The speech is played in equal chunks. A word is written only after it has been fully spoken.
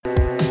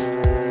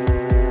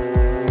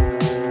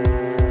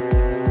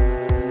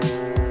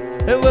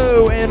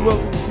and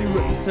welcome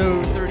to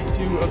episode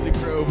 32 of The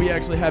Grove. We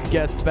actually have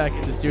guests back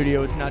in the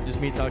studio. It's not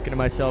just me talking to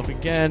myself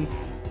again.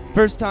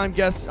 First time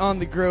guests on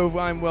The Grove,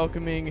 I'm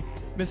welcoming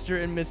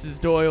Mr. and Mrs.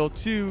 Doyle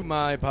to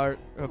my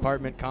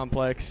apartment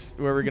complex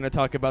where we're going to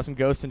talk about some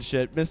ghosts and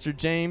shit. Mr.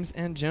 James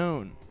and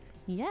Joan.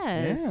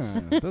 Yes.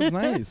 Yeah, that was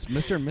nice.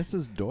 Mr. and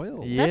Mrs.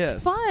 Doyle. Yes.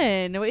 That's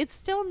fun. It's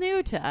still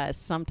new to us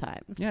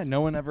sometimes. Yeah, no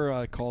one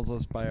ever calls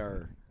us by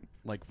our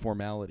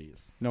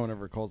formalities. No one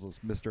ever calls us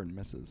Mr. and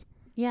Mrs.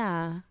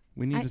 Yeah.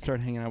 We need to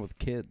start hanging out with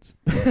kids.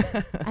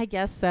 I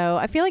guess so.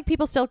 I feel like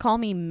people still call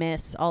me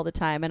Miss all the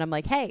time, and I'm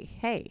like,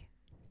 hey,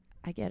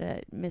 I get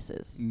a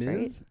Mrs. Ms.?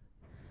 Right?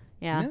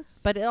 Yeah. Miss?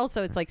 But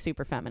it's like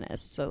super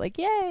feminist. So like,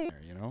 yay.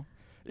 You know?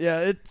 Yeah,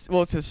 it's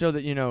to show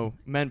that,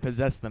 men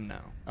possess them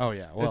now. Oh,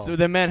 yeah. Well,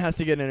 The man has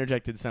to get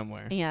interjected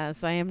somewhere.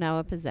 Yes, I am now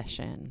a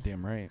possession.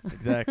 damn right.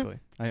 Exactly.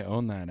 I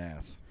own that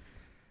ass.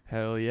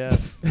 Hell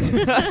yes.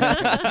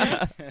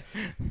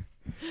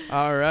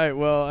 All right.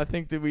 Well, I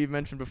think that we've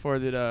mentioned before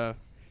that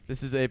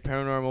this is a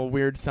paranormal,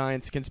 weird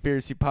science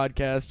conspiracy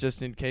podcast,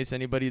 just in case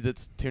anybody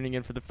that's tuning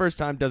in for the first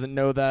time doesn't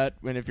know that.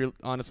 And if you're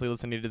honestly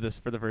listening to this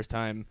for the first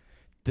time,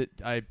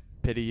 I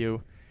pity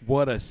you.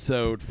 What a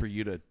sode for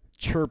you to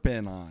chirp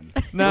in on.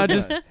 No,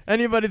 just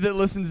anybody that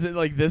listens it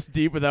like this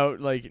deep without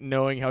like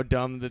knowing how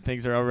dumb that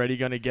things are already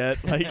gonna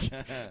get. Like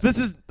this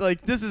is a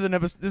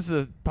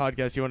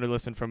podcast you want to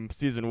listen from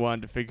season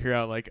 1 to figure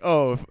out like,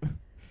 oh,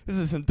 this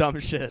is some dumb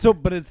shit. So,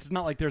 but it's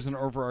not like there's an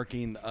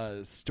overarching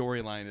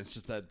storyline. It's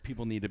just that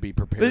people need to be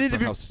prepared for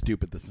how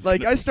stupid this is.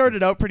 Like, I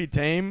started out pretty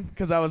tame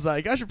because I was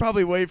like, I should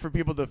probably wait for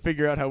people to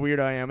figure out how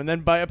weird I am. And then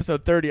by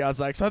episode 30, I was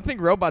like, so I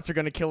think robots are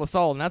going to kill us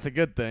all, and that's a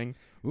good thing.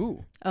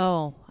 Ooh.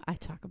 Oh, I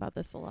talk about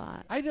this a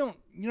lot. You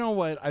know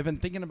what? I've been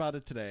thinking about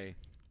it today.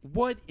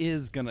 What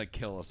is going to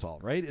kill us all,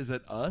 right? Is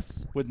it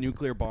us with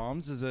nuclear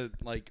bombs? Is it,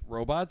 like,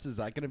 robots? Is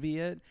that going to be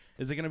it?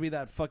 Is it going to be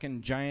that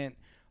fucking giant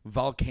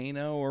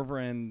volcano over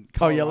in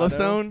Colorado?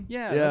 Yellowstone?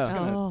 Yeah.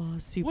 Yeah.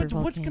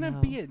 What's going to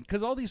be it?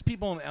 Because all these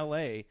people in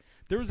L.A.,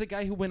 there was a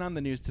guy who went on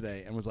the news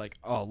today and was like,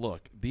 oh,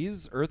 look,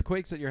 these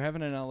earthquakes that you're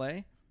having in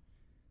L.A.,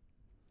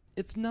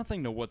 it's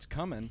nothing to what's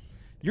coming.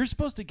 You're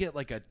supposed to get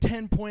like a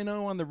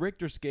 10.0 on the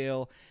Richter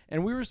scale,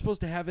 and we were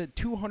supposed to have it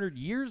 200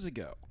 years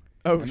ago.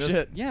 Oh,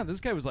 shit. This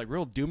guy was like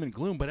real doom and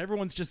gloom, but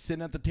everyone's just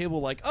sitting at the table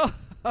like, oh,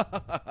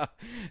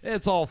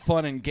 it's all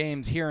fun and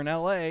games here in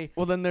L.A.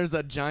 Well, then there's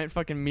that giant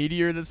fucking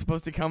meteor that's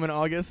supposed to come in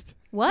August.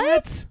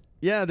 What?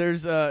 Yeah,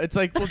 there's it's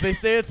like, well, they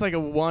say it's like a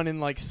 1 in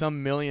like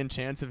some million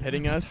chance of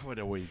hitting us. That's what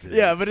it always is.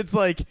 Yeah, but it's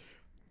like,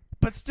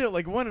 but still,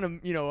 like 1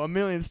 in a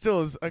million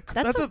still is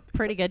that's a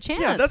pretty good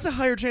chance. Yeah, that's a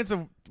higher chance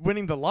of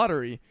winning the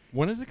lottery.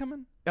 When is it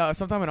coming?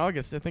 Sometime in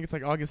August. I think it's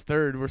like August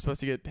 3rd. We're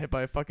supposed to get hit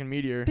by a fucking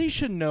meteor. They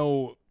should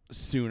know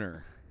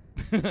sooner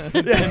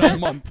than a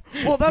month.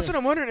 Well, that's what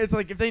I'm wondering. It's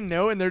like if they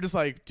know and they're just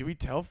like, do we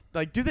tell?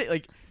 Like, do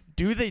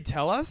they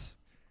tell us?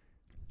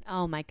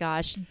 Oh my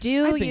gosh.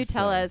 Do you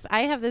tell us?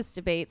 I have this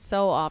debate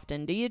so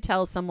often. Do you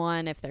tell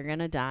someone if they're going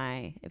to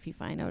die, if you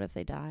find out if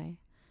they die?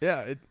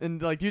 Yeah. And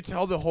like, do you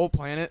tell the whole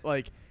planet,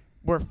 like,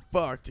 we're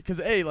fucked? Because,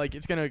 like,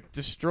 it's going to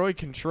destroy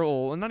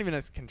control. And not even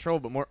as control,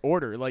 but more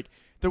order. Like,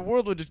 the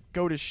world would just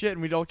go to shit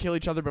and we'd all kill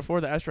each other before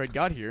the asteroid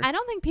got here. I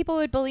don't think people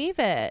would believe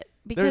it.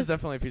 Because there's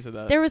definitely a piece of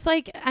that. There was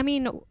like,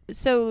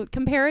 so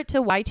compare it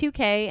to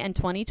Y2K and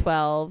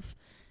 2012.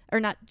 Or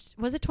not,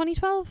 was it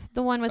 2012?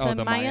 The one with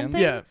the Mayan thing?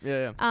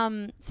 Yeah.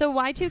 So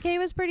Y2K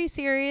was pretty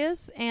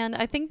serious, and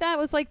I think that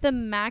was like the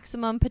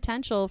maximum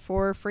potential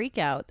for freak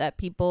out that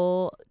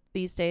people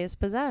these days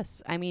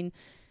possess. I mean,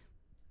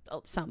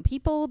 some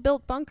people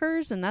built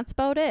bunkers, and that's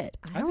about it.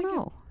 I don't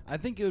know. I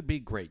think it would be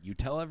great. You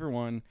tell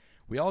everyone,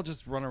 we all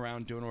just run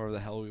around doing whatever the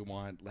hell we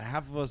want.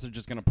 Half of us are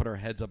just going to put our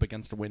heads up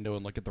against a window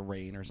and look at the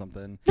rain or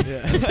something.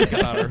 Yeah. And think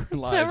about our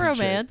lives. So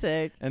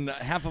romantic. And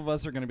half of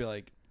us are going to be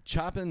like,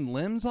 chopping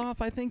limbs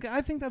off. I think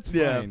that's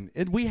fine.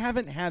 We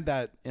haven't had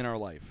that in our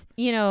life.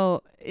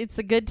 It's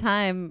a good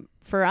time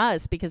for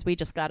us because we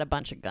just got a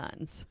bunch of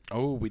guns.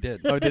 Oh, we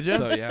did. Oh, did you?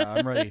 So yeah,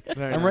 I'm ready.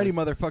 I'm ready,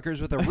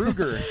 motherfuckers, with a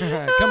Ruger.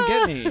 Come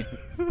get me.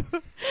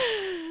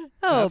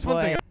 Oh, that's boy.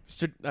 one thing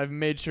I've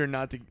made sure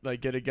not to like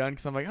get a gun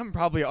because I'm like, I'm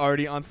probably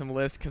already on some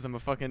list because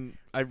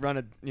I run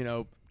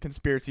a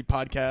conspiracy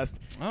podcast.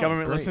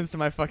 Government listens to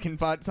my fucking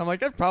pod, so I'm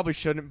like, I probably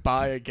shouldn't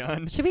buy a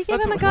gun. Should we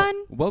give him a gun?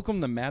 Welcome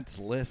to Matt's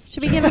list.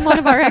 Should we give him one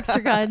of our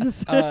extra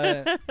guns?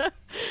 No.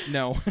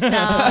 No.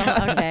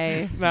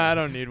 Okay. Nah, I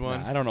don't need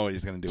one. Nah, I don't know what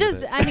he's gonna do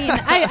with it.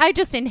 I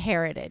just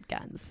inherited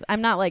guns.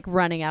 I'm not like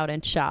running out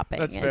and shopping.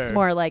 That's it's fair.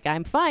 more like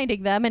I'm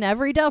finding them in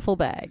every duffel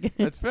bag.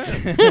 That's fair.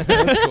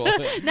 That's cool.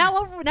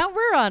 Now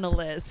we're on a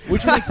list.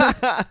 Which makes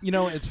sense.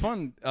 It's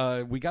fun.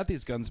 We got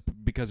these guns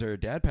because our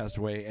dad passed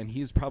away, and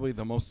he's probably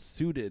the most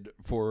suited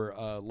for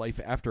life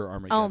after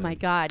Armageddon. Oh my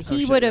God,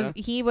 he would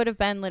have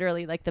been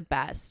literally like the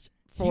best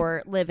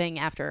for living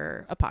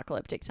after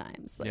apocalyptic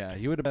times. Yeah,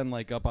 he would have been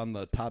like up on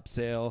the top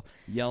sail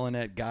yelling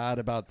at God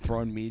about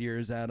throwing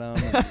meteors at him.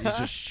 And he's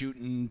just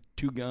shooting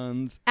 2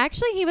 guns.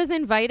 Actually, he was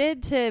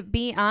invited to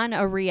be on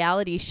a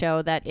reality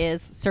show that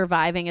is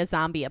surviving a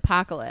zombie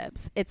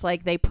apocalypse. It's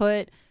like they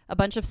put a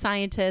bunch of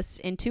scientists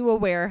into a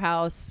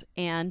warehouse,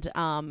 and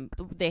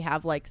they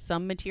have like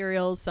some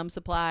materials, some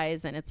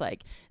supplies, and it's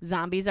like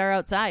zombies are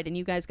outside and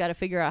you guys got to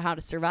figure out how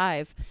to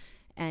survive.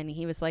 And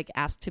he was like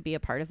asked to be a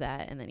part of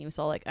that, and then he was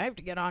all like, I have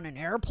to get on an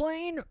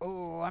airplane?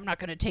 Oh, I'm not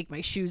going to take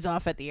my shoes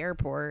off at the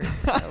airport.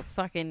 So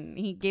fucking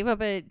he gave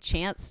up a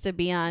chance to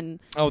be on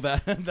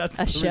that's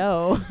a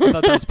show. I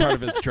thought that was part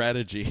of his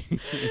strategy.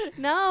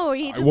 No,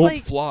 he just I won't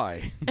like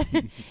fly.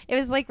 it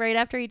was like right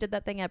after he did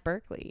that thing at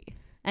Berkeley.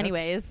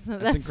 Anyways,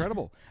 that's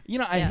incredible. You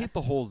know, I yeah. hate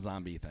the whole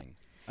zombie thing.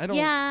 I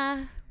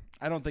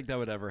don't think that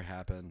would ever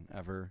happen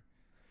ever.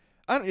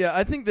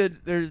 I think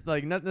that there's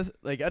like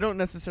I don't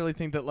necessarily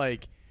think that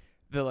like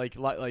the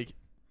like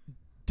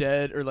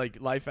dead or like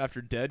life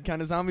after dead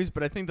kind of zombies,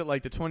 but I think that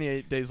like the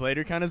 28 days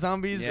later kind of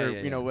zombies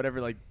you know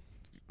whatever, like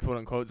quote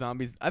unquote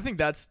zombies, I think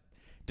that's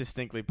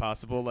distinctly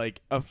possible,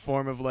 like a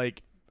form of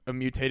like a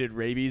mutated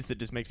rabies that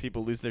just makes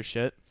people lose their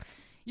shit.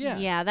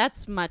 Yeah,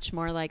 that's much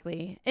more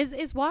likely.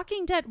 Is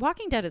Walking Dead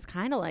is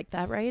kind of like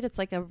that, right? It's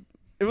like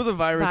it was a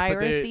virus, but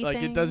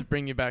thing. It does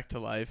bring you back to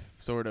life,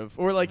 sort of.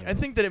 Or like I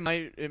think that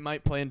it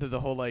might play into the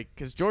whole like,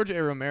 because George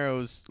A.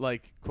 Romero's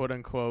like quote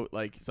unquote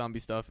like zombie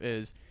stuff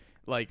is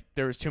like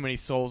there was too many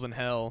souls in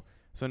hell,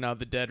 so now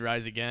the dead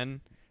rise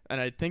again. And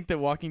I think that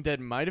Walking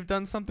Dead might have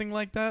done something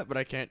like that, but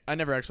I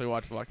never actually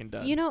watched Walking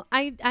Dead. You know,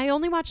 I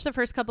only watched the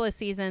first couple of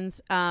seasons,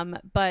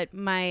 but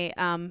my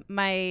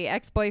my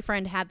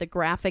ex-boyfriend had the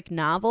graphic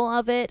novel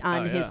of it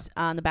on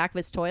on the back of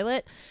his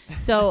toilet.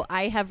 So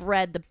I have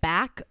read the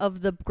back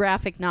of the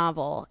graphic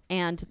novel,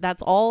 and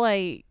that's all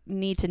I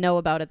need to know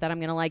about it, that I'm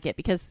going to like it,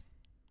 because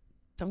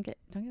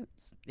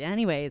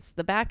anyways,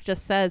 the back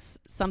just says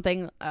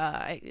something,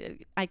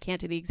 I can't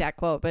do the exact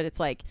quote, but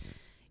it's like,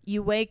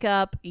 you wake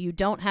up, you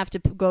don't have to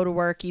go to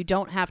work, you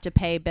don't have to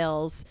pay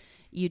bills,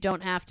 you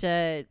don't have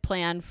to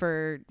plan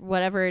for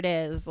whatever it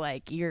is,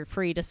 like you're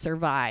free to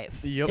survive,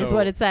 is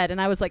what it said. And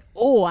I was like,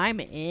 oh, I'm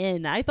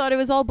in. I thought it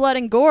was all blood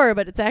and gore,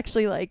 but it's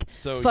actually like,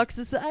 fuck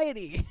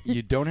society.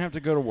 You don't have to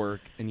go to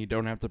work and you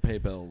don't have to pay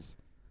bills.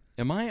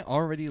 Am I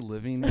already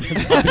living in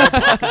the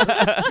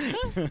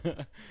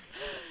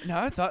No,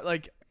 I thought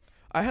like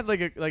I had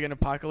like an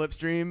apocalypse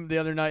dream the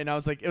other night, and I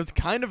was like, it was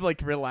kind of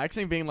like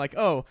relaxing, being like,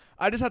 oh,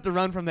 I just have to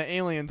run from the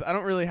aliens. I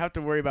don't really have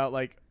to worry about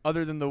like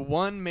other than the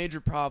one major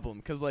problem,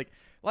 because like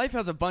life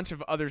has a bunch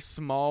of other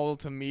small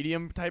to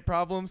medium type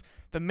problems.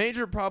 The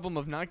major problem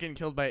of not getting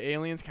killed by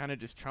aliens kind of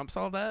just trumps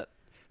all that.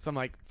 So I'm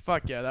like,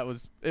 fuck yeah,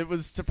 it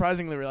was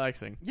surprisingly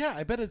relaxing. Yeah,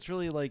 I bet it's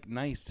really like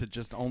nice to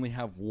just only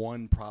have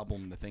one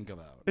problem to think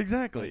about.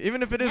 Exactly.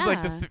 Even if it is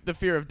like the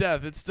fear of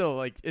death, it's still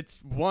like it's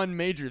one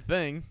major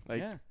thing.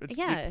 Like it's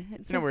you're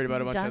not worried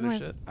about a bunch of other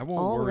shit. I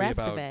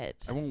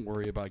won't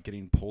worry about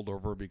getting pulled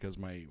over because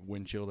my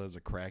windshield has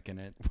a crack in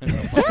it.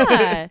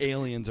 When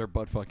aliens are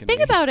butt fucking.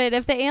 Think about it.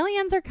 If the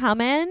aliens are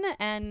coming,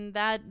 and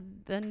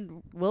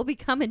then we'll be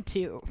coming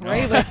too,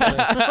 right?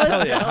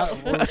 Hell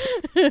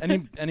yeah.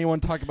 Anyone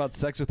talk about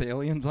sex with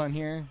aliens on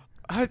here?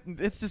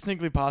 It's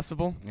distinctly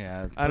possible.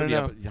 Yeah, I don't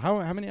know.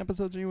 How many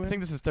episodes are you in? I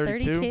think this is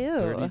 32.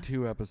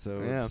 32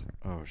 episodes. Yeah.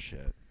 Oh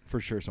shit. For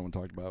sure, someone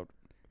talked about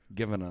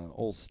giving an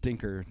old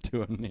stinker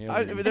to an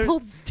alien. An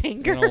old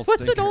stinker?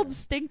 What's an old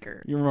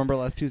stinker? You remember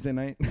last Tuesday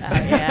night? Oh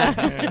yeah,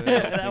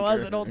 that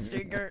was an old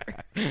stinker.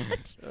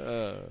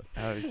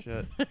 Oh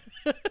shit.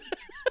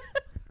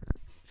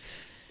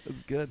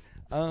 That's good.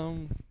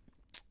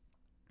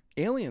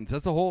 Aliens.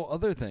 That's a whole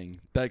other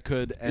thing that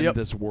could end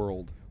this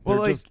world. Well,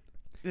 like,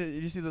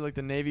 you see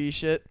the Navy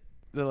shit?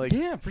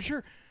 Yeah, for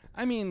sure.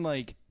 I mean,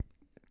 like,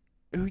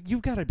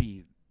 you've got to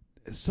be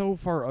so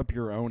far up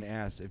your own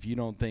ass if you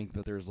don't think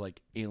that there's,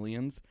 like,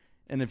 aliens.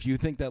 And if you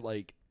think that,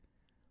 like,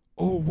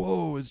 oh,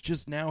 whoa, it's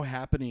just now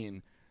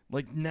happening.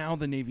 Like, now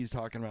the Navy's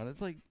talking about it.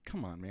 It's like,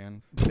 come on,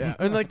 man. Yeah.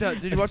 And, like,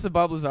 did you watch the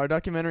Bob Lazar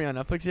documentary on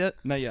Netflix yet?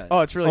 Not yet. Oh,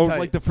 it's really tight.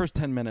 Like the first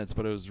 10 minutes,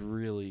 but it was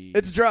really...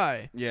 It's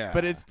dry. Yeah.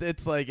 But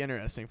it's like,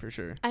 interesting for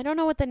sure. I don't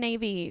know what the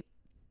Navy...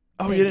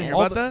 Oh, you didn't hear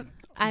about that?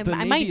 I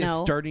Navy might know.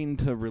 is starting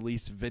to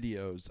release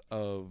videos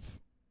of,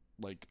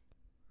 like,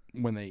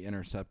 when they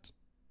intercept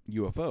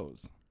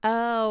UFOs.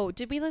 Oh,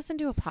 did we listen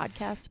to a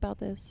podcast about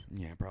this?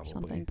 Yeah, probably.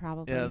 Something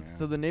probably. Yeah,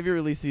 so the Navy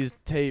released these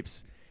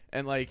tapes,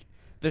 and, like,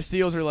 their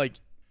SEALs are like,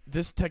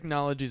 this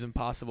technology is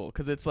impossible,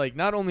 because it's, like,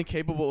 not only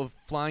capable of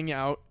flying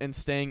out and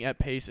staying at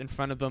pace in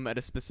front of them at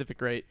a specific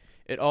rate,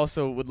 it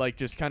also would, like,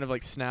 just kind of,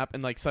 like, snap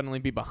and, like, suddenly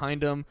be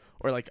behind them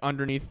or, like,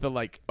 underneath the,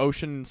 like,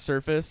 ocean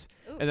surface.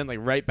 Ooh. And then, like,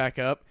 right back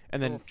up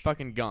and then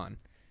fucking gone.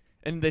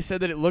 And they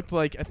said that it looked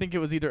like, I think it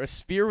was either a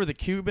sphere with a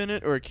cube in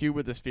it or a cube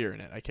with a sphere in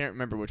it. I can't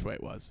remember which way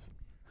it was.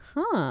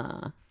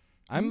 Huh.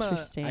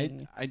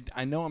 Interesting.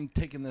 I know I'm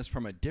taking this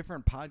from a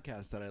different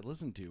podcast that I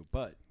listened to,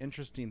 but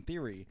interesting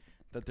theory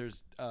that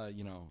there's,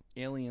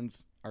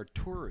 aliens are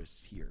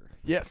tourists here.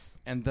 Yes.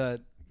 And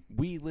that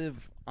we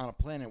live on a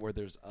planet where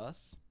there's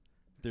us,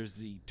 there's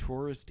the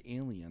tourist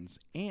aliens,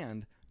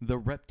 and the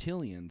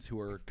reptilians who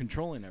are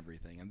controlling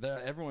everything. And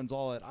everyone's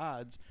all at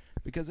odds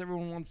because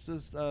everyone wants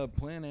this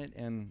planet,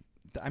 and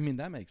I mean,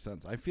 that makes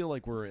sense. I feel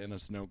like we're in a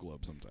snow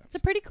globe sometimes. It's a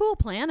pretty cool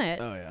planet.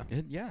 Oh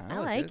yeah. I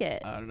like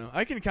it. I don't know.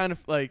 I can kind of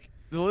like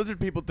the lizard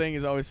people thing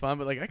is always fun,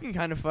 but like I can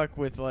kind of fuck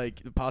with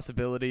like the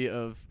possibility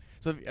of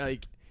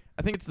like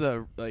I think it's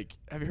the like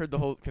have you heard the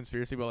whole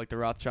conspiracy about like the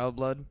Rothschild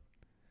blood?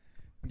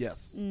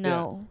 Yes.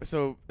 No. Yeah.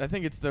 So I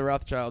think it's the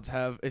Rothschilds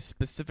have a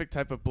specific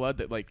type of blood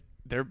that like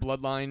their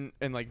bloodline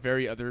and like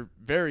very other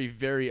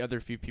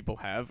few people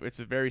have. It's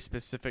a very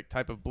specific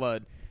type of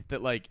blood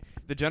that like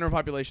the general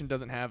population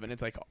doesn't have, and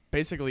it's like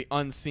basically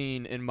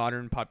unseen in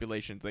modern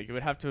populations. Like it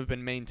would have to have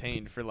been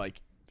maintained for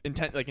like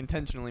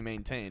intentionally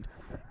maintained,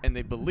 and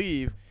they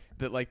believe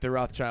that like the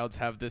Rothschilds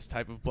have this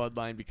type of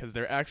bloodline because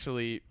they're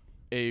actually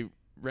a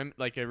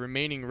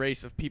remaining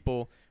race of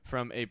people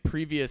from a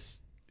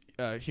previous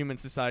human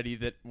society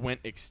that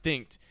went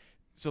extinct.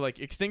 So like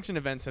extinction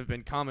events have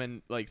been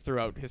common like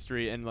throughout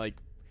history, and like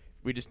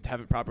we just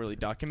haven't properly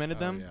documented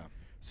them. Yeah.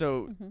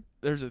 So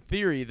there's a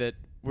theory that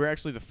we're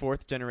actually the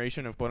fourth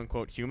generation of quote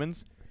unquote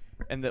humans,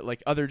 and that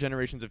like other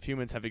generations of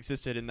humans have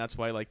existed, and that's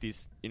why like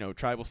these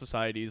tribal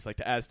societies like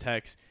the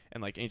Aztecs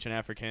and like ancient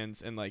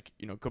Africans and like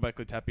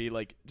Göbekli Tepe,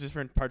 like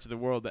different parts of the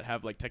world that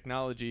have like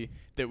technology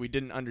that we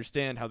didn't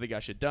understand how they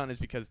got shit done, is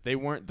because they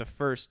weren't the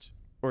first,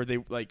 or they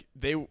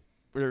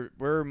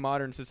were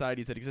modern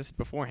societies that existed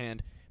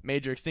beforehand.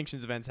 Major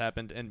extinctions events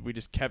happened, and we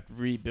just kept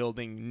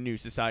rebuilding new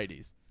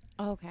societies.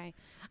 Okay.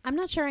 I'm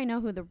not sure I know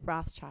who the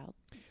Rothschild.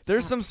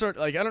 There's some sort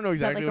like I don't know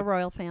exactly. Is that like a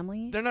royal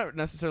family? They're not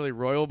necessarily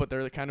royal, but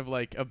they're kind of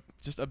like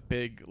just a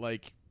big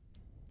like.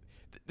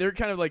 They're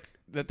kind of like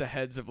the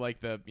heads of like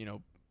the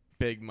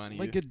big money,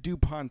 like a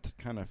DuPont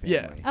kind of family.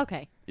 Yeah.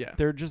 Okay. Yeah.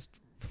 They're just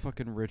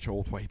fucking rich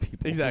old white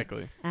people.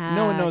 Exactly.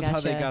 No one knows how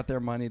gotcha. they got their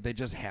money. They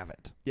just have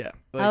it. Yeah.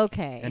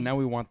 Okay. And now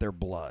we want their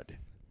blood.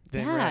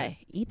 Damn yeah. right.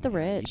 Eat the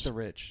rich. Eat the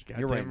rich. God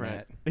You're right, damn right.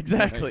 Matt.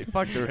 Exactly.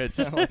 Fuck the rich.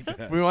 I like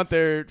that. We want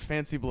their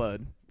fancy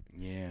blood.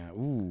 Yeah.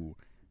 Ooh.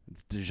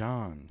 It's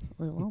Dijon.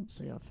 We won't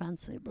see your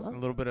fancy A blood.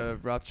 little bit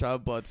of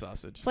Rothschild blood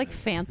sausage. It's like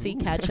fancy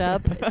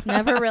ketchup. It's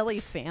never really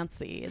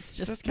fancy. It's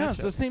just No,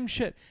 it's the same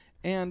shit.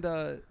 And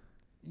have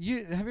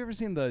you ever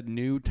seen the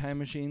new Time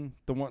Machine?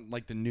 The one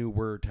like the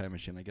newer Time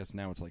Machine. I guess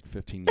now it's like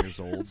 15 years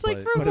old. It's like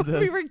what from is when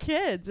we this? were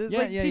kids. It's Yeah,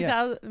 like yeah,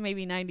 2000,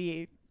 maybe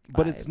 98.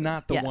 But it's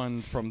not the Yes.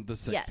 one from the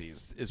 60s,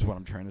 Yes. is what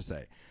I'm trying to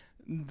say.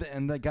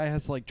 And the guy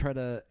has to like try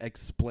to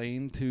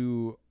explain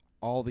to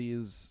all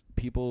these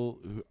people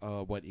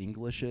what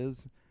English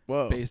is.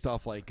 Whoa. Based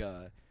off like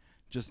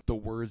just the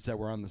words that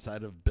were on the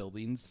side of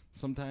buildings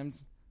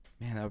sometimes.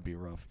 Man, that would be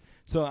rough.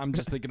 So I'm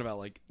just thinking about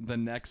like the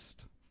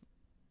next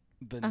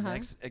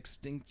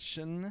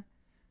extinction.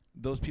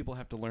 Those people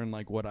have to learn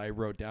like what I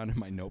wrote down in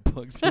my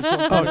notebooks or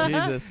something. Oh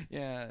Jesus.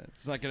 Yeah,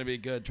 it's not going to be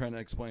good trying to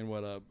explain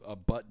what a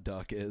butt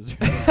duck is.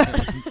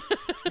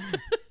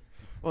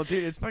 Well,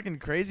 dude, it's fucking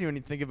crazy when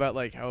you think about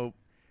like how.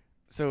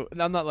 So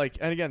I'm not like,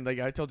 and again, like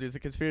I told you, it's a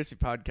conspiracy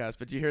podcast.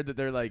 But you hear that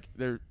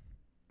they're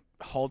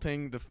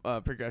halting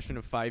the progression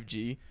of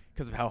 5G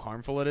because of how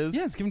harmful it is.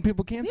 Yeah, it's giving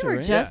people We cancer. were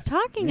right? just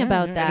talking Yeah,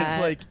 about yeah. that. And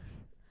it's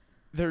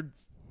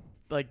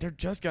like they're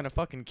just gonna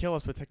fucking kill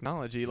us with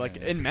technology, like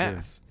Yeah, in for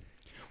mass.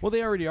 Well,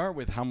 they already are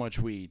with how much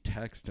we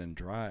text and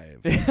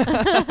drive.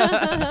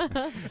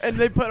 And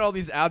they put all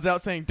these ads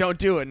out saying don't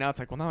do it. Now it's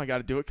like, well, now I got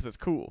to do it because it's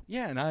cool.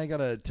 Yeah, and I got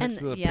to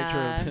text And- the yeah.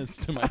 picture of this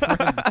to my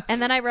friend.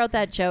 And then I wrote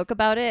that joke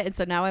about it, and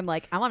so now I'm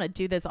like, I want to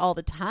do this all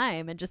the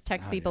time and just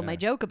text Oh, my yeah.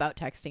 joke about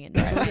texting and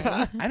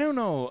driving. I don't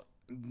know.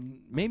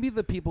 Maybe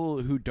the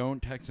people who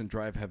don't text and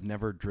drive have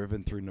never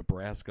driven through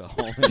Nebraska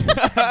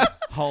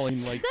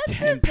hauling like That's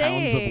 10 the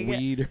pounds of thing.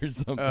 weed or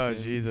something. Oh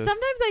Jesus.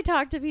 Sometimes I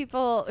talk to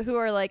people who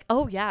are like,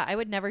 "Oh yeah, I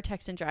would never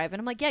text and drive," and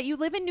I'm like, "Yeah, you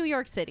live in New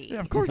York City,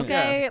 Yeah, of course.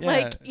 okay? Yeah.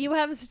 Like Yeah. you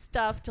have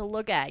stuff to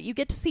look at. You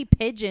get to see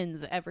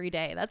pigeons every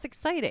day. That's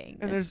exciting."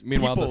 And there's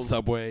Meanwhile, people, the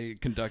subway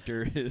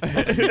conductor is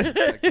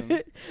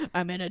texting.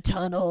 I'm in a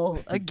tunnel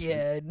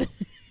again.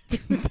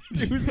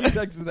 Who's he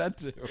texting that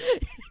to?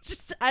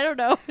 Just I don't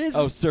know.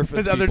 Oh, surface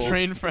his other people.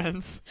 train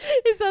friends.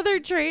 His other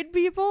trade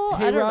people.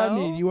 Hey, I don't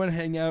Rodney, know. you want to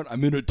hang out?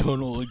 I'm in a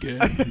tunnel again.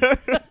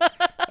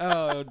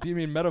 Oh, do you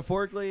mean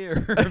metaphorically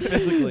or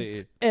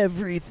physically?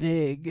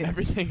 Everything.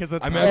 Everything is a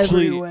I'm tunnel.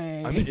 actually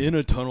Everywhere. I'm in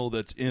a tunnel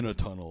that's in a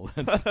tunnel.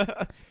 That's,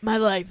 My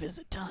life is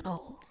a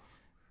tunnel.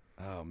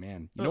 oh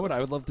man, you know what I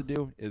would love to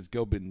do is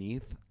go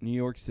beneath New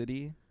York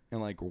City and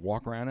like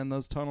walk around in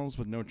those tunnels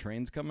with no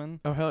trains coming.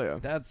 Oh hell yeah.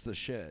 That's the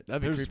shit.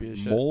 That'd be There's creepy as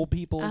shit. mole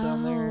people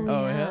down there.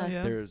 Oh yeah. hell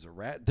yeah. There's a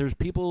rat. There's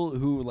people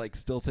who like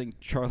still think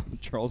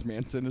Charles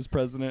Manson is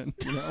president.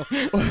 You know,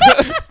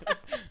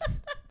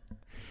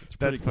 it's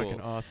pretty That's cool.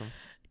 fucking awesome.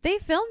 They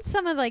filmed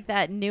some of like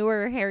that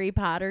newer Harry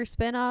Potter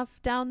spinoff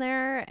down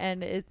there,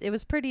 and it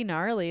was pretty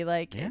gnarly.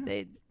 Like Yeah.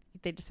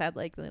 they just had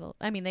like little.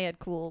 I mean, they had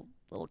cool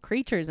little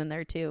creatures in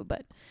there too,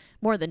 but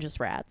more than just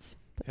rats.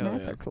 But Hell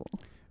rats yeah. are cool.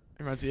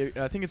 Reminds me,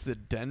 I think it's the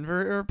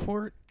Denver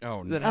airport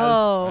Oh, that no.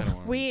 has I don't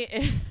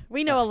wanna-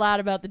 We know a lot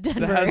about the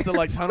Denver. that has the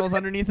like tunnels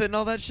underneath it and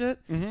all that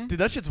shit. Mhm. Dude,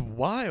 that shit's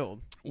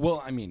wild.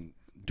 Well, I mean,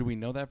 do we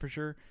know that for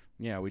sure?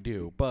 Yeah, we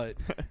do. But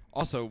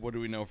also, what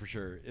do we know for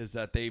sure is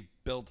that they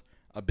built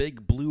a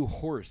big blue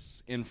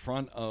horse in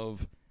front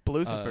of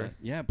Lucifer.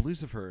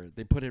 Lucifer.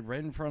 They put it right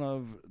in front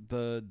of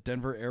the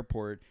Denver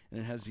airport, and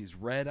it has these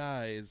red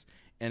eyes,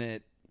 and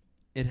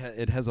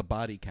it has a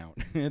body count.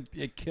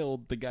 It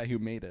killed the guy who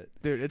made it.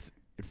 Dude, it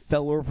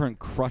fell over and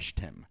crushed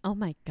him. Oh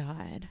my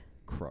God.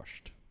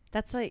 Crushed.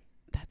 That's a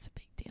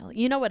big deal.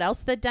 You know what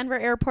else the Denver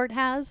airport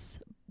has?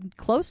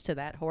 Close to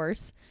that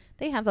horse,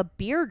 they have a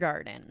beer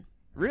garden.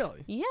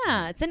 Really?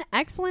 Yeah, it's an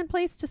excellent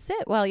place to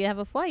sit while you have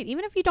a flight.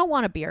 Even if you don't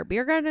want a beer,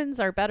 beer gardens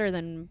are better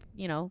than,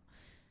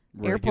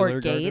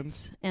 airport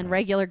gates and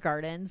regular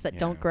gardens that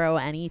don't grow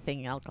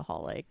anything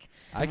alcoholic.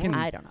 I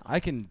don't know. I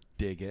can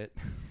dig it.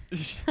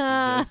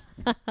 Jesus.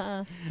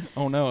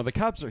 Oh no, the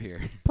cops are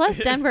here. Plus,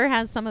 Denver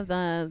has some of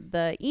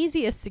the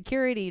easiest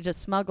security to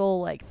smuggle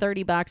like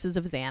 30 boxes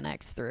of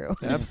Xanax through.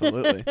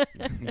 Absolutely.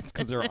 It's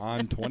because they're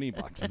on 20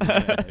 boxes of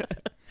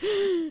Xanax.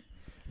 I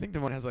think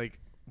the one has like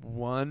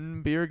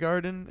one beer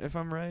garden, if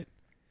I'm right.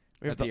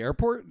 At the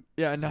airport?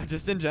 Yeah, no,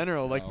 just in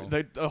general. Like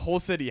the whole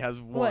city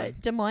has one.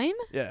 What, Des Moines?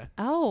 Yeah.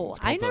 Oh,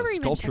 I never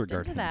even Sculpture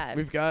checked into garden. that.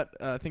 We've got,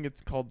 I think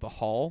it's called the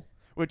Hall,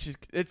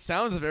 it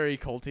sounds very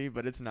culty,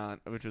 but it's not,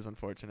 which is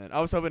unfortunate. I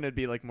was hoping it'd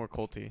be like more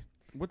culty.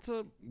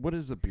 What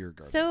is a beer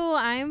garden? So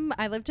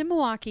I lived in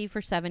Milwaukee for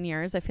 7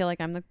 years. I feel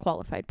like I'm the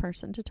qualified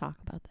person to talk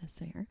about this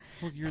here.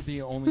 Well, you're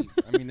the only.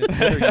 I mean,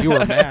 it's either you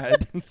or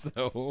Matt.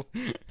 So.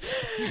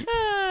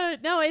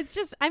 No, it's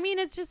just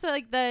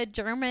like the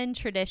German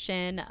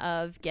tradition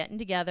of getting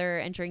together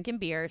and drinking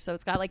beer. So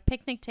it's got like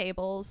picnic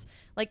tables,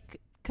 like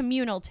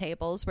communal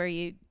tables where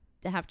you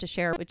have to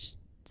share, which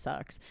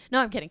sucks. No,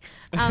 I'm kidding.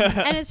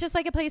 And it's just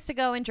like a place to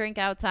go and drink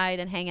outside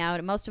and hang out.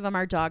 And most of them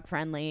are dog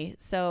friendly.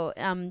 So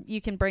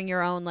you can bring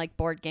your own like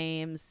board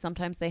games.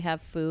 Sometimes they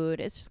have food.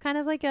 It's just kind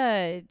of like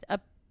a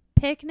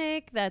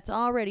picnic that's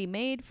already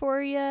made for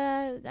you,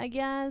 I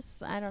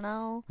guess. I don't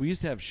know. We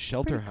used to have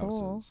shelter pretty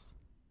cool. houses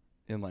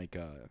in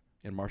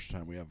in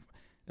Marshalltown.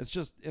 It's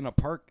just in a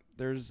park.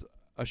 There's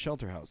a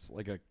shelter house,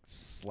 like a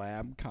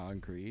slab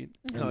concrete.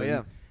 Oh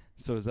yeah.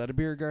 So is that a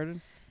beer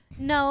garden?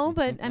 No,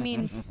 but I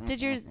mean,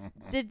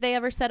 did they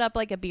ever set up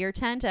like a beer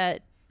tent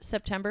at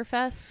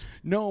Septemberfest?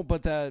 No,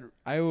 but that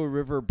Iowa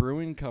River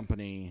Brewing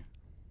Company,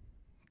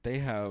 they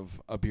have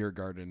a beer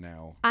garden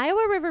now.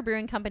 Iowa River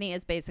Brewing Company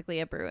is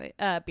basically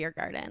a beer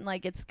garden.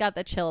 Like, it's got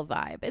the chill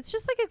vibe. It's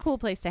just like a cool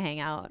place to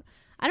hang out.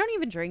 I don't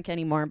even drink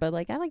anymore, but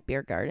like I like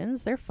beer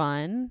gardens. They're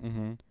fun.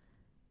 Mm-hmm.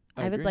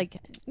 I would like,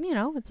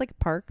 it's like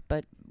a park,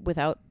 but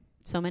without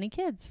so many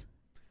kids.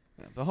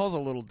 Yeah, the Hall's a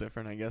little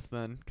different, I guess,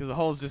 then, because the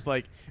Hall's just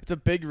like it's a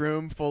big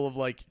room full of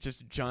like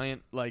just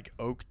giant like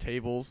oak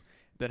tables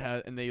that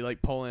have, and they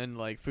like pull in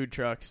like food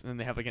trucks, and then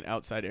they have like an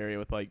outside area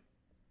with like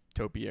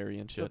topiary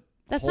and shit.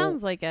 That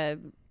sounds like I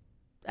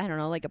don't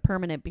know, like a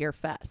permanent beer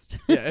fest.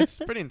 Yeah, it's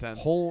pretty intense.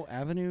 Whole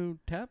Avenue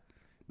Tap?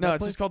 No,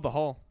 it's just called the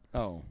Hall.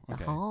 Oh,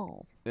 okay. The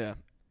Hall. Yeah.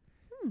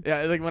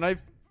 Yeah, like when I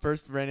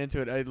first ran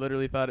into it, I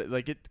literally thought it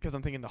like it because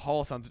I'm thinking the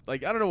Hall sounds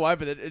like, I don't know why,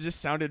 but it just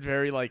sounded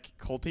very like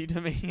culty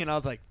to me, and I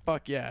was like,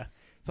 fuck yeah,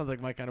 sounds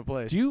like my kind of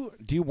place. Do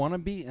you want to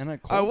be in a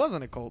cult? I was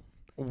in a cult.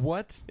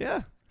 What?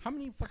 Yeah. How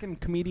many fucking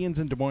comedians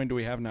in Des Moines do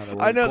we have now?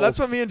 I know, that's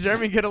why me and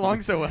Jeremy get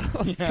along so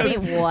well. Yeah. Wait,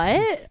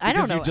 what? I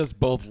don't know. Because you just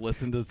both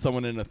listen to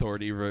someone in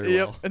authority very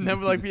well. And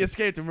then we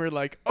escaped, and we were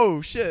like, oh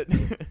shit.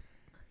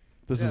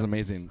 This is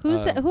amazing. Who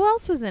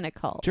else was in a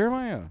cult?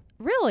 Jeremiah.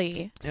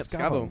 Really? Yep,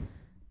 Scavo.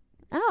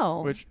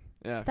 Oh. Which,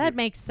 yeah. That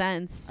makes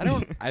sense.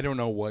 I don't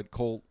know what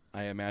cult.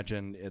 I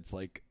imagine it's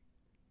like,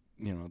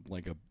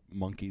 like a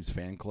Monkeys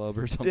fan club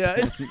or something. Yeah,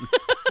 it's,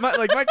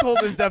 my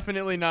cult is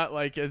definitely not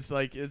like is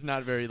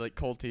not very like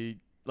culty.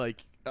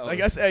 Like I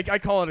guess I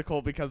call it a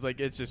cult because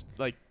like it's just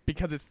like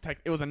because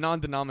it was a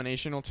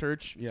non-denominational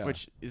church,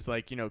 which is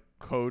like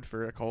code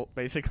for a cult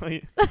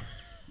basically.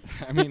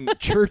 I mean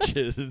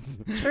churches.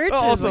 Churches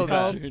also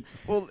called.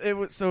 Well, it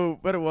was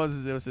what it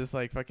was this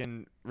like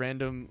fucking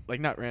random, like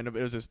not random,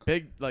 it was this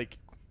big like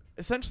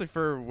essentially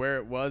for where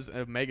it was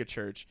a mega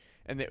church,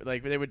 and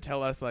they would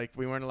tell us like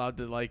we weren't allowed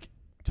to like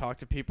talk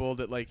to people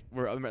that like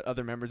were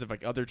other members of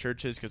like other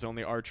churches because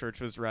only our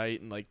church was right,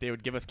 and like they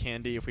would give us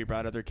candy if we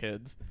brought other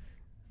kids.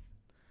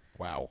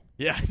 Wow.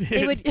 Yeah.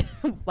 They would.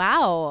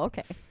 Wow.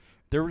 Okay.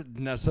 So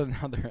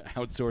now they're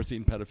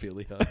outsourcing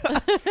pedophilia.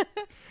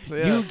 So,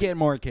 yeah. You get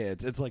more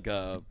kids. It's like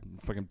a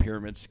fucking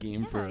pyramid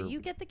scheme for. You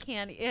get the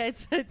candy. Yeah,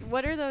 it's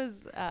what are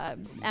those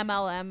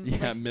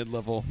MLM? Yeah,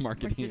 mid-level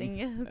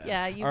marketing.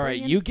 Yeah. All right,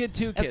 you get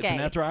 2 kids, Okay.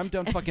 and after I'm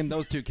done fucking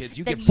those 2 kids,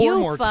 you then get 4 you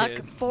more fuck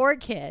kids. 4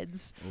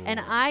 kids,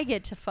 and Ooh. I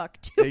get to fuck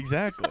 2.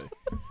 Exactly.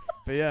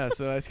 But yeah,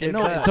 so I escaped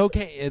No, that. it's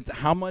okay. It's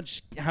how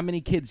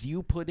many kids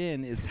you put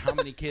in is how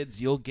many kids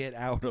you'll get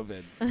out of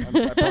it.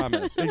 I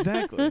promise.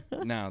 Exactly.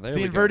 Now there It's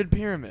the we inverted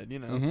pyramid,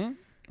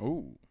 Mm-hmm.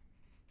 Ooh.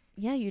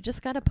 Yeah, you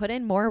just got to put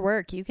in more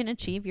work. You can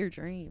achieve your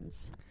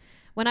dreams.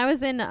 When I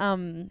was in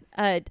not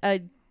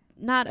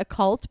a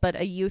cult but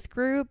a youth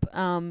group,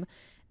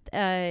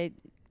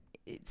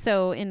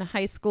 so in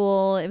high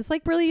school, it was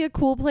like really a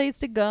cool place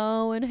to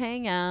go and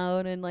hang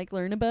out and like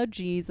learn about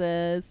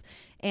Jesus.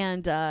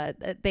 And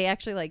they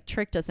actually like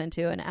tricked us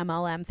into an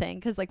MLM thing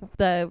because like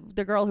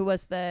the girl who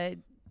was the,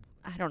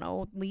 I don't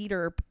know,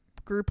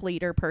 group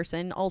leader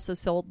person also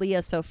sold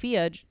Leah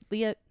Sophia.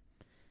 Leah,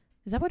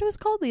 is that what it was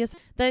called?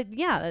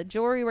 The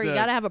jewelry where you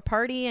got to have a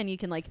party and you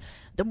can like,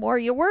 the more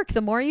you work,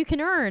 the more you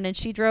can earn. And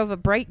she drove a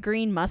bright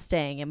green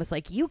Mustang and was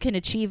like, you can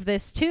achieve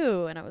this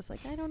too. And I was like,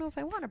 I don't know if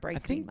I want a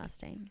bright green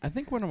Mustang. I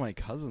think one of my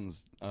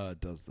cousins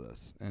does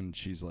this, and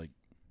she's like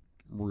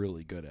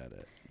really good at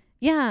it.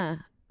 Yeah.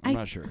 I'm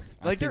not sure.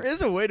 Like there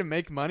is a way to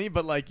make money,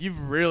 but like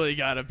you've really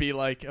got to be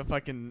like a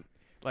fucking,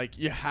 like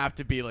you have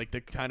to be like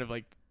the kind of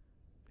like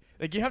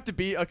you have to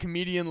be a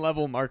comedian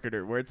level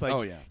marketer where it's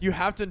like you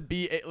have to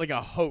be like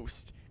a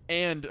host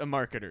and a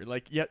marketer.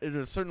 Like there's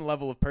a certain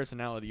level of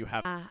personality you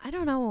have. I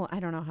don't know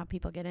how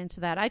people get into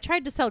that. I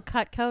tried to sell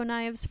Cutco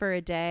knives for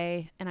a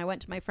day, and I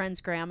went to my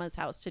friend's grandma's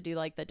house to do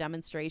like the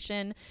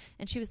demonstration,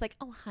 and she was like,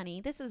 "Oh,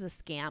 honey, this is a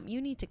scam.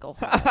 You need to go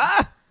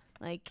home."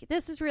 Like,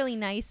 this is really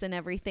nice and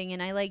everything,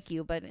 and I like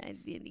you, but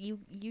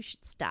you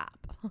should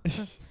stop.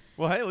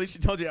 Well, hey, at least she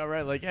told you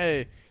outright, like,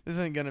 hey, this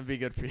isn't going to be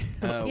good for you.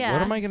 What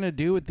am I going to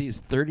do with these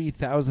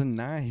 30,000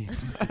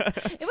 knives?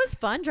 It was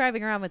fun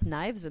driving around with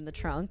knives in the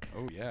trunk.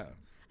 Oh, yeah.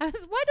 Why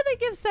do they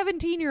give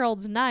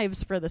 17-year-olds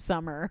knives for the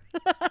summer?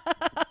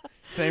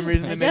 Same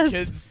reason they make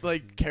kids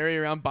like carry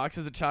around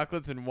boxes of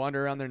chocolates and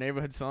wander around their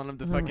neighborhood selling them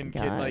to fucking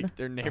kid like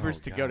their neighbors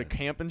to go to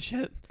camp and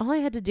shit. All I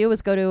had to do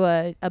was go to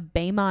a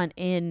Baymont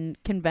Inn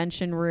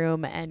convention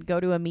room and go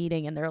to a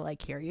meeting, and they're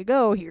like, "Here you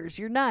go. Here's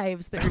your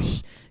knives. They're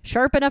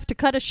sharp enough to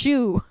cut a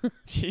shoe."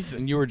 Jesus.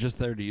 And you were just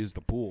there to use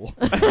the pool.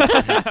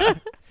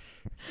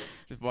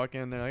 Just walk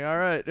in, they're like, "All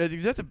right." Did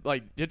you have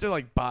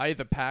to buy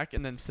the pack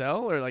and then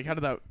sell, or like how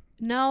did that?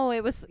 No,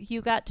 it was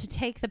you got to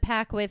take the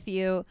pack with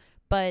you,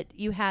 but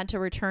you had to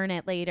return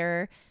it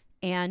later,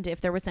 and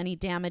if there was any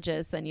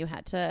damages, then you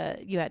had to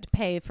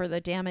pay for the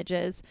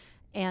damages.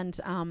 And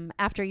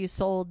after you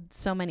sold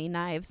so many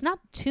knives, not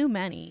too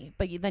many,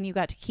 but then you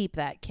got to keep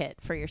that kit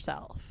for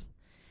yourself.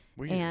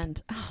 Weird.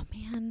 And oh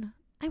man,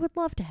 I would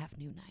love to have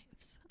new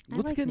knives.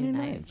 Let's get new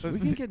knives. We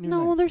can get new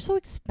no, knives. they're so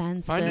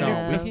expensive. We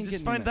can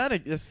just find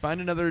that. Just find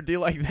another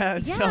deal like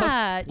that.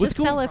 Yeah, Let's just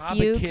go sell a rob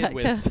few. a kid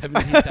with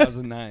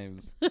 17,000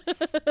 knives.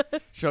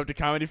 Show up to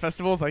comedy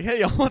festivals like, hey,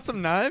 y'all want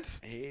some knives?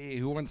 Hey,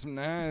 who wants some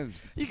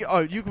knives? You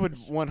would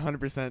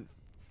 100%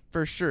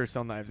 for sure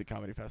sell knives at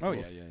comedy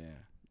festivals. Oh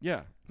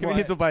yeah.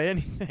 Comedians will buy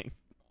anything.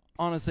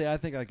 Honestly, I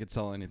think I could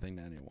sell anything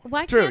to anyone.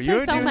 Why can't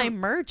I sell my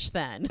merch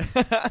then?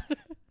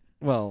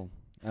 Well,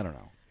 I don't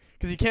know.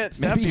 Because you can't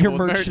snap Maybe people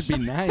your with merch should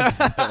be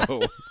knives,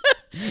 though.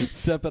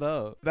 Step it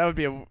up. That would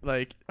be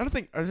I don't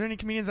think, are there any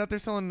comedians out there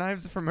selling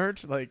knives for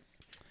merch? Like,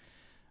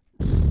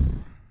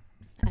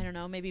 I don't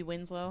know, maybe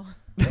Winslow.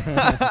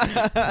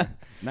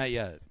 Not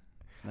yet.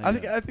 I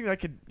think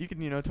that you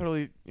could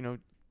totally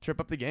trip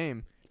up the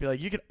game. Be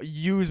like, you could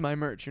use my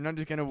merch. You're not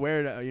just gonna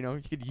wear it.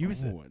 You could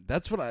use it.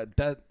 That's what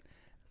that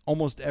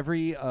almost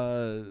every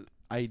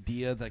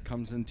idea that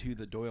comes into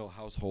the Doyle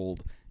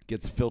household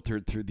gets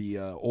filtered through the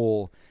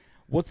old.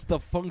 What's the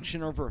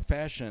function over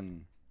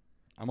fashion?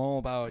 I'm all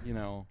about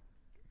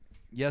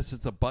yes,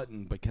 it's a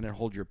button, but can it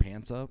hold your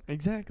pants up?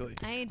 Exactly.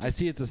 I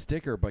see it's a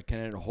sticker, but can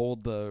it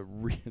hold the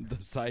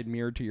side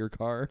mirror to your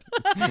car?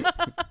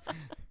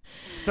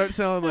 Start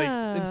selling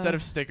instead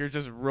of stickers,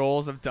 just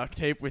rolls of duct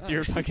tape with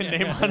your fucking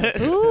name on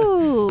it.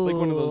 Ooh, like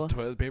one of those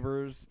toilet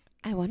papers.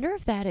 I wonder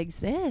if that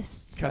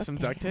exists. Custom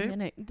duct tape?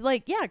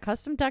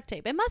 Custom duct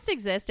tape. It must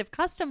exist. If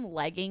custom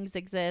leggings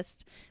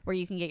exist where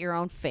you can get your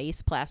own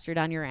face plastered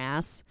on your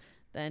ass,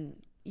 then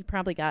you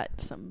probably got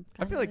some.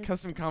 I feel like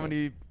custom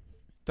comedy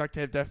duct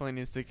tape definitely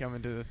needs to come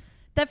into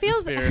that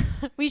feels. The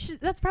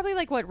that's probably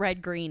like what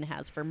Red Green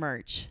has for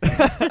merch.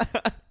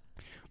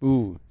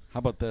 Ooh, how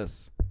about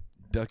this?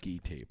 Ducky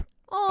tape.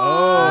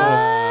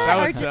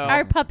 That would sell.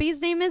 Our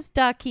puppy's name is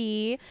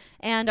Ducky,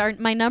 and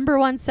my number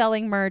one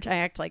selling merch. I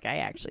act like I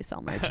actually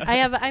sell merch.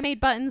 I made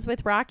buttons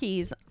with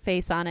Rocky's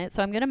face on it,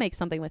 so I'm gonna make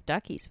something with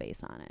Ducky's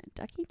face on it.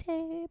 Ducky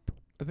tape.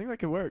 I think that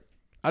could work.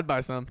 I'd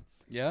buy some.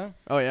 Yeah.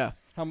 Oh yeah.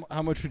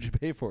 How much would you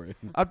pay for it?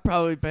 I'd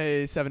probably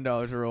pay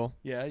 $7 a roll.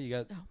 Yeah, you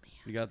got. Oh man.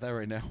 You got that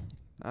right now.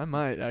 I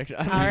might actually.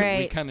 All right.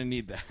 We kind of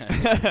need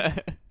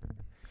that.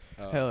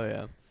 Hell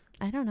yeah.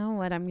 I don't know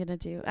what I'm gonna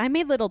do. I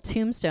made little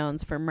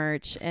tombstones for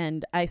merch,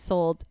 and I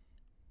sold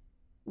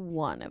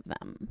one of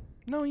them.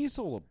 No, you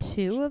sold a bunch.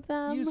 Two of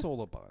them. You sold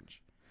a bunch.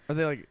 Are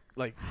they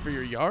like for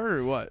your yard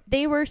or what?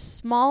 They were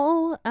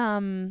small,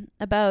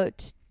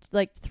 about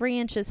 3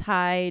 inches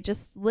high,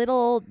 just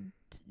little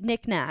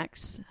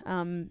knickknacks,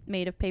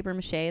 made of paper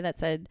mache that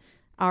said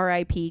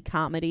 "R.I.P.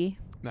 Comedy."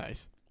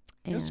 Nice.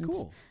 That's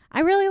cool. I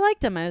really liked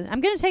them. I'm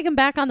gonna take them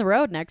back on the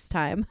road next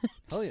time.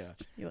 Hell yeah!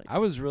 I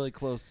was really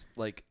close,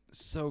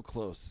 so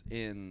close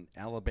in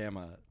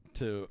Alabama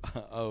to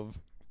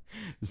of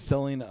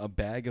selling a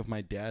bag of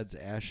my dad's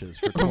ashes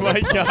for $20. Oh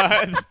my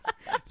god!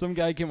 Some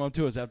guy came up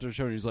to us after the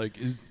show and he's like,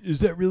 "Is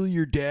that really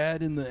your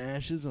dad in the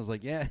ashes?" And I was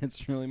like, "Yeah,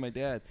 it's really my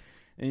dad."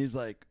 And he's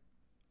like,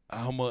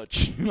 "How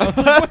much?" And I was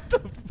like, "What the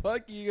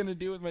fuck are you gonna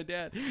do with my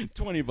dad?"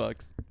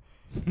 $20.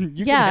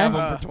 You Yeah. can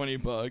have them for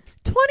 $20.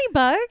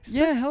 $20?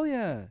 Yeah, hell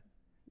yeah.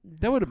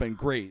 That would have been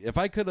great if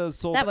I could have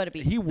sold. That would've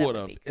been- He that would would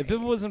have be if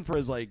it wasn't for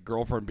his like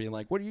girlfriend being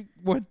like, What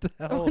the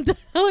hell? What the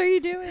hell are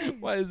you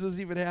doing? Why is this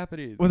even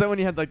happening?" Was that when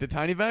you had like the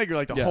tiny bag or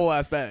like the Yeah. whole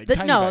ass bag? The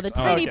Tiny no, bags.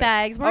 the Oh, tiny okay.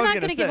 bags. I We're was not gonna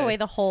going to give say. away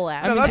the whole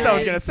ass. No, that's what I was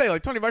bag. gonna say.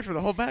 Like $20 for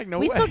the whole bag? No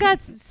We way. still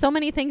got so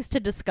many things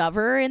to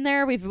discover in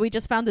there. We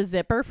just found the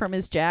zipper from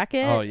his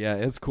jacket. Oh yeah,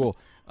 it's cool.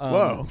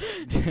 Whoa.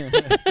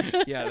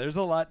 Yeah, there's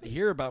a lot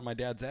here about my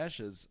dad's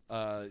ashes.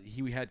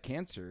 He had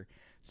cancer,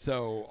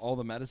 so all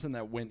the medicine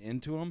that went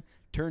into him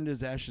turned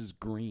his ashes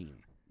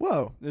green.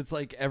 Whoa. It's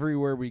like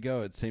everywhere we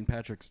go, it's St.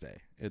 Patrick's Day.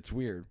 It's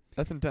weird.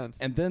 That's intense.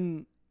 And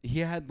then he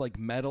had like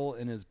metal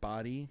in his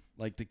body,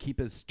 like to keep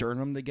his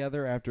sternum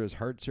together after his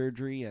heart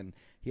surgery, and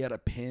he had a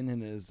pin in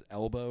his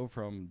elbow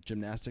from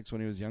gymnastics when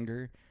he was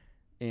younger.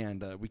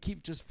 And we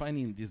keep just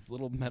finding these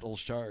little metal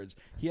shards.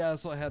 He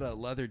also had a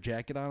leather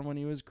jacket on when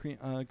he was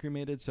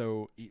cremated,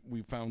 so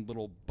we found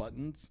little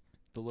buttons,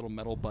 the little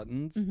metal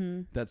buttons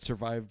that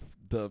survived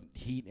the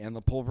heat and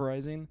the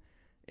pulverizing.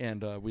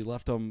 And we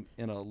left them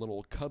in a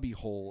little cubby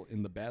hole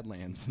in the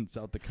Badlands in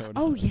South Dakota.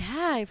 Oh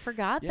yeah, I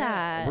forgot Yeah,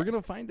 that. we're going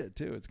to find it,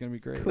 too. It's going to be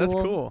great. Cool. That's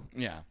cool.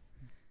 Yeah.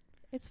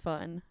 It's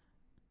fun.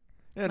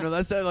 Yeah, no,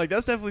 that's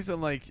definitely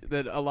something like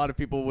that a lot of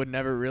people would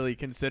never really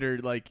consider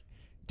like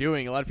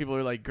doing. A lot of people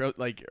are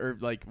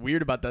like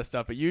weird about that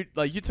stuff, but you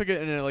took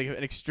it in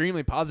an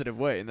extremely positive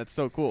way, and that's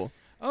so cool.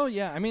 Oh,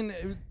 yeah. I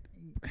mean,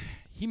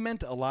 he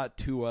meant a lot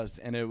to us,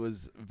 and it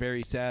was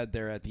very sad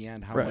there at the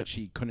end how Right. much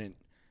he couldn't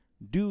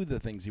do the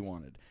things he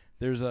wanted.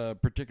 There's a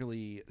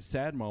particularly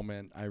sad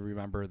moment I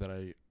remember that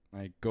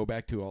I go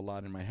back to a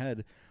lot in my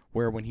head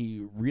where when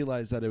he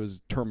realized that it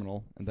was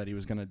terminal and that he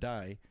was going to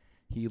die,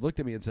 he looked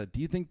at me and said,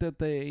 "Do you think that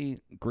they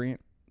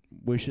grant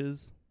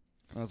wishes?"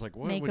 And I was like,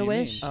 "What? Make What a do you mean?"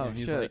 wish. Oh, and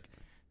he's shit.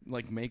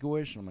 like make a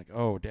wish? And I'm like,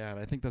 "Oh, Dad,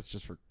 I think that's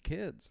just for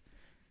kids."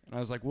 And I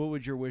was like, "What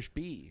would your wish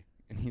be?"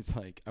 And he's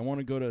like, "I want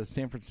to go to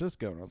San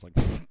Francisco." And I was like,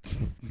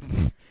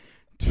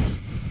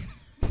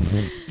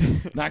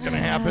 "Not going to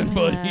happen,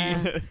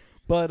 buddy."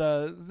 But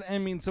I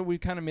mean, so we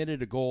kind of made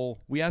it a goal.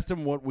 We asked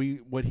him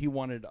what he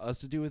wanted us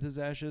to do with his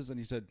ashes, and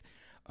he said,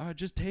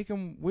 "Just take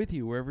them with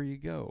you wherever you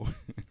go."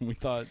 We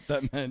thought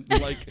that meant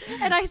like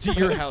And I to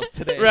your house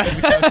today. Right.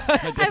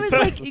 I was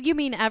like, "You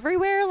mean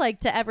everywhere? Like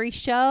to every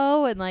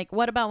show? And like,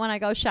 what about when I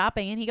go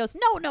shopping?" And he goes,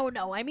 "No.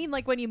 I mean,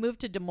 like when you move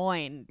to Des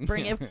Moines,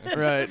 bring it."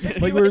 Right.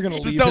 Like we were gonna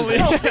Just leave. don't his leave.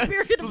 house. We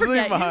were gonna Just leave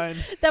forget you.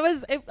 behind. That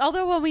was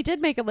although when we did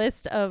make a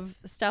list of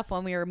stuff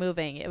when we were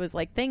moving, it was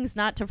like things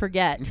not to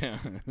forget. Yeah.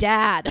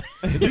 Dad.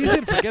 It's easy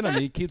to forget him.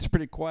 He keeps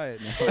pretty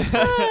quiet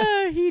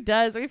now. He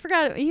does. We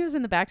forgot he was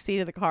in the back seat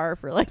of the car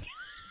for like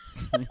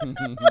a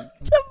month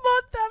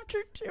after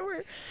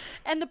tour.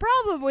 And the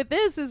problem with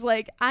this is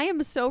like I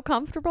am so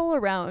comfortable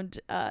around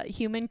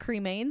human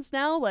cremains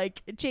now.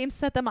 Like James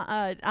set them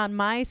on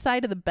my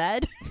side of the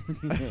bed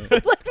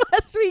like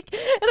last week,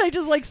 and I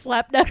just like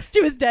slept next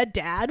to his dead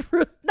dad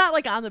not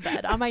like on the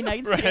bed, on my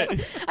nightstand.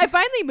 Right. I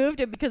finally moved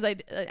it because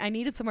I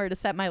needed somewhere to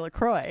set my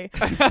LaCroix.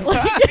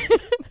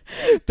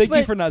 Thank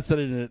you for not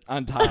setting it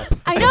on top.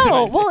 I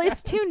know. Well,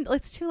 it's too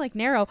like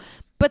narrow.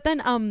 But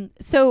then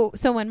so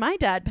when my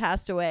dad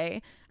passed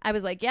away, I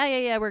was like,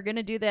 yeah, we're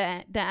gonna do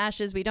the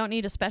ashes. We don't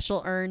need a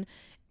special urn.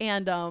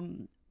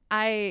 And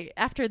I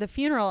after the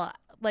funeral,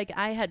 like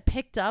I had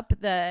picked up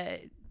the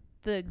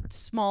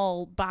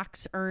small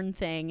box urn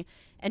thing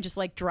and just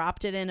like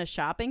dropped it in a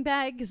shopping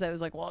bag because I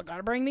was like, well, I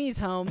gotta bring these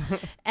home.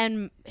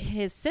 And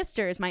his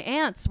sisters, my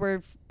aunts,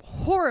 were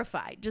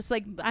horrified. Just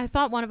like I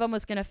thought one of them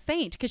was gonna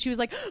faint because she was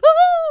like,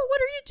 oh,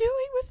 what are you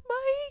doing with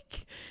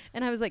Mike?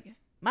 And I was like,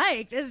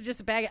 Mike, this is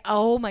just a bag.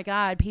 Oh my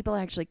God, people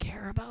actually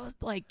care about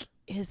like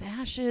his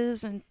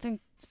ashes and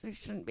think they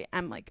shouldn't be.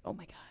 I'm like, oh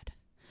my God.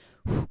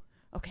 Whew.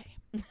 Okay.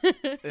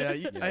 Yeah,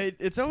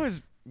 it's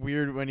always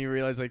weird when you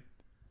realize like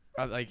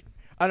I don't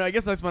know. I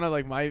guess that's one of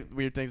like my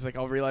weird things. Like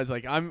I'll realize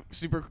like I'm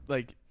super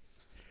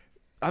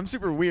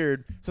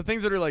weird. So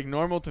things that are like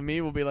normal to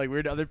me will be like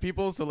weird to other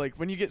people. So like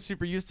when you get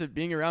super used to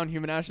being around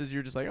human ashes,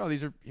 you're just like, oh,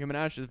 these are human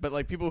ashes. But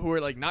like people who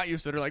are like not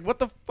used to it are like, what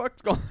the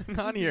fuck's going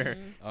on here?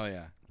 Oh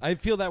yeah, I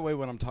feel that way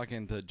when I'm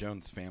talking to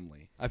Joan's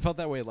family. I felt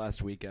that way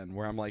last weekend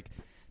where I'm like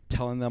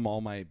telling them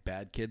all my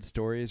bad kid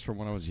stories from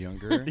when I was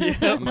younger. Yeah.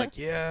 I'm like,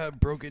 I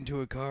broke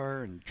into a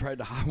car and tried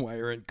to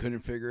hotwire and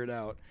couldn't figure it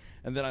out.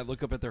 And then I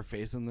look up at their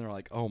face and they're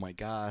like, oh my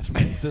gosh,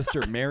 my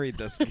sister married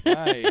this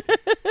guy.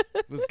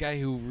 This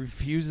guy who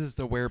refuses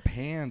to wear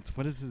pants.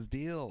 What is his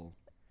deal?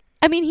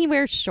 I mean, he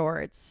wears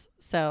shorts,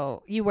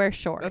 so you wear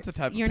shorts. That's a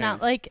type of You're not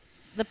pants. like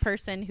the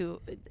person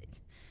who.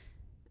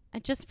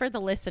 Just for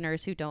the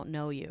listeners who don't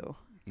know you,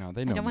 No,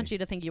 they know I don't me. want you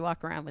to think you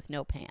walk around with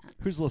no pants.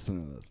 Who's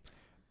listening to this?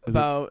 Is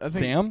About it I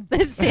think Sam?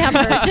 This is Sam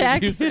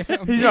Burchak. You,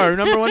 Sam? he's our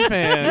number one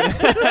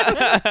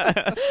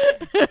fan.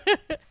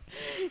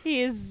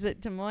 He is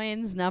Des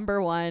Moines'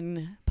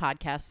 #1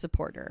 podcast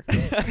supporter.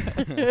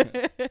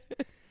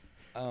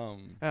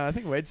 I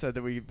think Wade said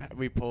that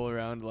we pull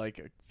around like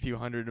a few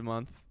hundred a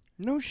month.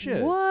 No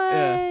shit. What?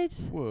 Yeah.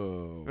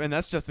 Whoa. And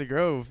that's just the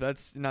Grove.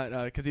 That's not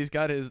because he's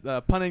got his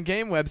Pun and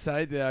Game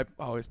website that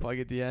I always plug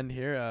at the end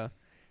here.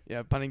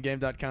 Yeah,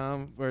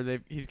 punandgame.com, where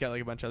he's got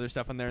like a bunch of other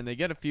stuff on there, and they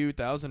get a few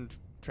thousand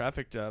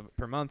traffic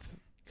per month.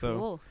 So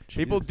Cool.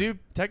 people do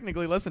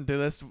technically listen to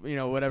this,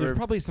 whatever. There's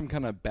probably some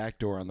kind of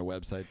backdoor on the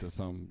website to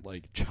some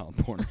like child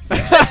porn.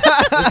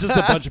 It's just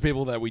a bunch of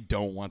people that we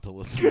don't want to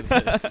listen to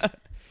this.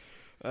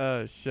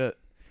 Oh shit!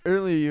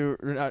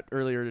 Not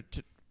earlier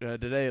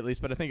today at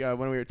least, but I think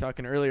when we were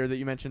talking earlier that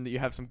you mentioned that you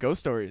have some ghost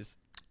stories.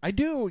 I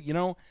do.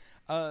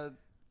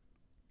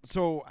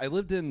 So I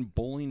lived in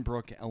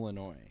Bolingbrook,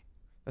 Illinois.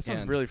 That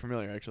sounds really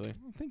familiar, actually.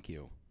 Oh, thank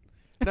you.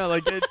 No,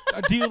 like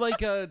do you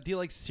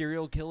like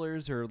serial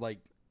killers or like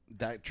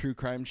that true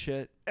crime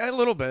shit? A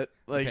little bit.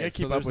 Like Okay, I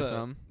keep up with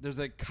some. There's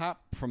a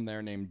cop from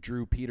there named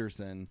Drew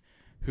Peterson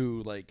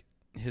who like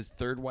his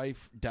third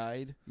wife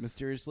died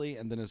mysteriously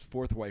and then his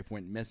fourth wife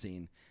went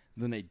missing.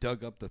 Then they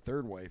dug up the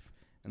third wife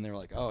and they were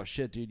like, "Oh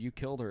shit, dude, you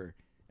killed her."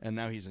 And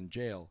now he's in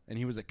jail. And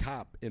he was a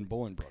cop in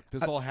Bolingbrook.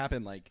 This all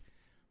happened like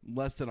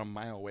less than a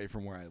mile away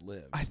from where I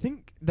live. I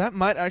think that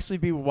might actually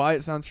be why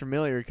it sounds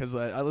familiar, because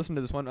I listened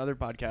to this one other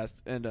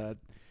podcast and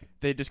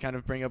they just kind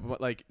of bring up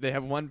like they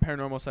have one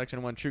paranormal section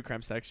and one true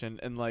crime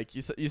section, and like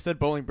you said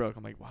Bolingbrook,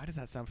 I'm like, why does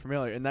that sound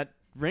familiar? And that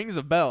rings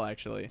a bell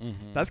actually.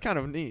 Mm-hmm. That's kind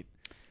of neat.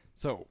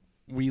 So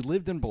we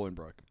lived in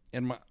Bolingbrook,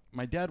 and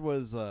my dad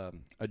was a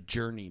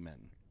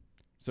journeyman.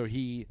 So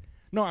he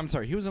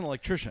was an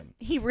electrician.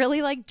 He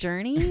really liked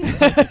Journey?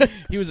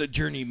 He was a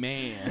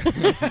journeyman.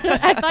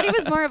 I thought he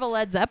was more of a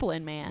Led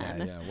Zeppelin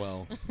man. Yeah,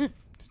 well,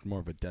 he's more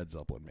of a Dead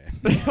Zeppelin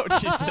man. Oh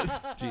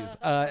Jesus.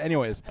 Jeez.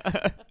 Anyways,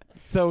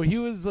 so he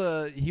was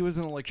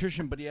an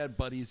electrician, but he had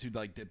buddies who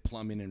like did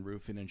plumbing and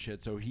roofing and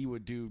shit. So he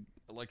would do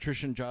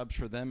electrician jobs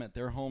for them at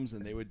their homes,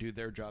 and they would do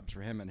their jobs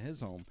for him in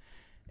his home.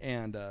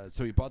 And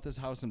so he bought this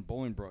house in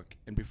Bolingbrook,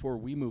 and before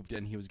we moved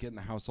in, he was getting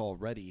the house all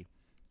ready,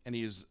 and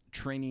he was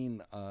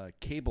training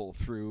cable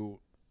through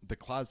the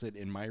closet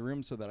in my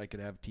room so that I could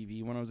have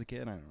TV when I was a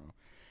kid. I don't know.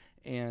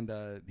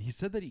 And he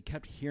said that he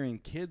kept hearing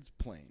kids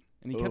playing,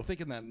 and he kept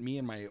thinking that me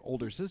and my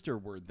older sister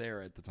were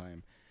there at the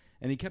time.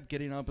 And he kept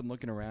getting up and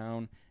looking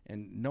around,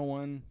 and no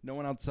one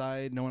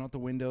outside, no one out the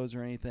windows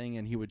or anything.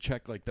 And he would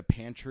check like the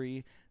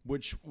pantry,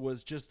 which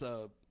was just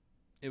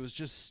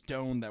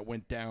stone that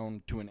went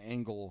down to an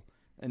angle,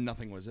 and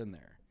nothing was in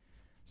there.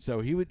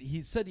 So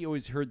he said he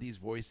always heard these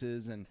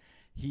voices, and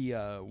he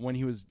when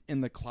he was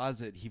in the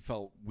closet, he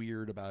felt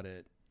weird about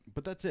it.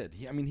 But that's it.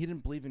 He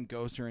didn't believe in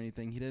ghosts or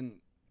anything.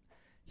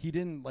 He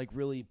didn't like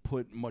really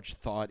put much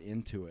thought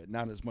into it,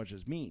 not as much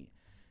as me.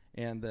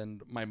 And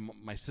then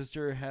my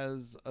sister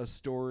has a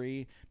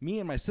story. Me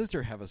and my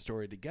sister have a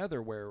story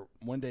together where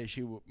one day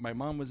my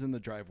mom was in the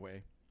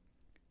driveway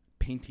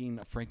painting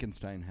a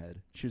Frankenstein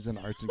head. She was in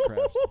arts and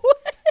crafts.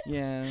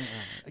 Yeah,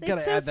 I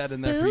gotta add that in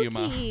there for you,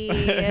 Mom.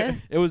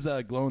 It was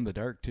glow in the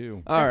dark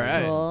too. All That's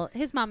right. cool.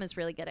 His mom is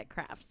really good at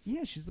crafts.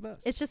 Yeah, she's the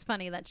best. It's just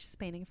funny that she's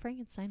painting a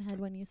Frankenstein head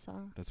when you saw.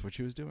 That's what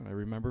she was doing. I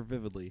remember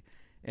vividly.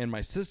 And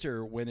my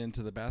sister went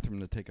into the bathroom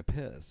to take a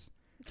piss,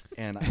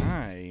 and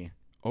I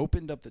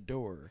opened up the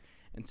door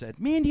and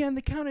said, "Mandy, on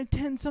the count of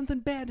 10,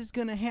 something bad is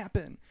gonna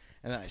happen."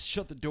 And then I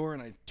shut the door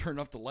and I turned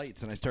off the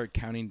lights and I started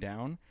counting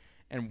down.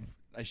 And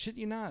I shit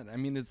you not,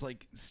 it's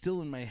like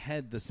still in my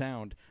head, the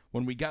sound.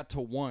 When we got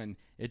to 1,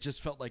 it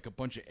just felt like a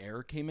bunch of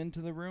air came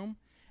into the room,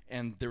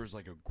 and there was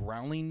like a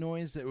growling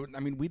noise.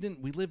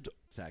 We lived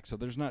Sac, so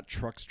there's not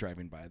trucks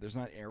driving by, there's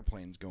not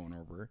airplanes going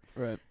over.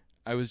 Right.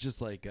 I was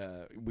just like,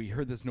 we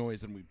heard this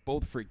noise and we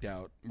both freaked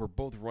out. We're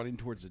both running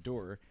towards the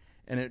door,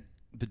 and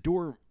the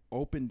door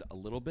opened a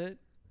little bit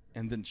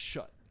and then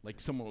shut, like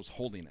someone was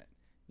holding it.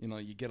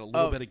 You get a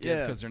little bit of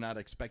gift because they're not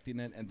expecting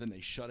it, and then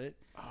they shut it.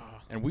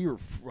 And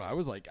I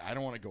was like, I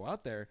don't want to go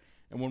out there.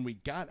 And when we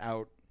got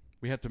out,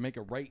 we have to make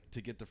a right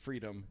to get to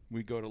freedom.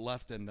 We go to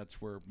left, and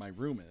that's where my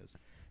room is.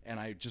 And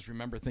I just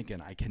remember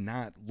thinking, I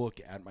cannot look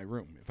at my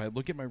room. If I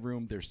look at my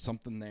room, there's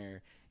something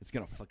there. It's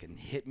going to fucking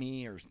hit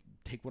me or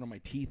take one of my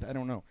teeth. I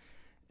don't know.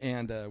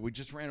 And we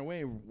just ran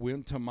away,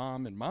 went to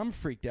Mom, and Mom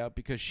freaked out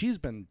because she's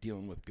been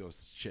dealing with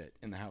ghost shit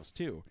in the house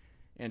too.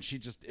 And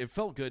it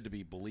felt good to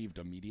be believed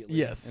immediately.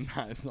 Yes. And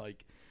not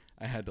like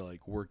I had to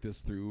like work this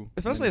through.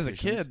 Especially as a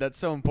kid, that's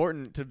so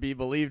important to be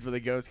believed with a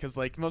ghost, because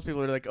like most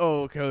people are like,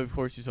 "Oh, okay, of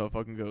course you saw a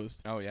fucking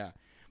ghost." Oh yeah.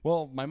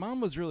 Well, my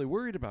mom was really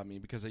worried about me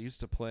because I used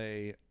to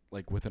play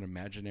like with an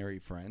imaginary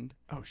friend.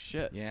 Oh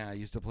shit. Yeah, I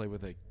used to play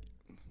with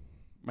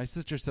my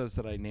sister says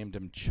that I named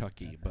him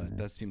Chucky, but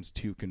that seems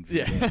too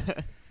confusing.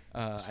 Yeah.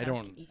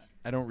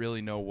 I don't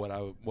really know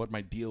what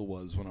my deal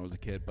was when I was a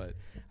kid, but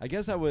I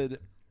guess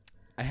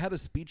I had a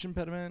speech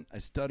impediment. I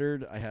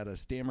stuttered. I had a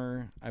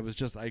stammer. I was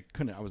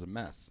a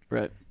mess.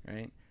 Right.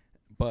 Right.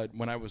 But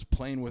when I was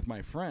playing with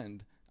my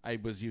friend, I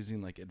was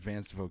using like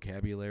advanced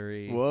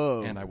vocabulary.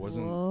 Whoa. And I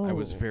wasn't. Whoa. I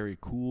was very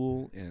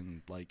cool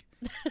and like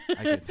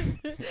I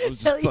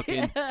was just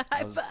fucking.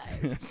 I was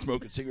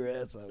smoking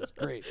cigarettes. I was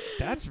great.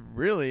 That's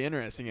really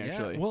interesting,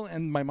 actually. Yeah, well,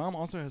 and my mom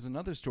also has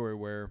another story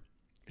where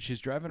she's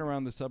driving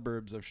around the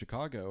suburbs of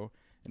Chicago,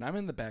 and I'm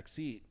in the back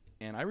seat,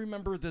 And I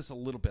remember this a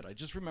little bit. I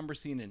just remember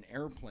seeing an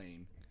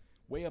airplane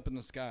way up in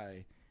the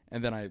sky,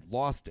 and then I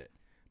lost it.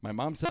 My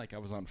mom said like I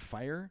was on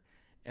fire,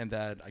 and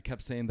that I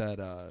kept saying that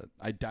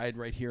I died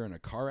right here in a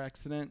car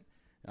accident.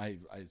 I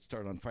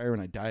started on fire,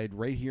 and I died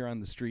right here on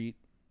the street.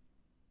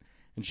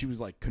 And she was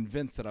like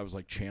convinced that I was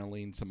like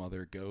channeling some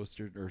other ghost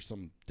or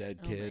some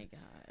dead kid. Oh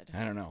my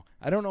God. I don't know.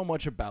 I don't know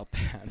much about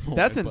that.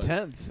 That's moment,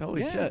 intense.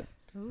 Holy shit.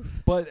 Oof.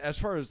 But as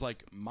far as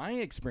like my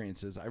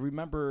experiences, I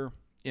remember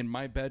in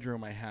my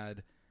bedroom I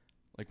had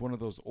like one of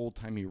those old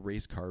timey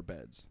race car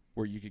beds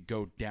where you could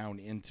go down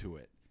into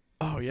it.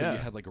 Oh, So yeah. you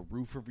had like a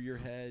roof over your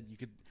head.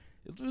 It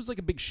was like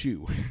a big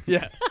shoe.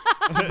 Yeah.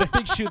 It was a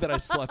big shoe that I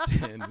slept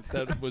in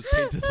that was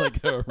painted like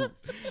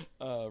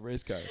a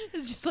race car.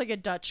 It's just like a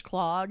Dutch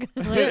clog.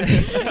 That's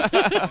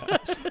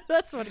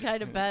what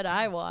kind of bed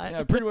I want.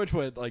 Yeah, pretty much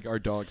what like our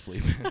dogs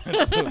sleep in.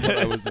 That's what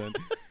I was in.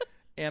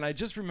 And I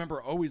just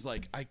remember always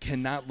like, I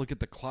cannot look at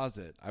the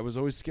closet. I was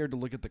always scared to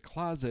look at the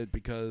closet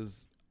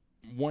because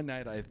one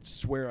night I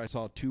swear I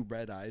saw 2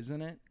 red eyes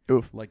in it.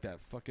 Oof. Like that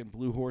fucking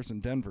blue horse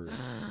in Denver.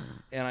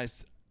 And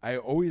I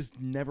always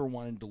never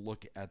wanted to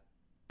look at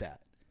that.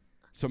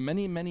 So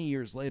many, many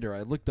years later,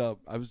 I looked up,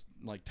 I was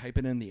like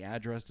typing in the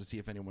address to see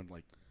if anyone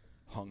like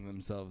hung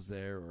themselves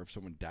there or if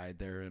someone died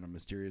there in a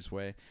mysterious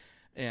way.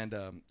 And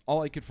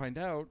all I could find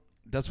out,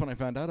 that's when I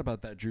found out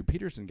about that Drew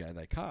Peterson guy,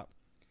 that cop.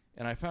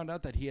 And I found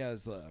out that he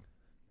has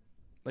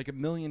like $1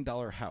 million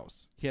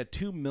house. He had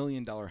 $2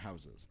 million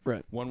houses.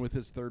 Right. One with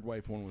his 3rd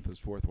wife, one with his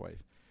 4th wife.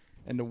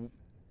 And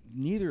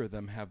neither of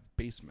them have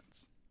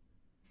basements.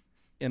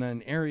 In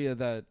an area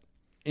that,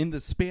 in the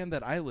span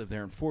that I lived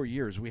there in 4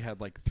 years, we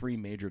had like 3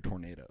 major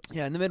tornadoes.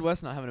 Yeah, in the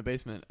Midwest, not having a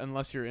basement,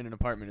 unless you're in an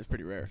apartment, is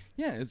pretty rare.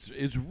 Yeah, it's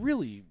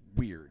really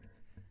weird.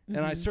 Mm-hmm.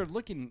 And I started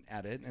looking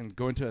at it and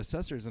going to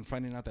assessors and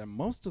finding out that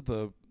most of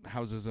the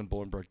houses in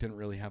Bolingbrook didn't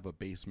really have a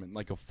basement,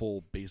 like a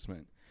full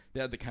basement. They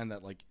had the kind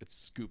that like it's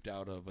scooped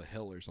out of a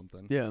hill or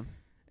something. Yeah.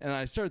 And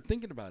I started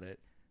thinking about it.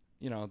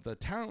 You know, the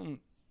town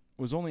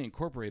was only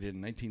incorporated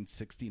in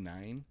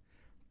 1969,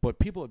 but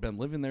people had been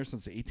living there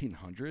since the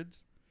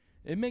 1800s.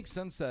 It makes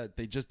sense that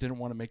they just didn't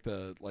want to make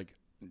the like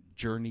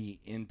journey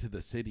into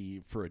the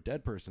city for a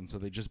dead person, so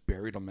they just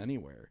buried them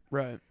anywhere.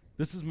 Right.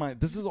 This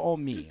is all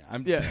me. I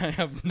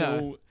have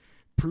no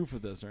proof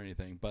of this or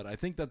anything, but I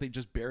think that they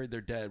just buried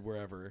their dead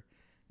wherever,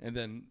 and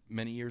then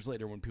many years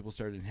later, when people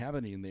started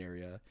inhabiting the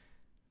area,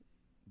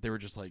 they were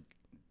just like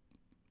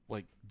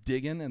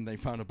digging, and they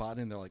found a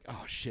body, and they're like,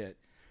 "Oh shit,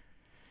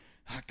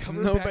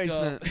 cover No it back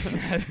basement. up.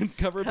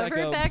 cover it Cover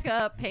it up. back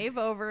up, pave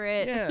over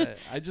it. Yeah,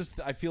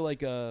 I feel like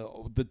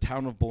the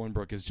town of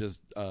Bolingbrook is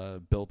just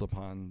built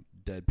upon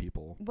dead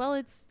people. Well,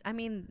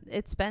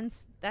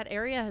 that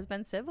area has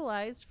been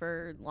civilized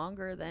for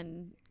longer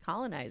than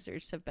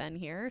colonizers have been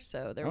here.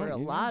 So there were a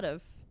lot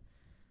of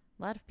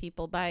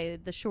people by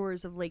the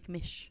shores of Lake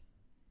Mish.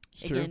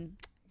 It's true. Again,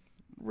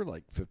 We're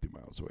like 50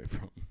 miles away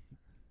from.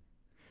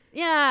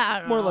 yeah, I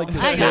don't More know. like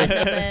I got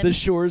nothing. the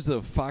shores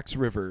of Fox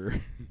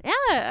River.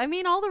 Yeah, I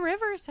mean, all the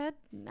rivers had,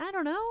 I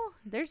don't know.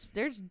 There's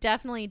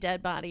definitely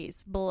dead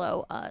bodies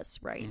below us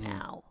right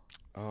now.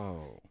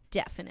 Oh.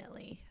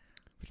 Definitely.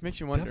 Which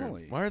makes you wonder,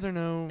 Definitely. why are there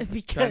no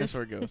Because-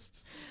 dinosaur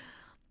ghosts?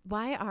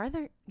 Why are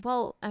there?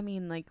 Well, I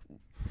mean, like,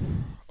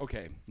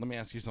 Okay, let me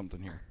ask you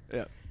something here.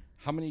 Yeah.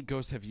 How many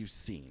ghosts have you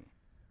seen?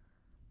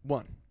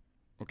 1.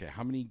 Okay,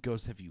 how many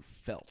ghosts have you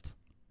felt?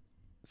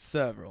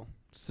 Several.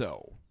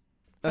 So,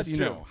 That's how do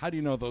you true. know? How do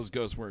you know those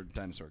ghosts were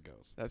dinosaur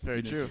ghosts? That's very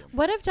You didn't true. see 'em.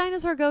 what if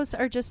dinosaur ghosts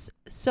are just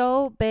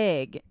so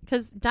big?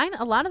 Because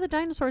a lot of the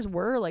dinosaurs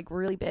were like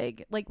really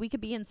big. Like we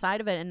could be inside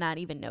of it and not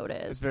even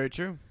notice. That's very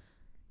true.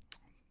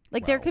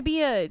 Like there Wow. could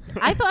be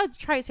I thought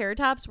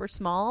Triceratops were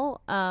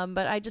small,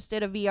 but I just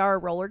did a VR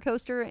roller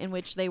coaster in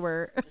which they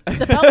were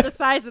about the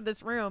size of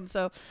this room.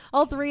 So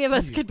all 3 of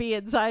us could be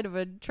inside of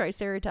a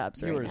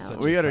Triceratops You right are now. such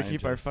We a gotta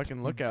keep our scientist.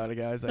 fucking lookout,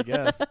 guys, I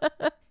guess.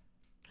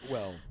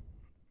 Well,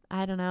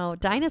 I don't know.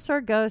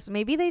 Dinosaur ghosts,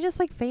 maybe they just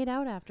like fade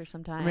out after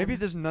some time. Maybe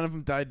there's none of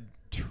them died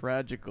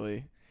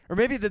tragically. Or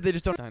maybe that they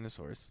just don't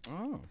dinosaurs.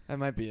 oh, That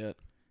might be it.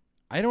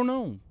 I don't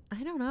know.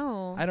 I don't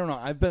know.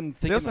 I've been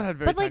thinking. They also had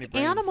very But tiny like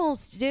brains.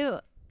 animals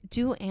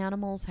do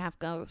animals have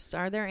ghosts?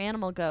 Are there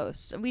animal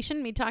ghosts? We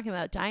shouldn't be talking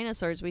about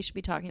dinosaurs. We should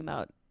be talking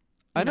about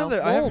I know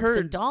that I have wolves heard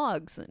and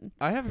dogs and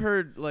I have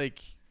heard like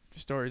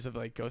stories of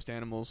like ghost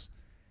animals,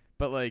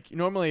 but like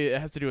normally it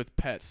has to do with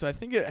pets. So I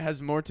think it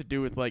has more to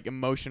do with like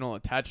emotional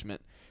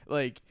attachment.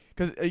 Like,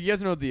 because you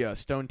guys know the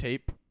stone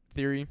tape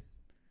theory.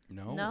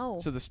 no.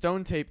 So the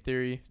stone tape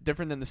theory is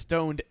different than the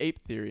stoned ape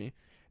theory.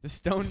 The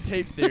stone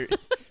tape theory,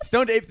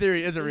 stoned ape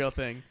theory is a real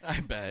thing. I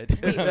bet.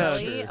 Wait, I'm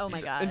really? Sure. Oh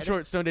my god. In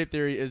short, stoned ape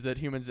theory is that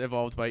humans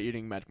evolved by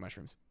eating magic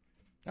mushrooms.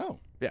 Oh,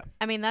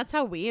 I mean, that's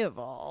how we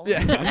evolved.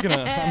 Yeah. I'm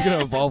gonna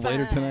evolve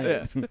later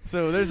tonight. Yeah.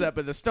 So there's that,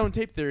 but the stone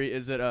tape theory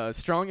is that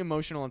strong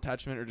emotional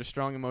attachment or just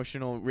strong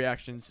emotional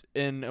reactions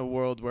in a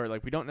world where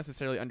like we don't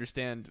necessarily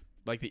understand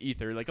like the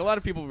ether. Like a lot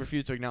of people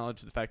refuse to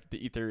acknowledge the fact that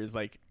the ether is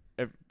like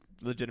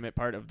legitimate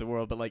part of the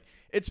world. But like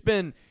it's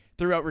been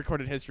throughout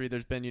recorded history,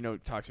 there's been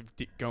talks of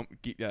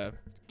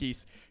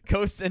geese,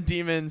 ghosts, and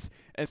demons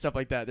and stuff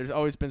like that. There's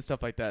always been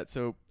stuff like that.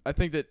 So I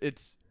think that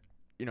it's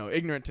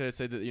ignorant to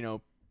say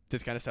that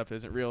this kind of stuff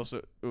isn't real.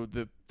 So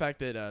the fact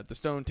that the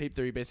stone tape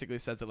theory basically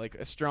says that like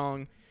a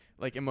strong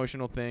like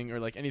emotional thing or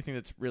like anything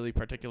that's really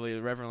particularly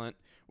relevant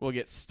will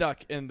get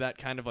stuck in that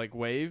kind of like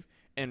wave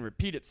and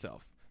repeat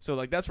itself. So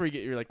like that's where you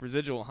get your like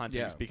residual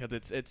hauntings because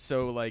it's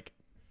so like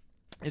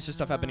it's just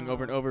stuff happening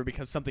over and over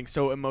because something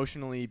so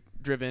emotionally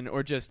driven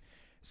or just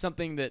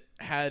something that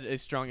had a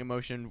strong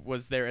emotion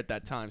was there at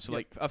that time. So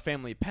like a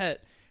family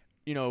pet,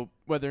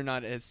 whether or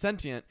not it's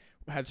sentient,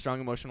 had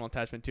strong emotional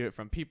attachment to it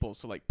from people.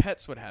 So like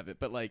pets would have it,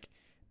 but like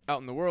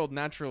out in the world,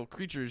 natural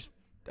creatures,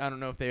 I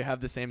don't know if they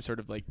have the same sort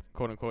of like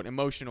quote unquote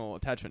emotional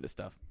attachment to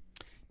stuff.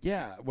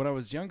 Yeah, when I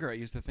was younger, I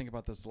used to think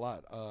about this a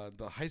lot.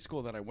 The high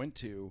school that I went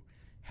to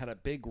had a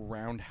big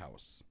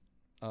roundhouse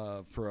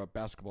for a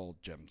basketball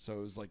gym, so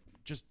it was like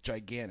just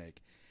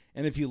gigantic.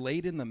 And if you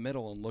laid in the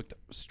middle and looked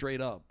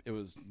straight up, it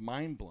was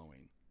mind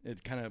blowing.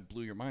 It kind of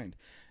blew your mind.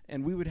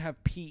 And we would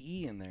have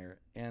PE in there,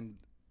 and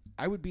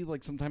I would be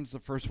like sometimes the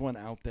first one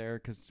out there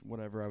because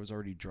whatever, I was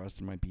already dressed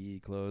in my PE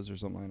clothes or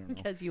something. I don't know.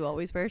 Because you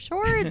always wear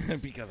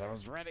shorts. Because I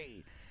was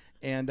ready.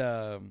 And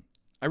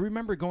I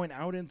remember going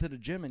out into the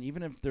gym, and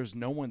even if there's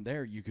no one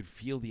there, you could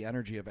feel the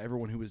energy of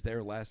everyone who was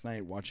there last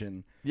night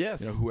watching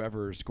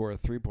whoever score a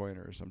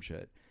 3-pointer or some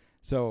shit.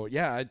 So,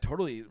 yeah, I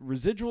totally...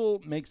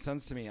 Residual makes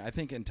sense to me. I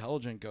think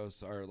intelligent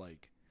ghosts are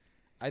like...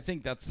 I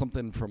think that's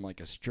something from like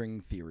a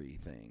string theory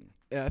thing.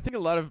 Yeah, I think a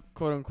lot of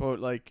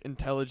quote-unquote like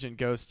intelligent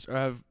ghosts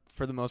have,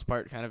 for the most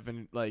part, kind of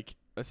been like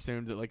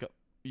assumed that like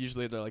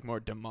usually they're like more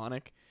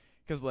demonic.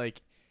 Because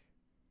like...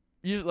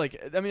 Usually,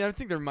 like, I mean, I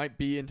think there might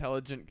be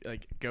intelligent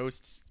like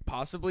ghosts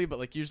possibly, but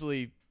like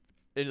usually,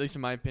 at least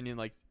in my opinion,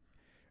 like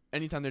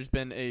anytime there's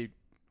been a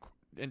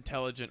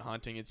intelligent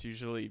haunting, it's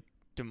usually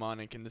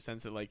demonic in the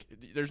sense that like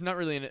there's not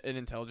really an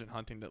intelligent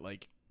haunting that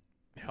like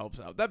helps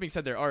out. That being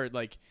said, there are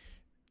like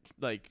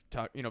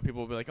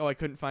people will be like, oh, I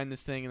couldn't find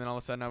this thing, and then all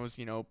of a sudden I was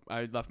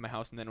I left my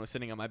house and then was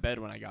sitting on my bed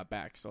when I got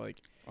back. So like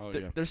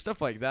there's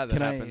stuff like that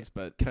happens.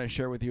 But can I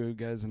share with you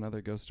guys another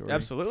ghost story?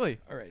 Absolutely.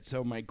 All right.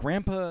 So my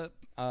grandpa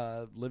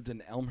lived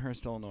in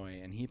Elmhurst, Illinois,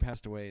 and he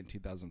passed away in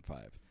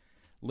 2005.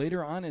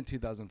 Later on in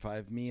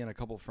 2005, me and a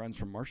couple friends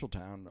from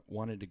Marshalltown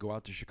wanted to go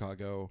out to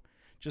Chicago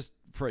just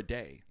for a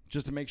day,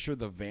 just to make sure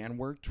the van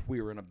worked.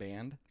 We were in a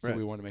band, so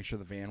we wanted to make sure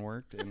the van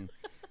worked. And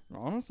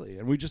honestly,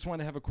 and we just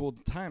wanted to have a cool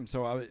time.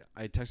 So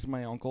I texted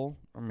my uncle,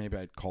 or maybe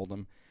I called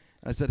him,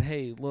 and I said,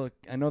 hey, look,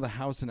 I know the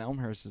house in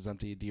Elmhurst is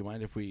empty. Do you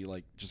mind if we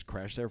like just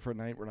crash there for a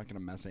night? We're not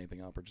going to mess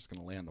anything up. We're just going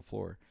to lay on the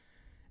floor.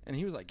 And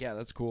he was like, yeah,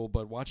 that's cool,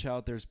 but watch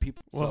out. There's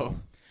people. Whoa. So,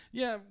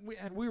 yeah,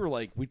 we were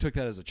like, we took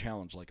that as a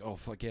challenge. Like, oh,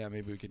 fuck yeah,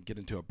 maybe we could get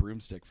into a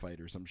broomstick fight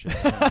or some shit.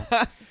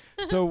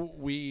 So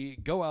we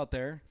go out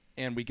there,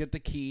 and we get the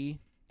key,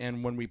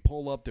 and when we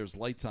pull up, there's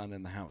lights on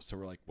in the house. So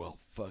we're like, well,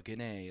 fucking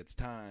A, it's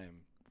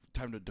time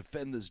to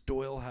defend this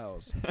Doyle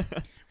house.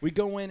 We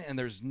go in, and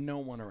there's no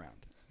one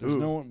around. There's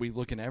no one. We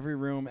look in every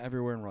room,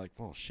 everywhere, and we're like,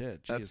 well,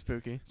 shit. Geez. That's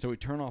spooky. So we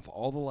turn off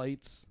all the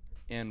lights,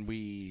 and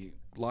we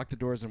lock the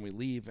doors, and we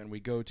leave, and we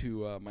go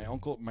to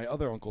my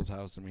other uncle's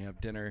house, and we have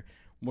dinner.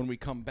 When we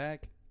come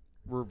back,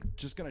 we're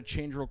just going to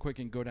change real quick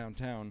and go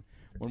downtown.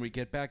 When we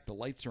get back, the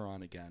lights are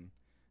on again,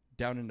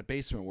 down in the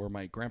basement where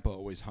my grandpa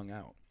always hung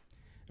out.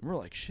 And we're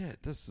like,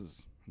 shit, this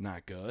is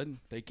not good.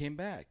 They came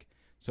back.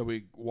 So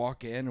we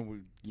walk in, and we,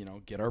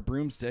 get our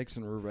broomsticks,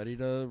 and we're ready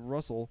to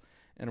rustle,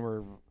 and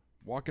we're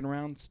walking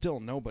around, still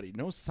nobody,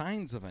 no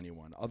signs of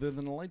anyone other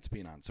than the lights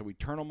being on. So we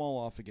turn them all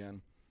off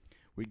again.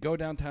 We go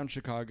downtown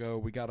Chicago.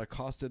 We got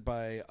accosted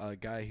by a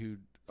guy who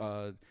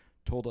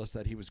told us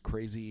that he was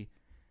crazy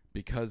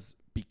because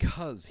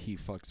he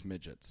fucks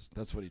midgets.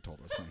 That's what he told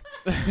us.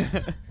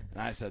 And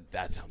I said,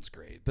 that sounds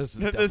great. This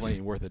is definitely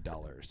worth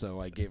 $1.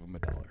 So I gave him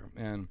 $1.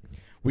 And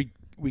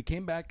we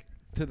came back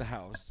to the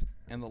house,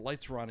 and the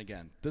lights were on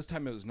again. This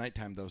time it was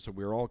nighttime, though, so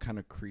we were all kind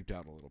of creeped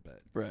out a little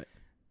bit. Right.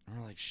 And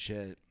we're like,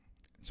 shit.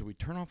 So we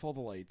turn off all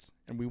the lights,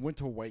 and we went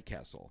to White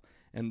Castle.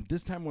 And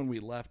this time when we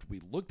left,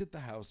 we looked at the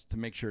house to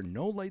make sure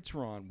no lights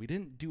were on. We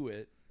didn't do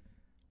it.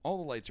 All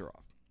the lights are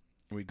off.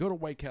 And we go to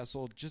White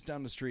Castle, just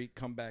down the street,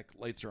 come back,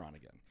 lights are on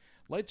again.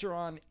 Lights are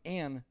on,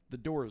 and the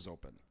door is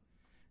open.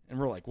 And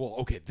we're like, well,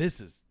 okay,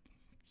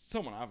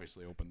 someone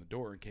obviously opened the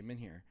door and came in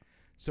here.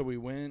 So we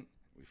went,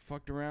 we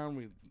fucked around,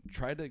 we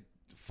tried to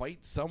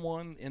fight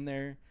someone in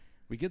there.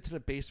 We get to the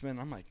basement.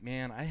 I'm like,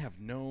 man, I have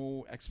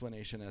no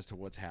explanation as to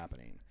what's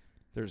happening.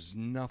 There's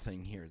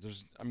nothing here.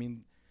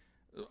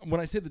 When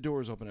I say the door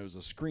was open, it was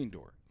a screen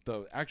door.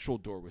 The actual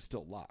door was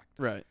still locked.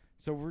 Right.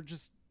 So we're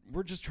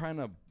just trying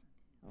to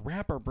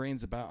wrap our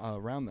brains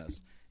around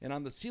this. And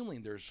on the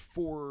ceiling, there's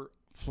 4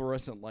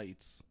 fluorescent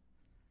lights,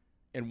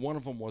 and one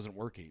of them wasn't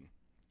working.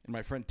 And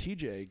my friend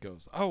TJ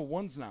goes, oh,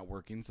 one's not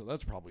working, so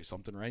that's probably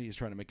something, right? He's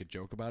trying to make a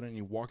joke about it, and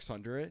he walks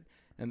under it.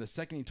 And the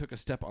second he took a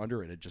step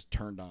under it, it just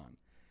turned on.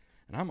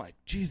 And I'm like,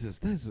 Jesus,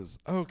 this is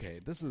okay.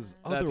 This is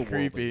otherworldly. That's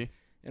creepy.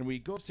 And we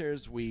go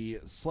upstairs. We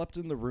slept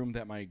in the room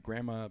that my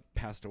grandma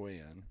passed away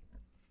in.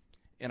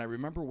 And I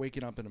remember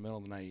waking up in the middle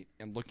of the night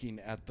and looking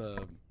at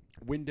the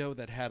window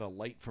that had a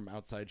light from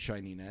outside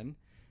shining in,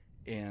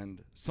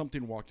 and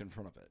something walked in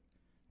front of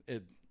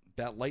it.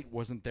 That light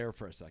wasn't there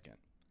for a second,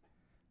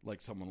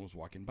 like someone was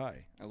walking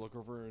by. I look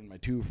over, and my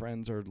two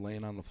friends are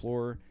laying on the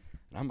floor,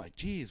 and I'm like,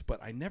 geez,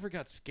 but I never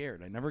got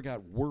scared. I never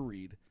got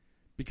worried,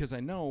 because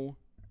I know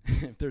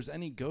if there's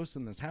any ghosts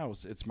in this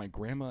house, it's my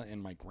grandma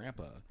and my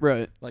grandpa.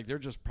 Right. Like, they're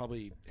just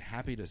probably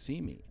happy to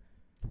see me.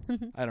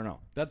 I don't know.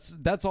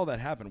 That's all that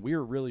happened. We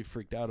were really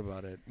freaked out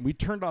about it. We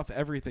turned off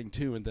everything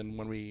too, and then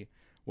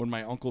when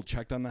my uncle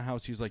checked on the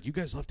house, he was like, "You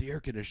guys left the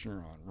air conditioner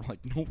on." We're like,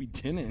 "No, we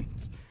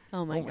didn't."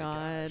 Oh my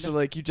God. So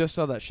like you just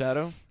saw that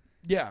shadow?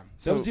 Yeah.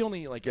 So that was the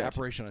only gotcha.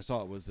 apparition I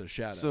saw was the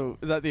shadow. So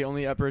is that the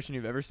only apparition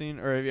you've ever seen,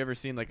 or have you ever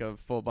seen like a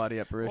full body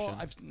apparition?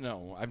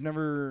 Well, I've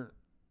never.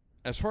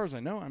 As far as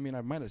I know, I mean,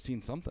 I might have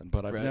seen something,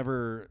 but I've Right.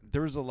 never.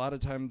 There was a lot of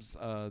times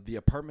the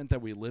apartment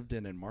that we lived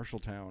in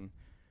Marshalltown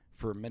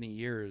for many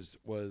years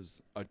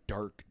was a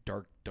dark,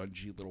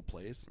 dungy little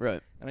place.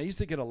 Right. And I used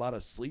to get a lot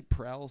of sleep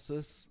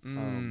paralysis.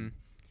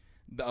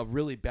 A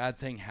really bad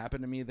thing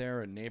happened to me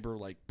there. A neighbor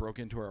broke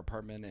into our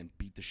apartment and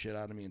beat the shit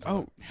out of me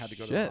until I had to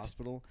go to the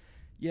hospital.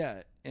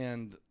 Yeah,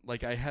 and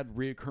I had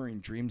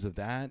reoccurring dreams of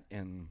that,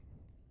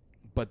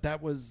 but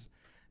that was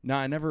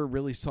I never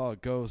really saw a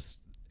ghost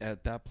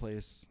at that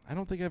place. I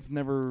don't think I've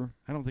ever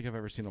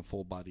seen a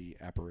full body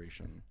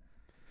apparition.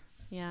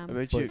 Yeah. How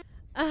about you?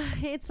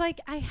 It's like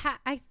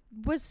I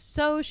was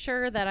so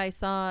sure that I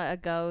saw a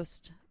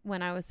ghost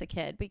when I was a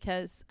kid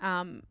because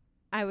I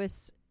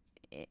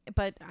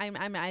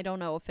don't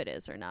know if it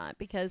is or not,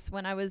 because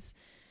when I was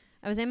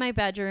in my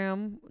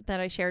bedroom that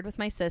I shared with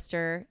my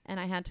sister, and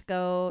I had to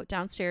go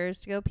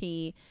downstairs to go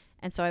pee,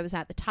 and so I was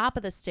at the top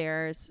of the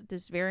stairs,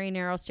 this very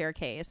narrow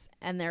staircase,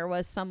 and there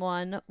was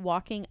someone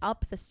walking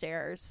up the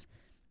stairs,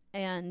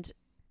 and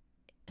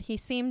he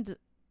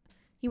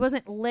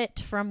wasn't lit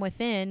from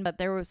within, but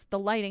the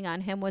lighting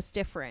on him was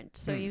different.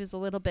 So he was a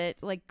little bit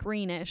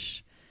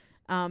greenish,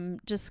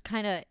 just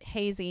kind of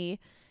hazy.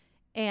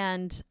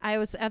 And I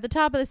was at the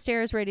top of the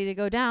stairs ready to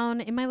go down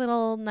in my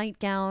little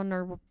nightgown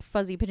or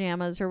fuzzy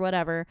pajamas or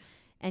whatever.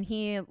 And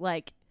he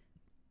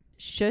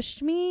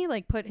shushed me,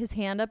 put his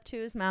hand up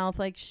to his mouth,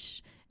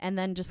 shh, and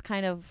then just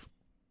kind of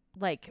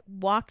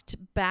walked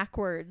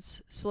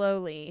backwards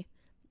slowly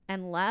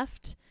and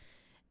left.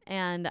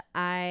 And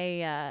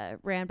I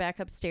ran back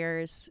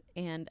upstairs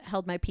and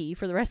held my pee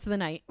for the rest of the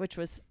night, which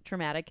was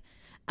traumatic.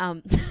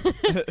 And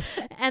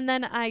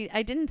then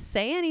I didn't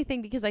say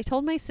anything because I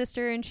told my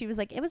sister, and she was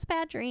like, it was a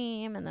bad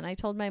dream. And then I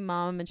told my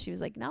mom, and she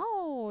was like,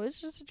 no, it's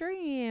just a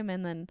dream.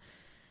 And then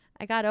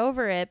I got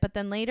over it. But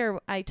then later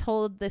I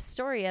told this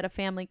story at a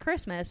family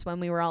Christmas when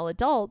we were all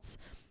adults.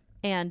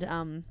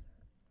 And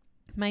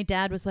my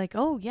dad was like,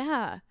 oh,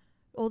 yeah.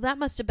 Well, that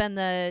must have been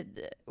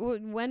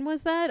when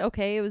was that?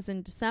 Okay, it was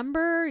in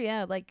December.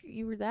 Yeah,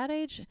 you were that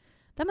age.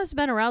 That must have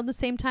been around the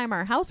same time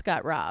our house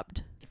got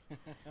robbed.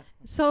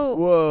 So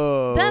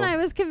whoa. Then I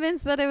was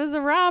convinced that it was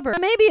a robber.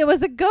 Maybe it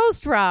was a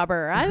ghost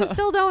robber. I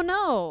still don't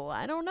know.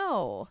 I don't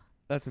know.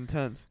 That's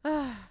intense.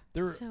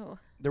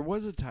 There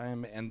was a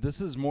time, and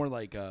this is more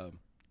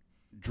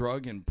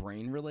drug and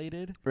brain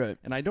related. Right.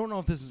 And I don't know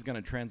if this is going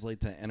to translate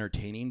to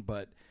entertaining,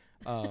 but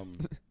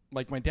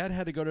my dad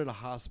had to go to the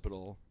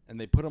hospital, and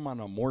they put him on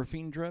a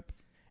morphine drip,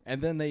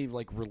 and then they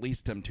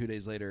released him 2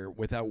 days later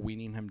without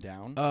weaning him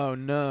down. Oh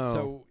no.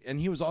 So, and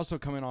he was also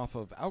coming off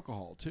of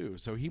alcohol too.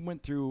 So he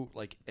went through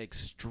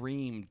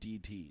extreme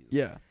DTs.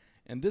 Yeah.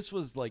 And this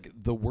was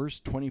the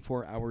worst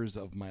 24 hours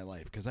of my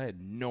life because I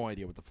had no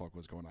idea what the fuck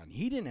was going on.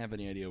 He didn't have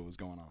any idea what was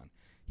going on.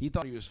 He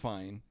thought he was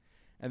fine.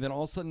 And then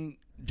all of a sudden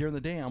during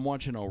the day, I'm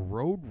watching a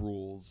Road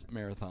Rules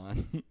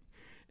marathon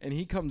and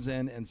he comes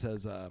in and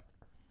says,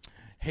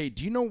 hey,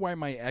 do you know why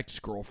my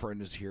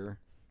ex-girlfriend is here?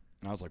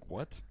 And I was like,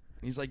 what?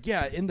 And he's like,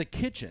 yeah, in the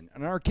kitchen.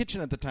 And our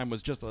kitchen at the time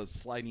was just a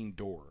sliding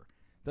door.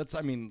 It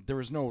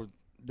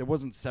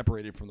wasn't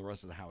separated from the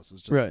rest of the house. It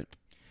was just right.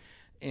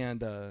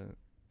 And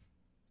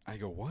I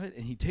go, what?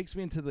 And he takes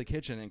me into the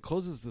kitchen and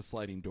closes the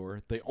sliding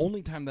door. The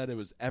only time that it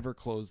was ever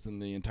closed in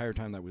the entire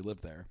time that we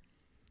lived there.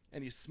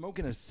 And he's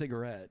smoking a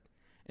cigarette.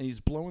 And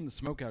he's blowing the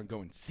smoke out and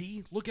going,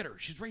 see? Look at her.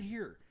 She's right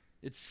here.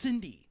 It's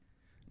Cindy.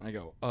 And I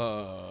go,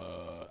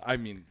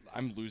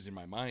 I'm losing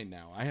my mind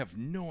now. I have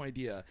no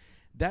idea.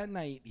 That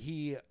night,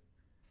 he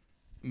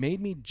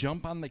made me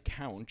jump on the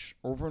couch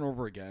over and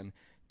over again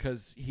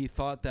because he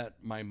thought that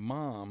my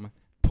mom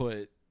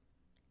put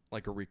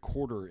a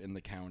recorder in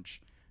the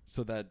couch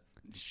so that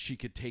she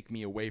could take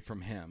me away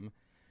from him.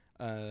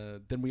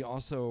 Then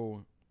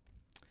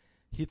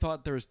he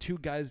thought there was two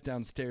guys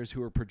downstairs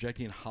who were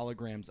projecting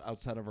holograms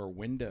outside of our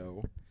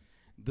window.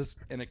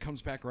 And it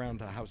comes back around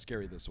to how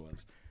scary this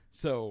was.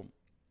 So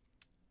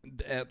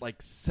at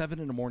 7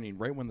 a.m,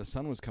 right when the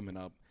sun was coming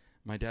up,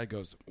 my dad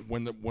goes,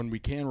 when we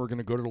can, we're going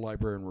to go to the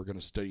library and we're going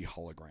to study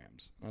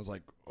holograms. And I was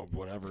like, oh,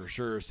 whatever,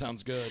 sure,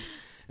 sounds good.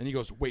 And he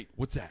goes, wait,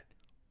 what's that?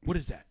 What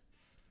is that?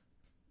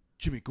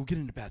 Jimmy, go get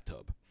in the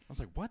bathtub. I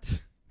was like,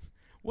 what?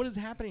 what is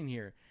happening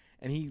here?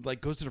 And he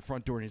like goes to the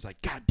front door and he's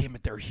like, God damn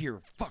it, they're here.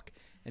 Fuck.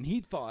 And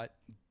he thought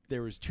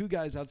there was 2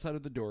 guys outside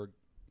of the door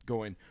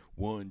going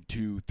 1,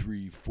 2,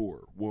 3,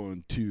 4,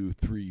 1, 2,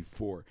 3,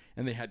 4,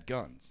 and they had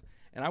guns.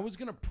 And I was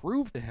going to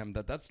prove to him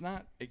that that's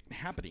not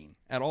happening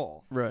at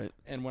all. Right.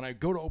 And when I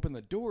go to open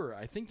the door,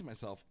 I think to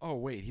myself, oh,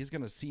 wait, he's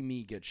going to see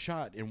me get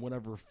shot in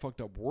whatever fucked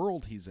up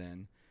world he's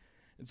in.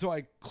 And so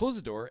I close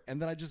the door,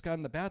 and then I just got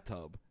in the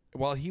bathtub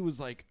while he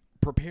was, like,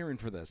 preparing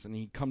for this. And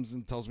he comes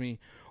and tells me,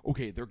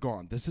 okay, they're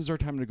gone. This is our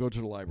time to go to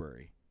the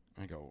library.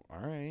 I go,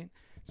 all right.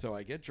 So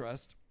I get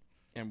dressed,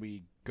 and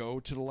we go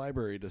to the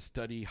library to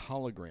study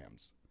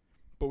holograms.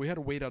 But we had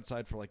to wait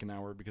outside for, like, an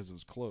hour because it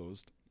was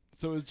closed.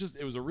 So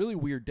it was a really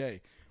weird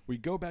day. We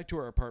go back to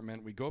our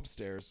apartment. We go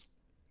upstairs,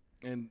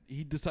 and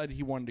he decided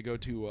he wanted to go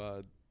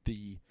to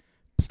the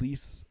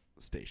police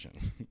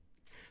station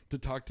to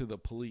talk to the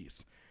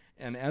police.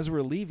 And as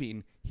we're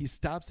leaving, he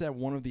stops at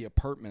one of the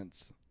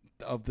apartments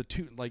of the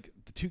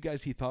 2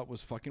 guys he thought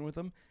was fucking with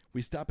him.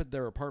 We stop at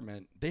their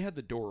apartment. They had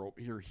the door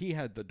he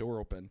had the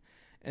door open,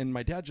 and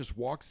my dad just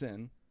walks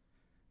in.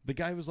 The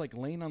guy was like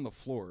laying on the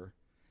floor.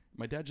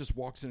 My dad just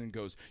walks in and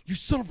goes, "You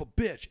son of a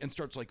bitch," and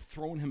starts like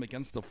throwing him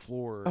against the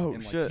floor. Oh,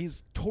 and, like, shit.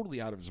 He's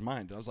totally out of his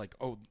mind. And I was like,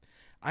 oh,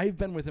 I've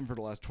been with him for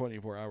the last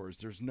 24 hours.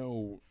 There's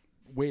no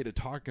way to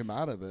talk him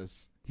out of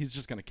this. He's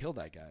just going to kill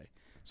that guy.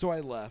 So I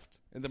left,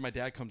 and then my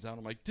dad comes out.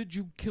 I'm like, did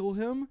you kill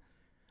him?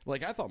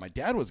 Like, I thought my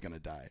dad was going to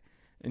die.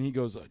 And he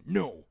goes,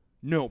 no,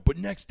 but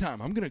next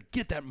time I'm going to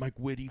get that Mike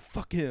Whitty.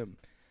 Fuck him.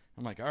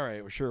 I'm like, all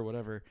right, well, sure,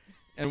 whatever.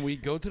 And we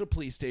go to the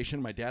police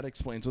station. My dad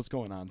explains what's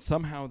going on.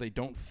 Somehow they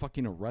don't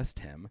fucking arrest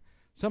him.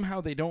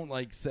 Somehow they don't,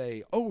 like,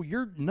 say, oh,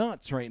 you're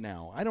nuts right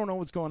now. I don't know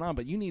what's going on,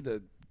 but you need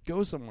to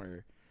go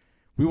somewhere.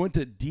 We went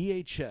to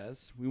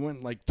DHS. We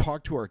went, like,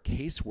 talked to our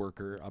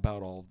caseworker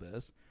about all of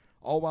this,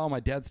 all while my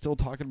dad's still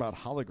talking about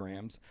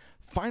holograms.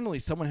 Finally,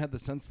 someone had the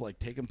sense to, like,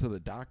 take him to the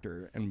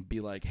doctor and be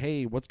like,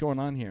 hey, what's going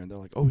on here? And they're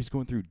like, oh, he's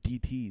going through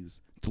DTs,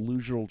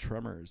 delusional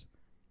tremors.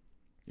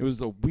 It was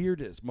the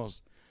weirdest,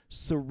 most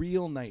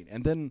surreal night.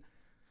 And then,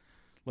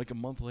 like, a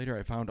month later,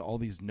 I found all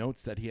these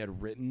notes that he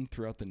had written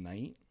throughout the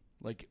night,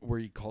 like where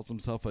he calls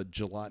himself a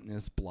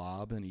gelatinous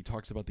blob, and he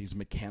talks about these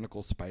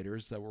mechanical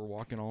spiders that were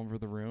walking all over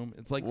the room.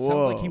 It's like,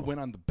 sounds like he went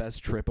on the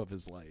best trip of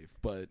his life.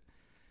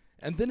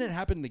 And then it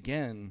happened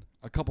again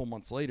a couple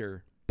months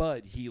later,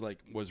 but he like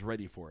was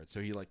ready for it.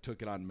 So he like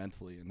took it on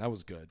mentally, and that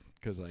was good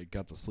because I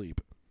got to sleep.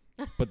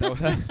 But that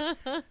was,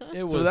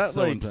 it was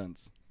so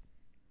intense.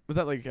 Was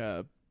that like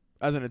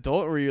as an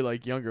adult, or were you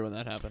like younger when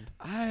that happened?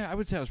 I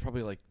would say I was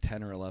probably like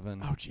 10 or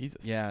 11. Oh,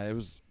 Jesus. Yeah, it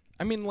was.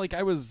 I mean, like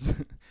I was.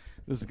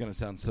 This is gonna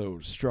sound so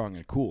strong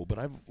and cool, but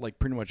I've like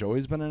pretty much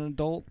always been an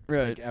adult.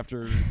 Right. Like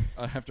after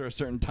a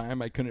certain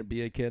time, I couldn't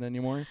be a kid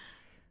anymore.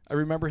 I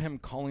remember him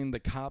calling the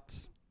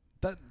cops.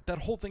 That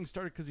whole thing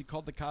started because he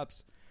called the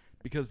cops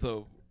because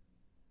the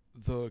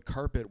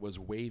carpet was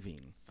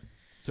waving.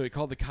 So he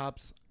called the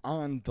cops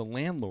on the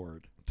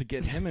landlord to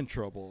get him in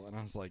trouble. And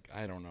I was like,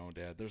 I don't know,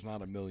 Dad. There's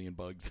not a million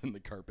bugs in the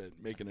carpet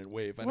making it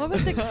wave. What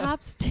would the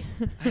cops do?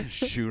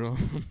 Shoot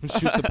them.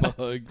 Shoot the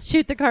bugs.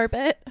 Shoot the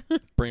carpet.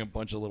 Bring a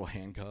bunch of little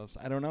handcuffs.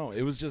 I don't know.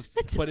 It was just...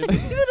 But little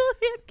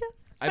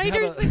handcuffs. I've had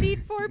Spiders would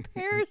need 4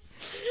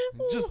 pairs.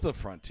 Just the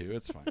front 2.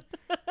 It's fine.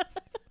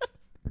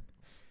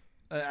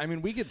 I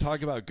mean, we could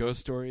talk about ghost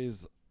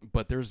stories,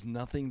 but there's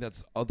nothing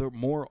that's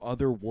more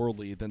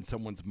otherworldly than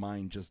someone's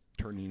mind just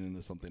turning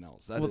into something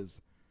else.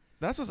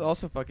 That's what's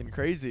also fucking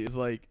crazy is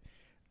like,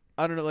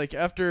 I don't know, like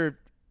after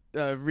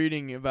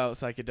reading about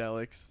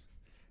psychedelics,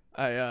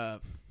 I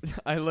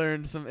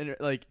learned some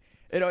like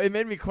it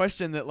made me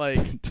question that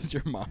like does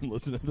your mom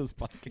listen to this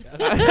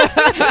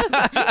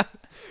podcast?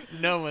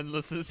 No one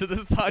listens to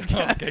this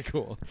podcast. Okay,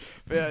 cool.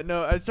 But yeah,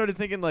 no, I started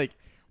thinking like,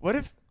 what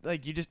if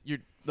like you're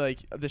like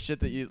the shit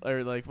that you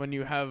or like when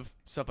you have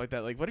stuff like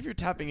that, like what if you're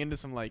tapping into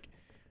some like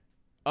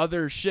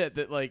other shit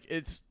that like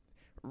it's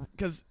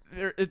because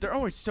they're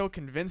always so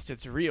convinced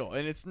it's real,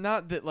 and it's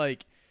not that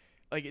like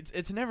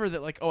it's never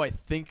that like, oh, I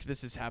think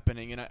this is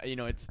happening, and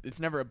it's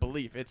never a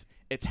belief,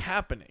 it's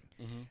happening.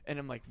 Mm-hmm. And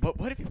I'm like,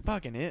 what if it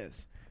fucking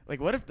is?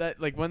 Like, what if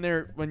that, like, when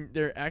they're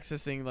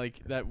accessing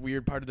like that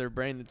weird part of their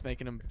brain that's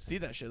making them see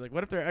that shit, like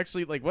what if they're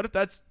actually like, what if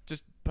that's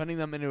just putting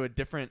them into a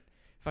different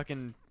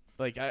fucking,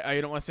 like, I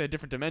don't want to say a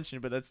different dimension,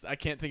 but I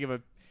can't think of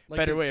a like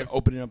better way of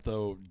opening up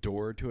the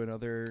door to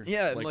another.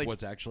 Yeah, like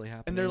what's actually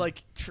happening.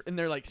 And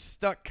they're like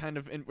stuck kind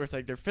of in where it's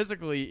like they're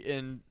physically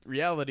in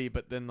reality,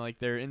 but then like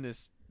they're in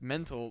this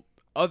mental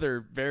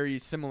other very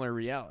similar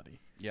reality.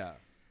 Yeah,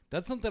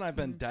 that's something I've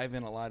been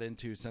diving a lot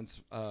into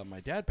since my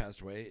dad passed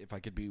away. If I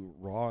could be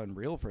raw and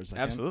real for a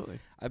second. Absolutely.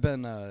 I've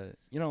been,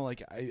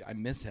 like I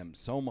miss him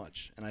so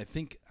much, and I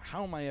think,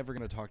 how am I ever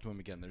going to talk to him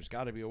again? There's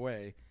got to be a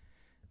way.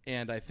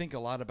 And I think a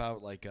lot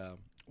about like,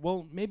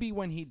 well, maybe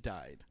when he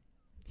died.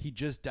 He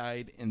just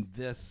died in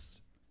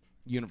this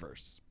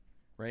universe,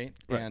 right?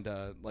 And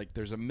like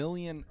there's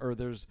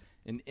there's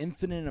an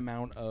infinite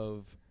amount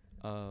of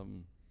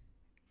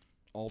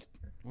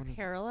what is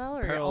Parallel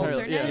or parallel?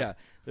 alternate? Yeah.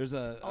 There's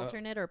a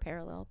Alternate or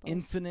parallel? Both.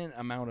 infinite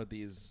amount of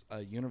these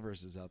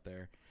universes out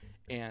there,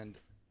 and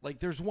like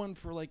there's one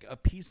for like a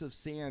piece of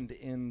sand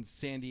in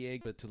San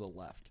Diego to the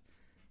left.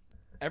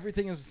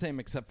 Everything is the same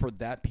except for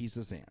that piece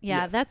of sand.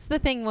 Yeah, Yes. that's the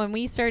thing. When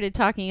we started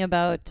talking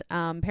about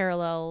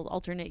parallel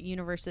alternate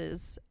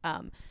universes,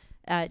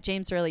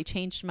 James really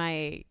changed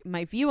my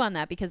view on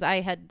that, because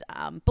I had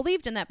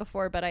believed in that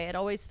before, but I had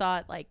always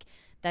thought like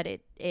that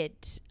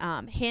it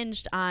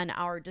hinged on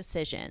our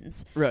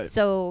decisions. Right.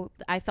 So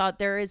I thought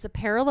there is a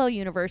parallel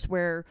universe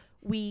where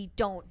we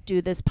don't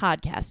do this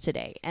podcast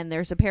today, and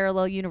there's a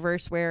parallel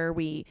universe where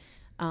we,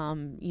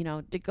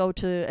 to go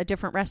to a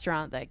different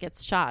restaurant that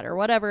gets shot or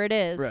whatever it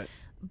is. Right.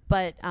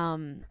 But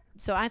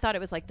so I thought it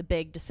was like the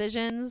big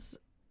decisions,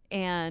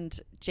 and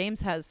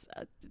James's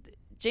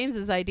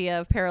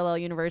idea of parallel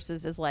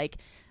universes is like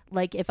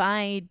if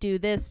I do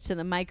this to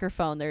the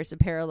microphone, there's a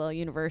parallel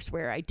universe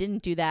where I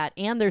didn't do that,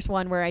 and there's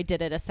one where I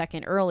did it a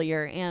second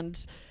earlier,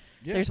 and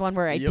there's one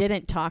where I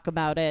didn't talk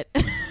about it.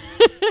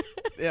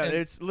 Yeah,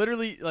 it's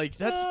literally like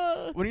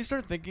that's when you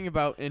start thinking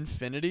about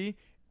infinity,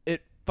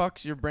 it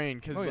fucks your brain,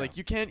 because like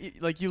you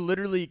can't, like you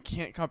literally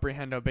can't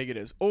comprehend how big it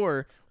is.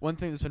 Or one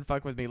thing that's been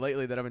fucking with me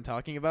lately that I've been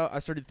talking about, I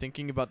started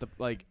thinking about the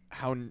like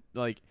how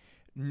like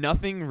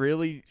nothing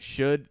really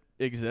should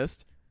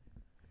exist.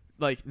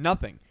 Like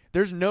nothing.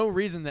 There's no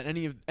reason that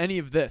any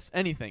of this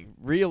anything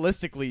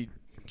realistically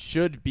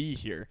should be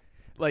here.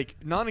 Like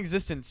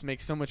non-existence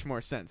makes so much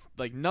more sense.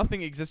 Like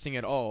nothing existing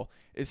at all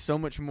is so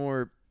much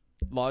more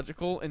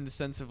logical in the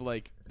sense of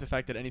like the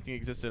fact that anything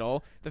exists at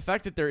all. The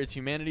fact that there is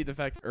humanity, the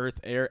fact that Earth,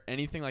 air,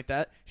 anything like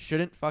that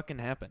shouldn't fucking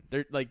happen.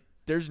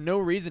 There's no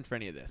reason for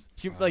any of this.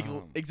 Like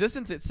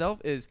existence itself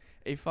is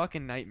a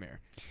fucking nightmare.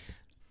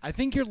 I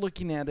think you're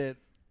looking at it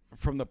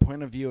from the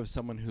point of view of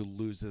someone who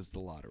loses the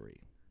lottery.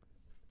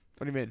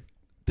 What do you mean?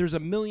 There's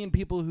 1 million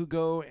people who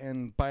go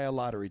and buy a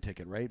lottery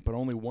ticket, right? But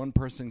only one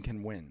person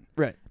can win.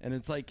 Right. And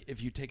it's like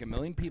if you take 1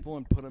 million people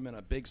and put them in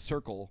a big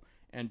circle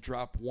and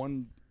drop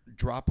one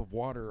drop of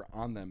water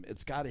on them,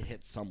 it's got to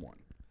hit someone.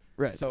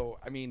 Right. So,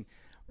 I mean,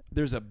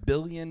 there's 1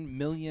 billion,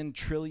 million,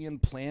 trillion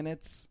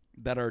planets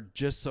that are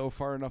just so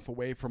far enough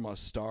away from a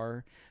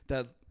star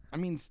that, I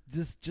mean,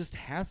 this just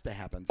has to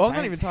happen. Oh, Science I'm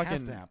not even talking.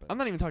 has to happen. I'm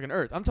not even talking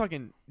Earth. I'm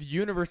talking the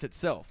universe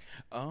itself.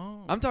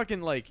 Oh. I'm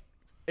talking like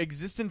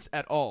existence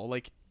at all.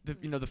 Like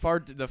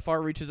the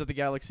far reaches of the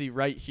galaxy,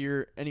 right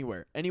here,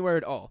 anywhere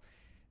at all.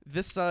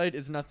 This side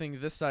is nothing.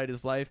 This side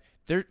is life.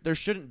 There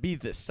shouldn't be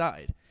this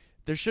side.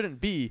 There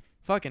shouldn't be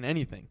fucking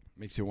anything.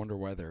 Makes you wonder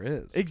why there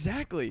is.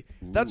 Exactly.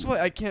 Ooh. That's why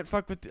I can't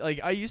fuck with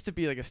like I used to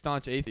be like a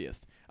staunch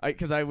atheist.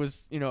 Because I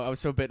was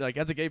so bitter. Like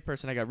as a gay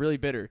person, I got really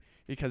bitter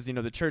because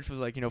the church was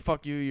like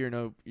fuck you.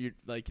 You're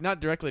like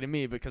not directly to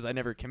me because I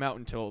never came out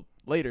until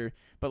later.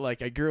 But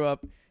like I grew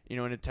up in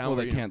a town well,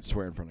 where they can't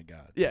swear in front of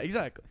God. Yeah,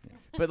 exactly. Yeah.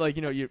 But like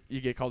you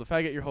get called a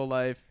faggot your whole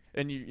life,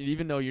 and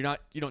even though you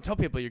don't tell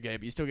people you're gay,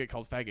 but you still get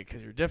called faggot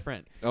because you're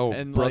different. Oh,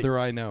 and brother,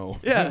 like, I know.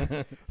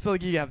 Yeah. So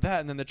like you have that,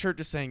 and then the church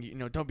is saying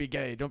don't be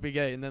gay,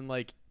 and then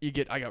like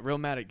I got real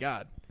mad at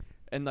God,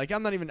 and like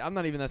I'm not even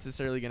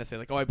necessarily gonna say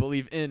like I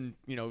believe in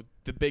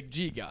the big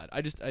G God.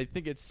 I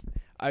think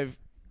I've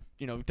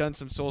done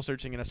some soul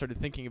searching, and I started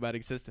thinking about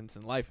existence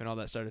and life and all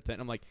that sort of thing.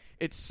 I'm like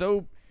it's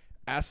so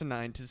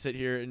asinine to sit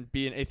here and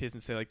be an atheist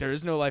and say like there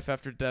is no life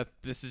after death.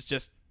 This is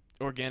just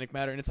organic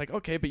matter. And it's like,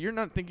 okay, but you're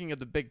not thinking of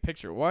the big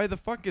picture. Why the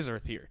fuck is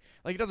Earth here?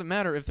 Like it doesn't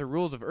matter if the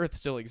rules of Earth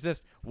still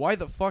exist. Why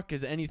the fuck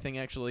is anything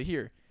actually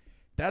here?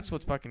 That's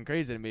what's fucking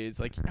crazy to me. It's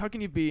like, how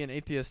can you be an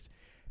atheist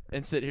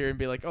and sit here and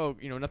be like, oh,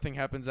 nothing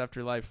happens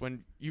after life,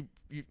 when you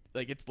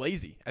like it's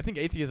lazy. I think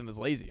atheism is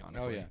lazy,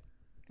 honestly. Oh yeah.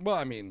 Well,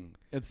 I mean,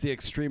 it's the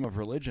extreme of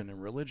religion,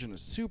 and religion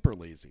is super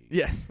lazy.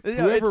 Yes.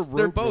 Whoever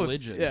they're wrote both.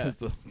 religion is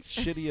the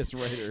shittiest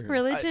writer.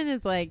 Religion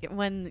is like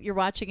when you're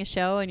watching a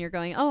show and you're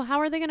going, oh, how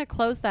are they going to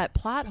close that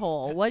plot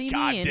hole? What do you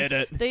God mean? did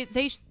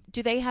it.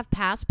 Do they have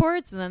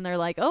passports? And then they're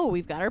like, oh,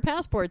 we've got our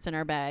passports in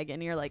our bag.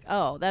 And you're like,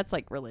 oh, that's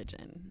like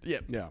religion. Yeah.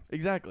 Yeah.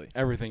 Exactly.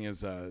 Everything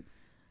is, oh,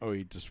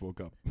 he just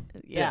woke up.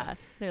 Yeah.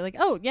 They're like,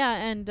 oh, yeah.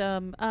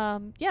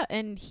 And, yeah.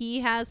 And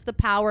he has the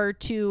power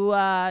to,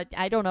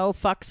 I don't know,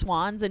 fuck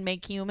swans and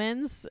make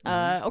humans.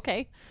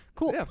 Okay,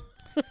 cool. Yeah.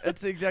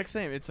 It's the exact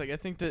same. It's like, I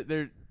think that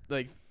they're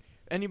like,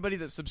 anybody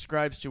that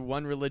subscribes to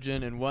one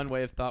religion and one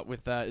way of thought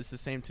with that is the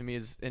same to me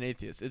as an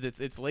atheist.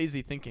 It's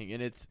lazy thinking,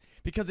 and it's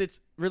because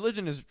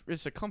religion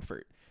is a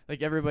comfort.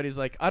 Like everybody's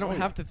like, I don't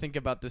have to think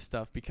about this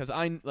stuff because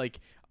I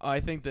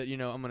think that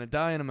I'm gonna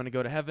die and I'm gonna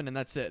go to heaven and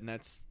that's it.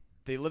 And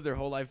they live their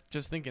whole life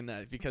just thinking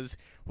that, because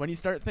when you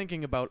start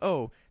thinking about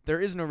there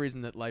is no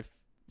reason that life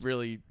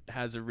really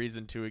has a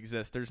reason to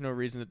exist. There's no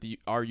reason that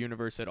our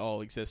universe at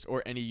all exists,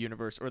 or any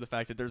universe, or the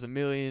fact that there's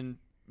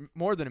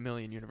more than a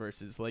million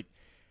universes. Like.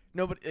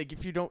 Nobody, like,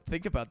 if you don't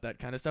think about that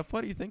kind of stuff,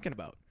 what are you thinking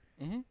about?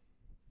 Mm-hmm.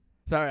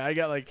 Sorry, I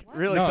got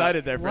real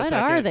excited there for a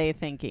second. What are they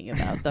thinking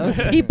about,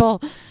 those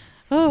people?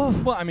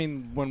 Oh, Well, I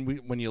mean,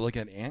 when you look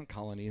at ant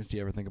colonies, do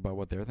you ever think about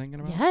what they're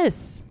thinking about?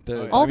 yes.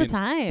 Oh, yeah. All I the mean,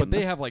 time. But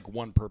they have like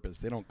one purpose.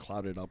 They don't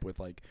cloud it up with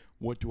like,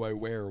 what do I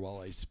wear while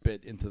I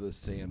spit into the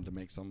sand to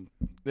make some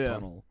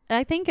tunnel?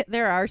 I think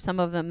there are some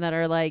of them that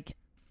are like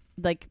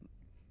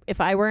if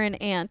I were an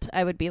ant,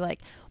 I would be like,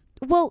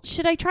 well,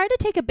 should I try to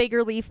take a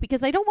bigger leaf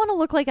because I don't want to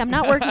look like I'm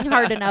not working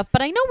hard enough,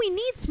 but I know we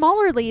need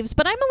smaller leaves,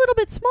 but I'm a little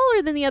bit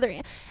smaller than the other.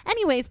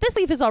 Anyways, this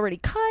leaf is already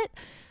cut.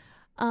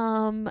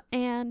 Yeah.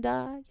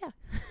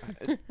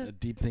 A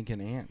deep thinking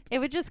ant. It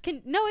would just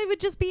it would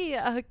just be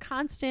a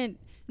constant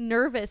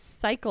nervous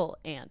cycle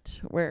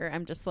ant where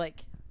I'm just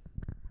like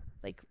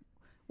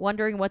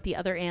wondering what the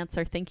other ants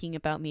are thinking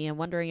about me and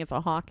wondering if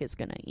a hawk is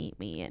going to eat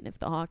me and if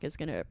the hawk is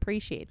going to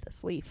appreciate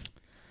this leaf.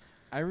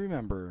 I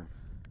remember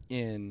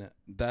in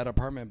that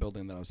apartment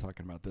building that I was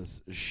talking about,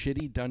 this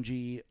shitty,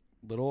 dungy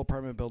little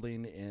apartment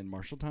building in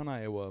Marshalltown,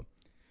 Iowa,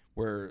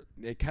 where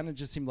it kind of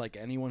just seemed like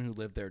anyone who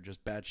lived there,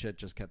 just bad shit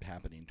just kept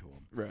happening to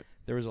them. Right.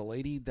 There was a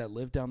lady that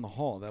lived down the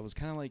hall that was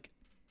kind of like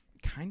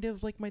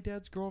my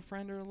dad's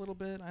girlfriend or a little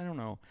bit. I don't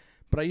know.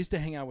 But I used to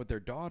hang out with their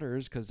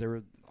daughters because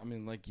you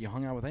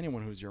hung out with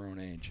anyone who's your own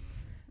age.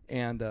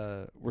 And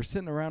we're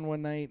sitting around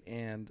one night,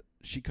 and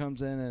she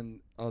comes in, and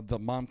the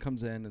mom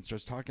comes in and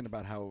starts talking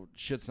about how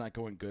shit's not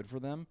going good for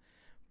them,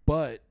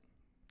 but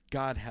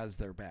God has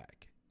their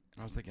back.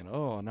 And I was thinking,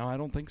 oh, no, I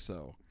don't think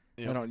so.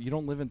 Yep. You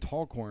don't live in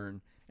Tallcorn.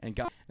 And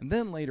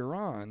then later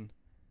on,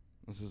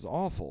 this is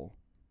awful,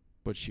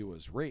 but she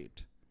was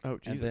raped. Oh,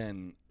 Jesus.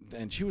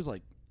 And she was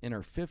like in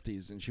her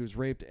 50s, and she was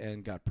raped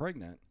and got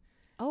pregnant.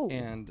 Oh.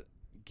 And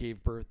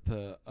gave birth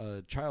to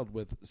a child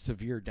with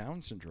severe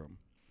Down syndrome.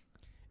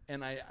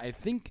 And I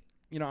think,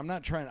 I'm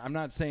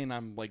not saying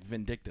I'm like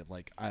vindictive,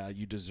 like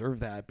you deserve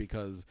that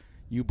because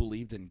you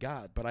believed in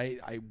God. But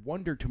I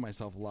wonder to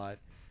myself a lot,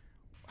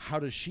 how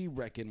does she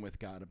reckon with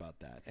God about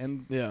that?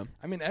 And yeah,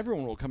 I mean,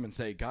 everyone will come and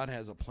say God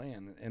has a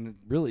plan, and it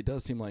really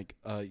does seem like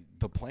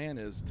the plan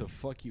is to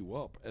fuck you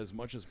up as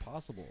much as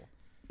possible.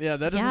 Yeah,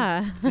 that doesn't.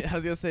 Yeah. I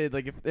was gonna say,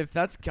 like, if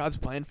that's God's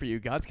plan for you,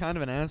 God's kind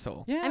of an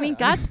asshole. Yeah, I mean,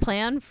 God's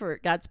plan,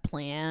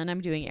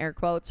 I'm doing air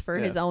quotes, for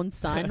his own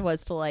son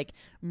was to, like,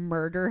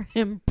 murder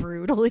him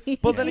brutally.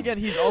 Well, then again,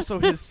 he's also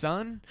his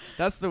son.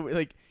 That's the,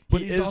 like...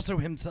 But he's also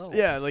himself.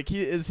 Yeah, like,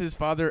 he is his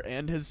father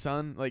and his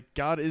son. Like,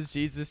 God is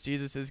Jesus,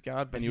 Jesus is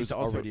God, but and he was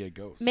also already a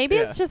ghost. Maybe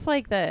it's just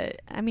like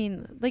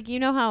you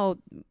know how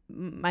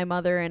my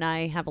mother and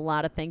I have a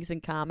lot of things in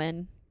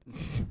common?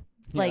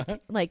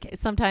 Like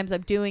sometimes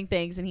I'm doing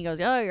things and he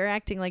goes, oh, you're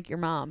acting like your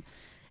mom.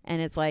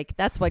 And it's like,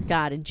 that's what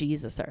God and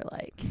Jesus are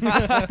like.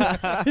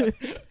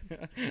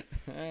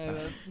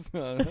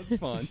 That's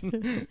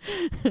fun.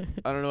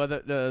 I don't know.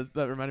 That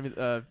reminded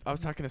me. I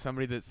was talking to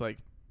somebody that's like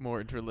more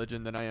into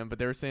religion than I am, but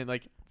they were saying,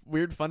 like,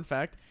 weird fun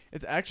fact,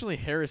 it's actually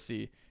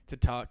heresy to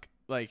talk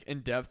like in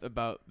depth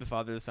about the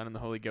Father, the Son, and the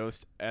Holy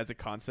Ghost as a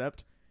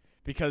concept,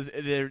 because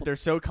they're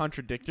so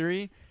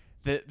contradictory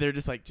that they're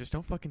just like, just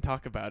don't fucking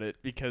talk about it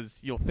because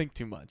you'll think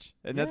too much.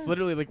 And that's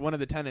literally like one of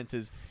the tenets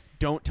is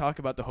don't talk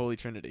about the Holy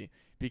Trinity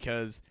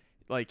because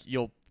like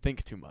you'll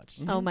think too much.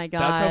 Oh my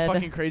God. That's how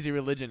fucking crazy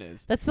religion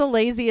is. That's the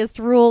laziest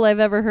rule I've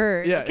ever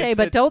heard. Yeah, okay,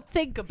 but don't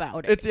think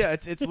about it.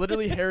 It's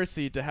literally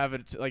heresy to have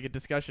like a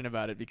discussion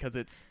about it because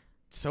it's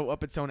so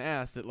up its own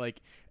ass that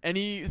like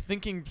any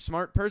thinking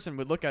smart person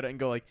would look at it and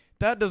go like,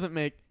 that doesn't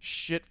make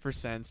shit for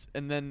sense.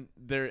 And then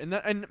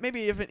and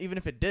maybe even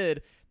if it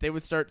did, they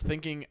would start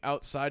thinking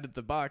outside of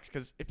the box,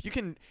 because if you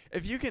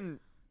can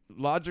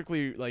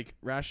logically like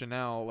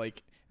rationale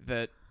like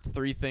that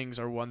three things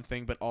are one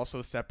thing but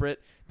also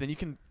separate, then you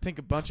can think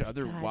a bunch of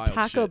other wild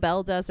Taco shit.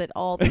 Bell does it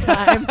all the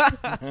time.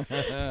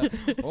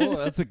 Oh,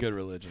 that's a good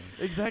religion.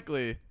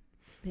 Exactly.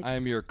 I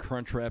am your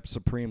Crunchwrap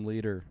Supreme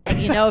Leader. And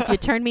if you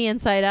turn me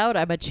inside out,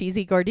 I'm a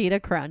cheesy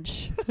gordita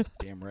crunch.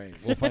 Damn right.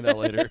 We'll find out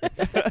later.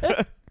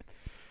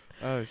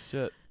 Oh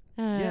shit.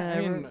 Yeah,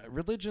 I mean,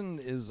 religion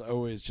is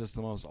always just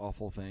the most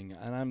awful thing.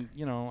 And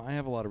I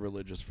have a lot of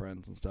religious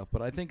friends and stuff,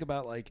 but I think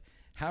about like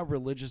how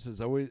religion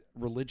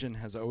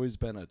has always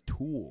been a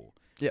tool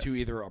to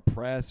either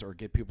oppress or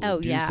get people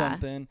to do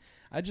something.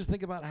 I just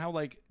think about how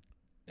like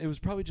it was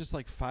probably just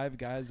like five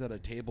guys at a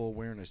table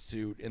wearing a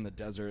suit in the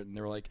desert, and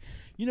they were like,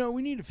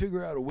 we need to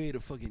figure out a way to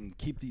fucking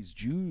keep these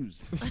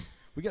Jews.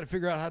 We got to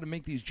figure out how to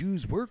make these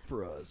Jews work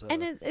for us.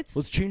 And it's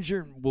let's change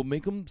we'll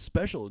make them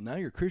special. Now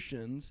you're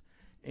Christians,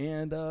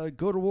 and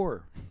go to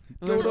war.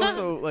 Go to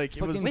also like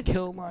it was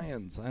kill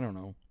lions. I don't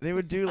know. They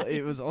would do.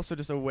 It was also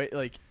just a way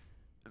like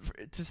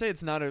to say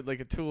it's not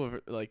a tool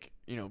of like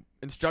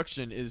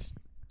instruction is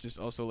just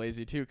also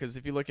lazy too, because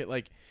if you look at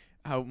like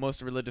how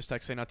most religious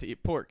texts say not to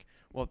eat pork.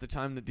 Well, at the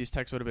time that these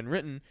texts would have been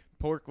written,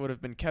 pork would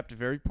have been kept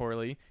very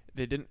poorly.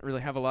 They didn't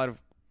really have a lot of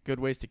good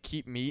ways to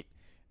keep meat.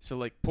 So,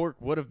 like, pork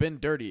would have been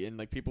dirty, and,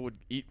 like, people would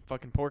eat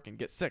fucking pork and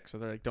get sick. So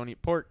they're like, don't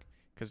eat pork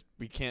because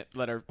we can't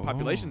let our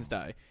populations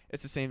die.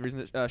 It's the same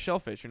reason that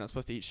shellfish, you're not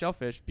supposed to eat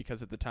shellfish,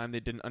 because at the time they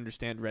didn't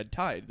understand red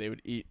tide. They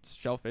would eat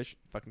shellfish,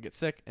 fucking get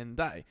sick, and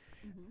die.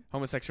 Mm-hmm.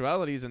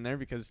 Homosexuality is in there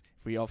because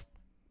if we all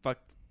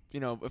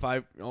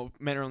if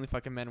men are only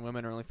fucking men,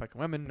 women are only fucking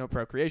women, no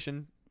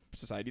procreation,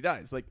 society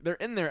dies. Like, they're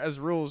in there as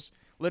rules,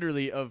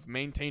 literally, of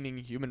maintaining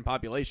human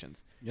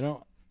populations.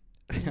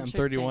 I'm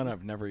 31.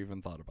 I've never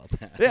even thought about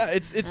that. Yeah,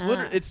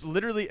 it's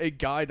literally a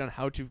guide on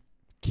how to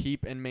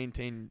keep and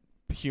maintain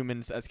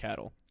humans as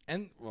cattle.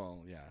 And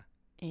well, yeah.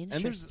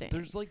 Interesting. And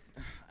there's like,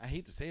 I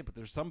hate to say it, but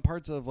there's some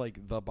parts of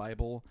like the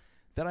Bible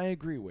that I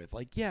agree with.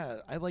 Like,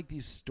 yeah, I like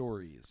these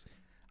stories.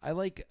 I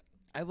like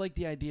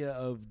the idea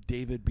of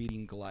David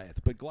beating Goliath,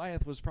 but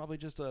Goliath was probably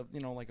just a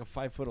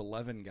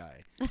 5'11"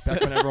 guy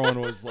back when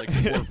everyone was like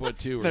 4'2"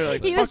 or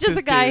something. He was just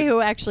a guy who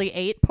actually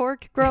ate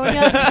pork growing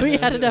up, so he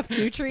had enough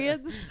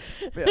nutrients.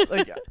 Yeah,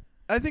 like,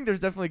 I think there's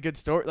definitely good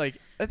story. Like,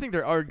 I think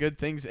there are good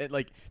things.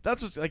 Like,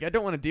 that's just like, I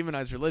don't want to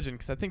demonize religion,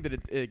 because I think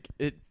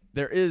that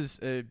there is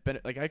a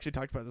like, I actually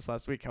talked about this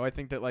last week, how I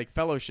think that like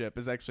fellowship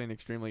is actually an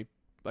extremely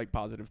like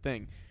positive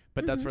thing.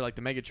 But that's where like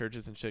the mega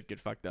churches and shit get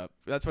fucked up.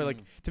 That's why like,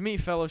 to me,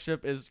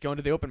 fellowship is going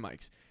to the open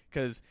mics,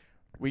 because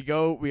we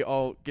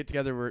all get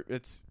together where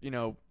it's,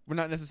 we're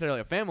not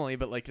necessarily a family,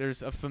 but like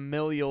there's a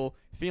familial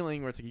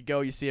feeling where it's like you go,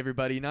 you see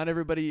everybody. Not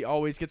everybody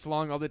always gets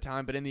along all the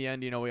time, but in the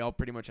end, we all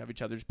pretty much have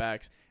each other's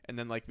backs, and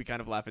then like we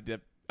kind of laugh at the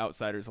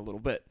outsiders a little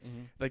bit.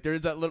 Like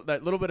there's that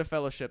little bit of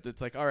fellowship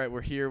that's like, all right, we're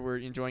here, we're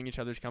enjoying each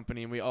other's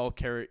company, and we all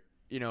carry,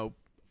 we all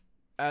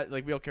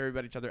care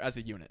about each other as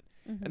a unit.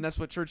 And that's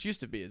what church used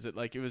to be. Is it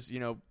like, it was,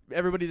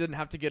 everybody didn't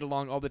have to get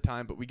along all the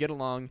time, but we get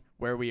along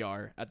where we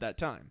are at that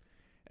time.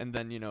 And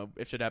then,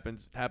 if shit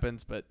happens.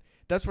 But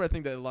that's where I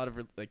think that a lot of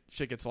like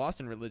shit gets lost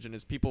in religion,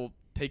 is people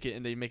take it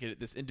and they make it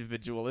this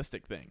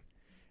individualistic thing.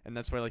 And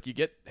that's where like you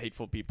get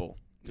hateful people,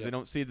 because they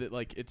don't see that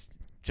like it's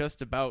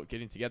just about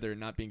getting together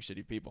and not being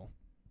shitty people.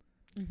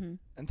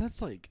 And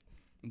that's like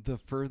the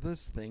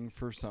furthest thing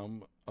for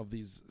some of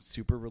these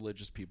super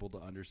religious people to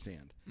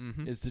understand,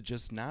 is to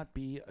just not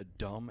be a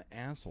dumb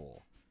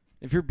asshole.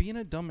 If you're being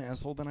a dumb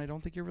asshole, then I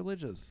don't think you're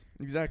religious.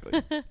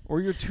 Exactly. Or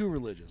you're too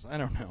religious. I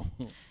don't know.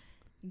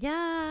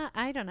 Yeah,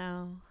 I don't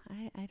know.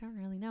 I don't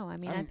really know. I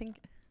mean, I think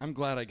I'm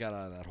glad I got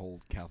out of that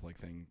whole Catholic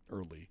thing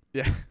early.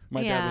 Yeah.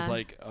 My dad was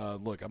like,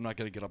 look, I'm not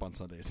going to get up on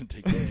Sundays and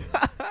take care.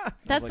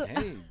 That's like,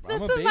 hey,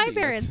 that's what my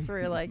parents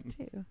were like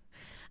too.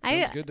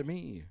 Sounds good to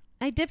me.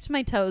 I dipped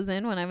my toes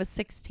in when I was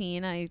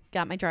 16. I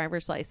got my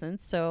driver's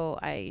license, so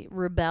I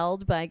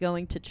rebelled by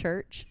going to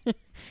church,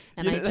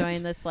 and I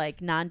joined this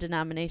like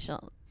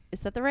non-denominational.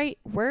 Is that the right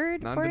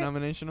word?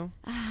 Non-denominational?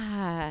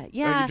 Yeah.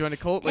 Or you joined a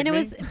cult, like and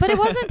me? But it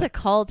wasn't a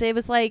cult. It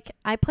was like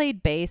I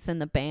played bass in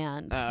the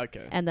band.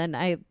 Okay. And then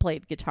I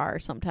played guitar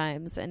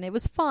sometimes, and it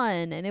was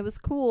fun, and it was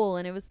cool,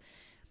 and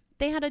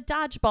they had a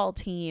dodgeball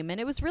team,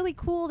 and it was really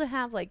cool to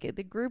have like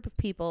the group of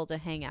people to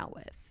hang out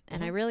with.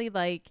 And I really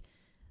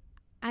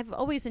I've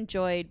always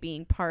enjoyed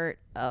being part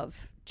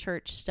of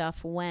church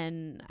stuff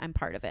when I'm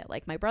part of it.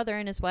 Like my brother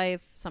and his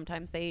wife,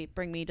 sometimes they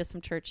bring me to some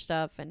church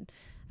stuff, and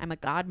I'm a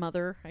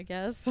godmother, I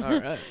guess. All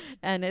right.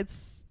 And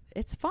it's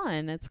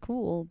fun. It's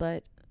cool,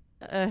 but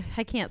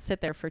I can't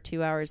sit there for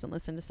 2 hours and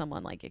listen to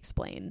someone like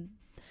explain.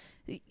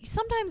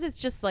 Sometimes it's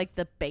just like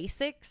the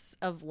basics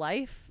of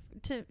life.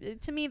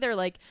 To me, they're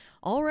like,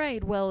 all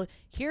right, well,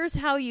 here's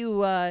how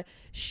you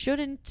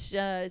shouldn't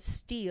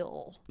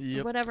steal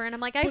or whatever. And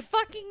I'm like, I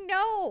fucking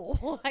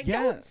know. I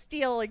don't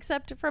steal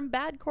except from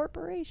bad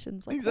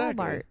corporations like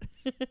Walmart.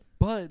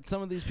 But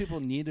some of these people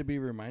need to be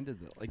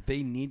reminded that, like,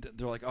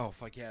 they're like, oh,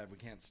 fuck yeah, we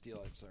can't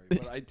steal. I'm sorry.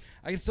 But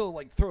I can still,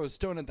 like, throw a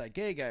stone at that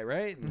gay guy,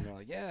 right? And they're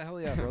like, yeah,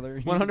 hell yeah, brother.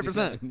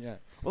 100%. Yeah.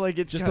 Well, like,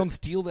 just don't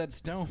steal that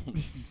stone.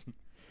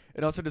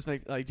 It also just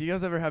makes, like, do you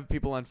guys ever have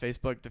people on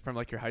Facebook from,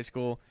 like, your high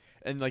school,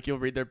 and, like, you'll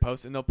read their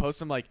posts, and they'll post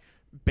some, like,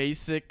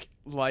 basic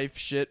life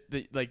shit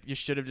that, like, you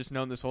should have just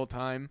known this whole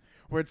time,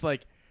 where it's,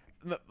 like,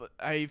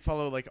 I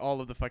follow, like, all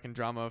of the fucking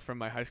drama from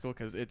my high school,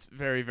 because it's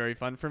very, very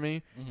fun for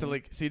me to,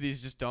 like, see these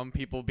just dumb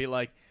people be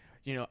like,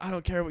 I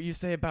don't care what you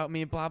say about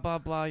me, blah, blah,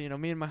 blah,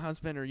 me and my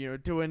husband are,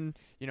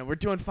 we're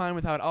doing fine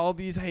without all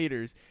these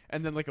haters.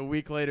 And then, like, a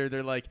week later,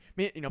 they're like,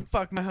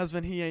 fuck my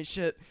husband, he ain't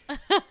shit.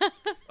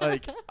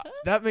 Like,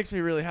 that makes me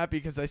really happy,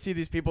 because I see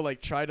these people,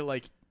 like, try to,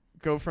 like,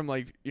 go from,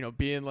 like,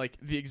 being, like,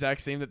 the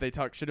exact same that they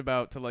talk shit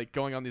about to, like,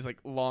 going on these, like,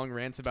 long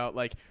rants about,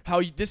 like,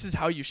 this is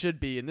how you should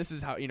be, and this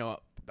is how,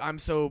 I'm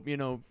so,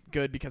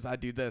 good because I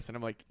do this. And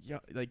I'm like, yeah,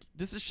 like,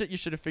 this is shit you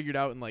should have figured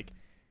out in, like,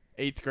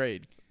 8th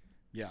grade.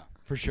 Yeah,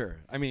 for sure.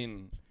 I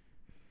mean,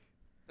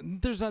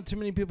 there's not too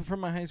many people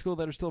from my high school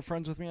that are still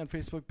friends with me on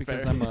Facebook,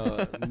 because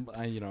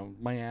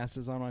my ass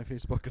is on my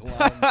Facebook a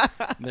lot.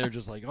 And they're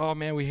just like, oh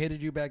man, we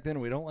hated you back then,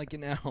 we don't like you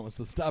now,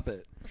 so stop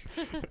it.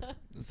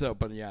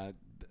 But yeah,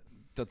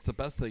 that's the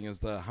best thing,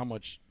 is how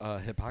much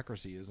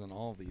hypocrisy is in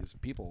all of these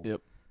people.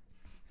 Yep.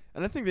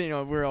 And I think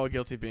that, we're all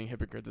guilty of being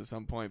hypocrites at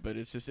some point, but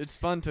it's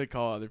fun to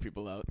call other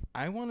people out.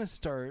 I want to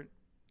start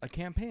a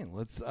campaign.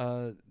 Let's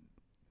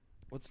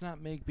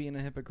not make being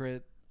a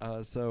hypocrite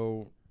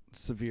so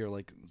severe,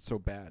 like so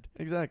bad.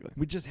 Exactly.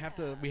 We just have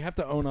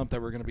to own up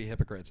that we're going to be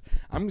hypocrites.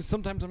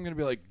 Sometimes I'm going to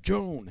be like,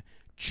 Joan,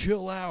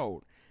 chill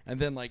out. And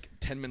then like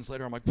 10 minutes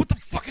later, I'm like, what the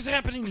fuck is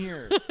happening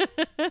here?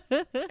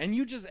 and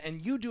you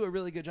do a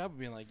really good job of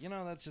being like,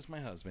 that's just my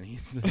husband.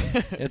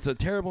 It's a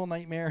terrible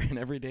nightmare, and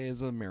every day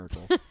is a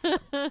miracle.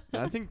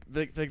 I think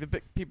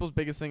people's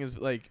biggest thing is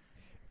like,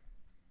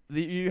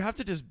 you have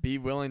to just be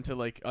willing to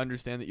like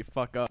understand that you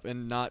fuck up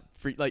and not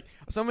free. Like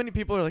so many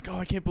people are like, oh,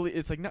 I can't believe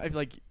it's like, no, it's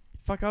like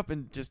fuck up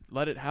and just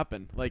let it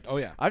happen. Like, oh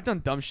yeah, I've done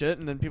dumb shit,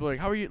 and then people are like,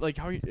 how are you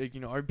are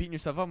you beating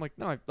yourself up? I'm like,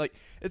 no,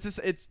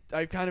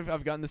 I've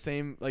gotten the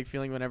same like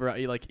feeling whenever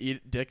I like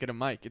eat dick at a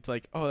mic. It's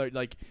like, oh,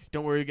 like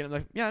don't worry, you're gonna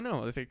like, yeah,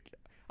 no, it's like,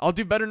 I'll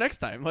do better next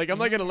time. Like, I'm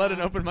not gonna let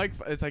an open mic.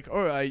 It's like,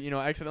 oh, I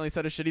accidentally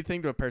said a shitty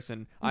thing to a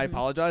person. Mm-hmm. I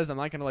apologize. I'm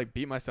not gonna like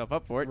beat myself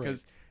up for it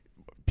because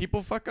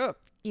people fuck up.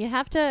 You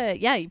have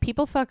to,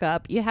 people fuck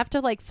up. You have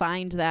to like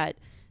find that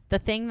the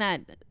thing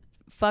that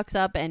fucks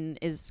up and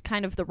is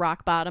kind of the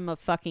rock bottom of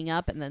fucking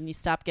up, and then you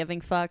stop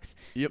giving fucks.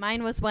 Yep.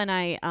 Mine was when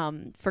I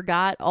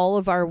forgot all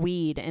of our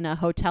weed in a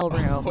hotel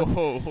room.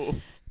 Oh.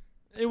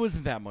 It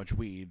wasn't that much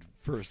weed.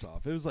 First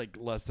off, it was like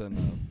less than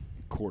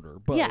a quarter.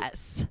 But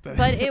yes,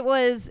 but it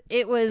was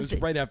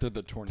right after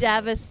the tornado.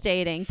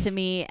 Devastating to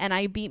me, and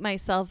I beat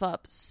myself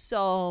up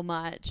so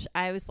much.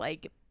 I was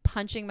like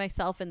punching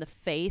myself in the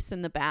face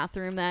in the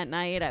bathroom that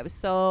night. I was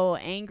so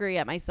angry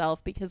at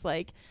myself because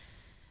like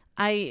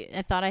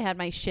I thought I had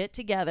my shit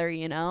together,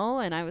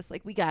 and I was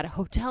like, we got a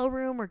hotel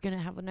room, we're gonna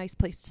have a nice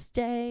place to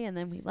stay, and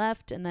then we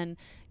left and then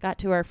got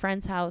to our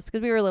friend's house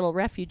because we were little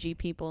refugee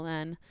people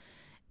then,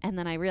 and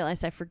then I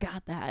realized I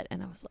forgot that,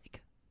 and I was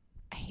like,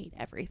 I hate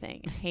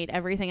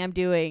everything I'm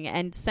doing.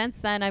 And since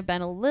then I've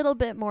been a little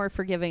bit more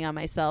forgiving on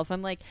myself.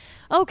 I'm like,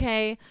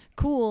 okay,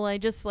 cool, I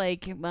just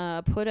like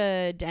put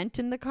a dent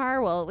in the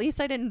car. Well, at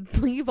least I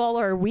didn't leave all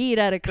our weed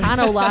at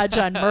Econo Lodge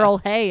on Merle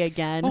Hay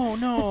again. Oh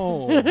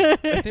no.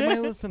 They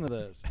might listen to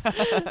this.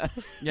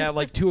 Yeah,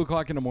 like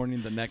 2:00 in the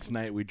morning the next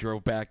night we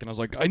drove back and I was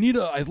like, I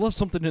left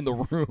something in the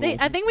room.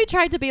 I think we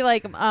tried to be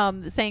like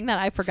saying that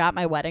I forgot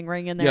my wedding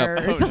ring in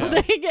there or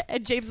something. No.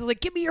 And James was like,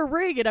 give me your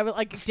ring, and I was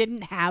like,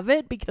 didn't have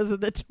it because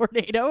of the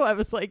tornado. I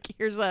was like,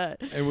 here's a.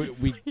 And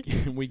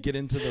we get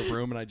into the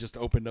room and I just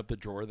opened up the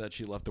drawer that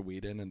she left the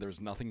weed in and there's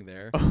nothing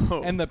there.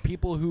 Oh. And the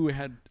people who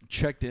had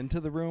checked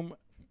into the room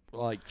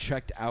like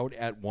checked out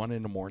at 1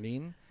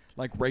 a.m,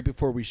 like right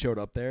before we showed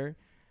up there.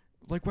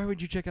 Like, why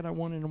would you check out at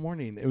 1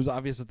 a.m? It was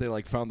obvious that they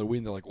like found the weed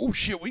and they're like, oh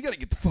shit, we gotta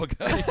get the fuck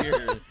out of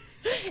here.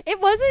 It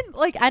wasn't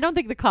like, I don't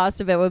think the cost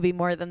of it would be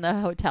more than the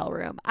hotel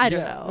room. I don't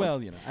know. Well,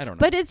 I don't know.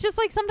 But it's just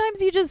like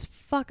sometimes you just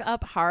fuck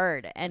up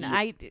hard, and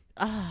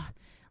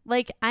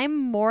like I'm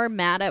more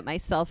mad at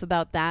myself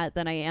about that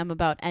than I am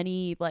about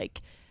any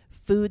like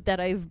food that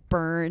I've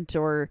burnt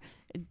or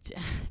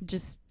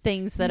just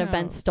things that have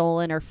been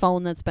stolen or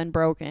phone that's been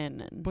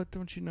broken. But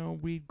don't you know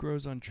weed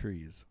grows on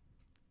trees?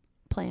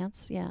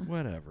 Plants, yeah.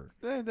 Whatever.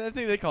 I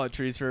think they call it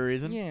trees for a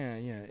reason. Yeah.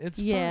 It's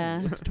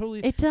fun. It's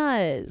totally. It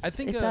does. I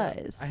think it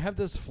does. I have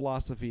this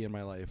philosophy in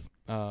my life.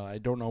 I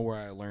don't know where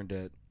I learned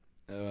it.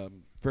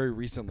 Very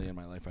recently in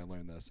my life, I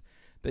learned this: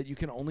 that you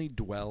can only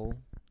dwell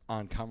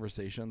on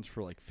conversations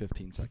for like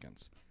 15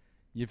 seconds.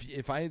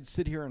 If I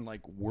sit here and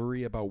like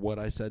worry about what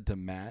I said to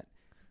Matt,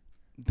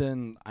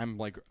 then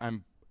I'm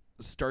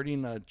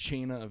starting a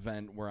chain of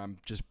event where I'm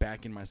just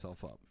backing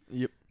myself up.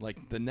 Yep.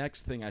 Like the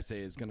next thing I say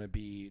is going to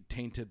be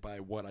tainted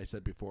by what I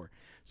said before.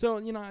 So,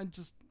 I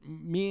just,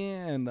 me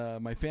and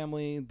my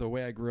family, the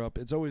way I grew up,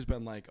 it's always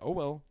been like, oh,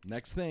 well,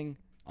 next thing,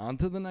 on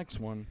to the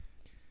next one.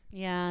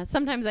 Yeah.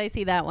 Sometimes I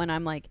see that when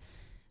I'm like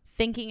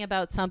thinking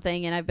about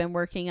something and I've been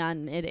working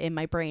on it in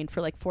my brain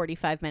for like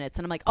 45 minutes.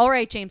 And I'm like, all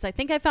right, James, I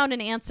think I found an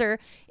answer.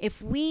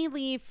 If we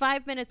leave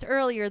 5 minutes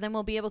earlier, then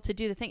we'll be able to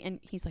do the thing. And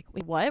he's like,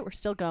 wait, what? We're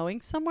still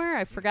going somewhere?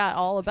 I forgot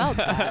all about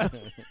that.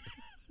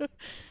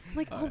 I'm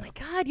like, oh my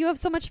God, you have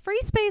so much free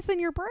space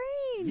in your brain.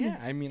 Yeah,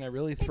 I mean, I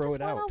really throw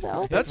it out.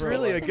 That's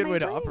really a good way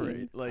to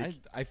operate. Like,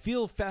 I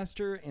feel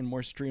faster and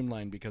more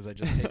streamlined because I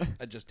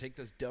just take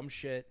this dumb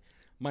shit,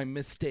 my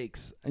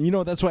mistakes, and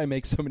that's why I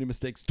make so many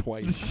mistakes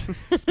twice.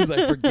 It's because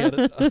I forget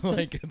it,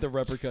 like the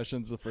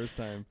repercussions the first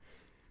time.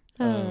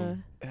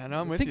 And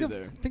I'm with you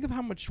there. Think of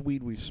how much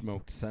weed we've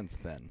smoked since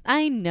then.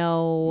 I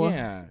know.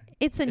 Yeah,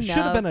 it's enough. It should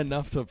have been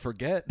enough to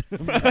forget.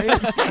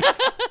 Right?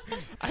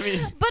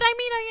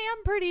 I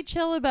am pretty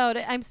chill about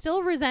it. I'm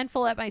still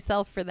resentful at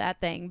myself for that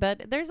thing,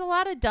 but there's a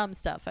lot of dumb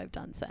stuff I've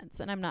done since,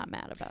 and I'm not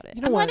mad about it.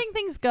 I'm letting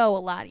things go a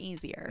lot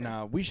easier.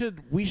 No, we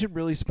should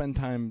really spend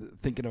time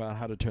thinking about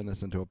how to turn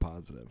this into a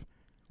positive.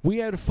 We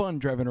had fun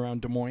driving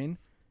around Des Moines.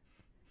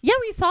 Yeah,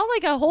 we saw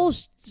like a whole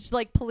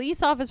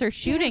police officer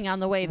shooting on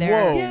the way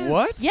there. Whoa, yes.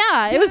 What?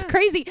 Yeah, it was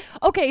crazy.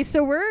 Okay,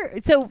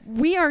 so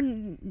we are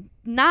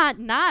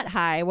not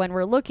high when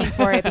we're looking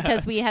for it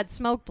because we had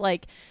smoked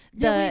like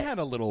Yeah, we had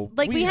a little.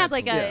 Like we had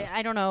like some,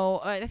 I don't know.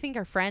 I think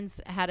our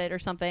friends had it or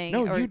something.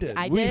 No, or you did.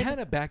 I We did. had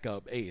a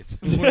backup eighth.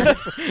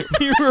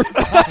 We were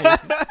fine.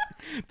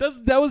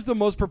 That was the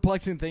most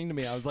perplexing thing to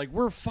me. I was like,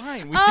 we're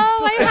fine. We can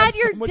still I have had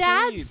your so much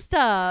dad's weed.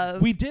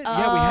 stuff. We did.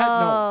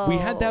 Yeah, we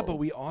had that, but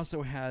we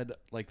also had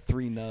like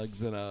 3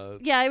 nugs and a.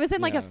 Yeah, it was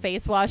in like Yeah. a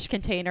face wash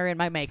container in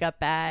my makeup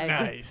bag.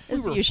 Nice. It's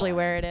We were usually fine.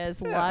 where it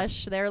is. Yeah.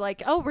 Lush. They're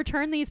like, oh,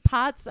 return these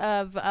pots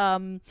of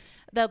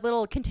the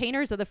little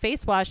containers of the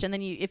face wash, and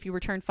then if you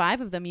return 5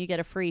 of them, you get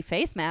a free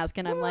face mask.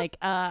 And I'm like,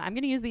 I'm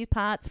gonna use these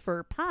pots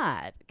for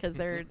pot because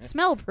they're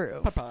smell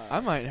proof. I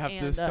might have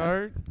to And,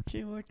 start.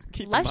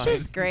 Keep Lush in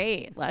is mind.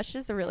 great. Lush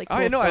is a really cool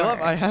I know,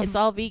 store. I have- It's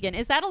all vegan.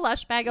 Is that a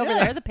Lush bag over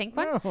Yeah. there, the pink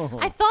one? No.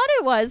 I thought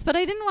it was, but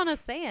I didn't want to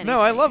say anything. No,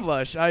 I love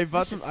Lush. I bought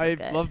Lush some. is so I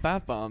good. love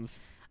bath bombs.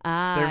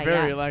 Ah, They're very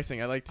yeah.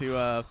 relaxing. I like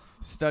to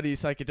study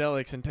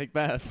psychedelics and take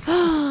baths.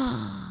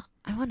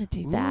 I want to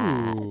do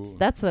that. Ooh.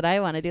 That's what I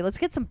want to do. Let's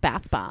get some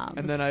bath bombs.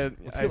 And then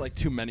Let's get like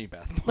too many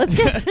bath bombs.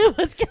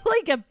 let's get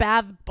like a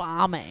bath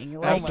bombing.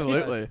 Like,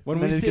 Absolutely. When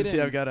And we then you can stayed see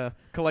in- I've got a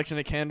collection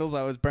of candles.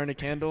 I always burn a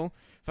candle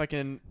if I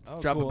can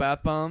drop cool. a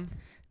bath bomb.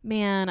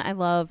 man, I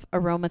love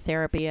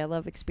aromatherapy. I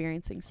love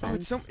experiencing Oh,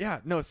 it's scents. so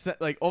no,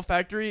 like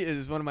olfactory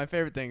is one of my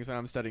favorite things when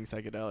I'm studying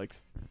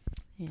psychedelics.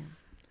 Yeah,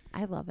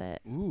 I love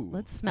it. Ooh,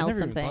 Let's smell I never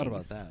some even thought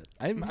about things.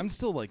 that. I'm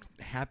still like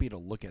happy to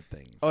look at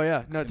things. Oh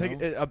yeah, no, You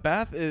know? a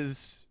bath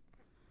is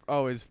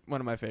always one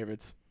of my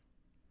favorites.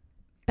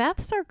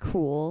 Baths are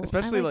cool.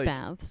 Especially, I like like-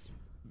 baths.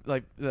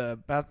 Like the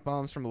bath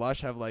bombs from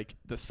Lush have like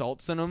the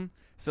salts in them.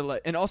 So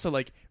like, and also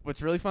like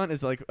what's really fun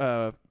is like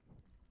so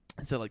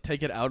like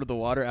take it out of the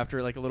water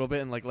after like a little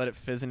bit and like let it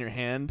fizz in your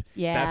hand.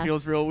 Yeah. That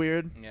feels real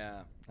weird.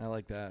 Yeah, I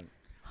like that.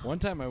 One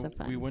time So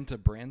fun. we went to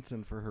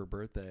Branson for her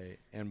birthday,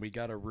 and we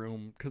got a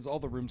room because all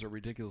the rooms are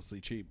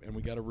ridiculously cheap, and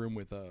we got a room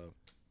with a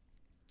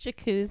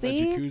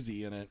Jacuzzi,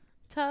 jacuzzi in it.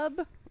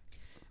 tub.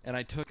 And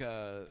I took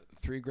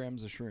 3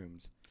 grams of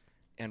shrooms,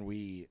 and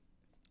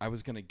I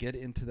was gonna get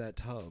into that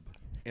tub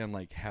and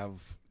like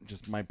have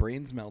just my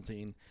brains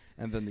melting,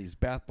 and then these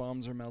bath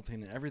bombs are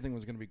melting, and everything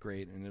was gonna be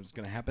great, and it was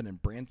gonna happen in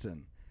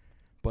Branson.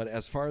 But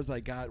as far as I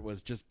got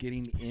was just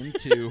getting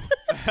into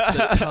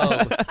the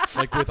tub,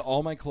 like with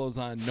all my clothes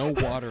on, no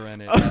water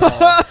in it, at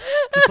all.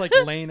 Just like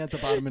laying at the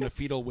bottom in a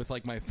fetal with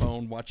like my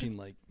phone, watching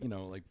like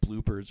like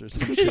bloopers or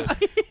some shit,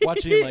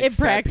 watching like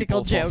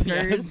Impractical fat people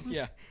fall- Jokers.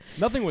 Yeah,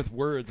 nothing with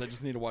words. I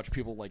just need to watch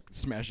people like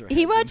smash their.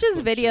 He heads and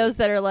watches flip videos shit.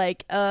 that are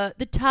like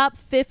the top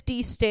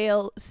 50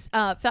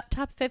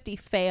 top 50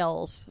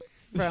 fails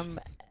from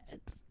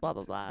blah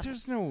blah blah.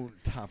 There's no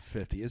top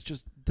 50. It's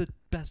just the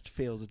best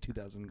fails of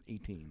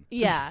 2018.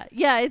 Yeah,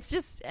 it's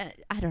just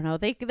I don't know.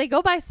 They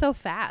go by so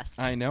fast.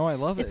 I know. I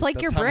love it. It's like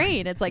That's your how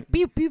brain. It's like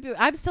beep beep beep.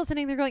 I'm still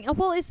sitting there going, oh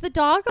well, is the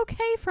dog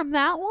okay from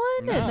that one?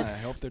 Nah, It's I just-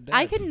 hope they're dead.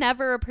 I could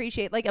never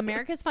appreciate like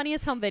America's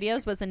Funniest Home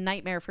Videos was a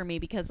nightmare for me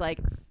because like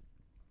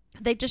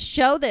they just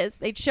show this.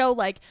 They'd show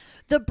like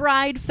the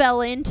bride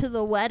fell into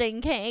the wedding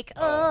cake.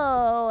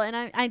 Oh, and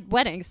I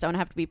weddings don't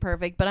have to be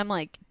perfect, but I'm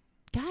like,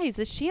 guys,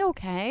 is she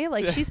okay?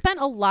 Like she spent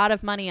a lot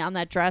of money on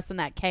that dress and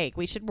that cake.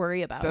 We should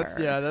worry about That's her.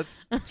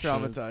 that's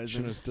Shouldn't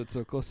traumatizing. have stood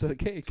so close to the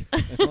cake.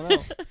 I don't know.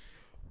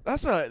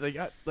 That's what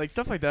like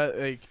stuff like that.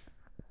 Like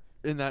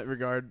in that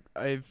regard,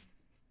 I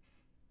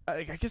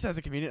guess as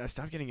a comedian, I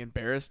stopped getting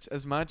embarrassed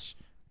as much.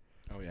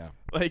 Oh yeah.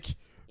 Like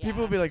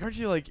people will be like, "Aren't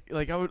you like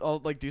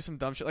I'll like do some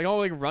dumb shit like I'll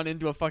like run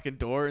into a fucking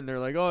door," and they're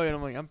like, "Oh," and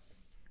I'm like,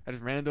 I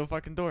just ran into a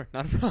fucking door.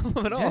 Not a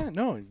problem at all. Yeah.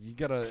 No, you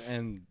gotta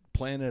and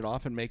playing it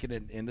off and making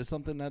it into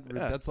something Yeah.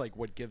 that's like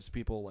what gives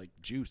people like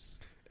juice.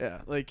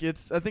 Yeah, like I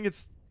think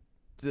it's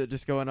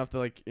just going off the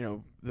like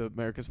the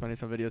America's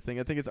Funniest Home Video thing.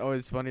 I think it's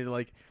always funny to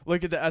like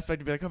look at the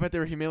aspect and be like, "Oh, I bet they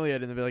were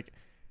humiliated," and then be like,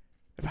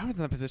 if I was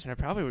in that position, I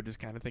probably would just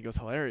kind of think it was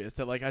hilarious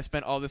that like I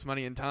spent all this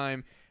money and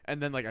time,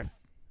 and then like I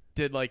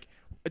did like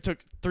it took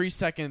 3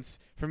 seconds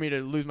for me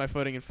to lose my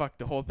footing and fuck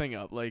the whole thing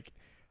up. Like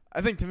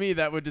I think to me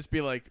that would just be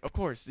like, of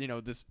course,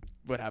 this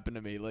would happen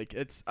to me. Like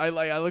I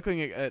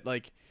looking at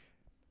like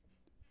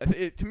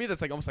to me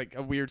that's like almost like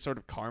a weird sort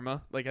of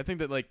karma. Like I think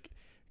that like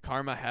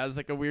karma has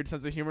like a weird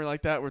sense of humor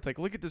like that, where it's like,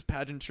 look at this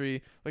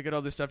pageantry, look at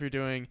all this stuff you're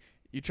doing.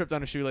 You tripped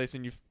on a shoelace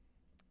and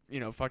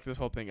you fucked this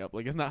whole thing up.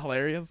 Like, isn't that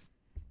hilarious?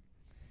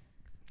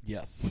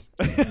 Yes.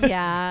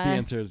 Yeah. The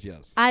answer is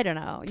yes. I don't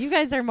know. You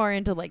guys are more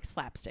into like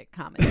slapstick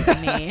comedy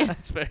than me.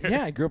 That's fair.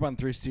 Yeah, I grew up on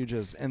Three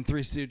Stooges, and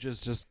Three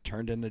Stooges just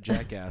turned into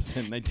Jackass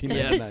in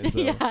 1999. So.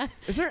 Yeah.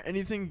 Is there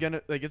anything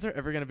is there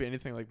ever gonna be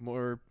anything like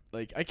more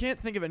like I can't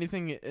think of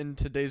anything in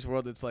today's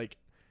world that's like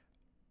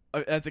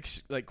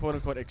as like quote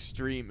unquote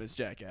extreme as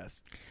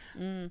Jackass.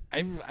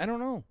 I don't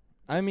know.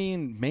 I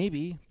mean,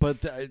 maybe, but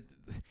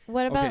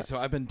What about okay, so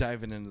I've been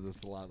diving into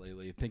this a lot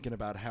lately, thinking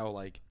about how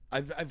like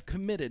I've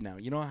committed now.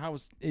 You know how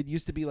it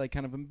used to be like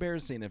kind of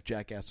embarrassing if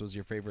Jackass was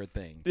your favorite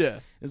thing.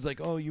 Yeah. It's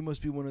like, oh, you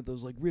must be one of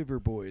those like river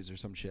boys or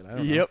some shit. I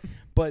don't know. Yep.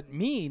 But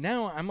me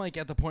now, I'm like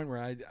at the point where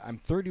I'm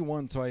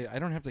 31, so I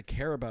don't have to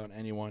care about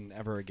anyone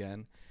ever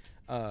again.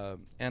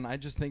 And I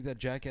just think that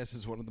Jackass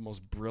is one of the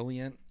most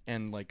brilliant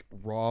and like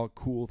raw,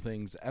 cool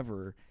things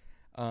ever.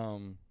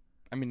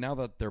 I mean, now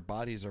that their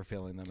bodies are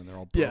failing them and they're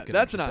all broken. Yeah,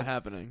 that's not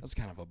happening. That's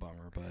kind of a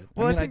bummer, but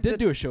Well, I think did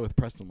do a show with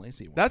Preston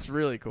Lacey once. That's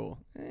really cool.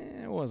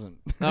 It wasn't.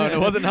 No, it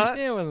wasn't not?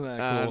 It wasn't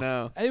that cool.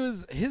 No. It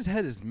was. His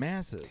head is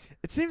massive.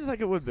 It seems like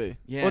it would be.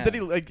 Yeah. Well,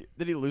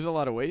 did he lose a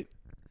lot of weight?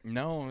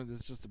 No,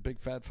 it's just a big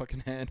fat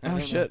fucking head. Oh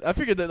shit! I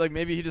figured that like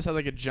maybe he just had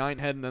like a giant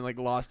head and then like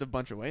lost a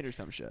bunch of weight or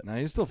some shit. No,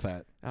 he's still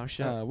fat. Oh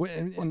shit!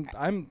 And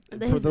I'm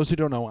for those who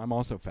don't know, I'm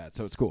also fat,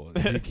 so it's cool.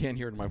 You can't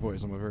hear it in my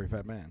voice. I'm a very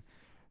fat man,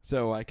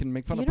 so I can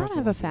make fun You of. don't Preston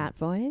have a Lacey. fat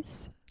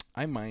voice.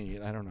 I might.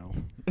 I don't know.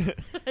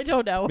 I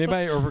don't know. Maybe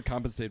I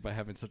overcompensate by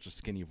having such a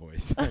skinny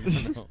voice. I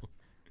don't know.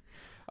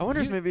 I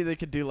wonder if maybe they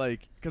could do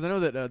like, because I know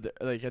that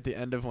like at the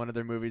end of one of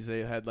their movies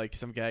they had like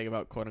some gag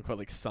about quote unquote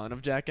like son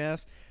of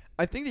Jackass.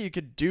 I think that you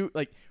could do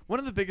like one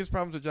of the biggest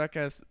problems with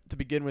Jackass to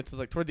begin with was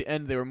like toward the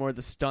end they were more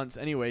the stunts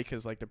anyway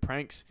because like the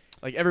pranks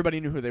like everybody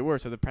knew who they were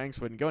so the pranks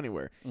wouldn't go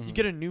anywhere. Mm-hmm. You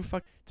get a new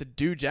fuck to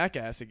do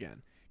Jackass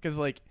again because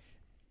like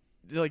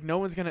no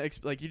one's gonna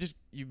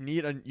you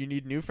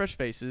need new fresh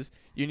faces.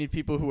 You need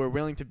people who are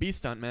willing to be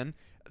stuntmen.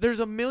 There's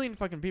a million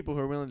fucking people who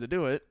are willing to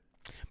do it.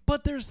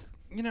 But there's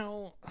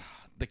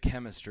the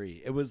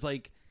chemistry. It was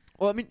like.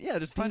 Well, I mean, yeah,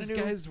 just find These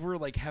guys were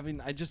like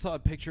having. I just saw a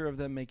picture of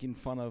them making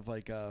fun of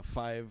like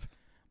 5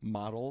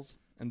 models,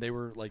 and they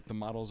were like the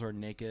models are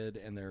naked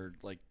and they're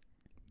like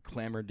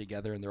clamored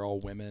together, and they're all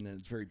women, and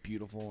it's very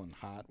beautiful and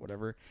hot,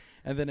 whatever.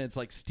 And then it's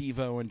like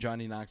Steve-O and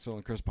Johnny Knoxville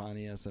and Chris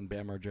Pontius and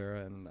Bam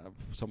Margera and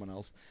someone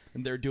else,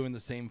 and they're doing the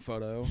same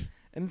photo.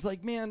 And it's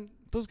like, man,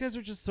 those guys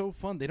are just so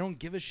fun. They don't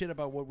give a shit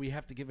about what we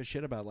have to give a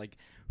shit about. Like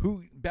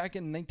who back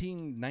in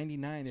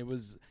 1999, it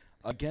was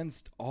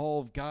against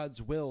all of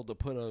God's will to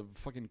put a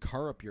fucking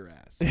car up your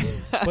ass.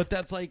 But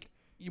that's like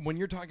when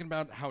you're talking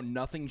about how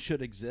nothing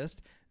should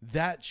exist,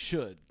 that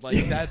should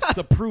that's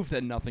the proof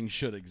that nothing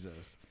should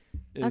exist.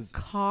 A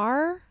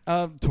car?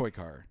 Toy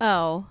car.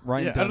 Oh.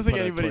 Ryan Yeah, Dunn I don't think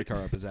put anybody. a toy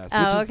car up his ass.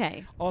 Oh, which is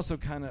okay. also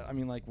kind of, I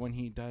mean, like when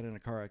he died in a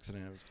car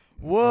accident, it was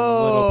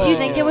Whoa. Do you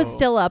think it was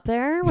still up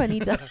there when he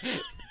died?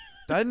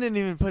 I didn't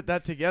even put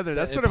that together.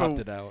 That's it sort of popped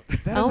a it out.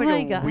 that Oh is like my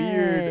a god.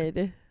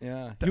 weird.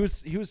 Yeah,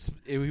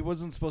 he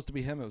wasn't supposed to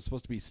be him. It was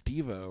supposed to be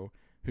Steve-O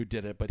who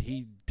did it, but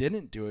he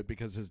didn't do it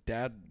because his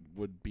dad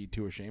would be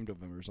too ashamed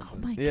of him or Oh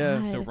something. my Yeah.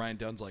 god. So Ryan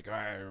Dunn's like,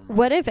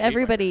 What if I hate my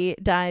everybody ass."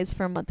 dies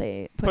from what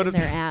they put But in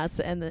if- their ass,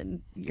 and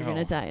then you're Oh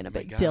gonna die in a my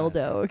big God.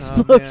 dildo Oh,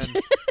 explosion?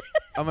 man.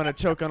 I'm gonna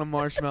choke on a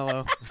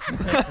marshmallow.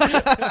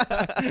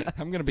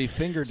 I'm gonna be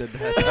fingered to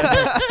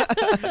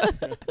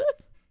death.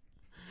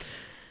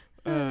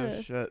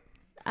 Oh shit.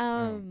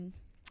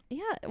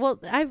 Yeah. Well,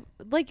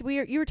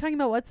 you were talking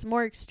about what's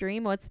more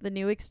extreme. What's the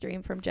new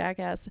extreme from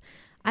Jackass?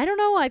 I don't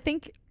know. I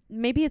think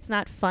maybe it's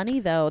not funny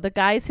though. The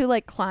guys who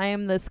like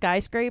climb the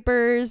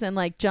skyscrapers and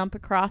like jump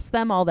across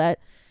them, all that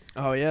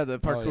Oh yeah, the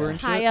parkour yeah.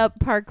 and high shit. up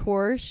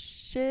parkour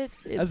shit.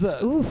 It's it's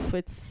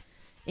as-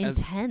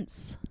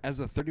 intense. As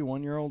a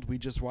 31-year-old, we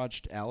just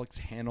watched Alex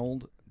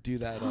Hanold do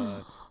that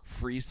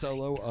free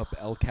solo up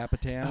El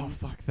Capitan. Oh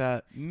fuck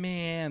that.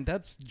 Man,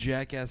 that's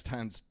Jackass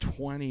times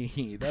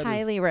 20. That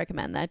Highly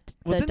recommend that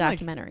Well, the didn't, like,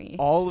 documentary.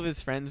 All of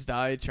his friends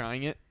died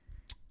trying it.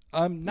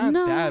 not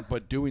No. that,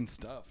 but doing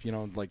stuff,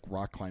 like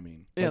rock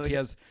climbing. Yeah, like he like-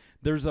 has.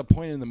 There's a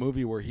point in the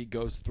movie where he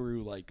goes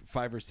through like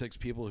 5 or 6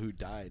 people who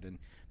died, and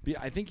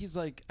I think he's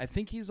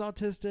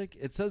autistic.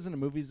 It says in the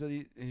movies that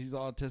he's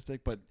autistic,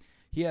 but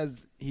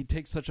he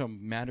takes such a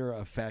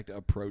matter-of-fact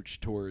approach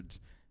towards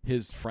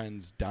his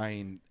friends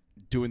dying,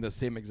 doing the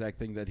same exact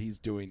thing that he's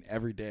doing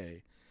every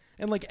day.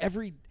 And like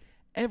every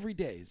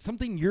day,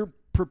 something you're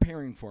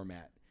preparing for,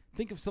 Matt.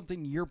 Think of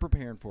something you're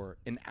preparing for,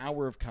 an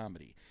hour of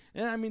comedy.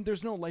 And I mean,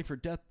 there's no life or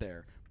death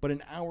there, but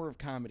an hour of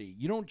comedy.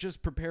 You don't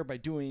just prepare by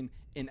doing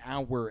an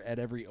hour at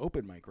every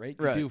open mic, right?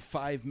 You Right. do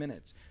 5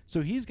 minutes.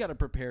 So he's got to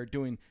prepare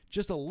doing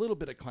just a little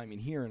bit of climbing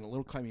here and a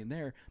little climbing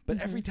there. But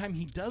every time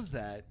he does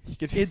that,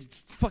 could just-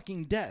 it's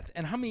fucking death.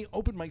 And how many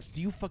open mics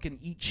do you fucking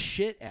eat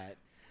shit at?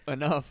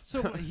 Enough.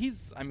 So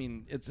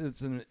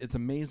it's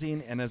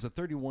amazing. And as a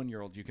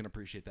 31-year-old, you can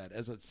appreciate that.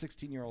 As a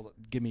 16-year-old,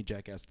 give me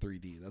Jackass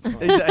 3D. That's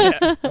fine.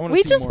 Yeah. I wanna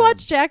We see just more.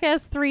 watched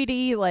Jackass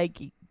 3D like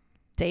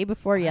day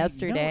before I know,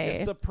 yesterday.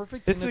 it's the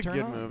perfect thing It's to a turn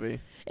good on. movie.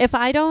 If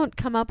I don't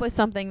come up with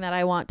something that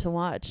I want to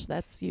watch,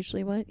 that's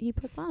usually what he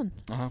puts on.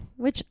 Uh-huh.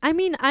 Which I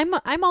mean,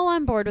 I'm all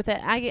on board with it.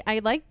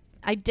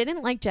 I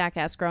didn't like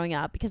Jackass growing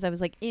up because I was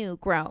like, ew,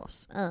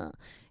 gross.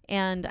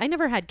 And I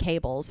never had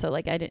cable, so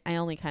like I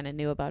only kind of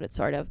knew about it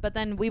sort of. But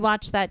then we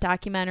watched that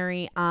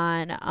documentary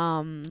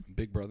on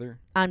Big Brother.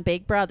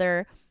 Big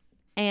Brother,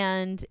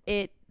 and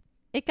it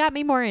got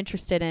me more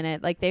interested in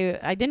it. Like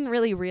I didn't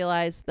really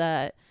realize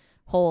the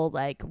whole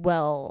like,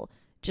 well,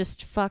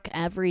 just fuck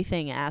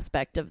everything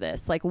aspect of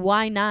this. Like,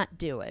 why not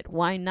do it?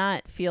 Why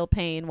not feel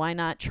pain? Why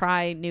not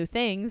try new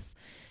things?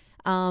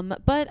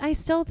 But I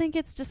still think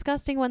it's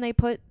disgusting when they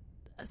put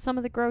some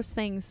of the gross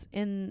things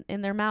in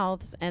their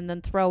mouths and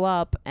then throw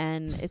up,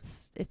 and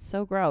it's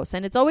so gross.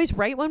 And it's always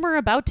right when we're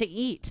about to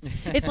eat.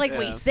 It's like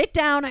we sit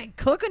down, I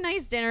cook a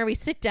nice dinner, we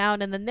sit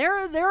down, and then there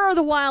are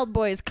the wild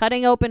boys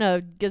cutting open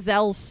a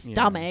gazelle's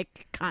stomach.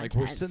 Like Contents.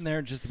 we're sitting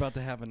there just about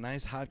to have a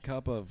nice hot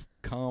cup of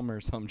cum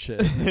or some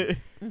shit.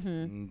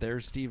 And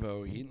there's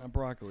Steve-O eating a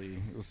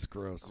broccoli. It was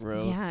gross.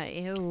 Yeah,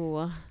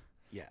 ew.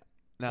 Yeah.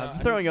 No,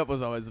 throwing up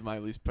was always my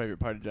least favorite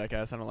part of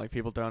Jackass. I don't like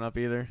people throwing up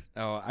either.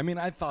 Oh, I mean,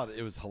 I thought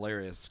it was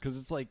hilarious because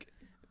it's like,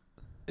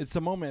 it's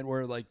a moment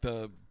where like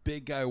the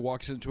big guy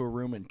walks into a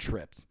room and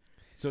trips.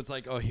 So it's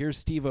like, oh, here's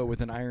Steve-O with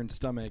an iron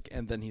stomach,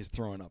 and then he's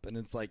throwing up. And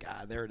it's like,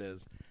 there it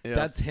is. Yeah.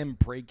 That's him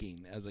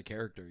breaking as a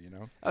character, you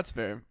know? That's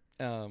fair.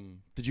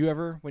 Did you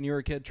ever, when you were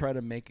a kid, try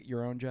to make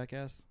your own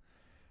Jackass?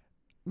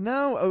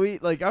 No,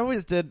 I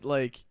always did,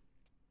 like,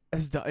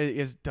 as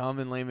dumb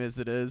and lame as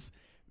it is,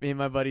 me and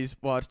my buddies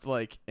watched,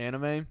 like,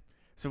 anime.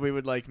 So we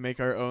would, like,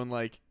 make our own,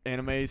 like,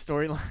 anime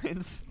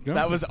storylines.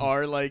 That was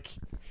our, like,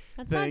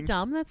 That's thing. not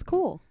dumb. That's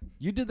cool.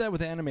 You did that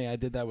with anime. I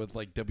did that with,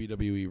 like,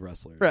 WWE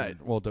wrestlers. Right.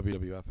 Well,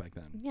 WWF back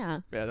then. Yeah.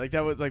 Yeah, like,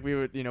 that was, like, we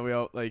would, we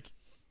all, like...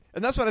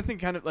 And that's what I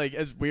think kind of, like,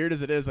 as weird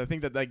as it is, I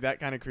think that, like, that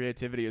kind of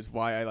creativity is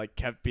why I, like,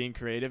 kept being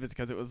creative. It's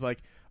because it was, like,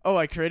 oh,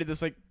 I created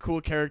this, like,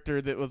 cool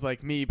character that was,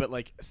 like, me, but,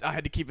 like, I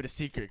had to keep it a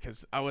secret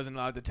because I wasn't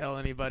allowed to tell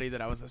anybody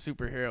that I was a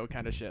superhero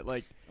kind of shit.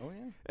 Like, oh,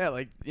 yeah? Yeah,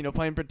 like,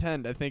 playing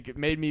pretend. I think it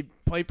made me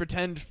play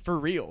pretend for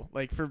real,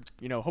 like, for,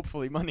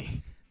 hopefully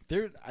money.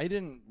 I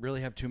didn't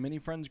really have too many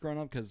friends growing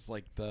up because,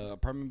 like, the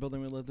apartment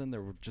building we lived in,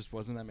 there just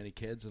wasn't that many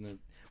kids. And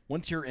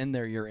once you're in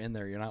there, you're in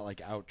there. You're not,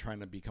 like, out trying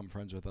to become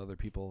friends with other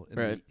people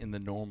in the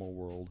normal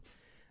world.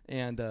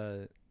 And,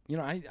 I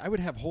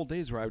would have whole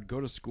days where I would go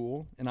to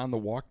school, and on the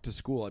walk to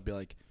school, I'd be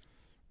like,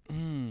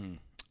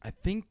 I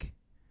think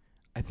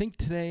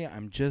today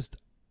I'm just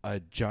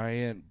a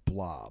giant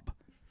blob.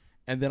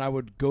 And then I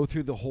would go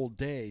through the whole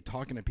day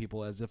talking to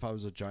people as if I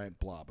was a giant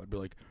blob. I'd be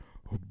like,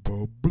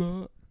 blah,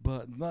 blah.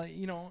 But,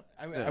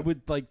 I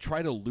would, like,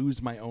 try to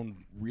lose my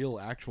own real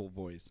actual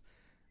voice.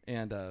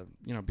 And,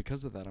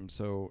 because of that, I'm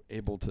so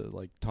able to,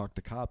 like, talk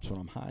to cops when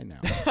I'm high now.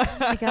 Oh,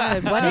 my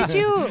God.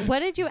 What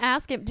did you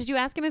ask him? Did you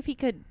ask him if he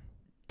could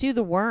do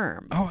the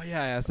worm? Oh,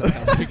 yeah, I asked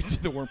that if he could do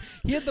the worm.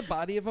 He had the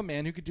body of a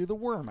man who could do the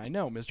worm. I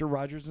know. Mr.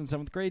 Rogers in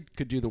 7th grade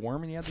could do the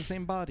worm, and he had the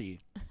same body.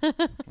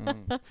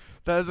 That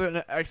is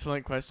an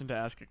excellent question to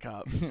ask a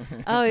cop.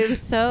 Oh, it was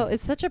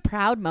such a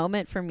proud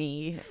moment for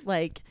me.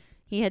 Like,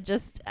 he had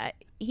just...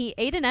 he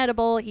ate an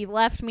edible, he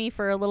left me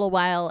for a little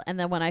while, and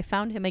then when I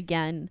found him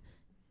again,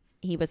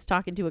 he was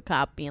talking to a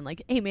cop being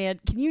like, hey, man,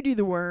 can you do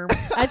the worm?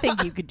 I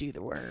think you could do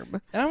the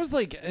worm. And I was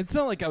like, it's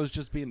not like I was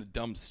just being a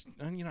dumb...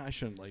 I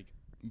shouldn't, like,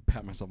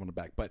 pat myself on the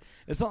back, but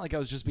it's not like I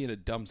was just being a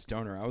dumb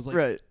stoner. I was,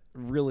 like,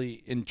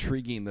 really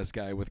intriguing this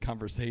guy with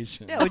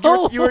conversation. Yeah, like,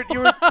 you were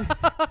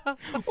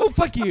well,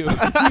 fuck you.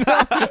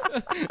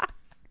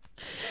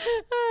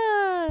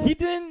 He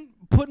didn't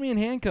put me in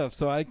handcuffs,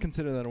 so I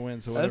consider that a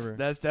win. So whatever.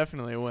 That's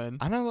definitely a win.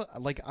 I know,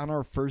 like, on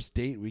our first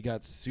date, we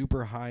got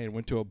super high and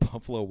went to a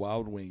Buffalo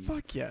Wild Wings.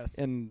 Fuck yes.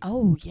 And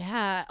oh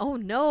yeah. Oh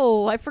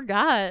no, I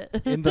forgot.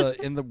 in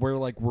the where,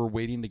 like, we're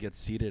waiting to get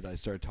seated, I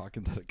started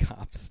talking to the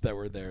cops that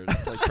were there,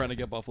 like, trying to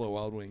get Buffalo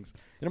Wild Wings.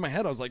 And in my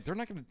head, I was like, they're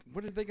not gonna.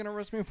 What are they gonna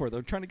arrest me for?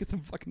 They're trying to get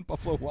some fucking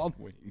Buffalo Wild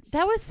Wings.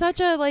 That was such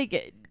a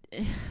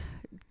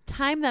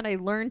time that I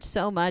learned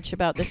so much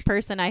about this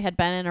person I had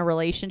been in a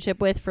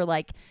relationship with for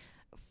like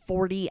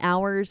 40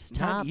 hours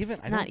tops. Not even.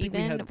 I don't think we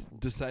had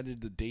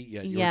decided to date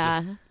yet. You were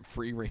just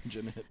free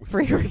ranging it.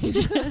 Free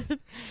range.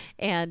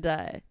 And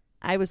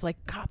I was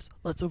like, cops,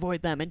 let's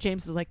avoid them. And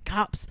James is like,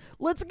 cops,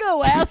 let's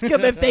go ask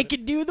them if they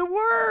can do the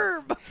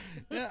worm.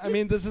 Yeah, I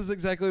mean, this is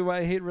exactly why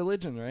I hate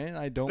religion, right?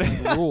 I don't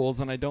like rules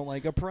and I don't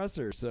like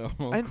oppressors. So,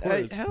 of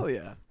course. Hell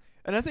yeah.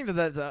 And I think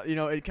that's,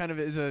 it kind of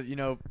is a,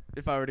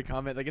 if I were to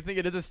comment, like, I think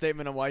it is a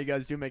statement on why you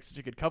guys do make such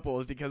a good couple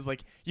is because,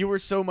 like, you were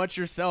so much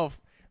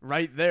yourself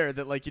right there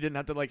that, like, you didn't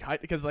have to, like,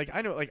 hide. Because, like,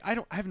 I know, like,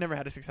 I've never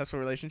had a successful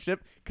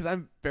relationship because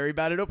I'm very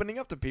bad at opening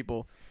up to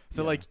people.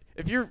 So, like,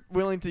 if you're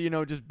willing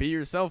to, just be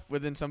yourself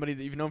within somebody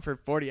that you've known for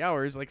 40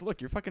 hours, like,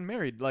 look, you're fucking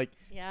married. Like,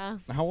 yeah.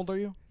 How old are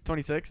you?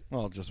 26.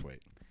 Well, just wait.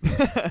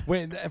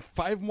 Wait,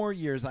 5 more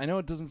years. I know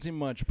it doesn't seem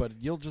much, but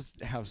you'll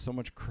just have so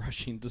much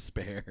crushing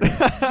despair.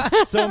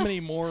 So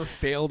many more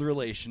failed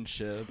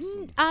relationships.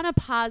 On a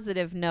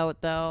positive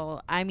note,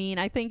 though, I mean,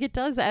 I think it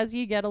does, as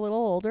you get a little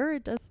older,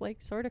 it does,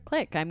 like, sort of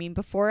click. I mean,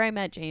 before I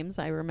met James,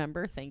 I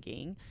remember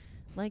thinking,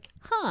 like,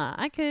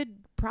 I could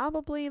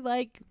probably,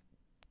 like,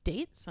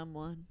 date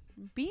someone,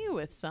 be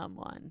with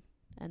someone.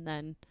 And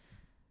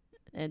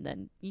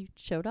then you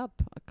showed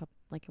up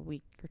a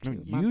week or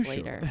 2 months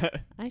later.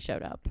 I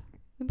showed up.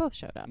 We both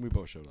showed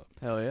up.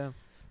 Hell yeah.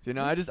 So,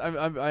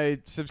 I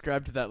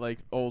subscribe to that, like,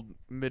 old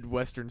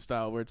Midwestern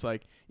style where it's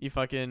like you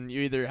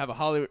either have a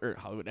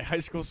a high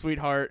school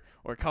sweetheart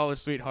or a college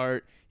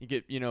sweetheart. You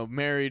get,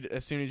 married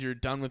as soon as you're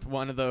done with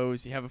one of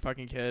those. You have a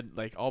fucking kid,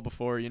 like, all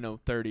before,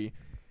 30.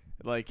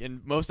 Like,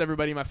 and most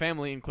everybody in my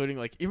family, including,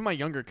 like, even my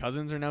younger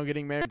cousins are now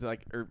getting married,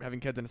 like, or having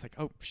kids. And it's like,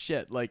 oh,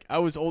 shit. Like, I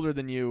was older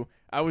than you.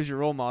 I was your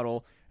role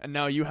model. And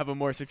now you have a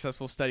more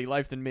successful, steady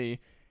life than me.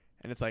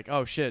 And it's like,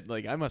 oh, shit.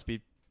 Like, I must be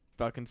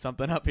fucking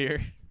something up here.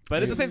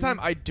 But at the same time,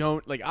 I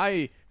don't, like,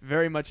 I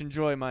very much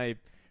enjoy my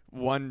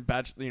one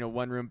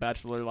room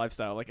bachelor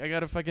lifestyle. Like I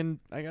got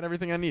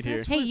everything I need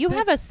here. Hey, you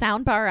have a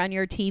sound bar on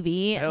your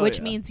TV, Hell which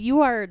yeah. means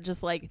you are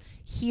just like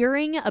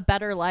hearing a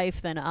better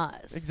life than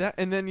us.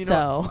 Exactly. And then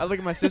So. I look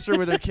at my sister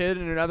with her kid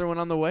and another one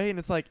on the way, and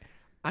it's like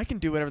I can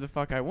do whatever the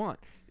fuck I want.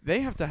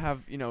 They have to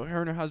have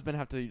her and her husband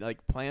have to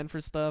like plan for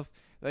stuff.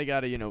 They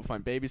gotta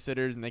find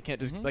babysitters, and they can't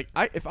just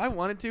if I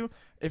wanted to,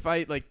 if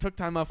I like took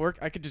time off work,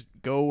 I could just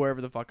go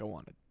wherever the fuck I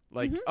wanted.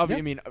 Like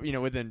I mean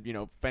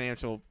within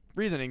financial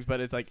reasonings, but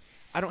it's like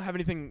I don't have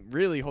anything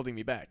really holding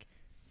me back,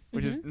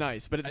 which is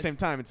nice. But at the same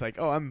time, it's like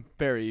I'm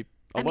very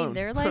alone. I mean,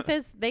 their life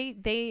is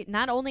they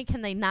not only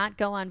can they not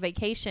go on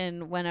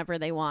vacation whenever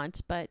they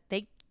want, but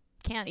they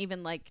can't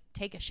even like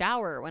take a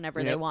shower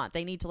whenever they want.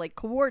 They need to like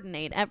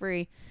coordinate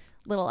every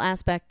little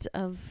aspect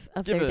of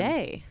their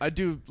day. I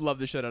do love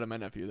the shit out of my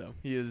nephew though.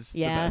 He is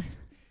the best.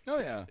 Oh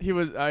yeah.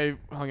 I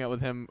hung out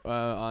with him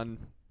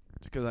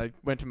because I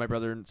went to my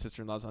brother and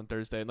sister-in-law's on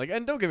Thursday,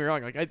 and don't get me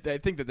wrong, like I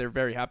think that they're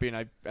very happy,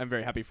 and I'm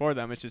very happy for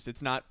them. It's just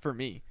it's not for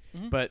me.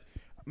 But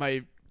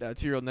my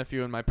 2-year-old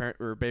nephew and my parent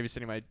were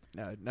babysitting my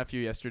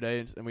nephew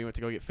yesterday, and we went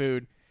to go get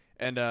food,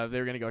 and they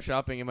were gonna go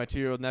shopping, and my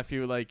 2-year-old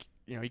nephew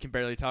he can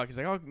barely talk. He's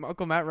like, "Oh,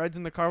 Uncle Matt rides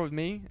in the car with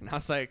me," and I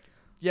was like,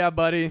 "Yeah,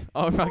 buddy,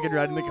 I'll fucking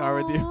ride in the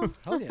car with you."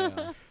 Hell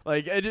yeah.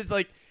 It just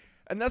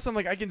and that's I'm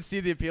like I can see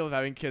the appeal of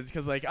having kids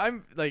because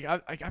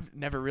I've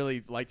never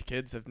really liked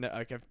kids. I've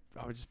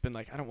just been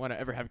like I don't want to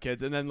ever have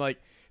kids. And then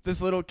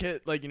this little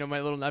kid my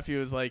little nephew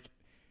is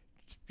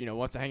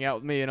wants to hang out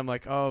with me, and I'm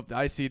like, oh,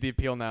 I see the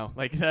appeal now.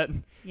 Like that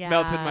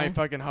melted my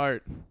fucking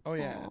heart. Oh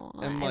yeah.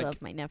 Aww, And I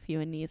love my nephew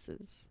and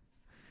nieces.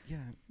 Yeah.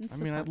 It's I a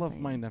mean, I fun love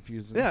thing. my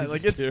nephews and Yeah,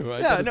 nieces it's too.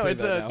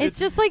 It's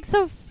just like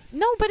so.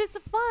 No, but it's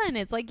fun.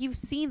 It's like you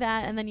see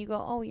that, and then you go,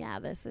 "Oh yeah,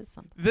 this is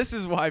something." This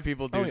is why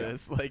people do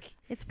this.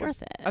 It's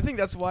worth it. I think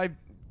that's why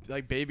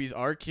babies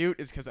are cute.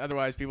 Is because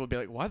otherwise people would be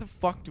like, why the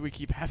fuck do we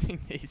keep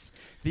having these?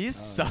 These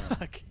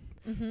suck.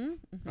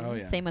 Oh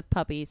yeah. Same with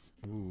puppies.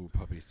 Ooh,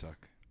 puppies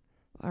suck.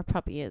 Our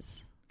puppy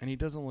is. And he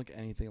doesn't look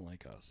anything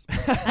like us.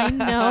 I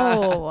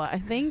know. I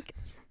think.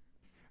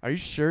 Are you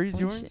sure he's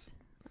yours?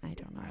 I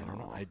don't know. I don't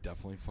know. I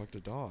definitely fucked a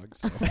dog.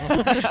 So.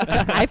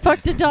 I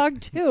fucked a dog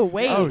too.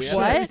 Wait,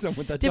 what?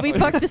 Did we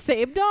fuck the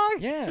same dog?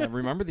 Yeah.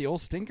 Remember the old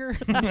stinker?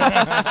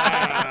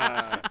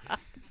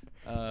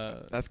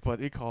 That's what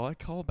we call a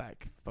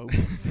callback,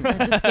 folks.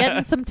 Just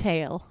getting some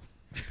tail.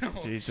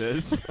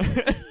 Jesus.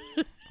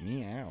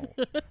 Meow.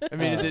 I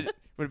mean,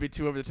 would it be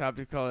too over the top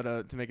to call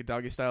it to make a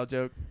doggy style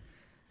joke?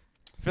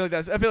 I feel like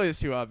it's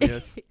too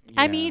obvious.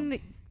 I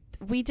mean,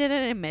 we did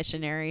it in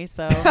missionary,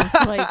 so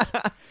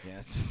yeah,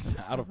 it's just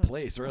out of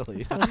place,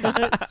 really.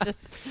 It's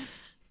just,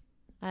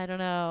 I don't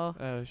know.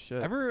 Oh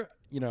shit. Ever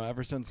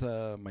since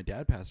my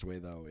dad passed away,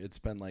 though, it's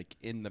been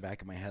in the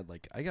back of my head,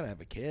 I gotta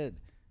have a kid.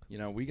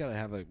 We gotta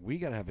have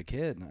a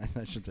kid.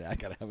 I should say I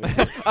gotta have a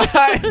kid.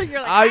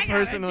 I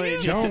personally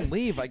don't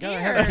leave. I gotta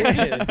have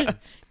a kid.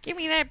 Give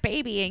me that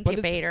baby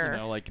incubator.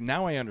 But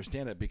now I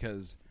understand it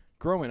because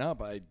growing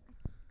up, I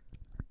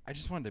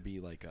just wanted to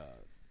be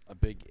a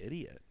big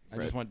idiot. I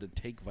just wanted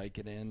to take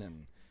Vicodin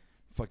and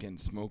fucking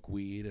smoke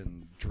weed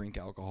and drink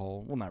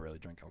alcohol. Well, not really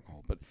drink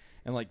alcohol, but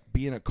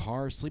be in a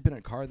car, sleep in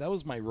a car. That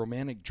was my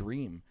romantic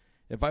dream.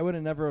 If I would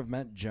have never have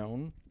met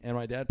Joan and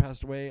my dad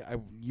passed away,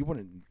 you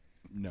wouldn't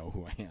know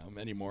who I am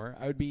anymore.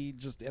 I would be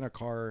just in a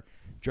car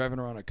driving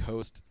around a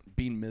coast,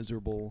 being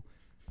miserable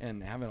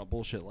and having a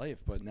bullshit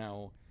life. But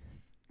now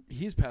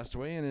he's passed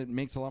away, and it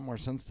makes a lot more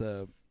sense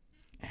to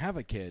have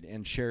a kid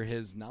and share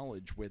his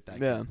knowledge with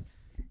that kid.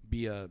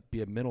 Be a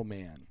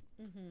middleman.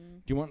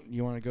 Do you want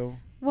to go?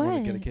 What?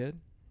 Want to get a kid?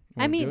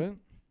 I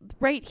mean,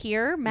 right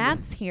here,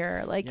 Matt's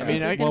here. I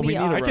mean, we need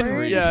a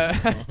referee. Yeah.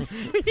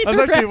 That's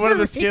actually one of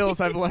the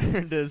skills I've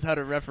learned is how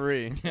to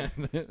referee.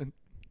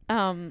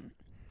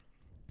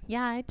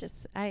 Yeah,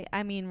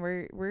 I mean,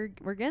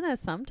 we're gonna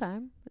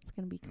sometime. It's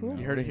gonna be cool.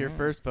 You heard it here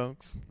first,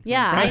 folks.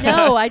 Yeah, I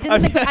know. I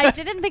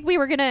didn't think we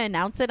were gonna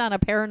announce it on a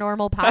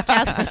paranormal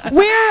podcast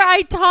where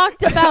I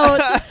talked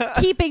about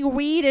keeping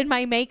weed in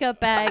my makeup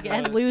bag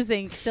and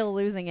still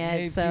losing it.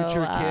 Hey, so,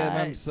 future kid,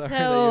 I'm sorry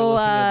that you're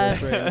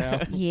listening to this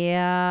right now.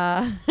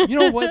 Yeah. You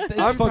know what?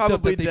 I'm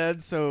probably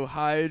dead. So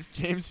hi,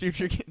 James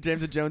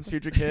and Jones'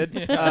 future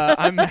kid.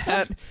 I'm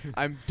Matt.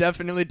 I'm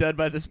definitely dead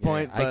by this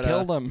point. I but,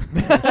 killed him.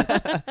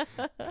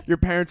 Your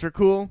parents are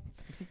cool.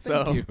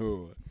 So. Thank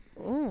you.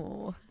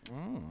 Ooh.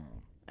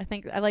 I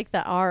think I like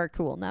the R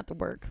cool, not the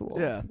word cool.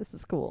 Yeah. This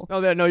is cool.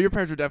 No, your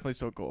parents are definitely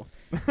still cool.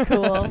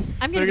 Cool.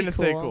 They're gonna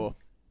stay cool.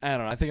 I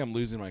don't know. I think I'm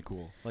losing my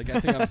cool. I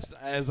think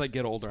as I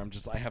get older,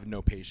 I have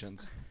no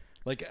patience.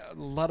 A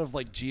lot of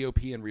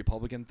GOP and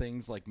Republican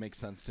things make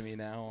sense to me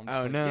now.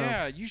 I'm just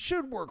yeah, you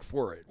should work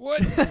for it.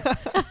 What?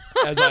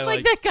 As I'm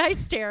like that guy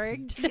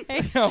staring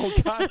today. Oh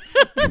God,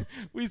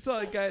 we saw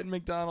a guy at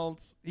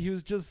McDonald's. He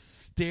was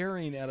just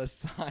staring at a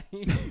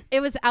sign.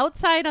 It was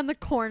outside on the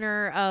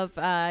corner of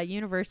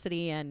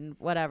University and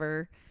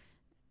whatever,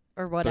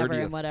 or whatever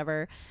 30th. and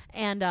whatever.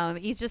 And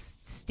he's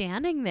just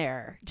standing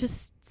there,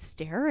 just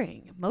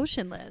staring,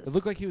 motionless. It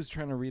looked like he was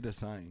trying to read a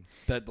sign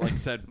that like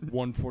said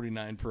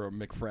 149 for a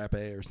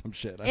McFrappe or some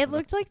shit. It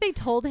looked like they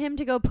told him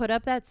to go put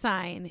up that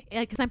sign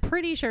because I'm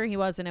pretty sure he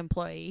was an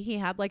employee. He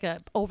had like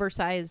a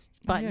oversized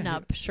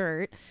button-up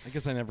shirt. I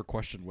guess I never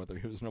questioned whether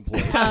he was an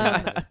employee.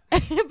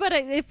 But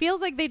it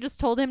feels like they just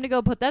told him to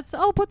go put that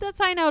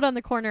sign out on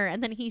the corner,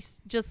 and then he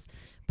just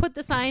put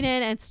the sign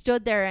in and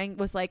stood there and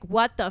was like,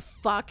 what the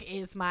fuck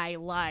is my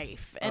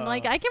life? And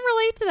like, I can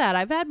relate to that.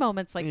 I've had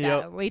moments like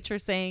that,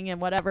 waitressing and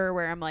whatever,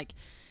 where I'm like,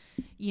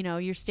 you know,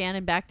 you're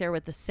standing back there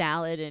with the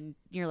salad and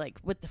you're like,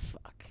 what the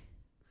fuck?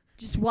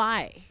 Just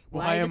why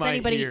does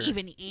anybody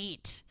even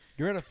eat?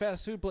 You're at a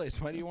fast food place.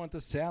 Why do you want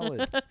the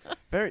salad?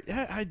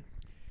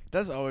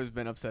 That's always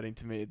been upsetting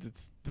to me.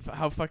 It's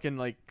how fucking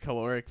like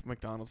caloric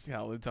McDonald's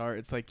salads are.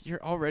 It's like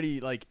you're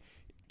already like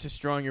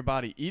destroying your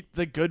body. Eat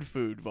the good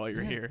food while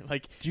you're here.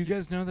 Like, do you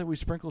guys know that we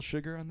sprinkle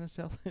sugar on this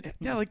salad?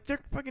 Yeah, like they're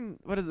fucking.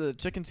 What is the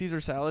chicken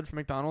Caesar salad from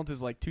McDonald's is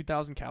like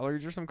 2,000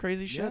 calories or some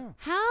crazy shit.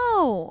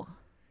 How?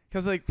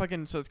 Because like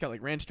fucking, so it's got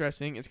like ranch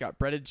dressing, it's got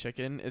breaded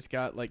chicken, it's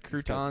got like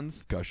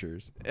croutons,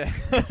 Gushers,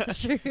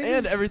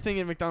 and everything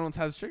in McDonald's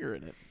has sugar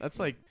in it. That's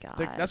like God.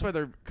 that's why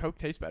their Coke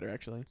tastes better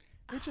actually.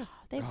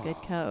 They have good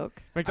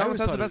Coke.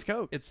 McDonald's has the best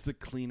Coke. It's the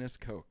cleanest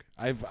Coke.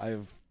 I've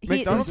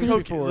McDonald's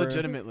Coke before.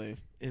 Legitimately.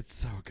 It's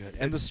so good,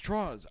 and the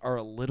straws are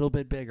a little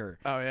bit bigger.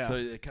 Oh yeah. So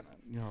it kind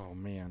of. Oh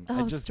man,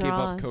 Oh, I just straws. gave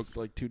up Coke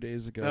like 2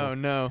 days ago. Oh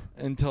no.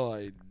 Until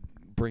I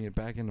bring it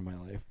back into my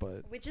life,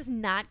 but Which is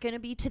not going to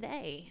be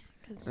today.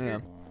 Yeah.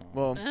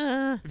 Well,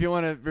 if you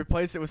want to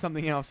replace it with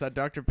something else, that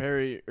Dr.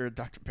 Pepper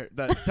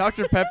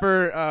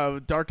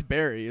Dark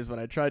Berry is what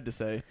I tried to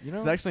say. you know,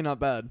 It's actually not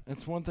bad.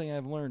 that's one thing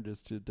I've learned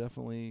is to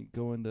definitely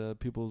go into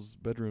people's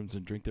bedrooms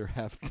and drink their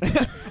half.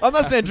 I'm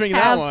not saying drink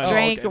that one.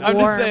 Drink I'm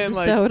just saying, warm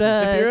like,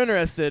 soda. if you're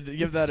interested,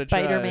 give that a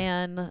try.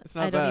 Spider-Man. It's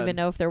not I don't bad. even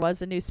know if there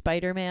was a new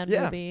Spider-Man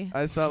movie.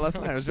 I saw it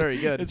last night. It was very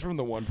good. It's from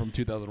the one from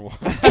 2001.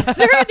 Is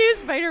there a new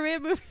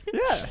Spider-Man movie?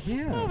 Yeah.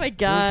 Oh my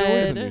There's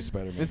always a God. new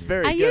Spider-Man. It's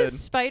very I good. used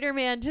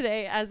Spider-Man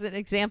today as an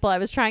example. I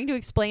was trying to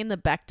explain the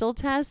Bechdel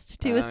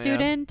test to a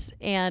student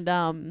and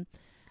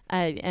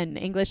an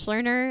English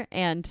learner,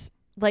 and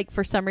like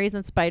for some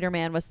reason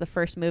Spider-Man was the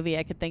first movie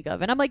I could think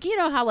of. And I'm like, you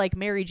know how like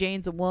Mary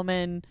Jane's a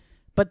woman,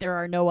 but there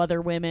are no other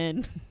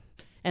women,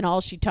 and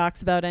all she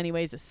talks about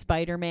anyways is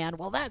Spider-Man.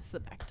 Well, that's the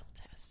Bechdel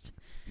test.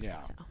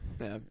 Yeah. So.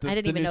 Yeah, I didn't the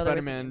even new know there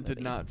was a Spider-Man new did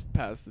movie. not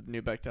pass the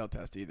new Bechdel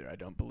test either, I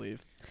don't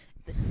believe.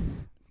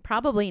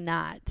 Probably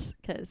not,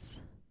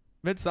 because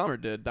Midsummer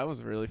did. That was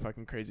a really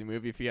fucking crazy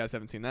movie if you guys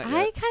haven't seen that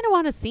I yet. kind of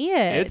want to see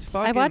it. It's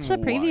I watched a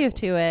fucking preview wild.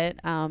 to it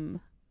Is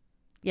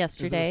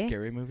yesterday. it a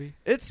scary movie?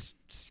 It's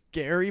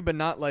scary, but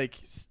not like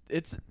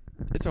it's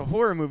a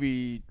horror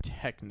movie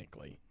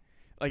technically.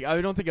 Like I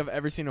don't think I've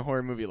ever seen a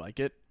horror movie like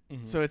it.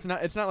 Mm-hmm. So it's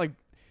not like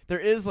there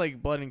is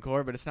like blood and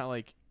gore, but it's not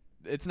like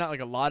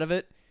a lot of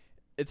it.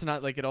 It's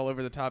not like it all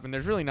over the top, and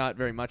there's really not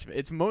very much of it.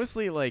 It's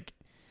mostly like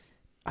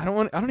I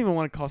don't even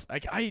want to call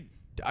like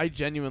I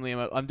genuinely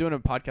am. I'm doing a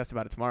podcast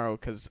about it tomorrow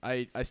because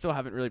I still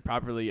haven't really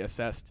properly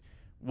assessed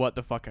what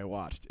the fuck I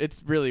watched.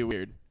 It's really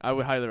weird. I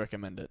would highly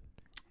recommend it.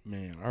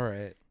 Man, all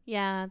right.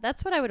 Yeah,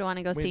 that's what I would want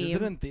to go Wait, see. is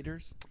it in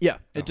theaters? Yeah,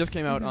 Oh. it just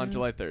came out on Mhm.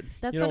 July 3rd.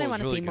 That's You know what I what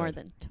want to was see really more good?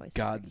 than Toy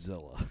Story.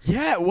 Godzilla.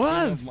 Yeah, it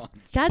was.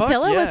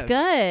 Godzilla yes. was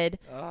good.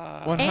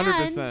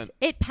 100%. And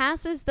it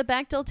passes the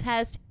Bechdel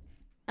test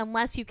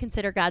unless you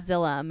consider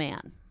Godzilla a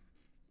man.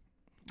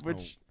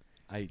 Which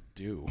I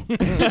do.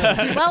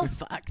 Well,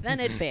 fuck. Then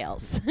it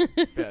fails.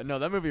 yeah, no,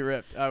 that movie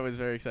ripped. I was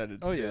very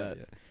excited. To see that.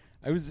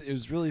 It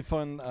was really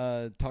fun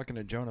talking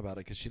to Joan about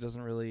it because she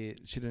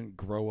didn't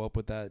grow up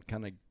with that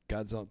kind of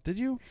Godzilla. Did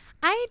you?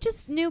 I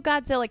just knew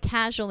Godzilla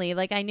casually.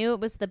 Like, I knew it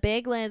was the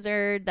big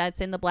lizard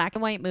that's in the black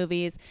and white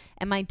movies.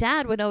 And my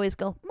dad would always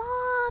go,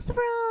 Mothra!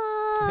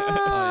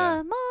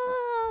 Oh,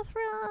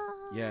 Mothra!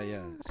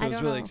 Yeah. So I it was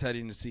don't really know.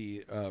 exciting to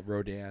see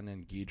Rodan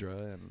and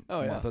Ghidra and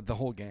Oh, yeah. the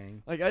whole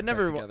gang. Like back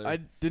together. I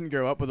didn't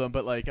grow up with them,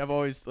 but like I'd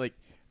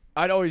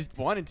always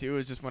wanted to. It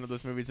was just one of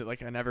those movies that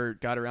like I never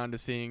got around to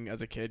seeing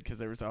as a kid because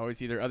there was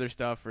always either other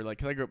stuff or like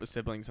because I grew up with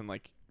siblings and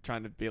like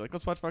trying to be like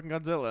let's watch fucking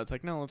Godzilla. It's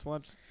like no, let's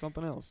watch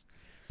something else.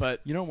 But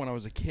You know, when I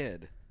was a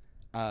kid,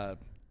 at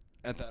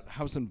that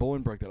house in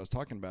Bolingbrook that I was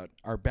talking about,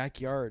 our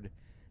backyard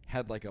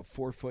had like a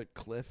 4-foot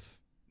cliff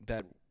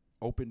that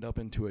opened up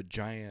into a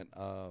giant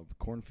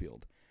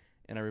cornfield.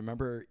 And I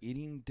remember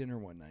eating dinner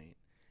one night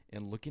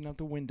and looking out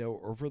the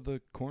window over the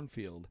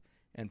cornfield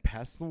and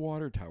past the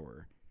water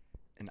tower,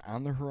 and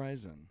on the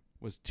horizon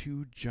was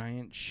 2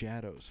 giant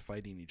shadows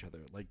fighting each other,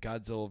 like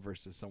Godzilla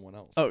versus someone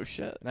else. oh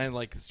shit, And I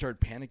like started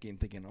panicking,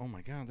 thinking, "Oh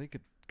my god, they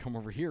could come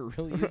over here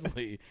really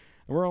easily."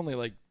 And we're only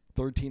like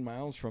 13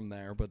 miles from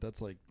there, but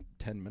that's like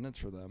 10 minutes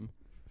for them.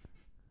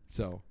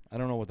 So I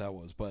don't know what that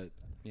was, but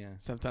yeah.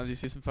 sometimes you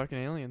see some fucking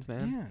aliens,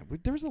 man. Yeah,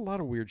 there was a lot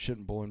of weird shit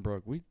in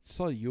Bolingbrook. We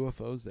saw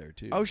UFOs there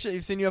too. Oh shit,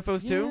 you've seen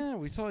UFOs too? Yeah,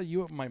 we saw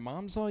my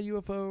mom saw a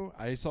UFO.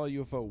 I saw a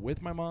UFO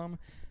with my mom.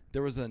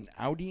 There was an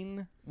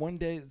outing one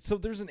day. So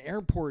there's an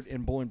airport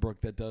in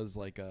Bolingbrook that does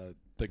like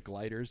the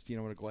gliders. Do you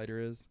know what a glider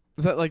is?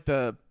 Is that like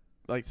the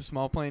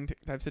small plane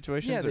type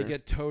situations? Yeah, they or?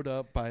 get towed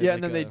up by. Yeah,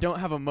 and then they don't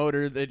have a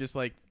motor. They just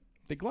like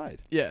they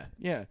glide. Yeah.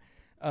 Yeah.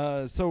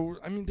 So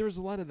I mean, there's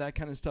a lot of that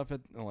kind of stuff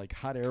at like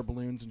hot air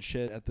balloons and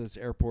shit at this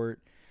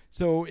airport.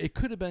 So it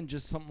could have been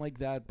just something like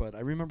that. But I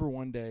remember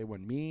one day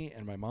when me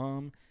and my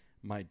mom,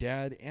 my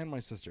dad, and my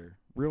sister,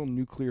 real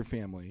nuclear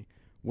family,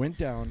 went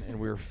down and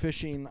we were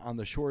fishing on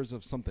the shores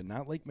of something,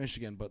 not Lake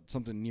Michigan, but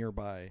something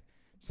nearby,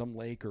 some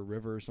lake or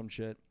river or some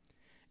shit.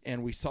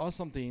 And we saw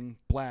something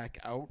black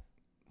out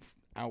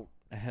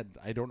ahead.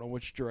 I don't know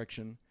which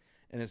direction.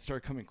 And it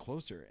started coming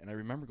closer. And I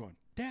remember going,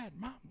 Dad,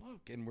 Mom,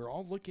 look. And we're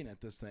all looking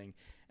at this thing.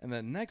 And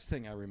the next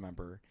thing I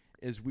remember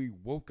is we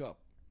woke up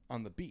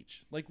on the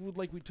beach. Like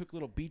we took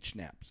little beach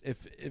naps.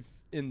 If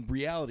in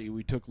reality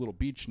we took little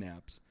beach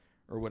naps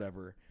or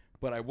whatever.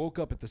 But I woke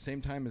up at the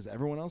same time as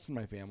everyone else in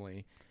my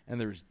family. And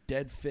there's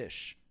dead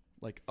fish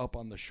like up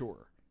on the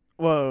shore.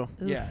 Whoa.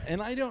 Yeah.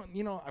 And I don't,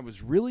 I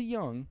was really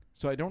young.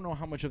 So I don't know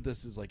how much of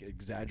this is like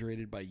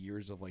exaggerated by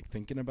years of like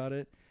thinking about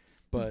it.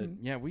 But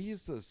yeah, we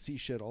used to see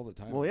shit all the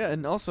time. Well, yeah,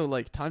 and also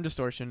like time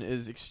distortion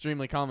is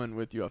extremely common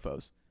with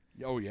UFOs.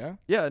 Oh yeah.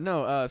 Yeah,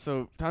 no.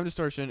 So time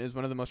distortion is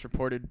one of the most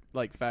reported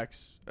like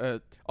facts.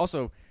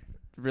 Also,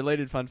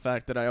 related fun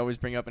fact that I always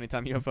bring up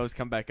anytime UFOs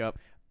come back up.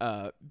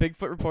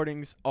 Bigfoot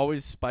reportings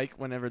always spike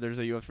whenever there's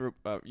a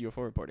UFO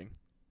reporting.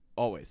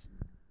 Always,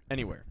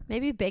 anywhere.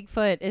 Maybe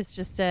Bigfoot is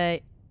just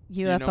a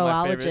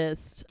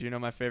UFOologist. Do you know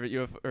my favorite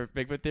UFO or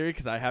Bigfoot theory?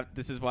 Because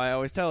this is why I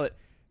always tell it.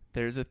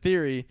 There's a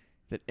theory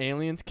that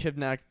aliens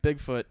kidnapped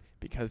Bigfoot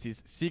because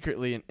he's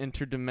secretly an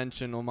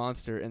interdimensional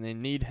monster and they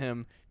need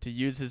him to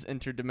use his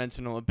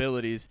interdimensional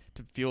abilities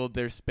to fuel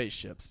their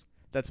spaceships.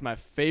 That's my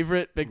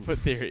favorite Bigfoot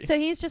theory. So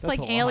he's just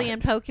like alien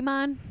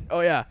Pokemon?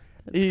 Oh, yeah.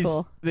 That's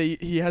cool.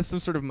 He has some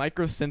sort of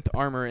micro-synth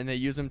armor and they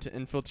use him to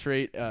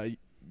infiltrate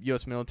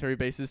U.S. military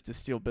bases to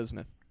steal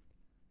bismuth.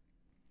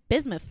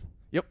 Bismuth?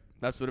 Yep.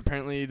 That's what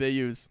apparently they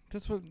use.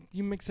 That's what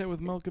you mix that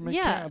with milk and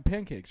make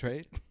pancakes,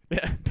 right?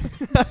 Yeah.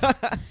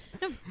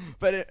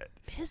 But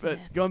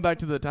going back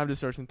to the time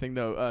distortion thing,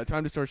 though,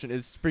 time distortion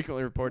is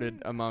frequently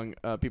reported among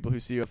people who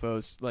see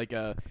UFOs. Like,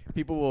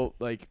 people will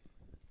like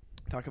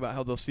talk about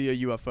how they'll see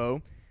a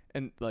UFO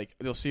and like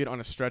they'll see it on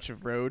a stretch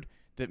of road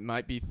that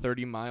might be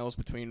 30 miles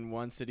between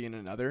one city and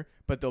another,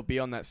 but they'll be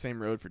on that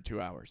same road for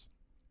 2 hours.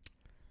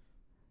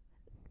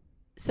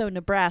 So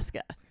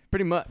Nebraska.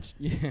 Pretty much.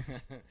 Yeah.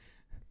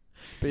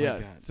 But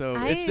yeah,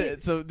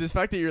 so this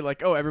fact that you're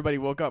like, oh, everybody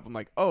woke up. I'm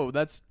like, oh,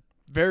 that's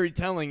very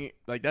telling.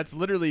 Like, that's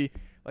literally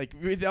like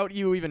without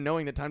you even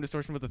knowing that time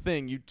distortion was a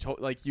thing, you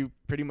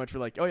pretty much were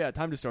like, oh yeah,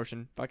 time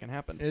distortion fucking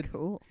happened.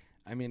 Cool.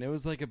 I mean, it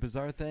was like a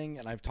bizarre thing,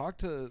 and I've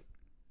talked to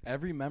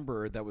every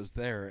member that was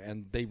there,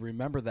 and they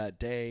remember that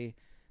day.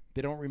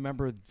 They don't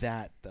remember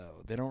that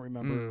though. They don't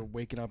remember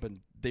waking up, and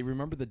they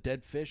remember the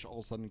dead fish all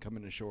of a sudden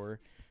coming to shore.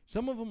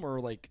 Some of them were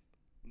like,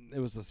 it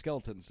was the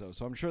skeletons though,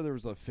 so I'm sure there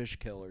was a fish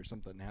kill or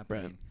something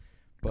happening. Right.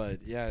 But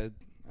yeah,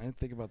 I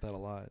think about that a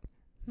lot.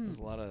 There's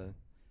a lot of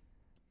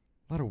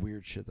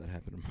weird shit that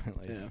happened in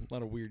my life. Yeah. A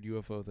lot of weird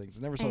UFO things.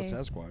 I never saw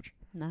Sasquatch.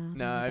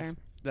 No.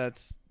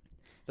 That's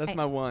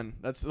my one.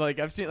 That's like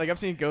I've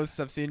seen ghosts,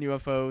 I've seen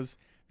UFOs,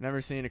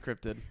 never seen a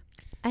cryptid.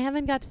 I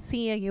haven't got to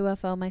see a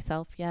UFO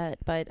myself yet,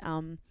 but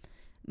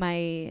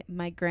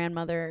my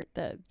grandmother,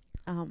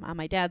 on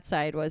my dad's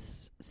side,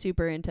 was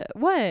super into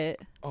what?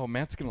 Oh,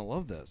 Matt's gonna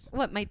love this.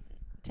 What, my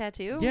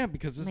tattoo? Yeah,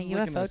 because this my is UFO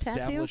like an tattoo?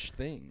 established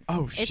thing.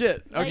 Oh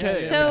shit!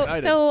 Okay,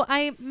 So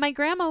my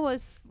grandma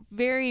was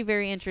very,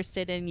 very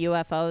interested in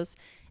UFOs,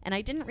 and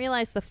I didn't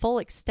realize the full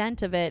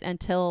extent of it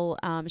until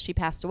she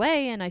passed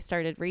away, and I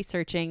started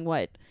researching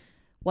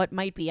what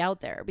might be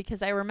out there,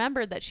 because I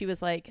remembered that she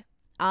was like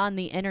on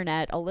the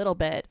internet a little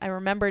bit. I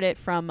remembered it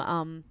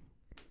from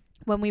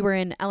when we were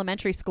in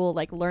elementary school,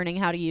 like learning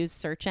how to use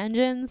search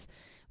engines.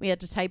 We had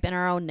to type in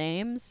our own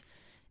names.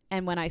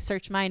 And when I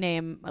searched my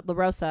name,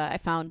 LaRosa, I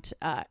found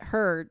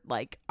her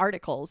like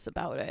articles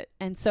about it.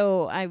 And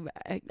so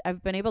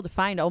I've been able to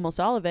find almost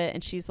all of it.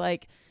 And she's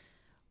like,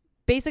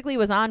 basically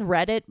was on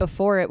Reddit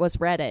before it was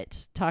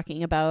Reddit,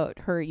 talking about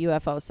her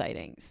UFO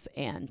sightings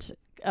and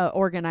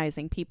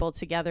organizing people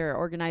together,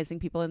 organizing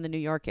people in the New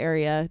York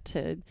area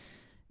to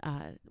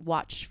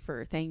watch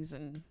for things.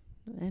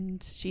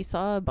 And she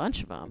saw a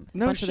bunch of them.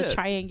 No a bunch shit. of the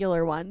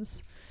triangular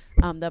ones.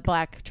 The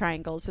black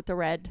triangles with the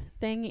red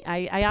thing.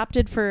 I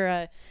opted for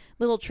a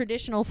little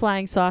traditional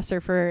flying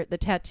saucer for the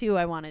tattoo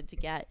I wanted to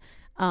get.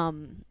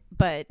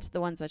 But the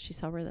ones that she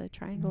saw were the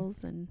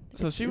triangles, and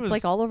so it's she was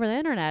like all over the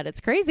internet. It's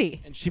crazy.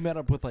 And she met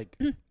up with like,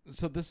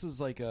 so this is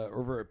like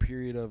over a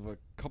period of a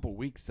couple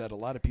weeks that a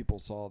lot of people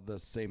saw the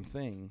same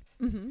thing.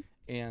 Mm-hmm.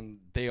 And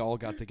they all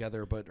got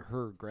together, but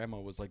her grandma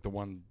was like the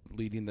one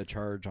leading the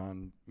charge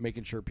on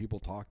making sure people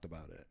talked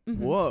about it.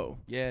 Mm-hmm. Whoa.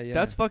 Yeah.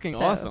 That's fucking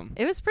awesome.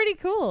 It was pretty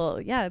cool.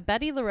 Yeah,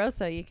 Betty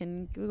LaRosa, you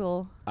can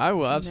Google. I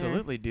will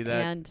absolutely do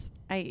that. And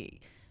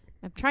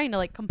I'm trying to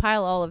like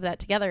compile all of that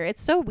together.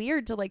 It's so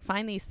weird to like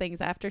find these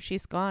things after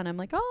she's gone. I'm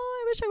like, oh,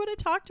 I wish I would have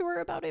talked to her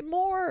about it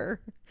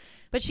more.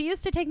 But she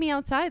used to take me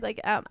outside. Like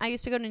I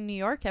used to go to New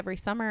York every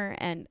summer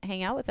and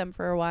hang out with them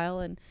for a while.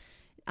 And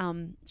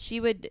she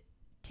would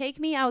take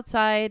me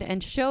outside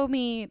and show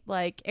me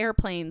like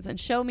airplanes and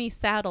show me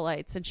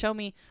satellites and show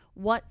me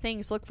what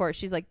things look for.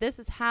 She's like, this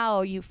is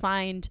how you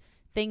find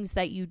things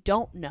that you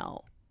don't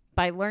know,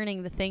 by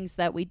learning the things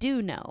that we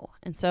do know.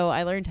 And so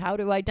I learned how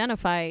to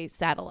identify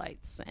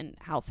satellites and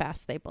how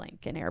fast they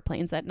blink and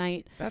airplanes at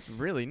night. That's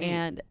really neat.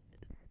 And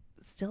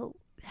still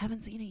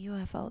haven't seen a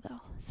UFO though.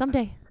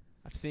 Someday.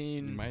 I've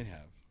seen. You might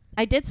have.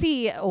 I did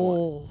see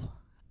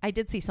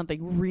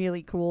something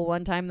really cool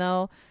one time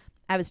though.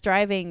 I was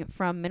driving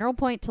from Mineral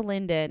Point to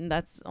Linden.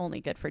 That's only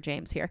good for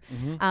James here.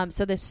 Mm-hmm.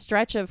 So this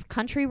stretch of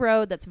country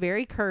road that's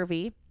very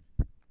curvy,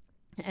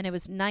 and it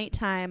was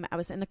nighttime. I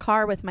was in the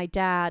car with my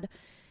dad,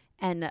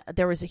 and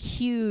there was a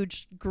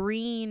huge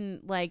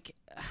green, like,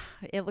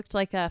 it looked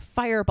like a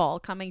fireball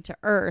coming to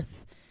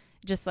Earth,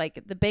 just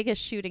like the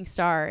biggest shooting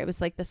star. It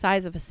was like the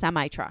size of a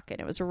semi-truck, and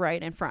it was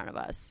right in front of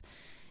us.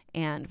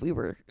 And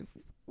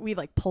we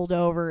like pulled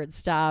over and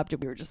stopped,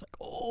 and we were just like,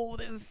 oh,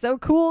 this is so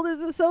cool. This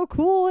is so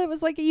cool. It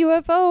was like a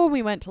UFO.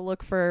 We went to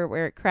look for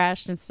where it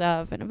crashed and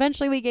stuff. And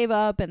eventually we gave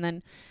up. And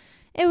then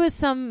it was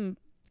some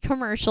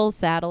commercial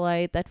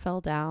satellite that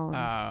fell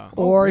down,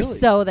 or really?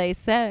 so they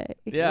say.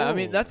 Yeah,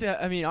 Whoa.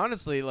 I mean,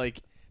 honestly,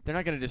 like, they're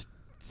not gonna just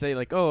say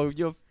like, oh,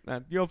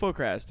 UFO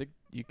crashed.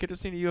 You could have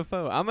seen a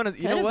UFO.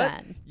 You know what?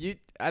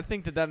 I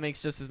think that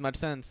makes just as much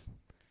sense.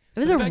 It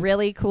was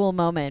really cool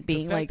moment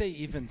being the fact like, they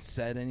even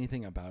said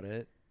anything about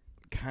it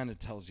kind of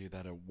tells you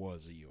that it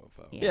was a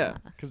UFO. Yeah.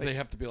 Because they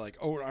have to be like,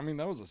 oh, I mean,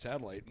 that was a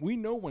satellite. We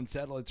know when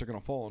satellites are going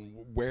to fall and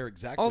where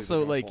exactly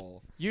Also, they're like, gonna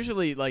fall.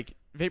 usually, like,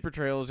 vapor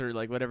trails or,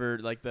 like, whatever,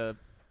 like,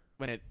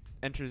 when it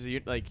enters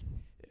the, like,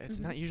 it's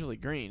not usually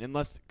green.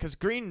 Because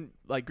green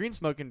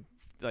smoke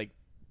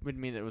would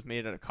mean that it was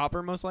made out of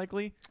copper, most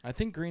likely. I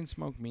think green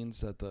smoke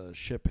means that the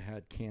ship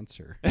had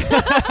cancer. It's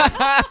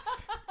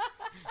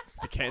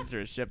a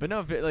cancerous ship. But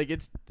no,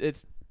 it's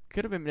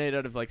could have been made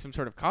out of, like, some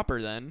sort of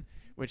copper then.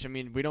 Which, I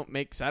mean, we don't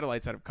make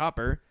satellites out of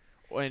copper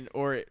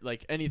or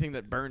like anything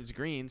that burns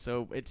green,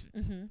 so it's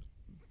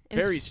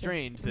very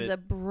strange. It was a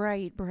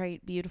bright,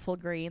 bright, beautiful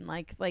green,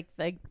 like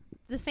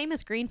the same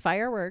as green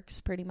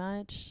fireworks, pretty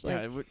much.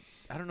 Yeah,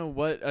 I don't know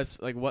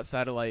what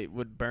satellite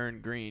would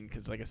burn green,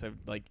 because, like I said,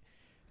 like.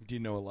 Do you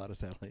know a lot of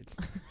satellites?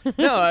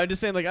 No, I'm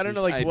just saying, like, I don't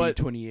know, like, what.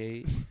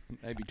 IB-28,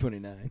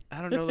 IB-29.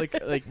 I don't know,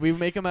 like we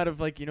make them out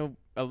of, like,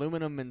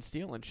 aluminum and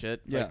steel and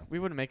shit. Yeah. Like, we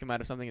wouldn't make them out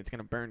of something that's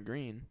gonna burn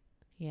green.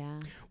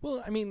 Yeah.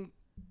 Well, I mean,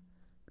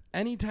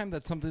 anytime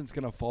that something's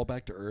gonna fall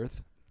back to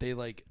Earth, they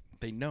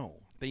know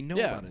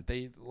about it.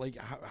 They like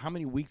how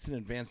many weeks in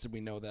advance did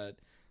we know that?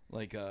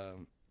 Like,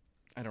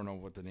 I don't know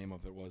what the name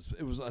of it was.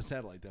 It was a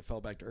satellite that fell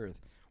back to Earth.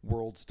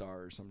 World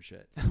Star or some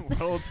shit.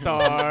 World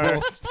Star.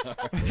 World Star.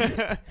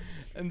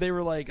 And they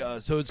were like,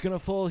 so it's gonna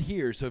fall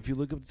here. So if you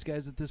look up the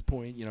skies at this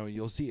point,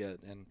 you'll see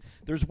it. And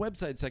there's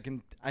websites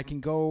I can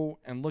go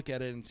and look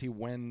at it and see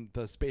when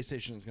the space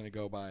station is gonna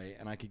go by,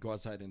 and I could go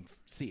outside and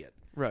see it.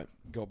 Right.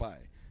 Go by.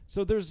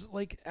 So there's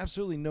like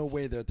absolutely no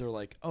way that they're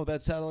like, oh,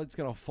 that satellite's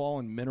gonna fall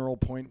in Mineral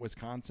Point,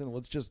 Wisconsin.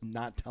 Let's just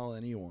not tell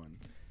anyone.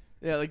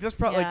 Yeah, like that's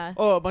probably like,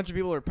 oh, a bunch of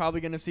people are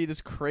probably going to see this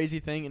crazy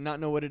thing and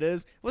not know what it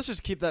is. Let's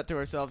just keep that to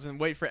ourselves and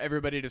wait for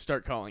everybody to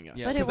start calling us.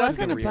 Yeah, but it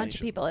wasn't a bunch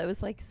of people. It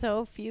was like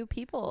so few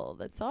people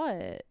that saw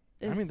it.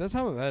 I mean, that's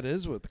how that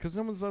is because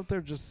no one's out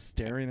there just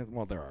staring at.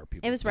 Well, there are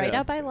people. It was right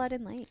out by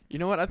Ludden Lake. You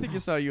know what? I think you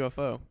saw a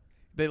UFO.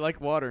 They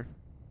like water.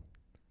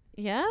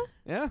 Yeah?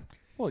 Yeah.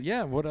 Well,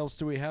 yeah. What else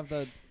do we have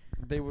that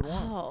they would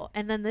want? Oh,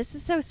 and then this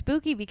is so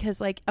spooky because,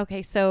 like,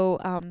 okay, so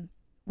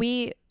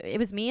it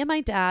was me and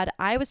my dad.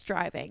 I was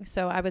driving,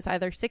 so I was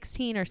either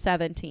 16 or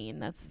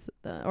 17.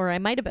 Or I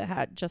might have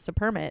had just a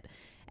permit,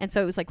 and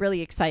so it was like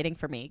really exciting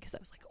for me because I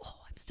was like, oh,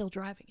 I'm still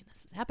driving and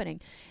this is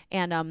happening.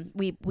 And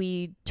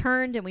we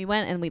turned and we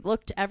went and we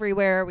looked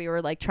everywhere. We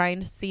were like trying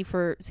to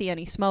see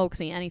any smoke,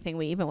 see anything.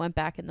 We even went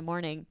back in the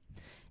morning,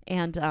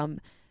 and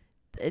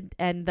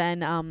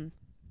then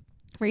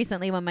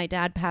recently when my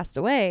dad passed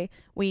away,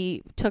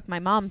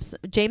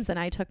 James and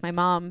I took my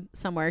mom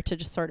somewhere to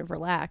just sort of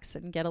relax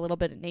and get a little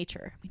bit of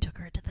nature. We took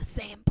her to the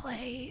same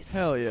place.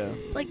 Hell yeah.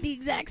 Like the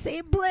exact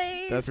same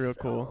place. That's real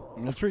cool.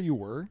 And that's where you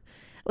were?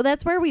 Well,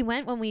 that's where we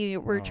went when we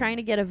were trying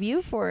to get a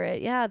view for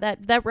it. Yeah,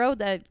 that road,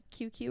 that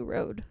QQ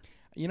road.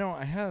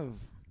 I have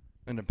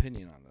an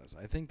opinion on this.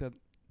 I think that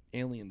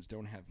aliens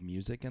don't have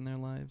music in their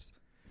lives.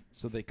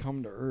 So they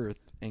come to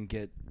Earth and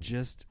get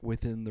just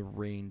within the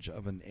range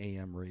of an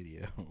AM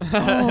radio.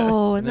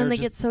 Oh, and then they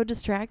get so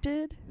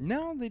distracted?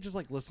 No, they just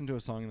like listen to a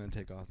song and then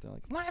take off. They're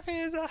like, life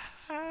is a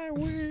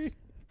highway.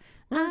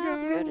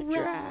 I'm gonna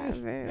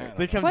drive it.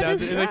 They come down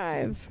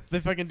to they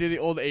fucking do the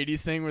old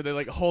 80s thing where they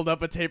like hold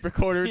up a tape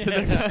recorder to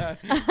their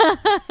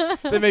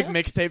they make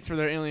mixtapes for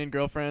their alien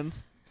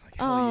girlfriends. Like,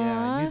 hell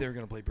yeah, I knew they were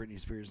going to play Britney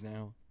Spears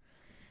now.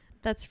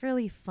 That's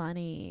really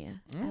funny.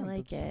 I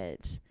like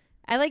it.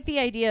 I like the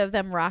idea of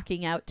them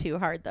rocking out too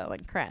hard though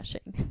and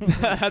crashing.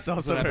 That's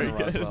also That's what very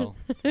happened to good. Roswell.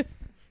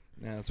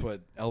 Yeah, that's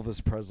what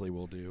Elvis Presley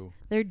will do.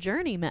 They're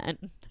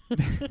journeymen.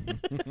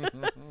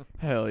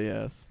 Hell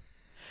yes.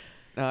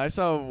 No, I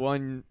saw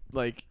one,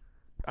 like,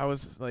 I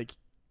was like,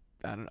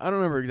 I don't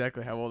remember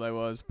exactly how old I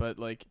was, but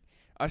like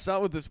I saw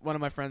it with this one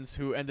of my friends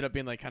who ended up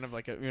being like kind of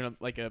like a, you know,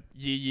 like a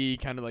yee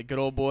kind of like good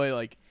old boy,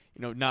 like,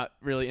 you know, not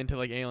really into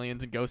like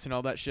aliens and ghosts and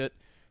all that shit.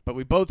 But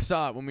we both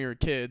saw it when we were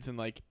kids, and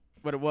like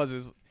what it was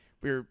is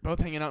we were both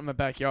hanging out in my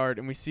backyard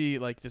and we see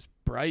like this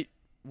bright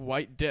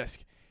white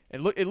disc. It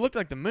looked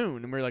like the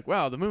moon, and we were like,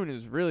 wow, the moon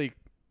is really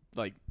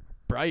like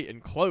bright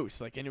and close,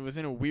 like, and it was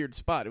in a weird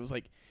spot. It was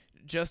like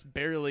just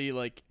barely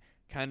like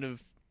kind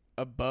of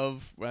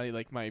above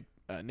like my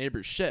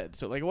neighbor's shed,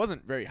 so like it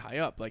wasn't very high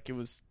up, like it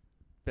was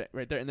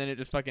right there, and then it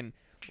just fucking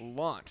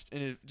launched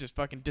and it just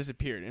fucking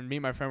disappeared, and me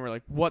and my friend were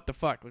like, what the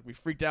fuck, like we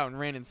freaked out and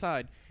ran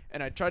inside.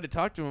 And I tried to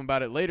talk to him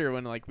about it later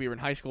when like we were in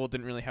high school,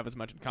 didn't really have as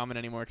much in common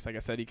anymore, because like I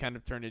said, he kind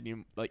of turned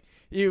into like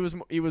he was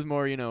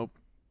more you know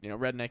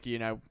rednecky,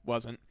 and I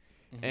wasn't.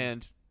 Mm-hmm.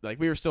 And like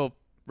we were still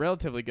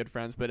relatively good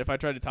friends, but if I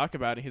tried to talk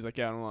about it, he's like,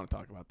 yeah, I don't want to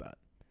talk about that.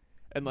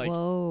 And like,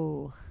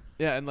 whoa.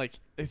 Yeah, and like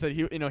they said,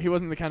 he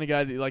wasn't the kind of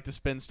guy that liked to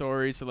spin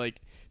stories. So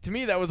like to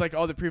me, that was like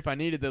all the proof I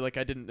needed that like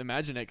I didn't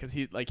imagine it, because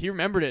he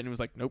remembered it and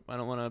was like, nope, I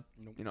don't want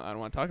to, I don't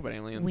want to talk about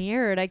aliens.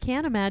 Weird. I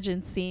can't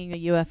imagine seeing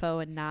a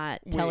UFO and not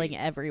telling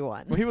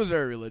everyone. Well, he was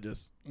very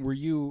religious. Were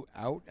you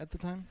out at the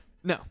time?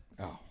 No.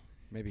 Oh,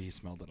 maybe he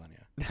smelled it on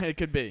you. It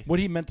could be. What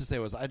he meant to say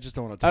was, I just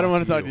don't want to talk to you. I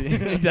don't want to talk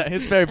to you. Exactly.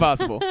 It's very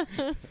possible.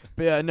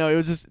 But yeah, no, it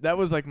was just, that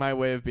was like my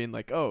way of being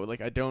like, oh,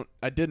 like I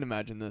didn't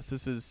imagine this.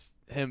 This is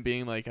him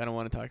being like, I don't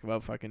want to talk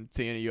about fucking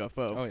seeing a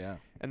UFO. Oh, yeah.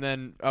 And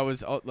then I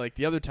was like,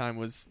 the other time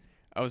was,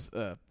 I was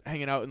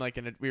hanging out and like,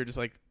 we were just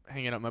like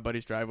hanging out in my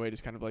buddy's driveway,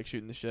 just kind of like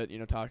shooting the shit,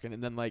 talking.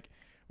 And then like,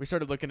 we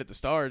started looking at the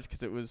stars,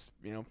 because it was,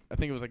 I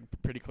think it was like a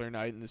pretty clear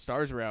night and the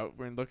stars were out.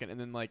 We're looking, and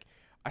then like,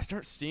 I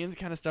start seeing the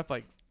kind of stuff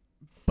like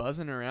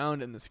buzzing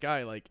around in the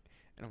sky, like,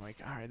 and I'm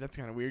like, all right, that's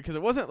kind of weird, because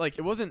it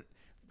wasn't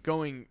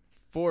going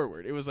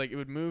forward. It was like it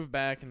would move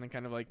back and then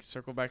kind of like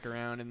circle back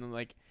around, and then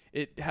like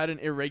it had an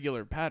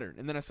irregular pattern.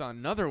 And then I saw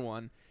another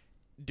one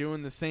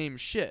doing the same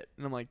shit,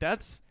 and I'm like,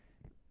 that's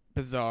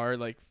bizarre.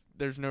 Like,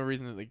 there's no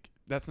reason that, like,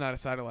 that's not a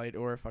satellite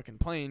or a fucking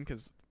plane,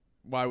 because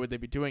why would they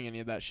be doing any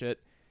of that shit?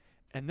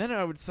 And then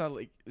I would saw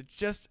like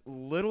just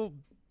little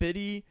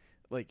bitty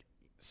like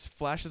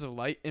flashes of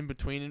light in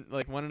between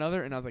like one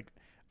another, and I was like,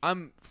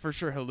 I'm for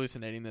sure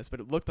hallucinating this, but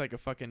it looked like a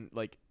fucking,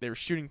 like, they were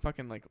shooting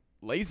fucking, like,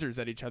 lasers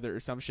at each other or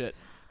some shit.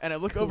 And I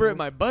look over at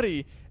my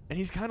buddy, and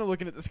he's kind of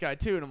looking at the sky,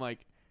 too, and I'm like,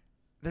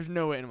 there's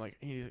no way. And I'm like,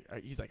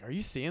 he's like, are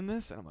you seeing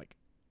this? And I'm like,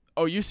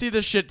 oh, you see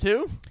this shit,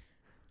 too?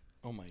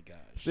 Oh, my gosh.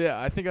 So, yeah,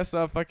 I think I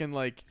saw a fucking,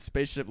 like,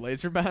 spaceship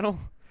laser battle.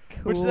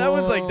 Cool. Which that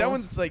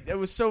one's, like, it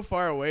was so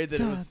far away that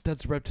it was.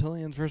 That's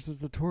reptilians versus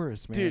the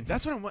tourists, man. Dude,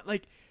 that's what I'm,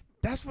 like,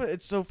 that's what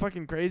it's so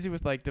fucking crazy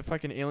with, like, the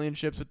fucking alien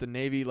ships with the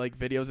Navy, like,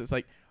 videos. It's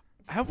like,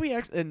 have we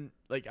actually, and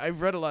like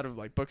I've read a lot of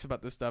like books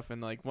about this stuff,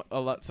 and like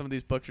some of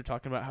these books are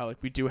talking about how like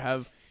we do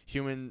have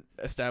human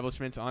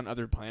establishments on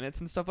other planets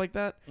and stuff like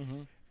that.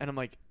 Mm-hmm. And I'm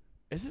like,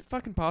 is it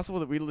fucking possible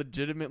that we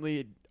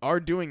legitimately are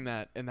doing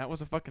that, and that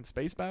was a fucking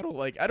space battle?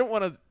 Like, I don't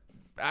want to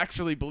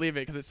actually believe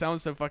it, because it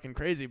sounds so fucking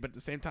crazy, but at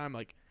the same time,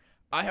 like,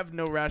 I have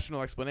no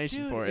rational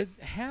explanation for it.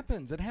 It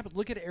happens.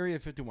 Look at Area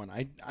 51.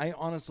 I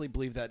honestly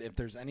believe that if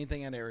there's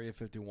anything at Area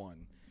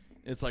 51,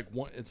 it's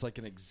like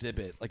an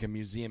exhibit, like a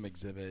museum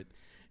exhibit.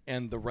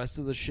 And the rest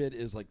of the shit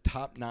is like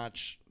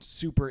top-notch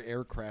super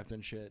aircraft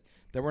and shit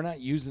that we're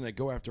not using to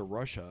go after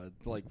Russia.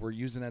 Like, we're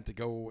using that to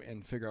go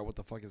and figure out what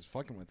the fuck is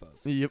fucking with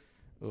us. Yep.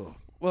 Ugh.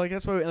 Well, like,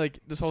 that's why, like,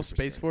 this whole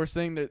Space Force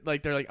thing, that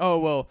like they're like, oh,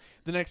 well,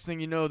 the next thing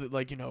you know, that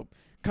like,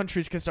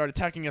 countries can start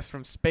attacking us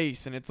from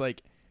space, and it's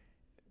like,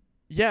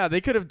 yeah,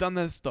 they could have done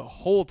this the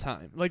whole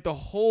time, like the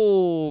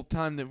whole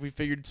time that we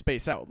figured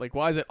space out. Like,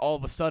 why is it all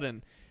of a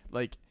sudden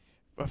like,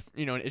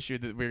 an issue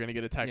that we're gonna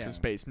get attacked from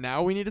space?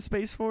 Now we need a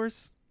Space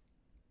Force.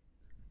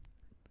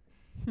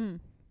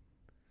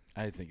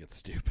 I think it's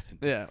stupid.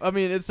 Yeah, I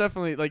mean, it's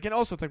definitely like, and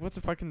also it's like, what's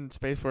the fucking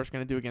Space Force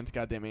gonna do against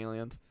goddamn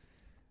aliens?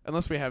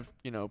 Unless we have,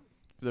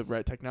 the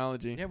right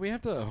technology. Yeah, we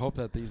have to hope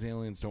that these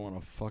aliens don't want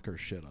to fuck our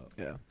shit up.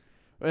 Yeah,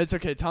 but it's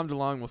okay. Tom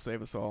DeLonge will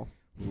save us all.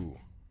 Ooh,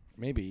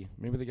 maybe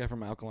the guy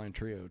from Alkaline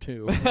Trio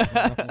too.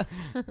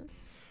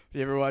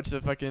 You ever watch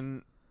the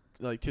fucking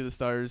like To the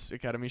Stars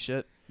Academy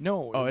shit?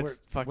 No. Oh, it's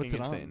fucking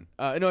insane.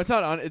 On? No, it's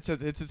not on. It's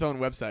its own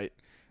website.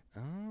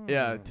 Oh.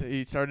 Yeah,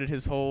 he started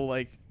his whole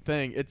like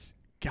thing. It's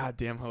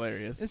goddamn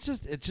hilarious.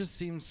 It just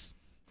seems,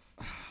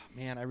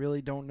 man, I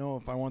really don't know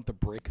if I want the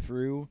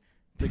breakthrough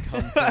to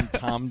come from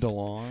Tom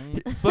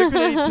DeLonge.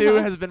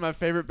 Blink-182 has been my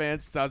favorite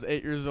band since I was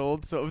 8 years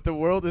old. So if the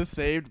world is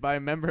saved by a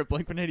member of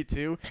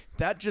Blink-182,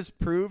 that just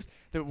proves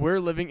that we're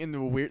living in the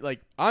weird.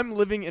 Like, I'm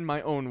living in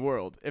my own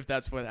world. If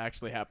that's what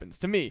actually happens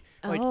to me.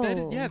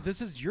 Like,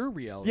 this is your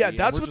reality. Yeah,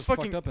 that's what's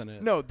fucking up in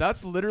it. No,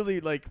 that's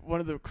literally like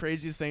one of the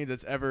craziest things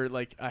that's ever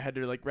like I had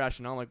to like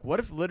rationale. Like, what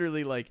if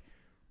literally like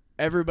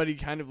everybody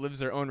kind of lives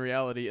their own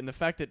reality, and the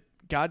fact that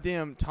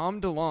goddamn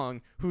Tom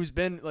DeLonge, who's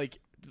been like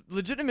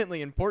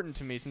legitimately important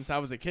to me since I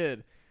was a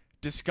kid,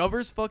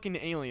 discovers fucking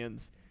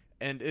aliens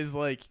and is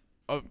like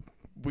a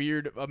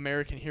weird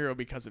American hero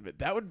because of it.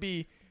 That would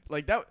be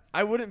like that.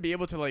 I wouldn't be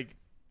able to like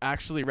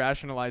actually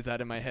rationalize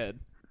that in my head.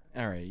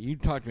 All right, you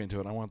talked me into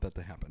it. I want that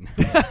to happen.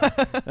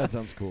 That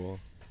sounds cool.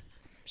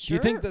 Sure. Do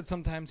you think that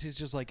sometimes he's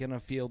just like in a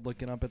field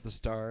looking up at the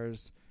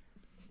stars,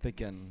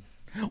 thinking,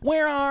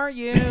 "Where are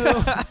you?"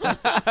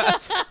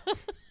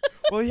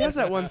 Well, he has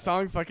that one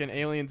song, fucking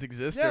 "Aliens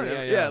Exist."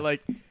 Yeah.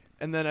 Like,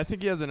 and then I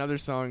think he has another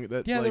song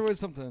that. Yeah, like, there was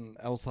something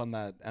else on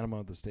that Enema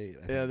of the State.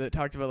 I think. that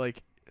talked about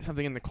like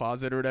something in the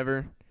closet or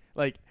whatever.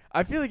 Like,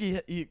 I feel like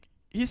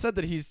he said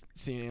that he's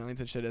seen aliens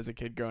and shit as a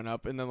kid growing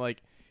up, and then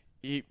like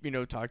he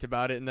talked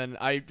about it, and then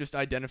I just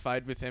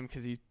identified with him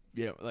because he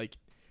like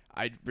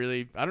I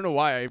don't know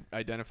why I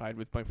identified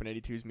with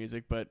Blink-182's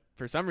music, but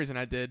for some reason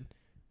I did.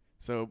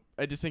 So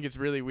I just think it's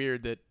really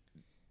weird that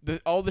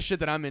all the shit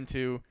that I'm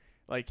into,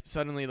 like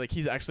suddenly like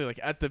he's actually like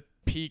at the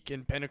peak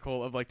and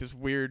pinnacle of like this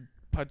weird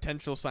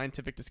potential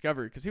scientific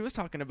discovery, because he was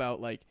talking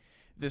about like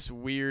this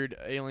weird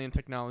alien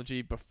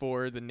technology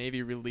before the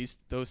Navy released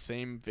those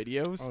same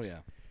videos. Oh yeah.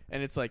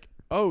 And it's like,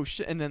 oh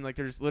shit! And then like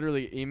there's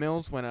literally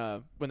emails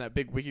when that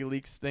big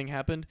WikiLeaks thing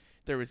happened.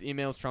 There was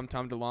emails from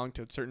Tom DeLonge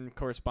to certain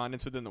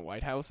correspondents within the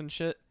White House and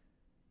shit.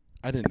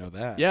 I didn't know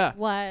that. Yeah.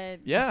 What?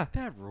 Yeah.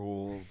 That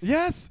rules.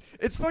 Yes,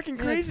 it's fucking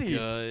crazy. That's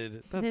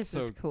good. That's This so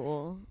is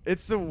cool.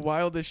 It's the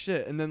wildest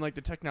shit. And then like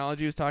the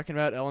technology he was talking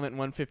about, Element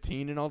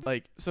 115 and all.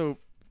 Like, so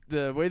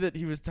the way that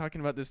he was talking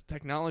about this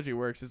technology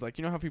works is like,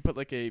 you know how if you put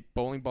like a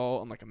bowling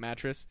ball on like a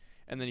mattress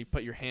and then you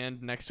put your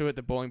hand next to it,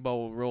 the bowling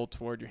ball will roll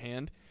toward your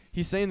hand.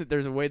 He's saying that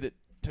there's a way that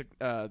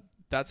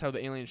that's how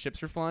the alien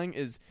ships are flying.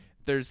 Is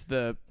there's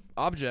the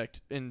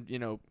object in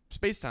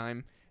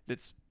space-time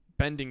that's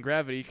bending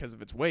gravity because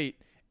of its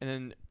weight, and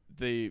then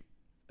the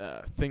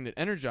thing that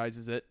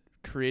energizes it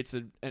creates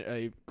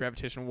a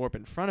gravitational warp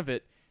in front of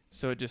it,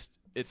 so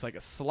it's like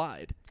a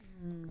slide.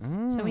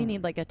 So we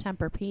need like a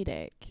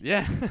Tempur-Pedic.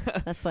 Yeah.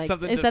 That's like,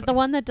 Something is that the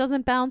one that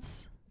doesn't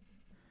bounce?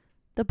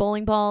 The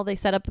bowling ball, they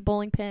set up the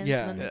bowling pins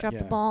and then they drop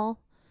the ball.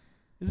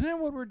 Isn't that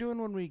what we're doing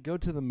when we go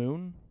to the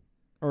moon?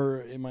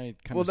 Or am I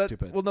kind of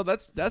stupid? Well, no,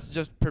 that's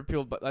just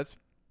that's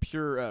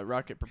pure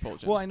rocket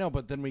propulsion. Well, I know,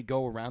 but then we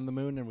go around the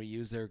moon and we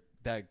use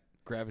that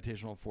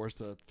gravitational force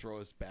to throw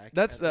us back.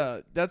 That's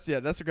the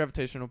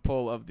gravitational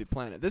pull of the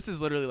planet. This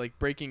is literally like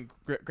breaking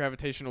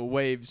gravitational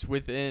waves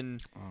within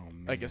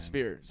like a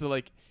sphere. So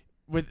like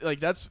with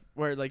like that's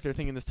where like they're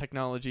thinking this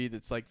technology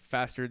that's like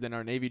faster than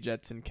our Navy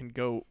jets and can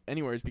go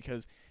anywhere, is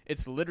because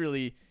it's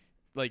literally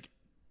like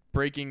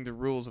breaking the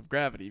rules of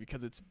gravity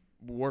because it's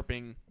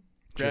warping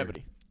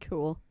gravity.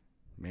 Cool.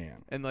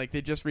 Man. And like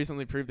they just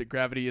recently proved that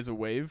gravity is a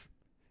wave.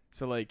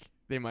 So like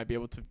they might be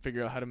able to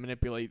figure out how to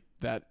manipulate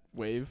that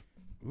wave.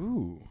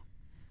 Ooh.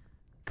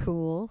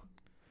 Cool.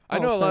 I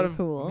know a lot of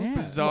cool.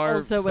 bizarre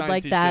Also would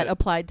like that shit.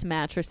 applied to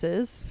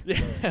mattresses. Yeah,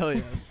 hell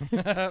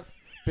yes.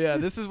 But yeah,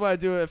 this is why I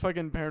do a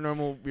fucking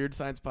paranormal weird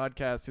science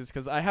podcast, is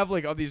because I have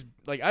like all these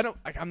like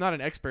I'm not an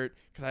expert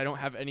because I don't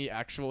have any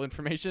actual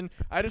information.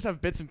 I just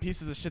have bits and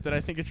pieces of shit that I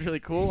think is really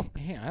cool.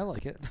 Hey, I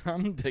like it.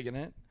 I'm digging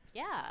it.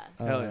 Yeah.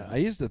 Hell yeah. I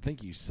used to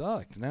think you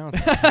sucked. Now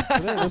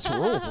today this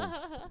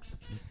rules.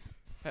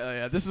 Hell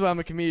yeah, this is why I'm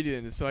a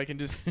comedian, so I can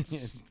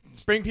just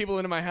bring people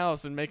into my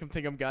house and make them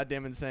think I'm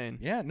goddamn insane.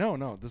 Yeah,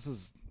 no, this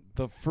is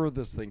the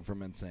furthest thing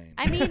from insane.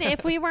 I mean,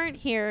 if we weren't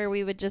here,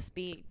 we would just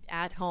be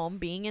at home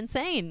being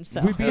insane.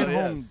 So we'd be at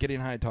Hell home yes. getting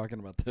high talking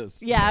about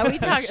this. yeah,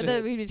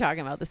 we'd be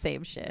talking about the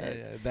same shit.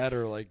 Yeah, that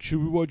or like,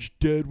 should we watch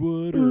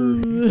Deadwood or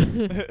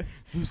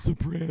The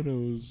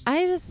Sopranos?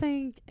 I just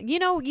think,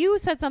 you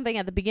said something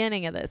at the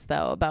beginning of this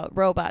though about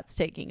robots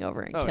taking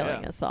over and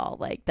killing us all,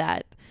 like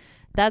that.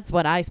 That's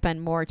what I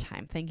spend more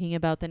time thinking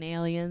about than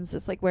aliens.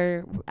 It's like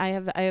where I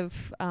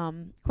have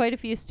quite a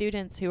few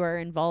students who are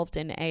involved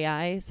in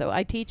AI. So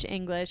I teach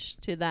English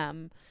to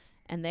them,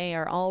 and they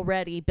are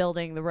already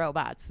building the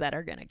robots that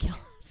are going to kill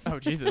us. Oh,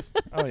 Jesus.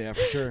 Oh, yeah,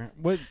 for sure.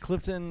 What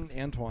Clifton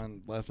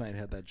Antoine last night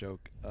had that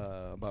joke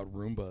about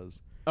Roombas.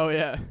 Oh,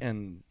 yeah.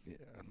 And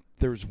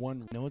there's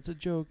one, it's a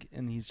joke,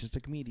 and he's just a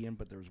comedian,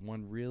 but there's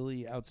one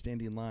really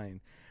outstanding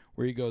line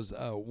where he goes,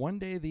 one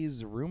day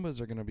these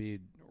Roombas are going to be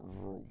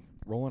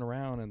rolling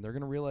around, and they're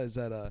going to realize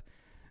that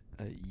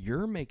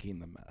you're making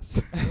the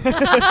mess.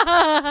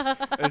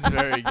 It's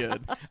very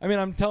good. I mean,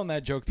 I'm telling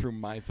that joke through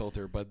my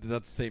filter, but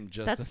that's the same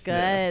just. That's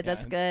good.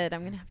 That's good.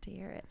 I'm going to have to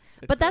hear it.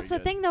 It's But that's very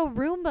the good. thing, though.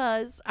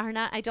 Roombas are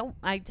not,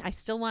 I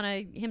still want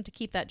him to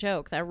keep that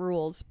joke. That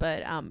rules.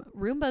 But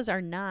Roombas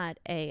are not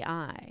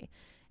AI.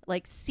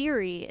 Like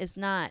Siri is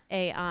not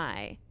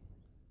AI.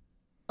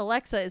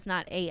 Alexa is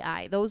not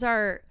AI. Those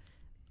are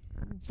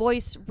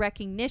voice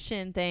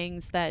recognition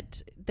things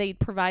that they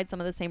provide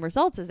some of the same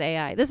results as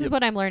AI. This is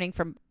what I'm learning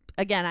from,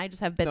 again, I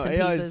just have bits and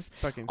AI pieces, is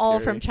fucking all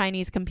scary. from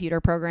Chinese computer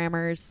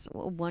programmers,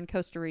 one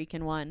Costa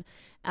Rican one.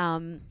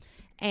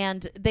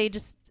 And they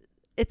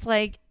it's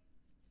like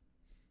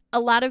a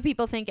lot of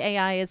people think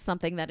AI is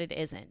something that it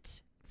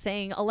isn't.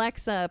 saying,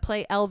 Alexa,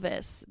 play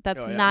Elvis.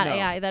 That's Oh, yeah. not No.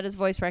 AI. That is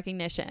voice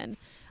recognition.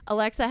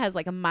 Alexa has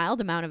like a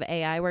mild amount of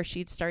AI where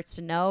she starts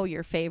to know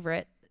your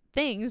favorite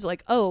things.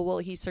 Like, oh, well,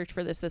 he searched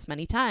for this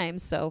many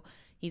times, so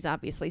he's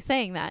obviously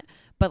saying that.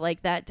 But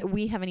like that,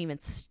 we haven't even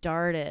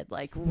started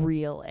like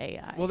real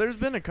AI. Well, there's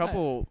been a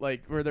couple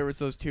like where there was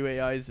those two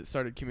AIs that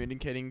started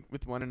communicating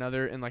with one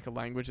another in like a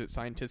language that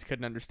scientists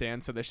couldn't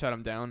understand, so they shut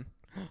them down.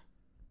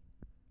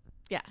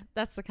 Yeah,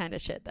 that's the kind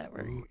of shit that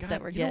we're Ooh, God,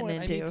 that we're you know getting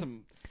what?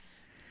 into.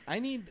 I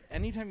need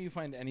anytime you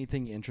find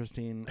anything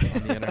interesting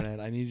on the internet,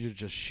 I need you to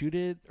just shoot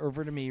it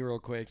over to me real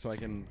quick so I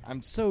can.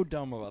 I'm so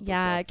dumb about this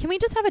Yeah, stuff. can we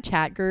just have a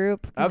chat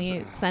group? Can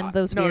we send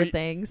those No, weird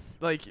things?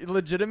 Like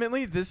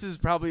legitimately, this is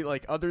probably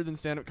like other than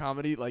stand-up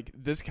comedy, like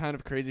this kind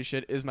of crazy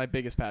shit is my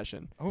biggest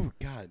passion. Oh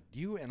God,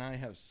 you and I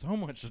have so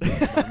much to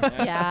talk about,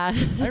 man. Yeah.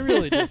 I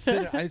really just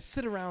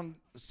sit around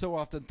so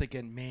often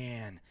thinking,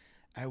 man,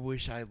 I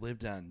wish I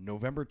lived on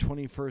November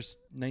 21st,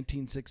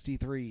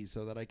 1963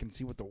 so that I can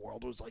see what the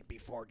world was like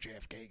before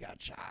JFK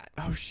got shot.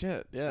 Oh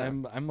shit, yeah.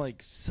 I'm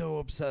like so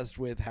obsessed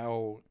with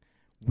how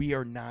we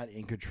are not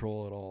in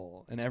control at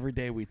all. And every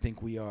day we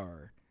think we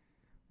are.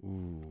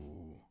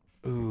 Ooh.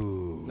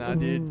 Nah,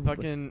 dude,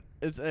 fucking.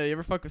 It's you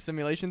ever fuck with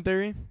simulation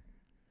theory?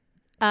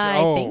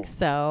 I think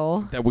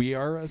so. That we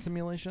are a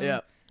simulation?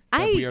 Yeah.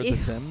 That we are the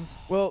Sims?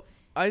 Well,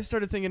 I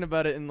started thinking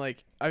about it in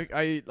like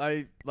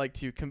I like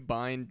to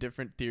combine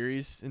different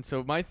theories, and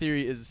so my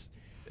theory is,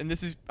 and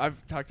this is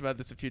I've talked about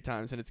this a few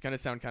times, and it's gonna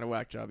sound kind of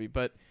whack jobby,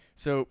 but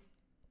so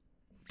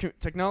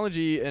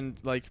technology and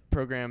like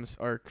programs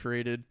are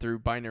created through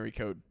binary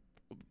code,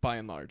 by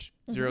and large,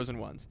 zeros and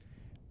ones.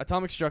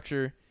 Atomic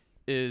structure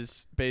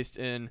is based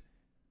in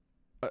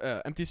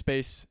empty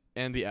space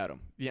and the atom.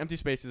 The empty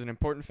space is an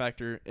important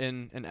factor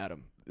in an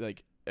atom.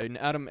 Like an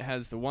atom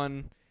has the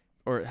one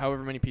or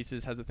however many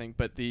pieces has the thing,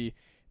 but the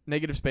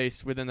negative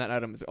space within that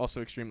atom is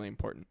also extremely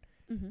important,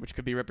 which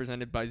could be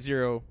represented by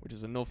 0, which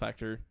is a null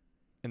factor,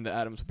 and the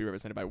atoms would be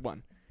represented by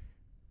 1.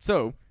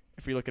 So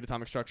if we look at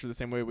atomic structure the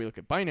same way we look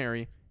at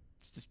binary,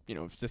 it's just,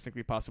 it's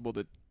distinctly possible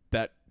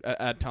that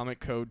atomic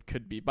code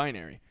could be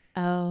binary.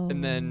 Oh.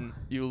 And then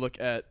you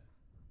look at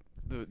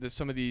the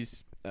some of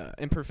these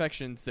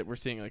imperfections that we're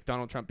seeing, like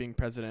Donald Trump being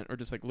president, or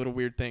just like little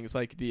weird things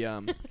like the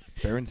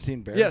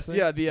Berenstein Bears? yes,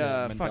 yeah, the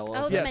Mandela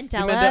the effect? yes,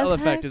 Mandela the Mandela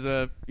effect effect is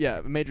a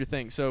major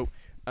thing. So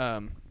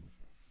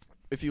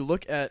if you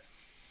look at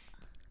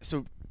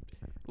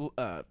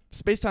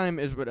space-time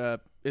is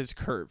what is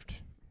curved,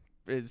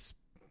 is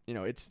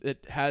it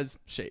has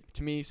shape.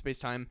 To me,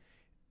 space-time,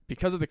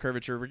 because of the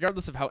curvature,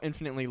 regardless of how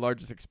infinitely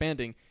large it's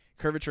expanding,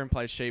 curvature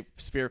implies shape,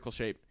 spherical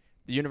shape.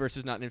 The universe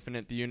is not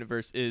infinite. The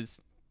universe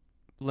is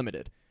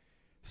limited.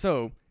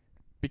 So,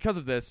 because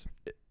of this,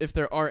 if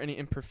there are any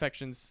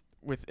imperfections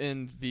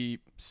within the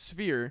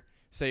sphere,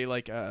 say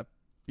like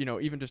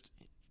even just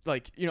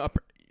like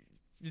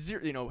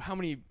zero, how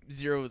many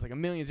zeros, like a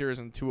million zeros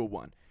into a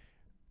 1,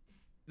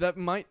 that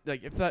might,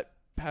 like, if that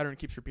pattern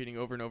keeps repeating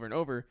over and over and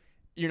over,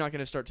 you're not going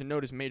to start to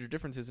notice major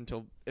differences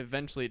until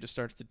eventually it just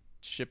starts to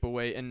chip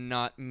away and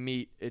not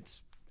meet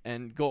its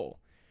end goal.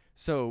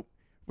 So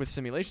with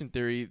simulation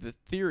theory, the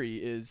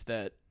theory is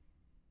that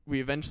we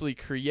eventually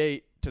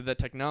create to the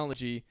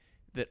technology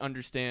that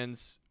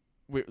understands,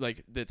 we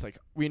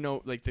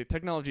know, like, the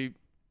technology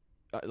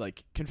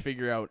can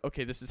figure out,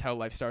 okay, this is how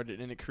life started,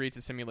 and it creates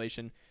a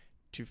simulation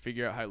to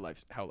figure out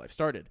how life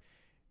started.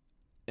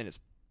 And it's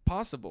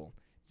possible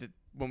that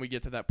when we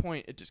get to that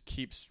point, it just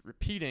keeps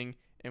repeating,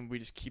 and we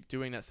just keep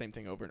doing that same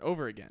thing over and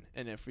over again.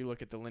 And if we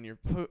look at the linear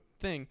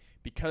thing,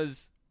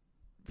 because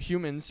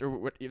humans,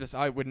 or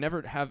I would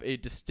never have a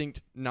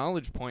distinct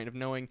knowledge point of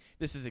knowing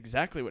this is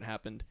exactly what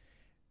happened,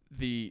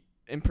 the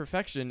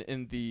imperfection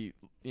in the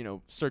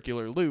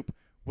circular loop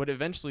would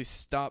eventually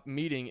stop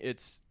meeting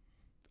its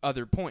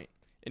other point,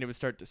 and it would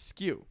start to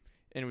skew,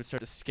 and it would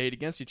start to skate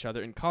against each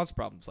other and cause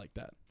problems like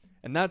that.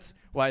 And that's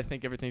why I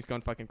think everything's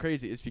going fucking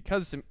crazy, is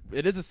because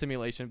it is a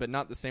simulation, but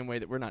not the same way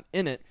that we're not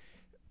in it.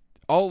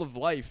 All of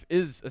life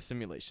is a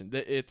simulation.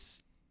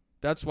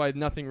 That's why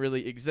nothing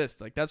really exists.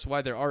 Like, that's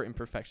why there are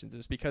imperfections.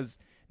 It's because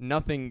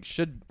nothing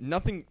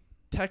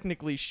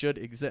technically should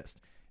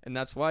exist, and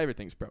that's why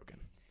everything's broken.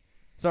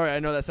 Sorry, I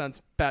know that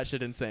sounds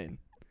batshit insane.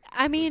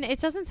 I mean, it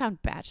doesn't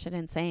sound batshit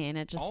insane.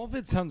 It just, all of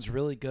it sounds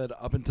really good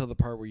up until the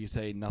part where you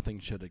say nothing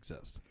should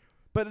exist.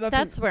 But nothing,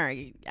 that's where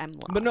I'm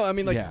lost. But no, I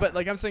mean, like, Yeah. but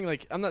like I'm saying,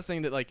 like, I'm not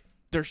saying that like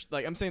there's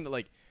like, I'm saying that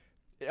like,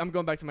 I'm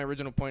going back to my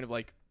original point of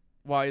like,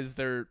 why is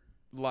there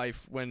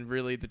life when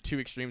really the two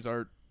extremes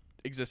are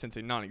existence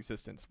and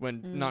non-existence,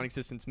 when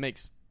non-existence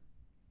makes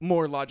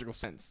more logical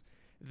sense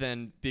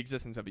than the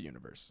existence of a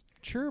universe.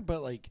 Sure,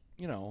 but like,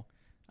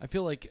 I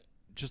feel like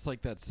just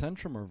like that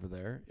centrum over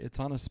there, it's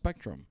on a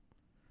spectrum.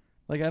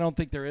 Like, I don't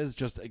think there is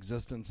just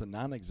existence and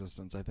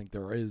non-existence. I think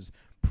there is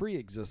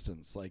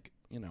pre-existence, like,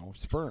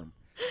 sperm.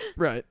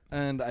 Right.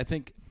 And I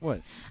think,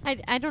 what?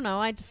 I don't know.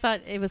 I just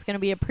thought it was going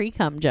to be a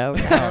pre-cum joke.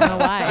 I don't know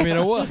why. I mean,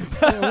 it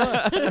was. It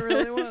was. It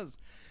really was.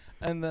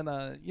 And then,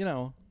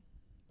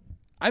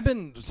 I've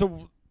been,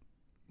 so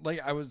like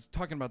I was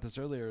talking about this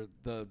earlier,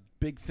 the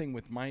big thing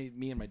with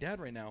me and my dad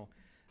right now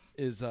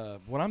is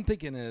what I'm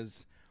thinking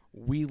is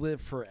we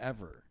live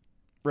forever.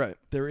 Right.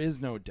 There is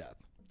no death.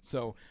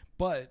 So,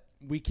 but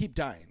we keep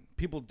dying.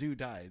 People do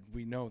die.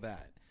 We know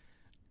that.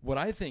 What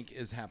I think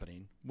is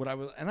happening,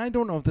 and I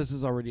don't know if this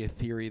is already a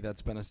theory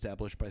that's been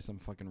established by some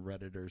fucking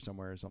Redditor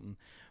somewhere or something,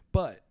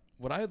 but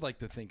what I would like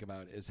to think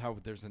about is how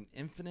there's an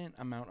infinite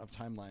amount of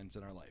timelines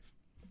in our life.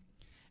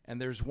 And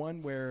there's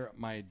one where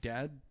my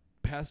dad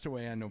passed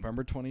away on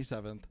November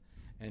 27th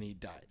and he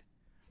died.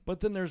 But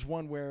then there's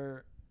one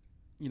where,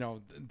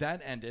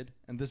 that ended,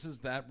 and this is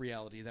that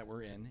reality that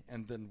we're in,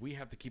 and then we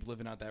have to keep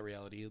living out that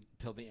reality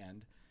till the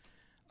end.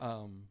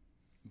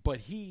 But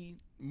he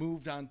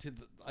moved on to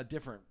a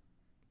different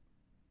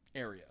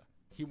area.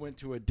 He went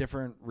to a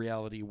different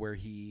reality where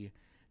he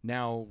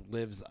now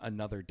lives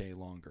another day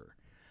longer.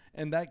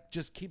 And that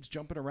just keeps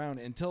jumping around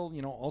until,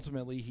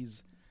 ultimately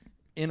he's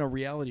in a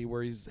reality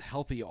where he's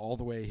healthy all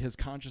the way. His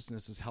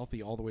consciousness is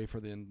healthy all the way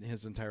for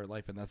his entire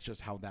life, and that's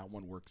just how that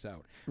one works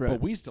out. Right.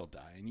 But we still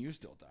die, and you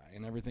still die,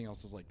 and everything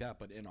else is like that.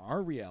 But in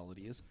our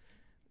realities,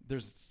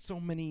 there's so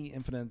many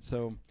infinite.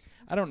 So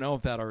I don't know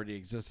if that already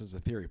exists as a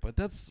theory, but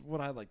that's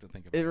what I like to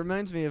think about. It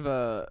reminds me of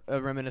a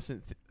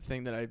reminiscent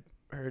thing that I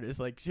heard is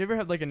like, do you ever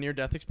have like a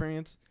near-death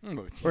experience?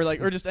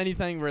 Or just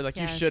anything where like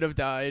you should have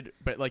died,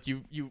 but like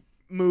you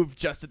moved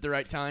just at the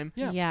right time?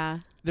 Yeah.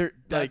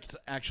 That's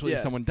actually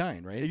someone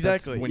dying, right?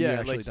 Exactly. That's when you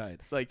actually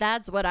died. Like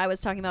that's what I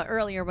was talking about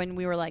earlier when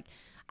we were like,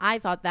 I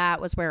thought that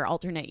was where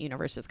alternate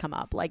universes come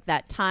up. Like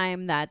that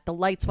time that the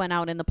lights went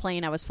out in the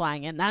plane I was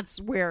flying in,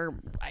 that's where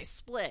I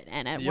split.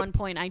 And at one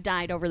point I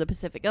died over the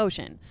Pacific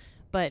Ocean.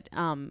 But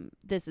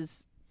this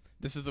is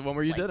the one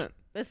where you didn't.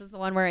 This is the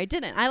one where I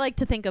didn't. I like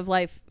to think of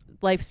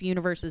life's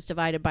universes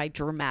divided by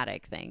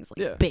dramatic things,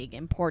 like big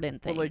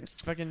important things. Well, like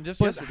fucking just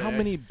but yesterday. How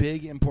many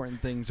big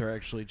important things are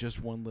actually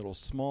just one little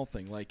small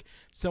thing? Like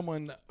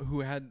someone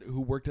who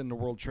worked in the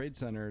World Trade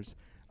Centers,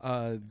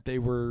 they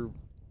overslept.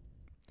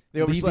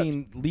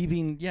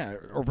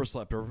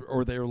 Overslept,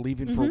 or they were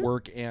leaving for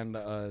work, and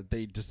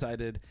they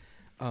decided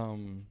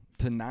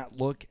to not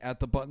look at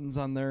the buttons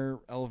on their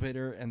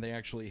elevator, and they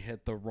actually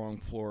hit the wrong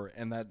floor,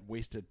 and that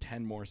wasted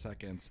 10 more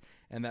seconds,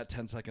 and that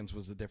 10 seconds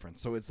was the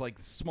difference. So it's like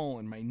small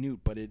and minute,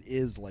 but it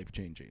is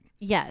life-changing.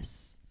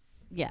 Yes.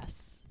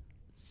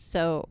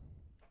 So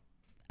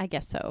I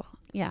guess so,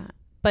 yeah.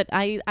 But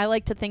I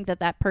like to think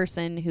that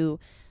person who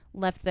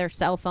left their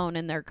cell phone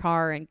in their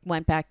car and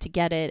went back to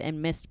get it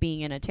and missed being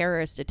in a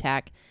terrorist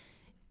attack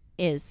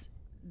is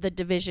the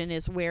division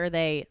is where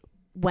they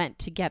went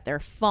to get their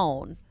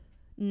phone,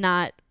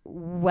 not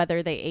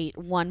whether they ate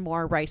one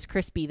more Rice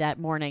Krispie that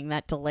morning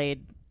that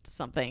delayed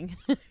something,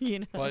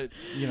 But,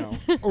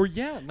 or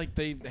like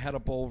they had a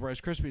bowl of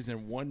Rice Krispies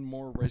and one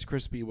more Rice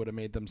Krispie would have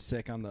made them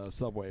sick on the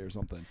subway or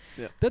something.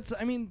 Yeah. It's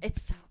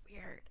so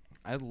weird.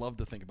 I love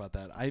to think about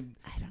that. I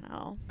don't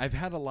know. I've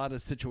had a lot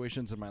of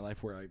situations in my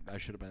life where I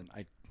should have been,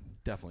 I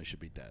definitely should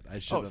be dead. I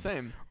should have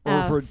same.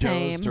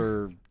 overdosed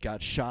or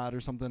got shot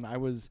or something. I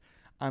was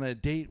on a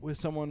date with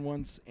someone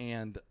once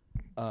and,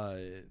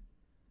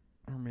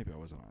 or maybe I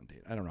wasn't on a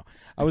date. I don't know.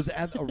 I was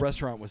at a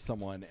restaurant with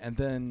someone, and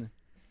then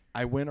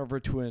I went over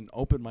to an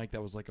open mic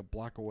that was like a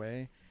block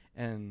away,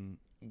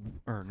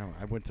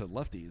 I went to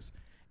Lefty's,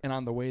 and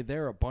on the way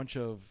there, a bunch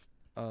of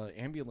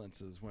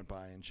ambulances went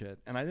by and shit,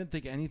 and I didn't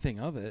think anything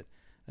of it.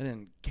 I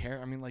didn't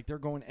care. I mean, like, they're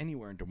going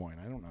anywhere in Des Moines.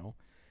 I don't know.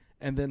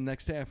 And then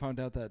next day, I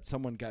found out that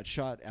someone got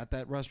shot at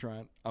that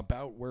restaurant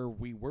about where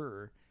we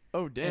were.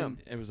 Oh, damn.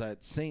 And it was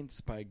at Saints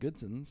by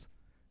Goodson's.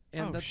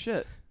 And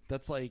shit.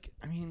 That's like,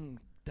 I mean,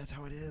 that's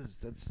how it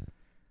is.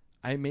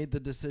 I made the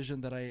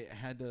decision that I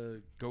had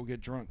to go get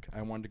drunk.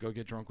 I wanted to go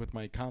get drunk with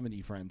my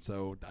comedy friend,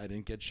 so I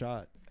didn't get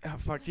shot. Oh,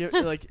 fuck.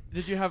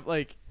 Did you have,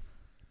 like...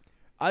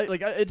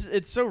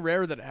 it's so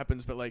rare that it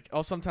happens, but, like,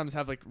 I'll sometimes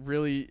have, like,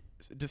 really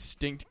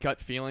distinct gut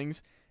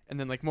feelings, and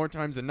then, like, more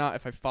times than not,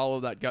 if I follow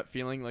that gut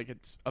feeling, like,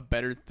 it's a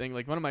better thing.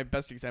 Like, one of my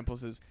best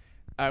examples is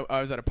I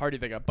was at a party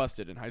that got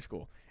busted in high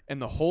school,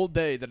 and the whole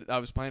day that I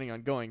was planning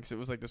on going, because it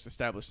was, like, this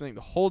established thing,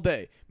 the whole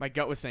day, my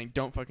gut was saying,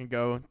 don't fucking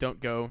go, don't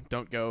go,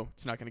 don't go,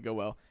 it's not going to go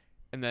well.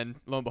 And then,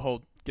 lo and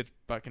behold, gets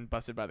fucking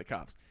busted by the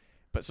cops.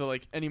 But so,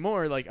 like,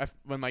 anymore, like,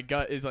 when my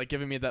gut is, like,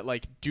 giving me that,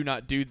 like, do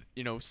not do,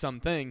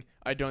 something,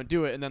 I don't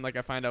do it. And then, like,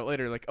 I find out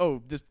later, like,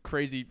 oh, this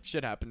crazy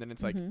shit happened. And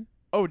it's like,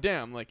 oh,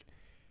 damn. Like,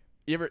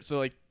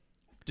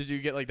 did you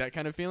get, like, that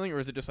kind of feeling? Or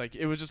is it just, like,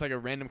 it was just, like, a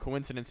random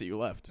coincidence that you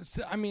left?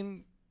 So, I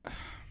mean,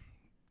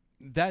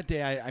 that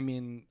day,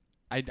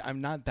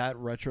 I'm not that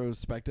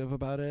retrospective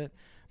about it.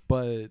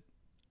 But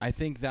I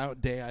think that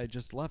day I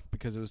just left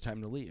because it was time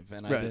to leave.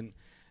 And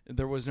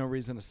there was no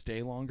reason to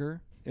stay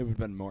longer. It would have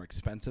been more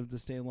expensive to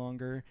stay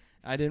longer.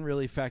 I didn't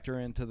really factor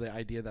into the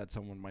idea that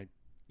someone might,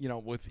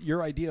 with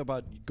your idea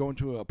about going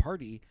to a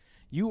party,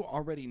 you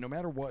already, no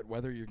matter what,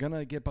 whether you're going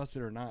to get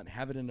busted or not,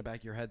 have it in the back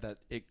of your head that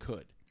it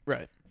could.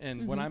 Right.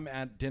 And when I'm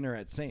at dinner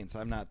at Saints,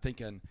 I'm not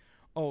thinking,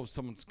 oh,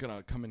 someone's going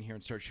to come in here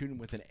and start shooting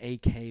with an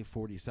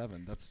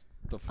AK-47. That's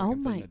the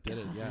fucking thing that did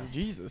it. Yeah.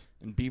 Jesus.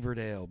 In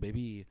Beaverdale,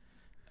 baby.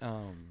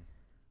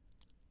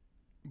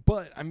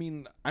 But I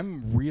mean,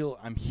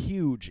 I'm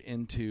huge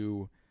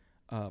into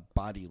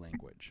body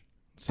language.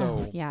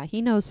 So yeah,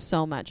 he knows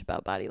so much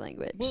about body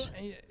language. well,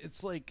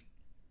 it's like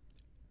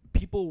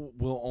people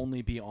will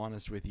only be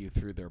honest with you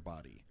through their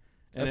body.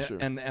 That's true.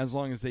 And as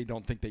long as they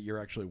don't think that you're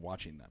actually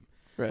watching them.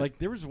 Right. Like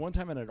there was one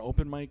time at an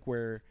open mic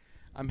where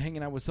I'm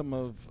hanging out with some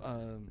of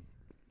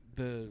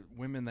the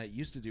women that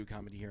used to do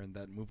comedy here and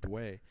that moved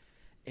away,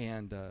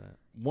 and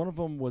one of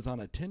them was on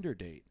a Tinder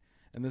date,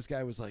 and this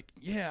guy was like,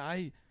 "Yeah,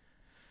 I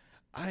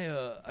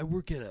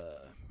work at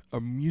a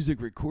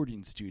music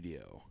recording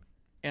studio,"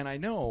 and I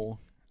know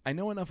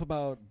enough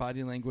about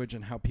body language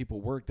and how people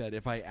work that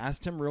if I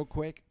asked him real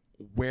quick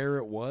where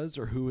it was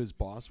or who his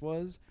boss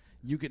was,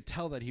 you could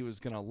tell that he was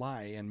going to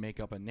lie and make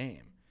up a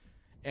name.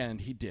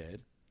 And he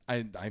did.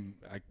 I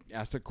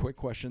asked a quick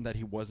question that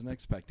he wasn't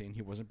expecting,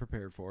 he wasn't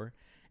prepared for,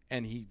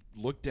 and he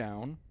looked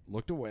down,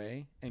 looked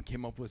away, and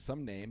came up with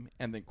some name,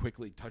 and then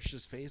quickly touched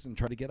his face and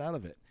tried to get out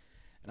of it.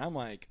 And I'm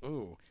like,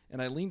 ooh.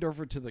 And I leaned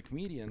over to the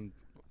comedian,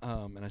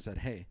 and I said,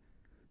 hey,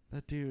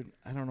 that dude,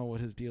 I don't know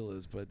what his deal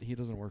is, but he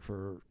doesn't work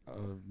for a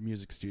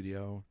music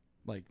studio.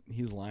 Like,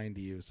 he's lying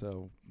to you,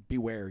 so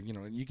beware. You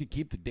know, you could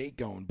keep the date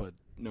going, but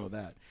know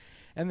that.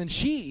 And then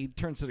she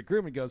turns to the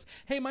group and goes,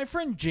 hey, my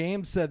friend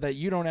James said that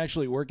you don't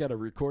actually work at a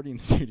recording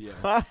studio.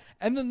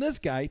 And then this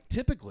guy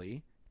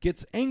typically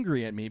gets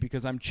angry at me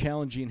because I'm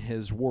challenging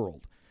his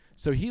world.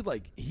 So he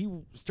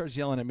starts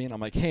yelling at me, and I'm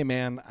like, hey,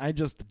 man, I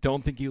just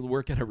don't think you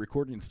work at a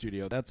recording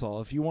studio. That's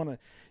all. If you want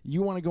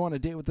to go on a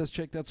date with this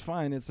chick, that's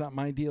fine. It's not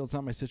my deal. It's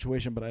not my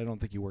situation, but I don't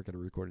think you work at a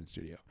recording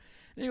studio.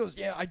 And he goes,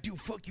 yeah, I do.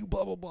 Fuck you,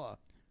 blah, blah, blah.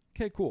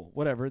 Okay, cool.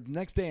 Whatever. The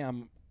next day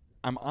I'm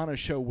on a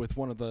show with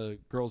one of the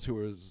girls who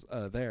was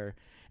there,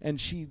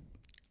 and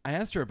I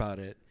asked her about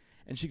it,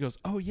 and she goes,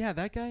 oh, yeah,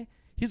 that guy?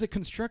 He's a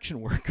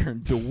construction worker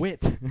in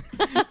DeWitt.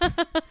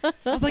 I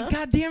was like,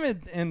 God damn it.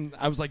 And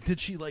I was like, did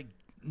she, like,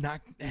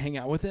 not hang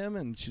out with him?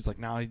 And she's like,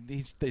 no,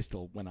 they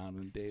still went on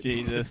and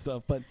dated and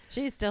stuff. But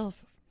she's still.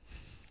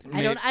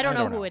 I don't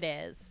know who it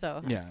is.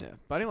 So yeah.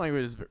 Body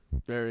language is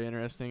very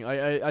interesting.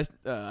 I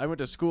went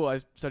to school. I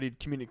studied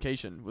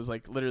communication. Was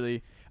like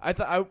literally. I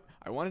thought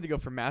I wanted to go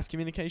for mass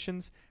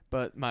communications,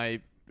 but my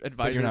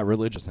advisor. But you're not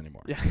religious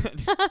anymore. Yeah.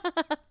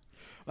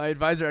 My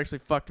advisor actually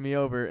fucked me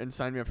over and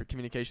signed me up for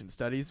communication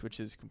studies, which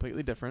is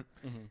completely different,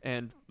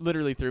 and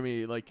literally threw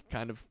me like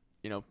kind of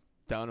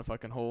down a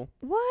fucking hole.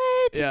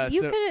 What? Yeah,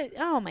 you so could.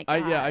 Oh my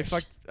gosh.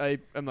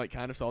 I'm like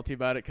kind of salty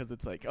about it because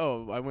it's like,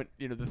 oh, I went,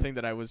 the thing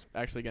that I was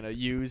actually gonna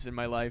use in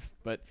my life,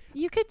 but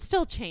you could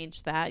still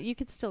change that. You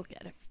could still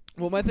get it.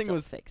 Well, my thing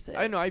was, fix it.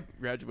 I know I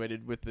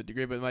graduated with the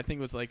degree, but my thing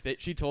was like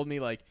she told me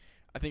like.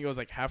 I think it was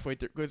like halfway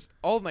through because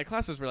all of my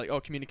classes were like, oh,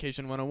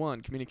 communication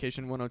 101,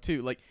 communication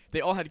 102. Like they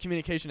all had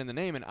communication in the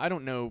name, and I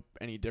don't know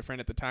any different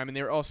at the time. And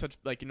they were all such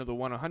like the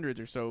 100s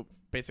or so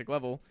basic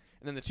level,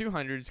 and then the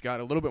 200s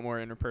got a little bit more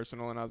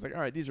interpersonal. And I was like,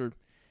 all right, these are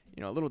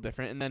a little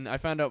different. And then I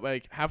found out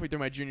like halfway through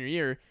my junior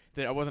year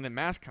that I wasn't in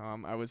mass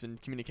comm, I was in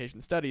communication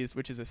studies,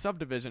 which is a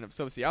subdivision of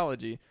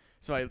sociology.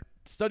 So I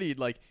studied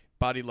like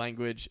body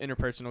language,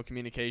 interpersonal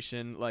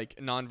communication, like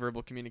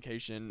nonverbal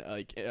communication,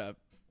 like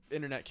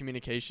internet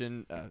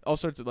communication, all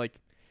sorts of like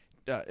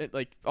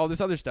all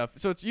this other stuff.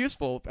 So it's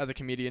useful as a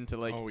comedian to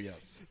like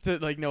to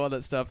like know all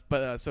that stuff.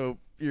 But so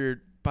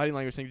your body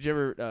language thing. Did you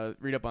ever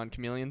read up on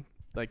chameleon,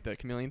 like the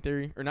chameleon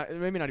theory, or not?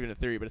 Maybe not even a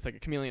theory, but it's like a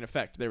chameleon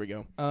effect. There we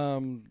go. I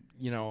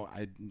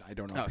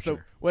don't know. So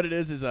what it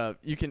is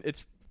you can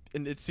it's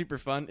super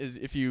fun. Is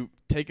if you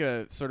take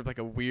a sort of like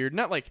a weird,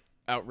 not like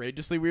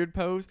outrageously weird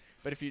pose,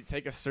 but if you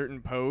take a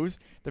certain pose,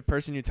 the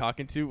person you're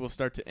talking to will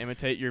start to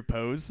imitate your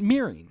pose.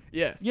 Mirroring.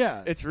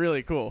 Yeah. It's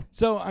really cool.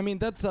 So I mean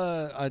that's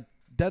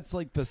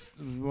like this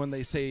when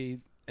they say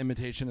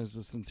imitation is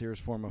the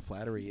sincerest form of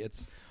flattery.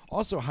 It's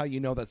also how you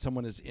know that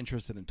someone is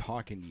interested in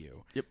talking to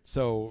you. Yep.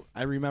 So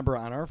I remember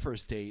on our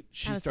first date,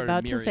 she started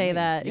about mirroring to say me.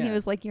 that. Yeah. He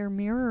was like, "You're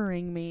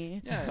mirroring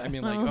me." Yeah, I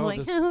mean, I like, was like,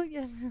 this. oh,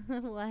 yeah.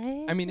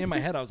 What? I mean, in my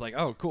head, I was like,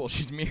 "Oh, cool,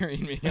 she's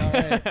mirroring me." All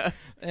right.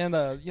 And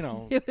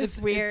it was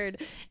weird.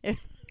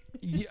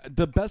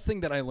 The best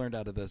thing that I learned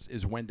out of this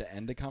is when to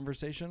end a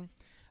conversation.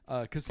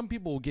 Because some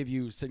people will give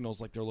you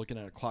signals like they're looking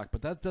at a clock,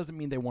 but that doesn't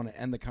mean they want to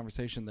end the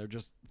conversation. They're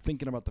just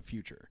thinking about the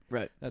future.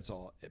 Right. That's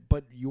all.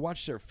 But you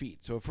watch their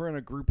feet. So if we're in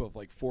a group of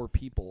like 4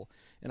 people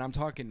and I'm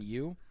talking to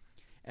you,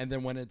 and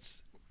then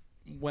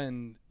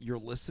when you're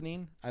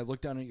listening, I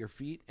look down at your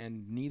feet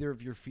and neither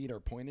of your feet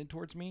are pointed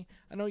towards me,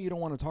 I know you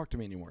don't want to talk to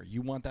me anymore.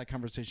 You want that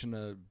conversation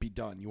to be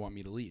done. You want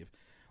me to leave.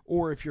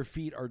 Or if your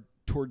feet are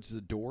towards the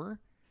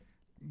door,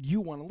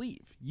 you want to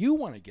leave. You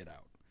want to get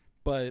out.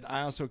 But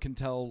I also can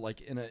tell,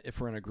 like,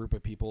 if we're in a group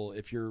of people,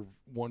 if your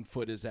one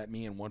foot is at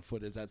me and one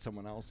foot is at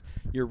someone else,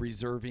 you're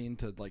reserving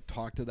to, like,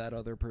 talk to that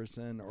other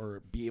person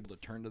or be able to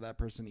turn to that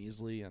person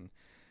easily. And,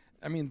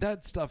 I mean,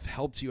 that stuff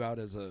helps you out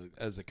as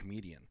a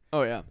comedian.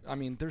 Oh, yeah. I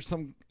mean, there's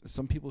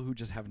some people who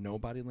just have no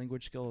body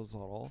language skills at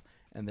all,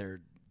 and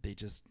they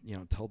just,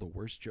 tell the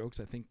worst jokes.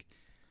 I think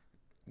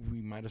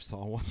we might have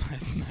saw one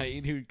last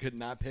night who could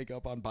not pick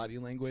up on body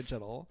language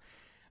at all.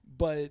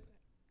 But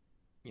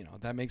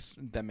that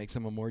makes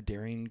him a more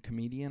daring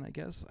comedian, I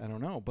guess. I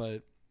don't know,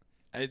 but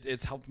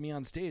it's helped me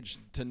on stage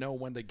to know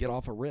when to get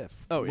off a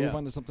riff, move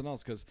on to something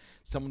else because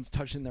someone's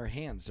touching their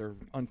hands, they're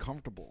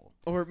uncomfortable.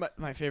 Or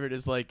my favorite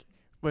is like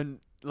when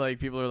like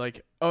people are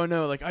like, oh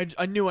no, like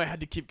I knew I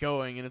had to keep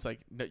going, and it's like,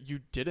 no, you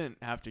didn't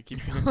have to keep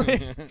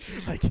going.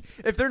 Like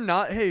if they're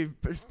not, hey,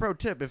 pro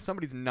tip, if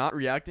somebody's not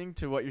reacting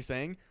to what you're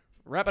saying,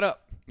 wrap it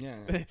up. Yeah.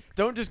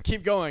 Don't just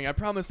keep going. I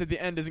promise that the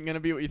end isn't going to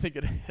be what you think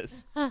it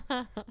is.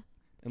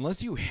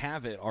 Unless you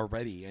have it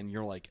already and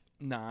you're like,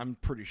 nah, I'm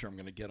pretty sure I'm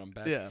going to get them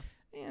back. Yeah.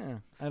 Yeah,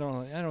 I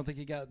don't think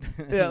you got.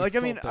 Yeah, like I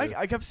mean,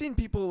 I've seen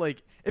people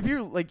like if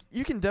you're like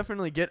you can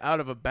definitely get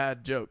out of a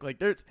bad joke. Like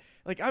there's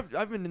like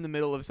I've been in the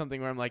middle of something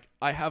where I'm like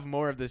I have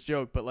more of this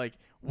joke, but like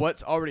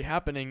what's already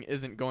happening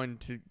isn't going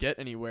to get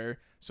anywhere.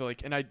 So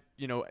like, and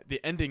the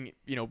ending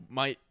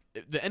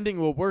the ending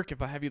will work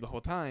if I have you the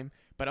whole time,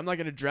 but I'm not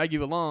going to drag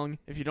you along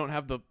if you don't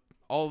have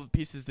all the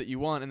pieces that you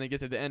want, and then get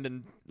to the end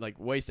and like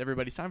waste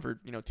everybody's time for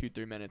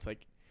 2-3 minutes.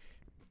 Like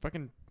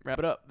fucking wrap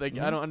it up. Like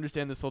I don't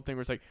understand this whole thing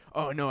where it's like,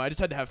 oh no, I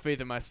just had to have faith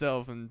in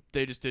myself and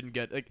they just didn't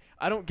get like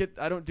I don't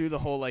do the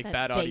whole like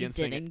bad audience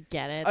thing. They didn't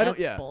get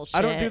it. Bullshit.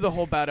 I don't do the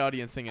whole bad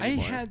audience thing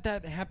anymore. I had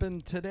that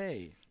happen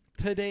today.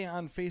 Today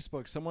on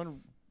Facebook,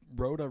 someone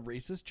wrote a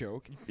racist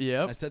joke.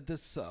 Yep. I said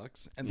this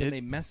sucks, and then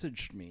they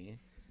messaged me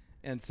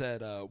and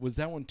said, was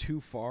that one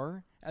too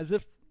far? As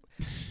if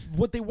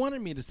what they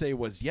wanted me to say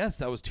was, yes,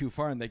 that was too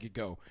far, and they could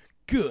go,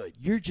 good,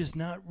 you're just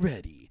not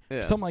ready.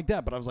 Yeah. Something like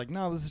that. But I was like,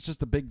 no, this is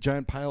just a big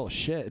giant pile of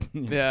shit.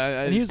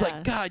 Yeah. And he was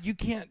like, God, you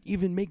can't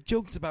even make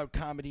jokes about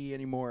comedy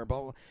anymore.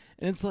 Blah, blah.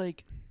 And it's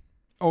like,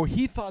 oh,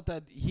 he thought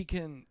that you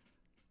can't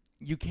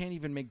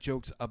even make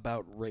jokes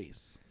about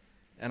race.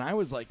 And I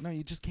was like, no,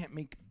 you just can't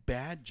make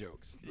bad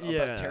jokes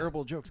about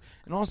terrible jokes.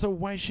 And also,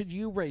 why should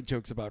you write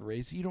jokes about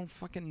race? You don't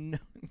fucking know.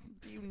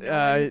 Do you know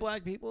any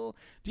black people?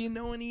 Do you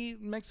know any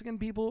Mexican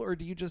people? Or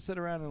do you just sit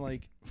around and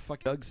like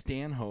fuck Doug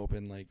Stanhope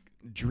and like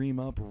dream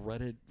up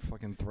Reddit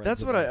fucking threads?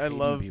 That's what I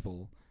love.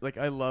 People. Like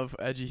I love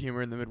edgy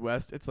humor in the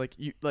Midwest. It's like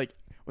you like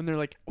when they're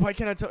like, why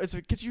can't I tell? It's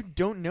because you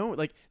don't know.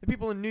 Like the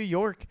people in New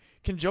York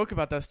can joke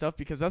about that stuff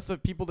because that's the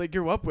people they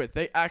grew up with.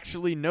 They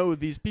actually know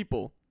these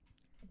people.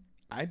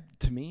 I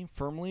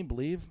firmly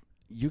believe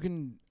you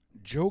can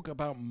joke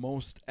about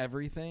most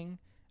everything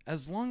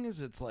as long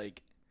as it's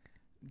like,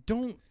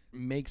 don't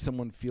make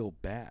someone feel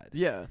bad.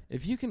 Yeah.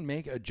 If you can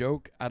make a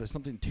joke out of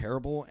something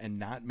terrible and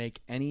not make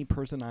any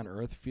person on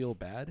earth feel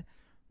bad,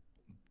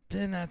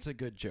 then that's a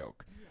good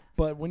joke. Yeah.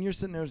 But when you're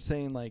sitting there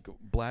saying like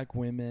black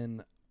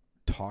women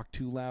talk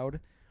too loud,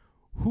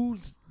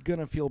 who's going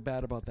to feel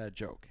bad about that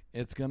joke?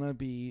 It's going to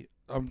be,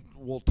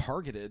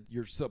 targeted.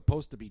 You're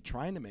supposed to be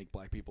trying to make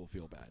black people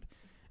feel bad.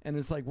 And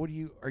it's like,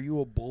 are you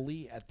a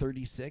bully at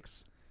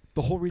 36?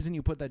 The whole reason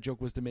you put that joke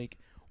was to make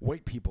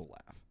white people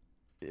laugh.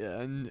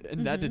 Yeah, and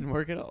that didn't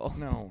work at all.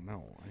 No.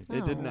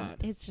 It did not.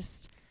 It's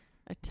just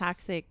a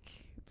toxic,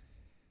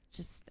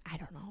 I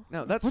don't know.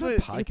 No, that's what a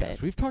podcast.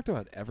 Stupid. We've talked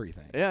about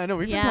everything. Yeah, I know.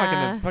 We've been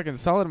talking a fucking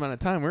solid amount of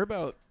time. We're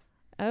about...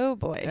 Oh,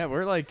 boy. Yeah,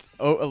 we're like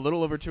a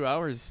little over 2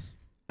 hours.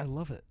 I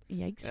love it.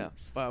 Yikes.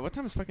 Yeah. What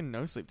time is fucking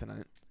no sleep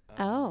tonight?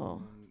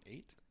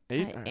 8?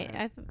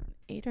 8?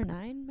 8 or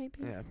 9, maybe?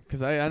 Yeah,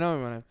 because I know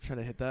I want to try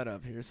to hit that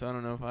up here, so I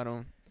don't know if I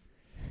don't...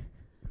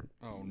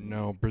 Oh,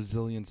 no.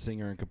 Brazilian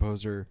singer and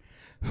composer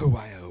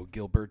Joao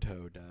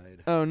Gilberto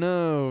died. Oh,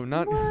 no.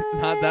 Not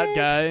that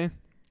guy.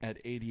 At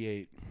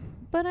 88.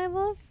 But I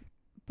love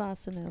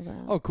Bossa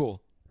Nova. Oh,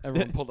 cool.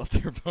 Everyone pulled up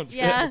their phones.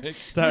 Yeah.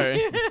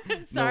 Sorry.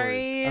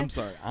 Sorry. I'm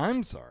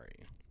sorry.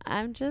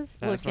 I'm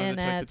just looking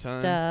at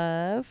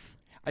stuff.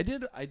 I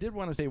did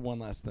want to say one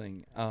last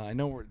thing. I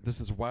know this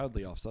is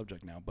wildly off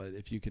subject now, but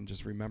if you can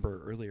just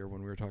remember earlier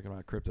when we were talking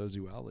about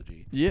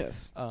cryptozoology.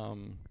 Yes.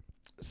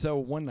 So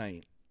one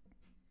night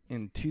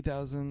in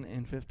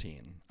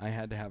 2015, I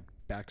had to have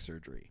back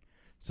surgery.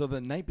 So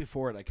the night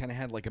before it, I kind of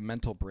had like a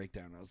mental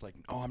breakdown. I was like,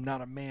 oh, I'm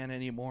not a man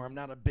anymore. I'm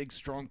not a big,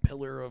 strong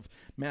pillar of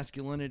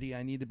masculinity.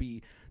 I need to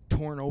be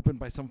torn open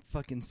by some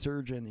fucking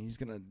surgeon, and he's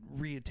going to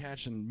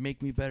reattach and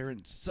make me better, and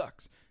it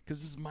sucks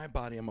because this is my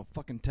body. I'm a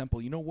fucking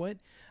temple. You know what?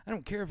 I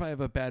don't care if I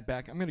have a bad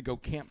back. I'm going to go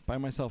camp by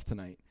myself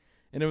tonight.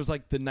 And it was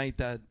like the night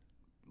that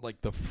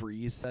like the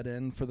freeze set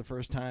in for the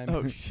first time.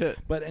 Oh, shit.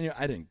 But anyway,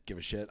 I didn't give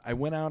a shit. I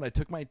went out. I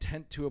took my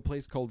tent to a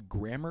place called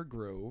Grammar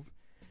Grove.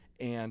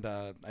 And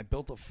I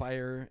built a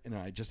fire, and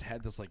I just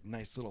had this like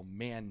nice little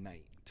man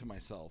night to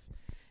myself.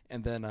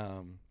 And then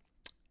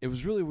it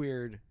was really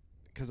weird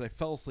because I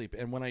fell asleep.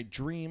 And when I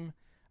dream,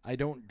 I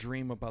don't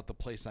dream about the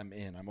place I'm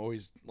in. I'm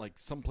always like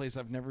some place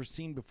I've never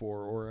seen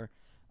before, or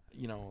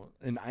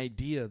an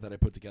idea that I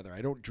put together.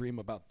 I don't dream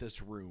about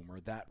this room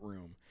or that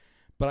room.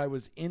 But I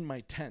was in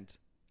my tent.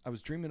 I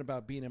was dreaming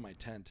about being in my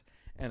tent,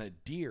 and a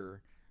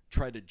deer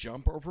tried to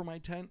jump over my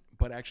tent,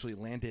 but actually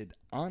landed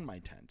on my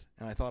tent.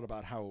 And I thought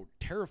about how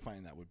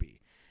terrifying that would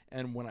be.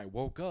 And when I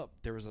woke up,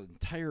 there was an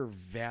entire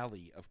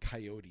valley of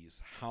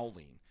coyotes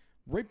howling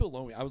right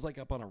below me. I was like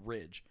up on a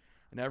ridge,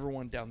 and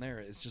everyone down there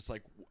is just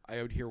like,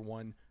 I would hear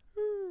one,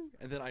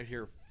 and then I'd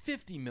hear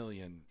 50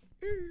 million.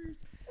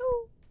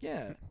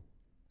 Yeah.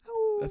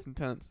 That's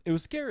intense. It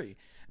was scary.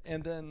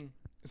 And then,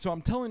 so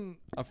I'm telling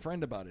a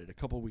friend about it a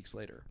couple of weeks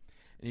later.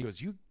 And he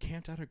goes, you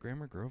camped out at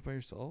Grammar Grove by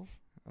yourself?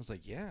 I was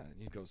like, yeah. And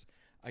he goes,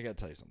 I got to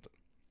tell you something.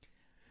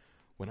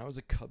 When I was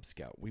a Cub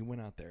Scout, we went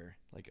out there,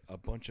 like a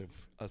bunch of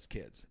us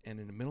kids. And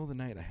in the middle of the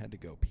night, I had to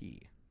go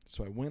pee.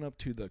 So I went up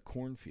to the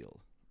cornfield.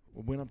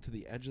 Went up to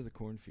the edge of the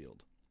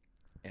cornfield.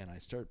 And I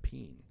started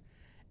peeing.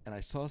 And I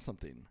saw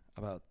something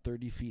about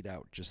 30 feet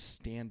out just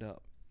stand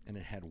up. And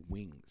it had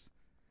wings.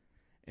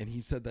 And he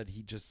said that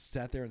he just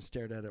sat there and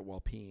stared at it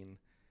while peeing.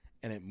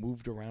 And it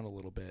moved around a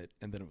little bit.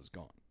 And then it was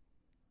gone.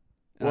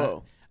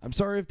 Whoa. I'm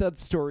sorry if that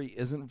story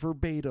isn't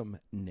verbatim,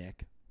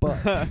 Nick,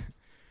 but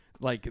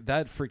like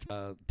that freaked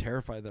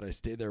terrified that I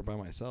stayed there by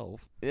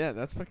myself. Yeah,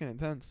 that's fucking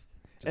intense.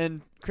 And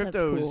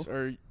cryptos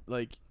are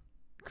like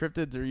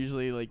cryptids are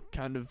usually like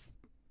kind of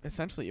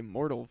essentially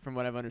immortal from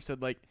what I've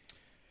understood. Like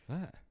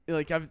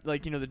I've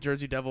like, you know, the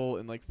Jersey Devil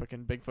and like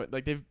fucking Bigfoot,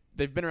 like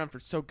they've been around for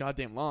so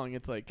goddamn long.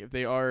 It's like if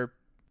they are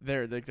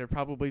there, like they're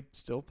probably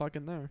still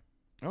fucking there.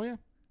 Oh yeah.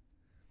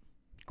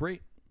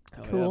 Great.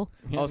 Hell Cool.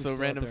 Yeah. Also,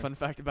 random fun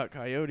fact about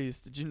coyotes.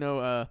 Did you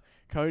know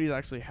coyotes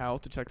actually howl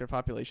to check their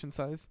population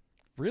size?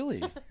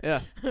 Really?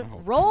 Yeah.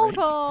 Oh, Roll great.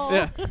 call.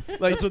 Yeah.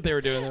 Like that's what they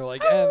were doing. They're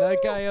like, that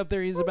guy up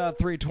there, he's about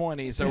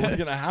 320. So we're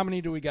gonna. How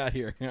many do we got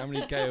here? How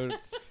many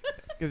coyotes?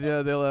 Because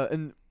they'll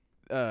and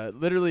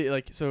literally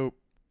like so,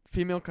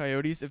 female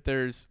coyotes, if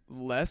there's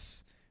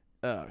less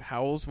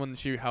howls when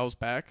she howls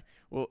back,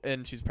 well,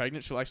 and she's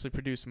pregnant, she'll actually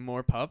produce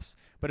more pups.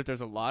 But if there's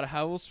a lot of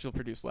howls, she'll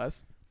produce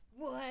less.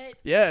 What?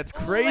 Yeah, it's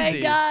crazy.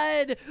 Oh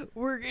my God.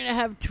 We're going to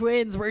have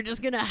twins. We're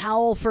just going to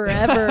howl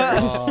forever.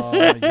 Oh,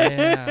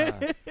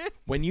 yeah.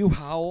 When you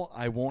howl,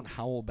 I won't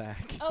howl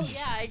back. Oh,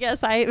 yeah. I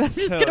guess I'm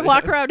just Hell going to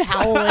walk yes. around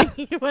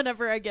howling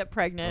whenever I get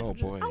pregnant. Oh,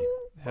 boy.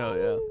 Hell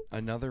yeah.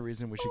 Another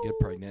reason we should get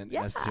pregnant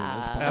as soon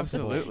as Yeah. possible.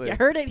 Absolutely. You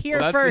heard it here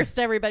Well, that's first,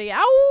 everybody.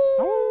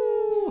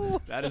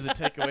 Ow! That is a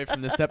takeaway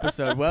from this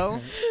episode.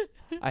 Well,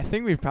 I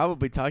think we've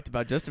probably talked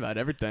about just about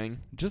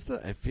everything. Just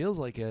it feels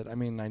like it. I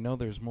mean, I know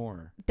there's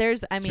more.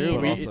 There's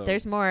true.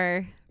 there's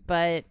more,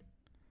 but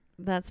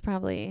that's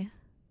probably...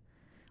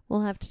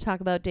 We'll have to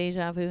talk about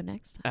deja vu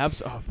next time.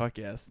 Oh, fuck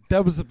yes.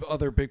 That was the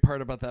other big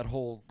part about that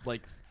whole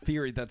like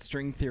theory, that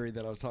string theory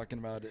that I was talking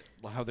about.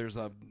 How there's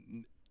a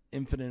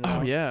infinite.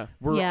 Oh yeah.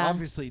 We're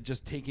obviously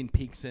just taking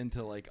peeks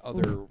into like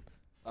other.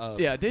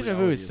 Yeah, deja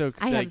vu is so.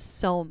 I have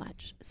so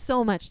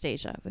much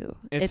deja vu.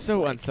 It's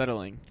so like,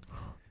 unsettling.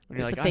 When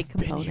you're it's like, a big I've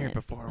been here component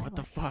before. of What my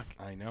the life.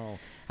 fuck? I know.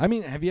 I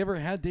mean, have you ever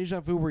had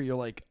deja vu where you're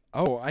like,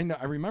 oh, I know,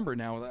 I remember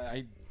now. That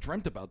I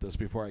dreamt about this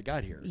before I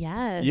got here.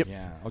 Yes. Yep.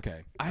 Yeah.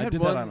 Okay. I I had did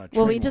one- that on a train.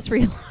 Well, we just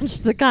once.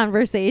 relaunched the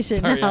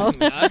conversation Sorry, now.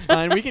 No, that's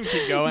fine. We can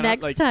keep going.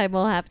 Next time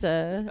we'll have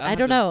to. I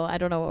don't know. I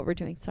don't know what we're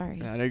doing.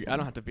 Sorry. I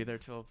don't have to be there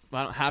till.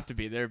 Well, I don't have to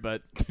be there,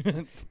 but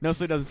No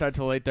Sleep doesn't start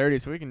till 8:30,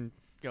 so we can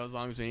go as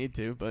long as we need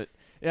to. But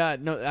yeah,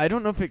 no, I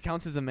don't know if it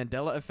counts as a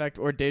Mandela effect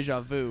or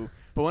deja vu.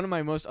 But one of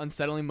my most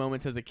unsettling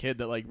moments as a kid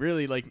that like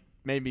really like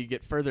made me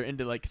get further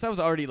into like, because I was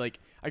already like,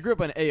 I grew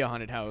up in a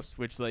haunted house,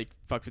 which like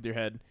fucks with your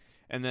head,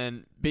 and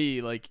then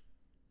B like,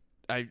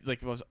 I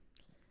like was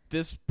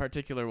this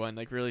particular one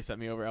like really set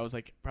me over. I was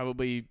like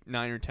probably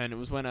 9 or 10. It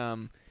was when I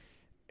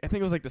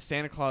think it was like the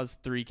Santa Claus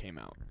 3 came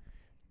out,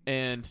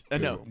 and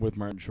no, with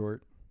Martin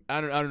Short. I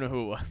don't know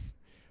who it was,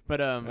 but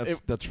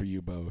That's for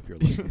you, Bo, if you're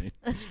listening.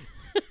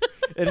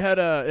 it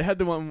had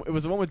the one. It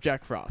was the one with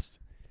Jack Frost,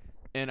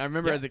 and I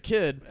remember as a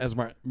kid. As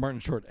Martin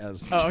Short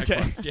as. Oh, Jack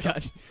okay. Frost, yeah.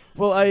 Gosh.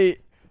 Well, I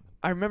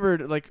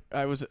remembered like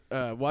I was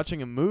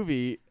watching a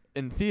movie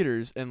in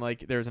theaters, and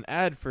like there was an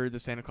ad for the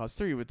Santa Claus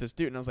 3 with this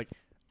dude, and I was like,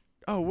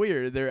 oh,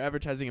 weird. They're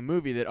advertising a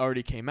movie that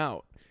already came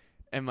out,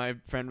 and my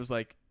friend was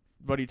like,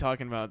 what are you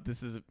talking about?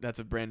 That's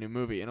a brand new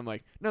movie, and I'm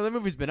like, no, that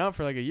movie's been out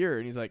for like a year,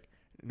 and he's like,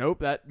 nope,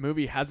 that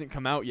movie hasn't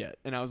come out yet,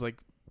 and I was like,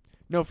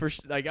 no,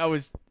 like I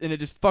was, and it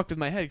just fucked with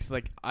my head because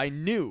like I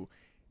knew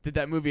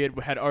that movie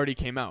had already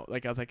came out.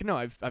 Like I was like, no,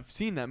 I've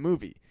seen that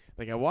movie.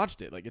 Like I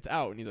watched it. Like it's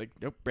out. And he's like,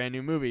 nope, brand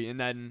new movie. And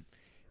then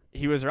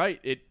he was right.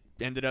 It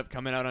ended up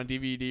coming out on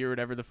DVD or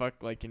whatever the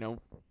fuck. Like, you know,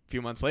 a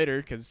few months later.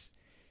 Because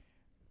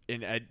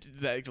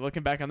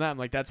looking back on that, I'm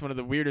like, that's one of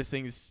the weirdest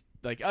things.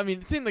 Like, I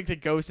mean, seeing like the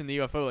ghost and the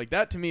UFO, like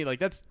that to me, like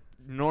that's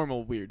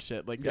normal weird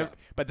shit. Like, yeah.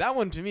 But that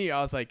one to me,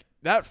 I was like,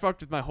 that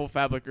fucked with my whole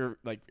fabric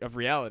of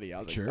reality.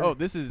 I was Sure. like, oh,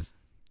 this is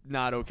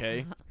not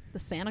okay. The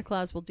Santa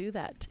Claus will do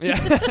that. Yeah.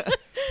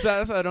 So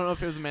I don't know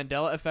if it was a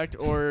Mandela effect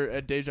or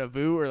a deja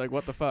vu or like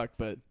what the fuck,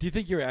 but Do you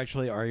think you're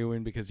actually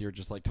arguing because you're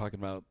just like talking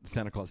about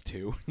Santa Claus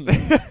 2?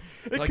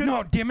 Like,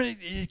 no, damn it,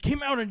 it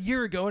came out a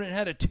year ago and it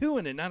had a 2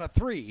 in it, not a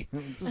 3.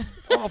 It's just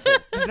awful.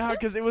 no,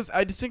 because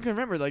I distinctly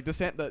remember like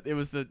it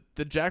was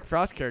the Jack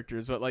Frost character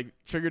is what like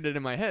triggered it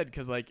in my head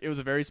because like it was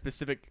a very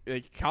specific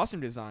like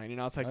costume design,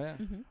 and I was like,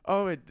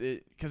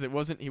 because he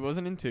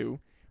wasn't in 2,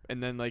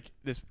 and then like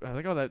this, I was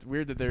like, oh, that's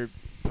weird that they're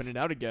putting it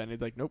out again.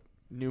 It's like, nope,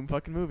 new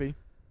fucking movie.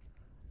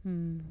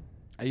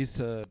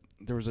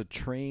 There was a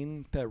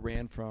train that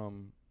ran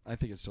from, I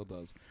think it still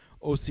does,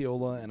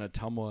 Osceola and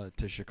Ottumwa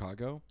to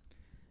Chicago.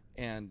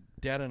 And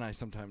Dad and I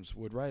sometimes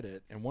would ride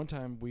it. And one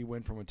time we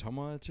went from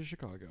Ottumwa to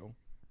Chicago.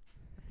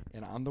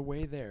 And on the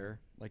way there,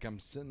 like I'm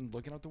sitting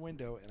looking out the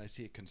window and I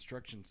see a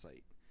construction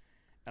site.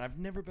 And I've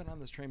never been on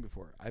this train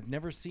before. I've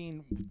never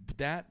seen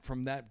that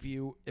from that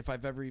view, if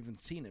I've ever even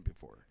seen it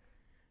before.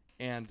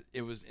 And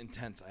it was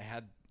intense.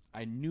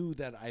 I knew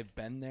that I've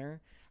been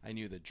there. I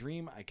knew the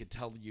dream. I could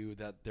tell you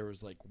that there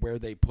was like where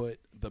they put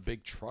the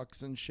big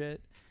trucks and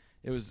shit.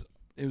 It was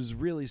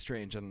really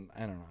strange. And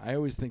I don't know. I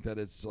always think that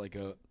it's like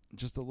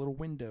just a little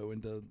window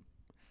into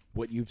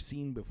what you've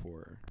seen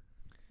before.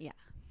 Yeah.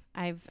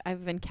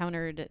 I've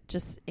encountered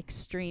just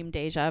extreme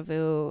deja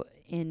vu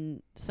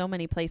in so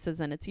many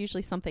places, and it's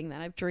usually something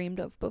that I've dreamed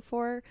of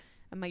before.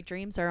 And my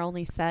dreams are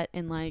only set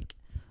in like,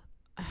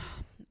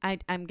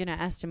 I'm going to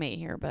estimate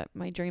here, but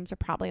my dreams are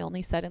probably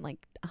only set in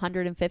like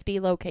 150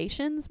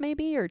 locations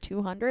maybe, or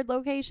 200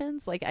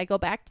 locations. Like I go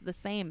back to the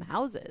same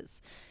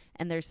houses,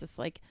 and there's just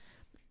like,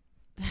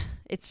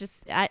 it's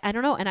just, I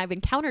don't know. And I've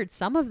encountered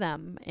some of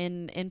them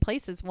in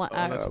places.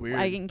 That's weird.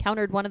 I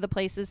encountered one of the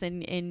places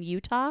in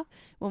Utah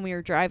when we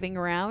were driving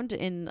around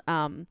in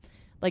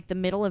like the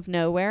middle of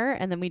nowhere.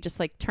 And then we just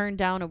like turned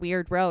down a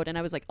weird road. And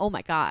I was like, oh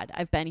my God,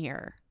 I've been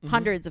here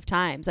hundreds of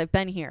times. I've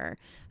been here.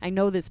 I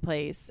know this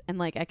place. And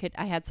like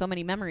I had so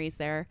many memories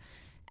there.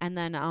 And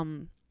then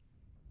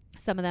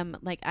some of them,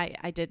 like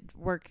I did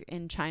work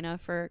in China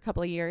for a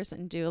couple of years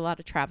and do a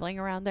lot of traveling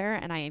around there.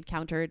 And I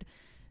encountered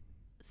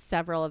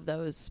several of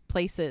those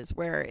places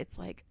where it's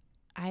like,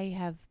 I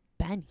have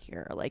been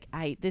here. Like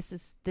this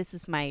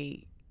is my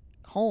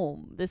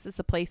home. This is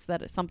a place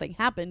that something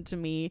happened to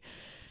me.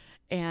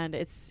 And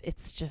it's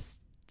just,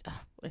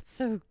 it's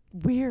so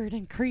weird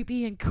and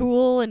creepy and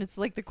cool. And it's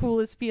like the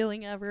coolest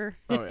feeling ever.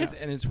 Oh, yeah.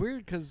 And it's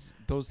weird because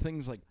those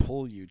things like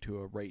pull you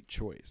to a right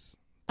choice.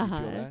 Do you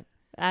feel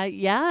that?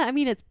 Yeah. I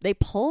mean, they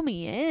pull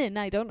me in.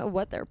 I don't know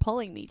what they're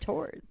pulling me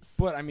towards.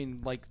 But I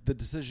mean, like the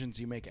decisions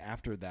you make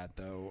after that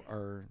though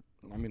are,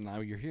 I mean, now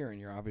you're here and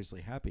you're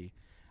obviously happy.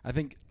 I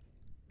think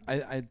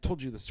I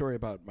told you the story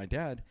about my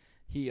dad.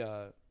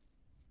 I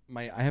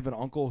have an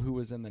uncle who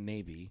was in the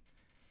Navy,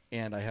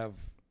 and I have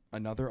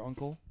another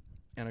uncle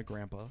and a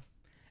grandpa,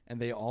 and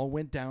they all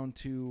went down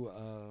to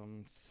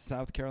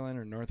South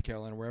Carolina or North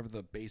Carolina, wherever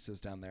the base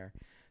is down there,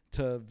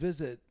 to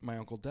visit my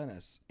Uncle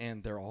Dennis.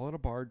 And they're all at a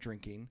bar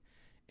drinking,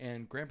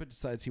 and Grandpa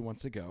decides he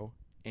wants to go,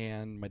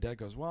 and my dad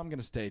goes, well, I'm going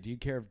to stay. Do you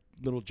care if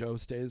little Joe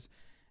stays?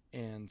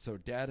 And so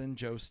Dad and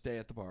Joe stay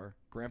at the bar.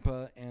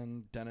 Grandpa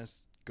and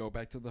Dennis go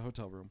back to the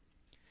hotel room.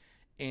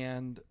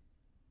 And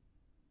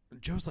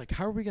Joe's like,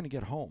 how are we going to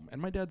get home?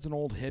 And my dad's an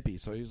old hippie,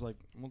 so he's like,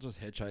 we'll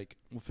just hitchhike.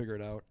 We'll figure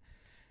it out.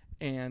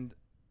 And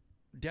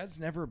Dad's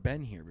never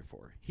been here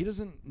before. He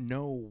doesn't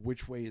know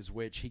which way is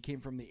which. He came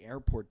from the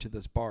airport to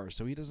this bar,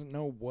 so he doesn't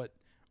know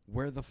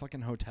where the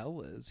fucking hotel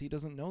is. He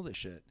doesn't know this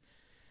shit.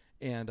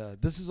 And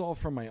this is all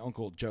from my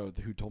Uncle Joe,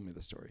 who told me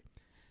the story.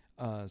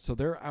 So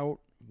they're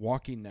out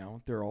walking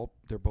now.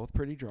 They're both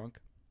pretty drunk.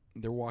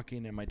 They're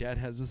walking, and my dad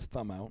has his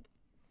thumb out,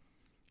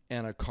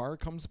 and a car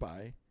comes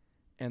by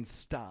and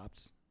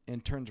stops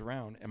and turns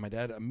around, and my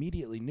dad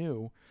immediately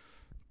knew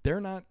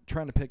they're not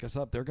trying to pick us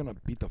up. They're going to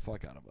beat the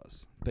fuck out of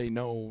us. They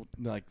know,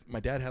 like, my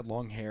dad had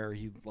long hair.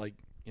 He, like,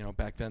 you know,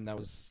 back then that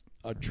was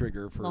a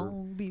trigger for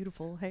long,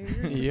 beautiful hair.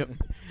 Yep.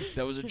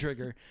 That was a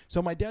trigger.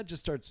 So my dad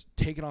just starts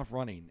taking off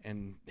running,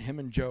 and him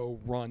and Joe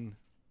run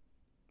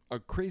a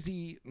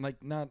crazy,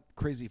 like not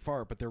crazy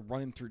far, but they're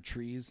running through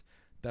trees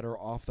that are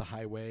off the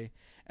highway.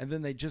 And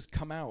then they just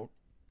come out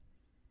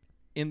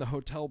in the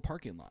hotel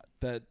parking lot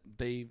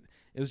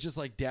it was just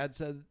like Dad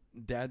said,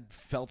 Dad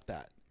felt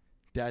that.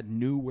 Dad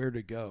knew where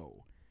to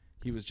go.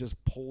 He was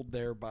just pulled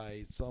there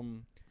by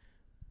some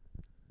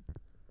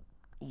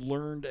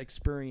learned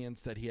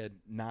experience that he had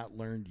not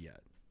learned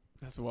yet.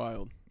 That's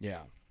wild.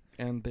 Yeah.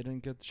 And they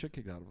didn't get the shit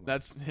kicked out of them.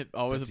 That's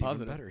always a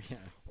positive. Better, yeah.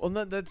 Well,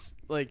 that's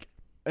like,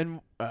 and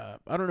I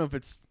don't know if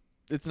it's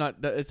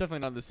definitely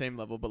not the same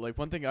level, but like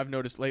one thing I've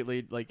noticed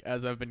lately, like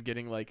as I've been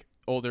getting like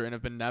older and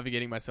I've been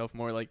navigating myself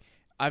more, like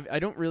I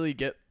don't really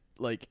get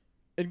like,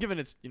 and given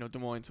it's, you know, Des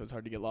Moines, so it's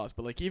hard to get lost,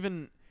 but like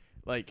even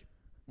like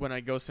when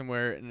I go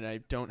somewhere and I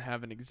don't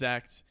have an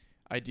exact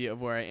idea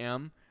of where I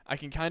am, I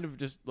can kind of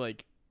just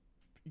like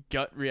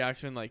gut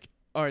reaction, like,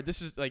 all right,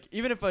 this is like,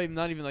 even if I'm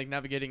not even like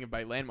navigating it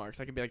by landmarks,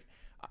 I can be like,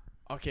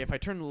 okay, if I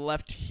turn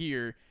left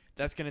here,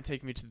 that's going to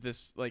take me to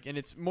this, like, and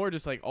it's more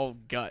just like all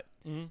gut.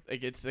 Mm-hmm.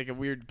 Like it's like a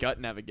weird gut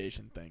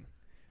navigation thing.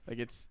 Like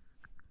it's,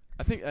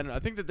 I think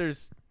that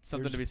there's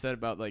something to be said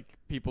about like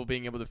people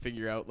being able to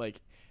figure out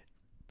like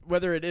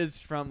whether it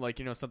is from like,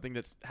 you know, something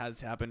that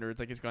has happened or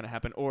it's like it's going to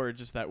happen, or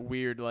just that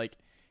weird like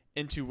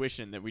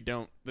intuition that we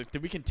don't, like,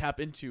 that we can tap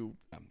into.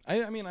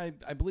 I mean, I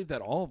believe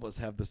that all of us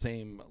have the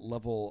same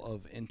level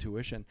of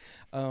intuition.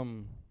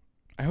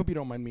 I hope you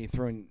don't mind me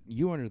throwing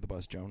you under the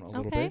bus, Joan, a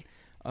little bit.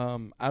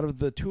 Out of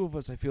the two of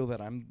us, I feel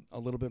that I'm a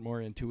little bit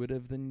more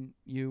intuitive than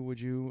you.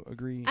 Would you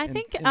agree? I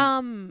think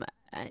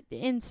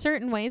in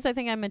certain ways, I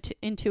think I'm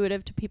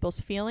intuitive to people's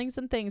feelings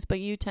and things,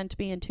 but you tend to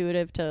be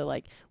intuitive to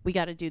like, we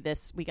got to do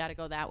this, we got to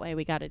go that way,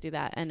 we got to do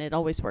that, and it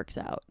always works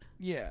out.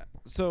 Yeah.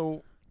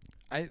 So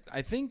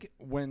I think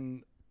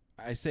when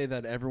I say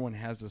that everyone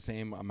has the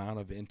same amount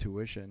of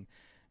intuition,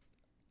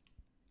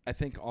 I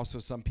think also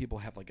some people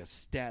have like a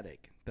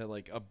static that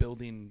like a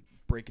building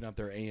breaking up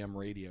their AM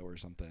radio or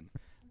something.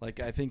 Like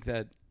I think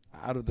that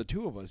out of the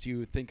two of us,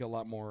 you think a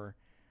lot more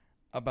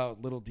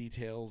about little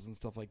details and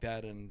stuff like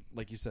that. And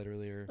like you said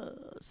earlier,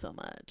 so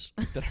much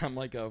that I'm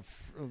like I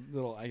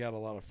got a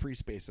lot of free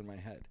space in my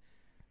head.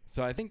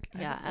 So I think,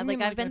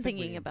 I've been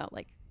thinking about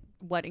like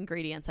what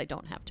ingredients I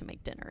don't have to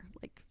make dinner.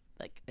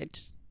 Like it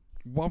just,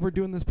 while we're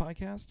doing this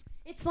podcast,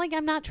 it's like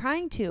I'm not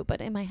trying to,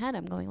 but in my head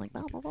I'm going like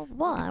blah blah blah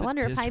blah. I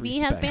wonder if Hy-Vee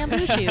has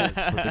bamboo shoes.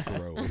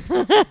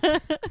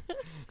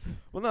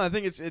 Well, no, I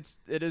think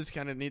it is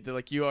kind of neat that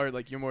like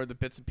you're more the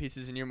bits and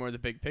pieces and you're more the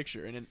big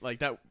picture, and like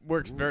that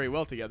works very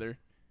well together.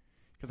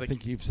 Because like, I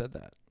think you've said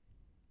that.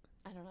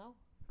 I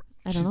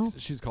don't know.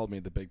 She's called me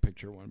the big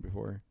picture one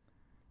before.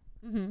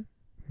 Mm-hmm.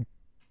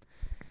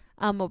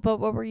 But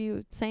what were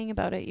you saying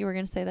about it? You were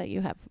going to say that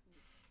you have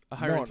a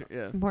higher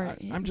more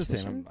I'm just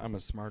saying I'm a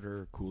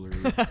smarter, cooler,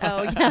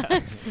 oh yeah,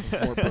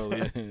 more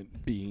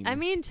brilliant being. I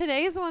mean,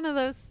 today's one of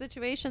those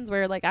situations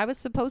where like I was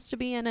supposed to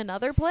be in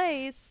another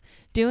place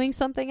doing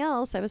something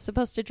else. I was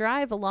supposed to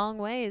drive a long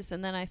ways,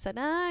 and then I said,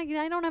 I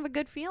don't have a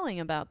good feeling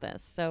about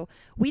this. So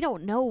we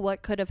don't know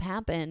what could have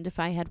happened if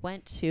I had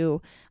went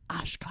to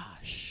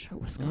Oshkosh,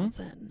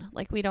 Wisconsin. Mm-hmm.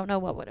 Like we don't know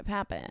what would have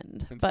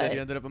happened. Instead, but you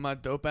ended up on my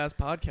dope ass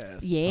podcast.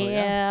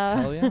 Yeah,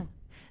 hell yeah.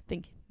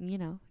 Think you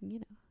know.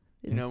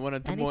 One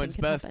of Des Moines'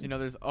 best. Happen.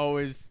 There's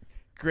always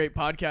great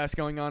podcasts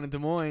going on in Des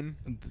Moines.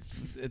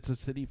 It's a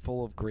city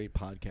full of great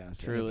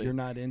podcasts. Truly. And if you're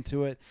not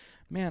into it,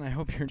 man, I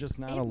hope you're just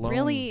not alone.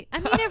 Really, I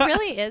mean, it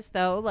really is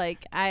though.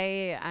 Like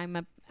I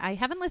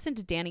haven't listened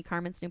to Danny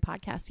Carmen's new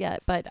podcast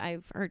yet, but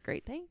I've heard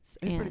great things.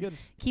 It's pretty good.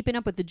 Keeping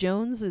Up with the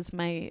Jones is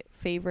my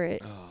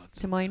favorite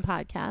Des Moines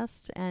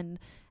podcast, and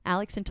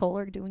Alex and Toll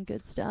are doing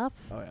good stuff.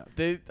 Oh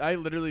yeah, I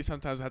literally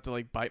sometimes have to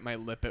like bite my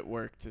lip at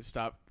work to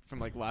stop from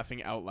like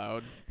laughing out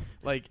loud.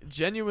 Like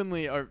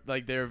genuinely are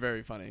like they're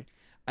very funny.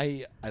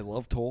 I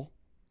love Toll,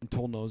 and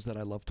Toll knows that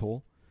I love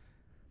Toll.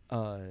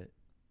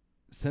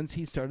 Since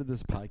he started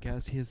this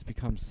podcast, he has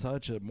become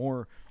such a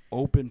more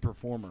open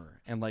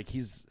performer, and like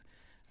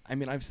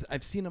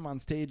I've seen him on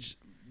stage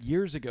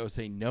years ago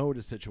say no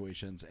to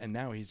situations, and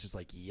now he's just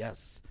like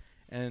yes.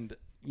 And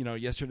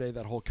yesterday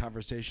that whole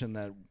conversation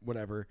that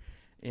whatever,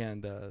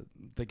 and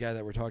the guy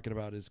that we're talking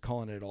about is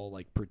calling it all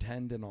like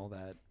pretend and all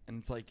that, and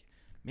it's like,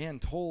 man,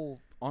 Toll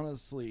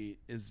honestly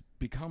is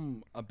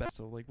become a best.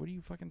 So like, what are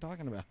you fucking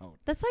talking about?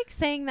 That's like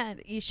saying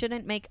that you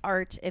shouldn't make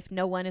art if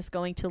no one is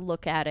going to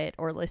look at it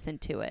or listen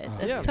to it.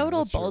 That's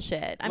total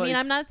bullshit. I mean,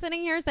 I'm not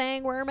sitting here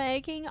saying we're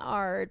making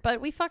art,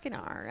 but we fucking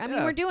are. I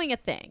mean, we're doing a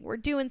thing. We're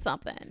doing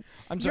something.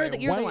 I'm sorry.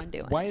 You're the one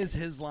doing Why it. is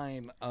his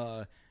line,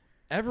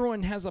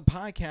 everyone has a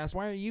podcast,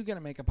 why are you going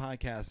to make a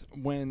podcast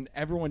when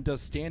everyone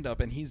does stand-up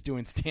and he's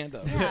doing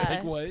stand-up? Yeah. It's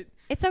like, what?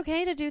 It's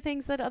okay to do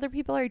things that other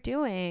people are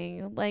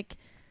doing. Like,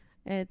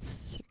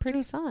 it's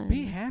pretty fun.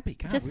 Be happy.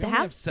 God, just we only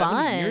have 70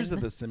 fun. years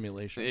of this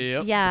simulation.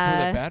 Yep. Yeah.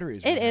 Before the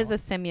batteries it run is out. a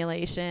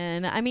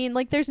simulation. I mean,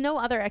 like, there's no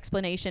other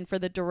explanation for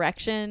the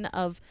direction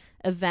of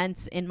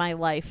events in my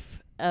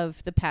life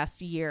of the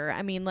past year.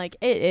 I mean, like,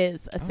 it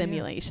is a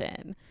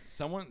simulation.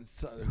 Yeah.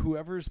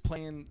 Whoever's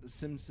playing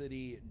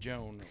SimCity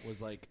Joan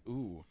was like,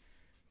 ooh,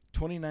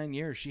 29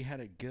 years, she had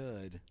it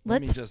good.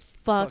 Let Let's me just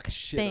fuck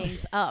shit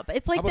things up.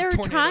 It's like How about they're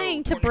tornado?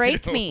 trying to Tornado.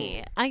 break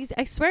me.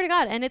 I swear to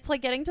God. And it's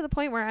like getting to the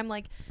point where I'm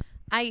like,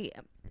 I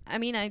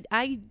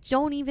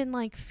don't even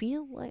like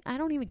feel like I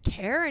don't even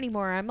care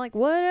anymore. I'm like,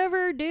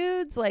 whatever,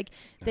 dudes. Like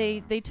they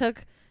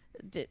took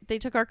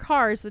our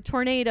cars, the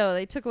tornado.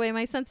 They took away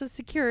my sense of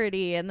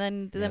security, and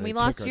then we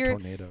lost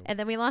tornado. and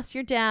then we lost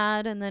your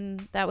dad, and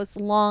then that was a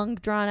long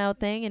drawn out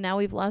thing, and now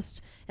we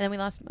lost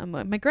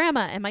my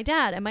grandma and my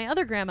dad and my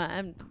other grandma,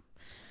 and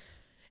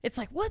it's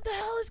like, what the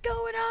hell is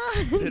going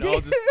on? It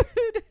all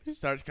just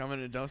starts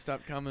coming and don't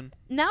stop coming.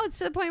 Now it's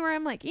to the point where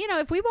I'm like,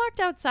 if we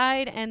walked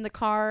outside and the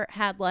car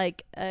had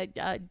like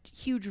a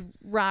huge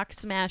rock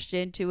smashed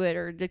into it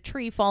or the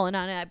tree falling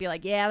on it, I'd be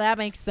like, yeah, that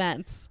makes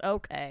sense.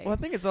 Okay. Well, I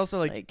think it's also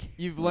like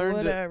you've learned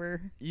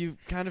whatever. You've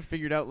kind of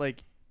figured out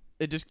like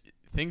it just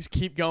things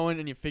keep going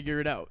and you figure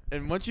it out.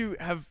 And once you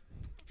have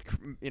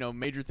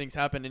major things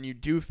happen and you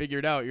do figure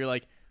it out, you're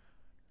like,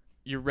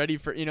 you're ready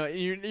for,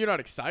 you're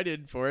not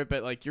excited for it,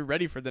 but like you're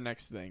ready for the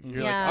next thing.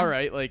 You're like, all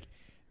right, like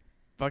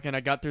fucking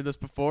I got through this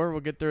before,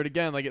 we'll get through it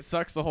again. Like it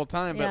sucks the whole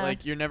time, but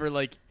like you're never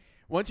like,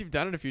 once you've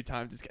done it a few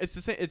times, it's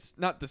the same. It's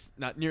not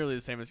nearly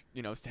the same as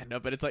stand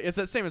up, but it's like it's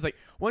the same as like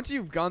once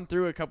you've gone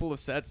through a couple of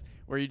sets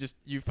where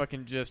you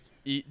fucking just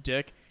eat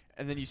dick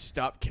and then you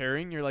stop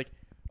caring, you're like,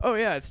 oh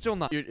yeah, it's still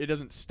not, it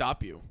doesn't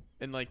stop you.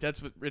 And like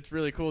that's what, it's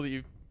really cool that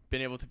you've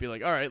been able to be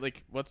like, all right,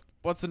 like what's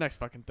the next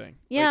fucking thing?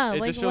 Yeah,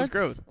 it just shows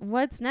growth.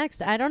 What's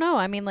next? I don't know.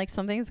 I mean, like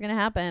something's gonna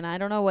happen. I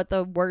don't know what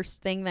the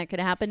worst thing that could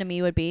happen to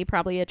me would be.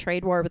 Probably a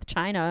trade war with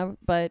China,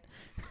 but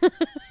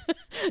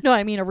no,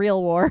 I mean a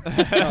real war.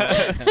 Because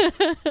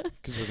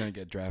we're gonna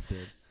get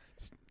drafted.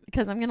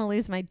 Because I'm gonna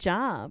lose my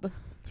job.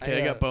 It's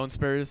okay, I got bone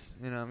spurs.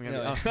 You know, I'm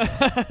gonna.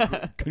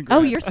 Yeah.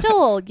 Oh, you're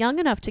still young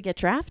enough to get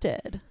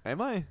drafted. Am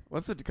I?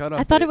 What's the cutoff?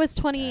 I thought it was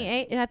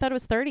 28. I thought it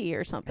was 30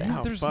 or something.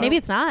 Yeah, Maybe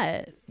it's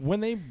not. When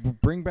they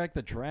bring back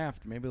the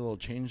draft, maybe they'll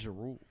change the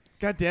rules.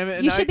 God damn it!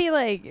 And You should be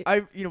like.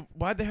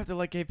 why'd they have to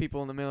let gay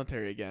people in the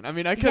military again? I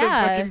mean, I could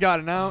have fucking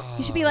gotten out.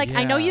 You should be like,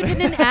 I know you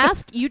didn't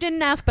ask. You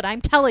didn't ask, but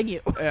I'm telling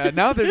you. Yeah.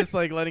 Now they're just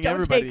like letting Don't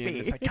everybody take in. me.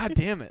 It's like, God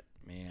damn it,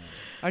 Man.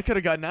 I could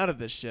have gotten out of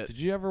this shit. Did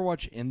you ever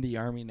watch In the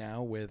Army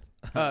Now with?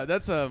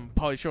 That's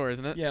Pauly Shore,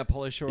 isn't it? Yeah,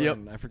 Pauly Shore. Yep.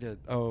 And I forget.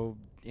 Oh,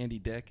 Andy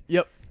Dick.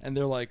 Yep. And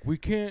they're like, we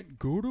can't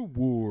go to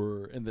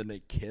war, and then they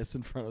kiss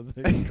in front of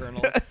the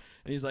colonel.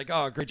 And he's like,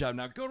 "Oh, great job!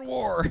 Now go to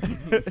war."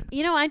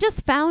 You know, I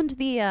just found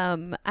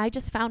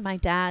my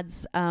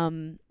dad's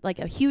like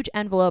a huge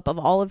envelope of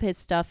all of his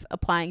stuff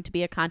applying to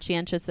be a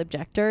conscientious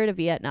objector to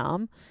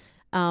Vietnam.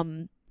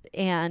 And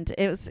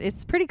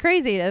it's pretty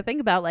crazy to think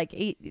about, like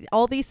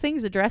all these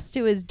things addressed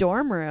to his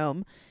dorm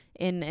room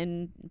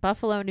in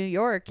Buffalo, New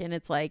York, and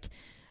it's like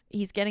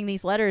he's getting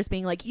these letters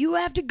being like, you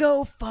have to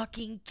go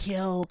fucking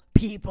kill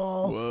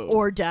people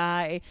or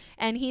die.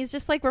 And he's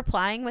just like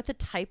replying with a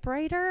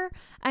typewriter.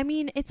 I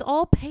mean, it's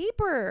all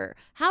paper.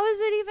 How is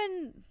it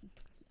even?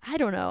 I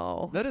don't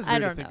know. That is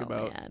weird to think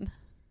about. Man.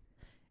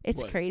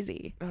 It's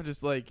crazy. No,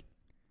 just like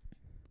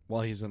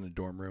while he's in a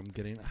dorm room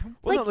getting.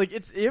 Well, no, like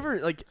it's ever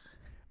like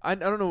I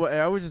don't know what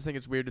I always just think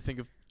it's weird to think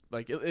of,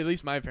 like at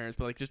least my parents,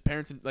 but like just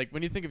parents, like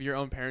when you think of your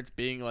own parents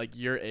being like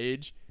your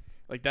age,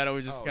 like that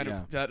always just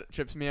of that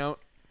trips me out.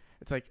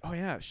 It's like, oh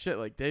yeah, shit,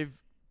 like they've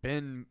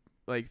been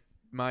like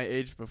my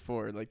age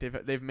before, like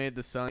they've made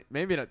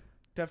maybe not,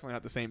 definitely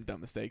not the same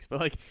dumb mistakes,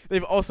 but like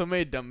they've also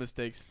made dumb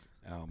mistakes.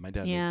 Oh, my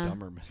dad made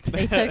dumber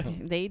mistakes.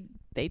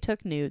 They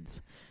took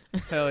nudes.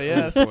 Hell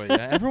yes.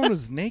 Everyone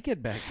was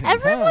naked back then.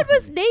 Everyone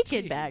was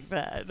naked back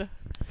then.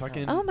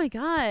 Fucking. Oh my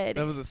god.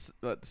 That was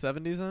the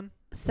 70s then.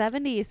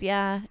 70s,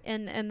 yeah,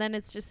 and then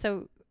it's just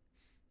so.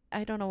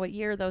 I don't know what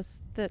year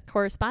the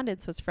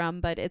correspondence was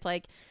from, but it's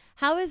like,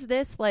 how is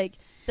this like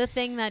the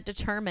thing that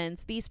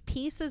determines these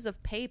pieces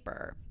of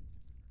paper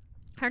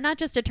are not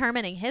just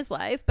determining his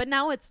life, but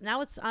now it's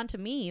onto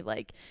me.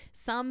 Like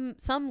some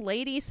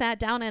lady sat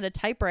down at a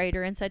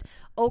typewriter and said,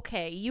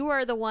 okay, you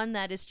are the one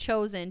that is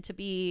chosen to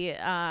be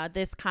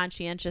this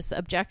conscientious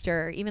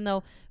objector, even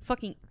though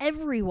fucking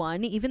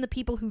everyone, even the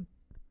people who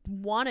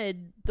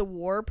wanted the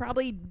war,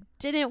 probably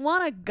didn't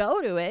want to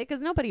go to it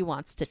because nobody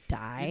wants to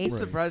die. You'd be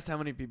surprised how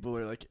many people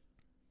are like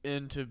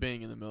into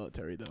being in the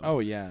military though. Oh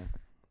yeah.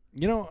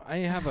 You know, I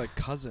have a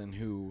cousin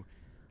who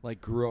like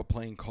grew up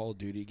playing Call of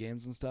Duty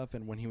games and stuff,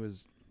 and when he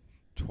was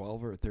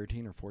 12 or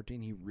 13 or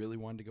 14, he really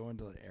wanted to go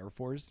into the Air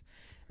Force,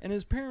 and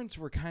his parents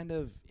were kind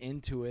of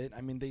into it.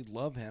 I mean, they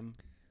love him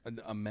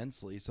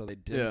immensely, so they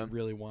didn't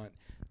really want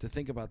to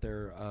think about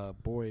their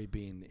boy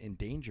being in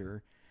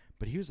danger,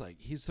 but he was like,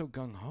 he's so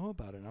gung-ho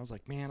about it, and I was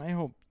like, man, I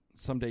hope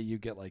someday you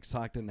get like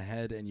socked in the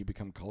head and you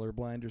become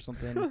colorblind or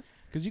something,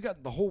 because you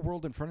got the whole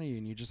world in front of you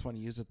and you just want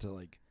to use it to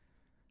like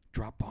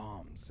drop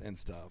bombs and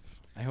stuff.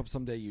 I hope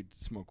someday you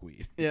smoke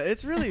weed. Yeah,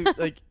 it's really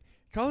like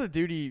Call of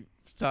Duty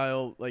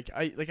style.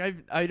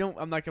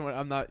 I'm not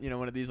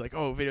one of these like,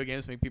 oh, video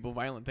games make people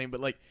violent thing, but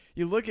like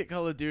you look at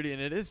Call of Duty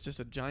and it is just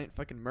a giant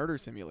fucking murder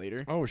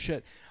simulator. Oh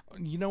shit!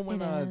 You know when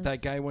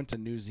that guy went to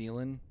New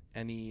Zealand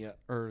and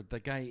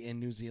the guy in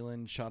New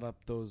Zealand shot up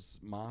those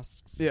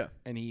mosques. Yeah,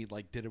 and he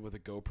like did it with a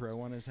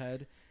GoPro on his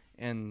head.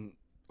 And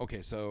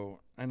okay, so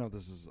I know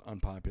this is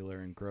unpopular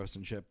and gross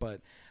and shit,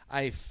 but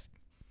I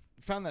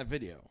found that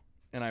video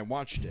and I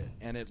watched it,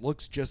 and it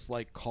looks just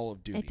like Call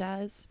of Duty. It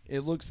does.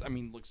 It looks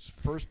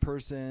first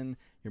person.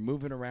 You're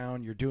moving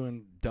around. You're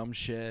doing dumb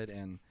shit,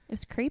 and it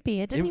was creepy.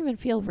 It didn't even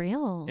feel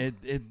real.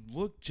 It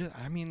looked just.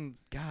 I mean,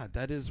 God,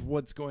 that is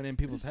what's going in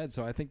people's heads.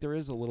 So I think there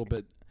is a little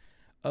bit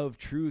of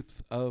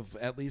truth of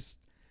at least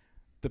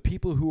the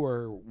people who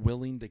are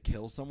willing to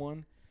kill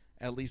someone.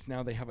 At least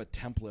now they have a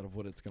template of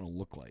what it's going to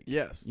look like.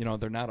 Yes. You know,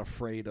 they're not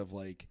afraid of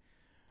like,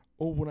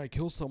 oh, when I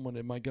kill someone,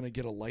 am I going to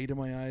get a light in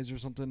my eyes or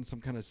something?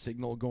 Some kind of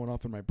signal going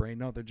off in my brain?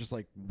 No, they're just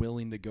like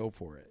willing to go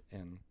for it.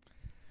 And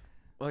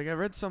like I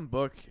read some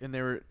book and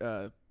they were,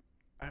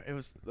 it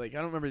was like, I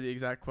don't remember the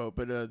exact quote,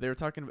 but they were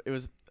talking, it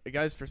was a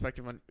guy's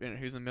perspective on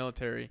who's in the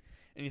military.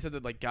 And he said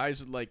that like guys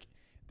would like,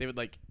 they would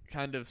like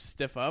kind of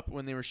stiff up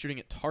when they were shooting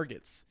at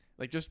targets,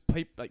 like just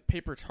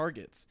paper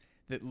targets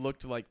that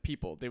looked like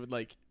people. They would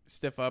like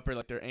stiff up or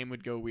like their aim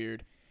would go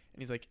weird.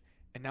 And he's like,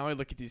 and now I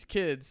look at these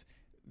kids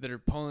that are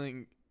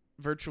pulling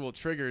virtual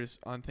triggers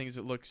on things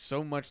that look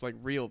so much like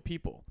real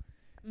people.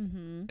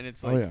 Mm-hmm. And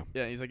it's like,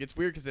 yeah, he's like, it's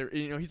weird because they're,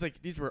 he's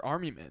like, these were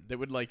army men that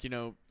would like,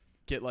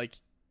 get like,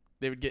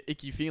 they would get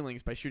icky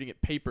feelings by shooting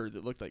at paper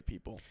that looked like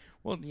people.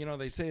 Well,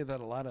 they say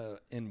that a lot of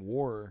in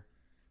war,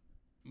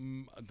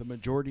 the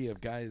majority of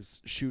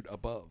guys shoot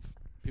above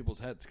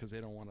people's heads because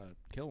they don't want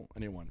to kill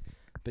anyone.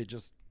 They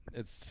just,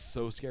 it's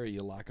so scary.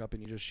 You lock up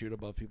and you just shoot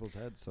above people's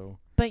heads. So,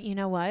 but you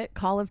know what?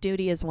 Call of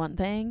Duty is one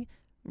thing.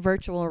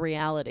 Virtual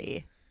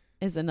reality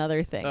is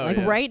another thing.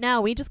 Right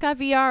now we just got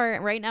VR.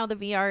 Right now the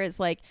VR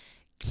is like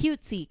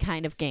cutesy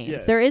kind of games.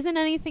 Yeah. There isn't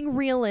anything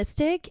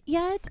realistic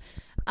yet.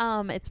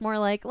 It's more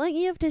like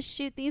you have to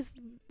shoot these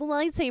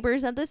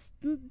lightsabers at this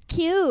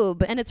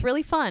cube, and it's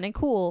really fun and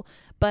cool.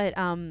 But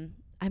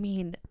I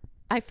mean,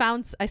 I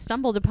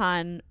stumbled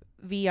upon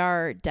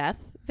VR death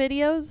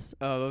videos.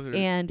 Oh, those are.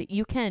 And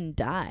you can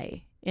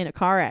die in a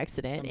car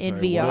accident in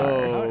sorry, VR.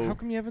 Whoa. How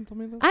come you haven't told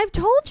me this? I've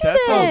told you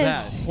That's this.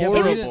 bad.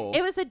 horrible.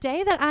 It was a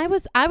day that I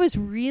was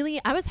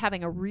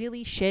having a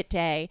really shit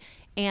day,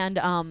 and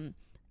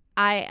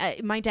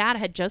my dad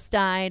had just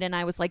died, and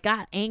I was like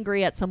got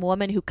angry at some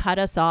woman who cut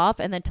us off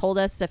and then told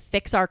us to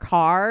fix our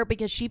car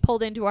because she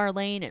pulled into our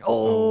lane, and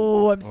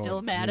I'm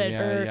still mad at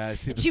her. Yeah, I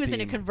see the She was in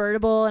a steam.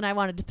 convertible, and I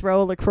wanted to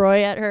throw a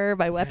LaCroix at her,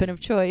 my weapon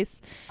of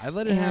choice. I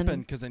let it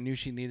happen because I knew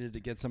she needed to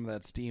get some of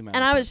that steam out.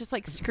 And I was just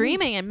like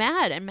screaming and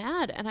mad.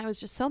 And I was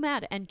just so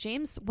mad. And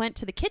James went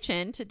to the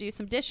kitchen to do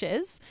some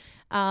dishes.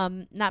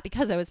 Not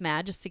because I was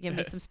mad, just to give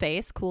me some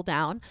space, cool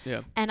down.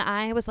 Yeah. And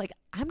I was like,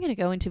 I'm going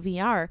to go into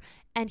VR.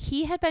 And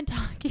he had been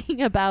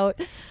talking about,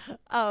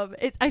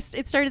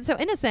 it started so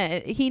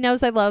innocent. He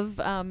knows I love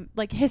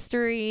like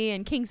history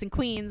and kings and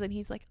queens. And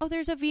he's like, oh,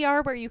 there's a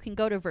VR where you can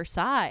go to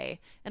Versailles.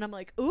 And I'm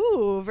like,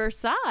 ooh,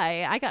 Versailles.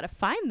 I got to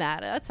find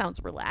that. That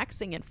sounds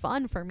relaxing and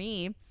fun for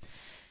me.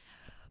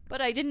 But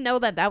I didn't know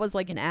that was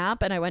like an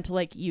app, and I went to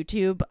like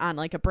YouTube on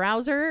like a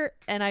browser,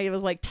 and I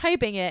was like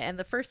typing it, and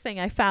the first thing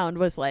I found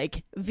was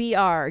like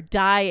VR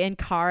die in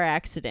car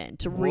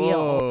accident real.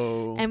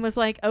 Whoa. And was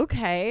like,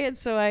 okay. And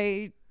so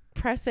I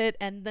press it,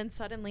 and then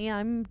suddenly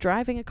I'm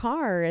driving a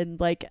car, and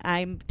like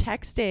I'm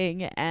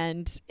texting,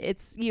 and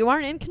you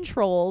aren't in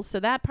control, so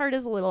that part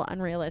is a little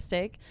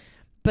unrealistic.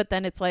 But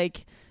then it's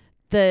like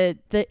the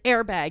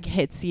airbag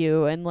hits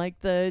you, and like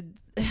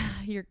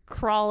you're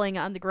crawling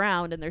on the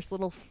ground, and there's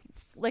little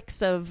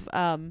flicks of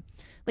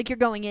like you're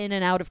going in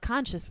and out of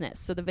consciousness,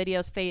 so the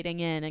video's fading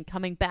in and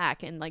coming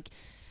back, and like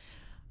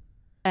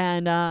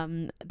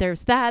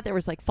there's that. There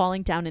was like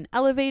falling down an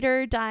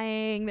elevator,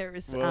 dying. There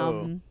was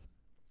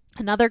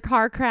another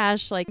car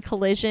crash, like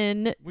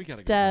collision, we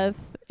gotta death,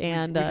 we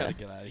and gotta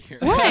get out of here.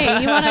 why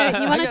you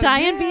want to die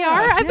in VR?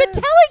 I've been Yes.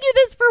 telling you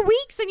this for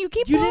weeks, and you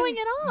keep You blowing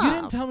didn't- it off. You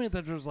didn't tell me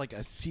that there was like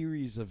a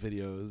series of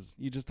videos.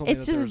 You just told me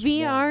It's that there just was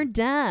VR one.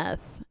 death.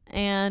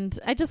 And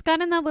I just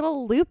got in that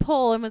little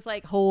loophole and was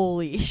like,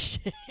 holy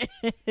shit,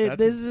 That's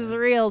this is intense.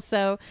 real.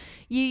 So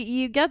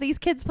you got these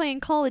kids playing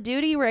Call of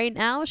Duty right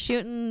now,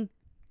 shooting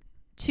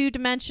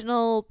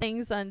 2-dimensional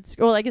things on,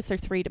 well, I guess they're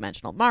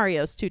 3-dimensional.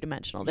 Mario's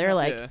 2-dimensional. They're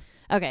like, Yeah.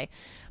 okay.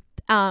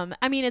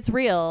 I mean, it's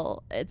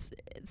real. It's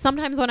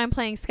sometimes when I'm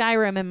playing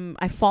Skyrim and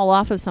I fall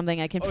off of something,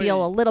 I can feel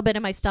yeah. a little bit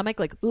in my stomach,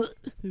 like,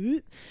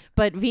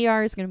 but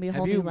VR is going to be a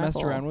whole Have new you level.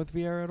 messed around with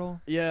VR at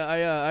all? Yeah, I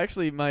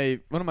actually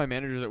one of my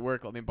managers at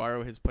work let me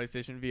borrow his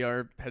PlayStation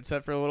VR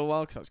headset for a little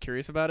while because I was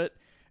curious about it,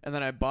 and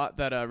then I bought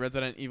that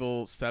Resident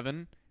Evil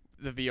 7,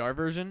 the VR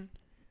version,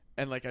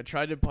 and like I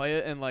tried to play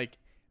it, and like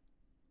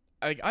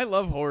I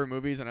love horror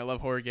movies and I love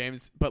horror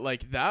games, but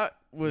like that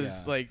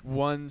was like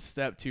one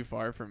step too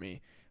far for me.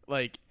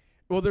 Like,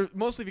 well, they're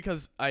mostly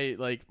because I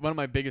like one of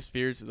my biggest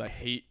fears is I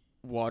hate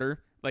water.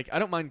 Like I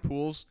don't mind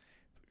pools,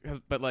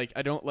 but like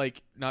I don't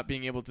like not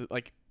being able to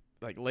like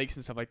lakes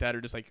and stuff like that,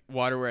 or just like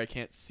water where I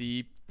can't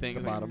see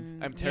things. The Like, bottom.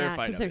 I'm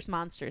terrified because of there's it.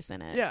 monsters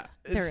in it. Yeah,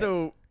 There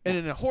so is. and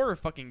in a horror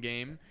fucking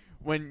game,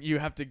 when you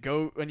have to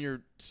go when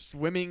you're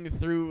swimming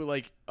through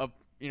like a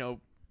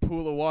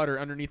pool of water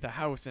underneath a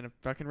house in a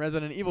fucking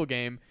Resident Evil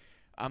game,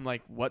 I'm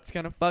like, what's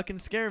gonna fucking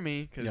scare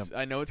me? Because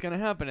I know it's gonna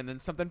happen, and then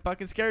something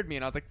fucking scared me,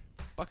 and I was like,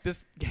 fuck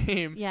this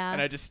game. Yeah.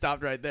 And I just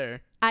stopped right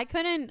there. I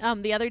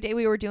couldn't. The other day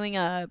we were doing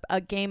a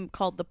game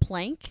called The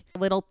Plank, a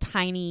little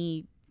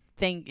tiny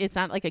thing. It's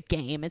not like a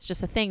game. It's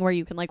just a thing where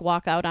you can like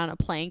walk out on a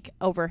plank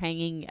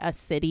overhanging a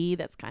city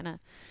that's kind of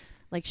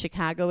like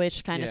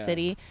Chicago-ish kind of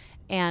city,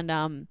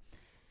 and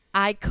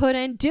I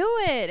couldn't do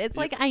it. It's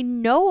like I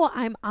know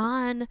I'm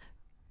on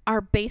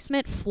our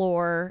basement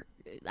floor.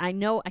 I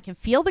know I can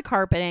feel the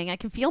carpeting. I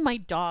can feel my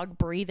dog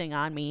breathing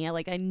on me.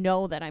 Like I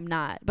know that I'm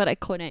not, but I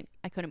couldn't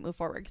move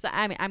forward because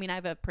I mean I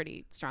have a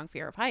pretty strong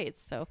fear of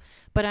heights. So,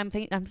 but I'm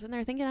sitting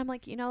there thinking, I'm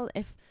like,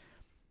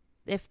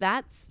 if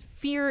that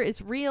fear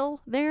is real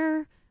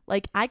there,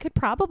 like I could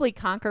probably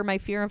conquer my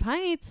fear of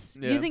heights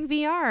using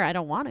VR. I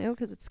don't want to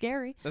because it's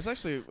scary. That's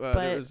actually there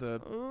But was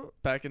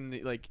back in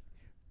the like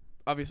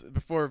obviously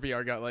before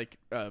VR got like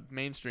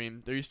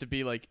mainstream. There used to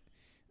be like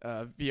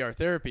VR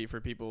therapy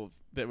for people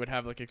that would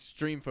have like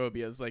extreme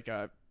phobias. Like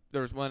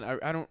there was one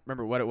I don't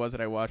remember what it was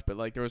that I watched, but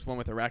like there was one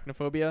with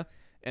arachnophobia,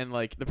 and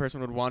like the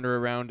person would wander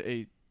around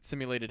a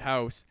simulated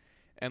house,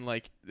 and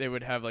like they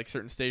would have like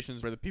certain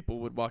stations where the people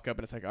would walk up,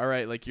 and it's like, all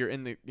right, like you're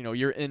in the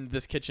you're in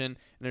this kitchen, and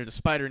there's a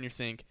spider in your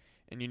sink,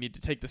 and you need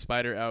to take the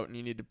spider out, and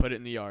you need to put it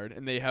in the yard,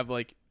 and they have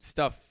like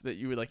stuff that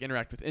you would like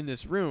interact with in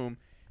this room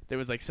that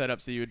was like set up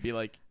so you would be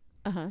like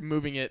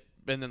moving it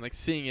and then like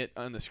seeing it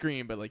on the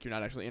screen, but like you're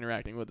not actually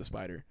interacting with the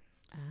spider.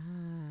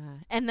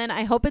 And then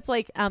I hope it's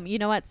like when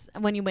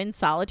you win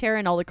solitaire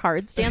and all the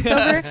cards dance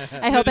over.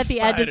 I hope at the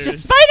end it's just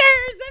spiders.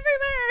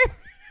 spiders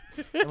everywhere.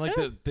 And like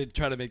they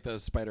try to make the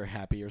spider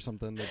happy or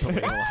something. They put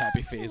like a little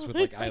happy face with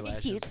like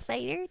eyelashes. Cute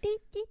spider.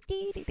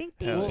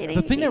 Well,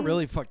 the thing that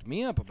really fucked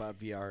me up about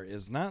VR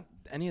is not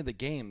any of the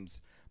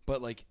games,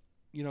 but like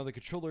the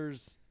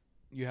controllers.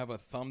 You have a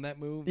thumb that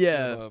moves. Yeah.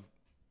 You have a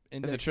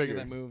index and the trigger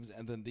that moves,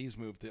 and then these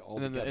move all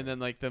and then together. and then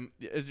like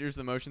is yours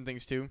the motion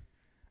things too?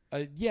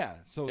 Yeah.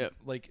 So Yep.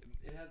 like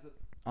it has it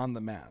on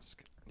the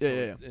mask. Yeah, So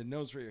yeah. It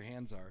knows where your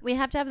hands are. We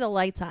have to have the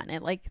lights on.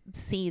 It like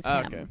sees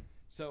him. Okay.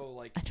 So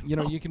like I don't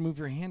know. you can move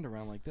your hand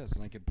around like this,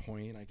 and I could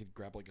point. I could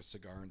grab like a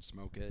cigar and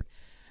smoke it.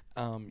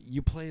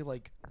 You play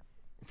like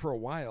for a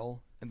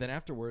while, and then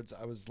afterwards,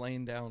 I was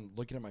laying down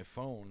looking at my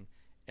phone,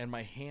 and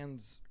my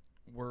hands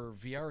were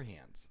VR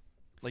hands,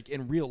 like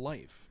in real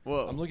life.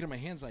 Whoa. I'm looking at my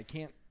hands, and I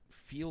can't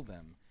feel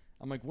them.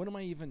 I'm like, what am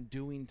I even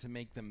doing to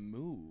make them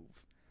move?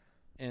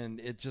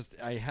 And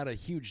I had a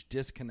huge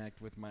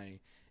disconnect with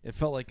it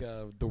felt like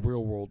the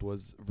real world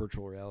was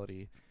virtual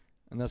reality.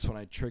 And that's when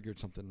I triggered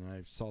something and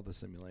I saw the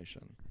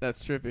simulation.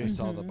 That's trippy. I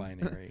saw the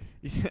binary.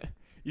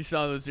 You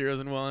saw those zeros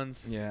and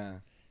ones. Yeah.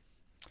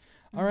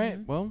 All right.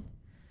 Well,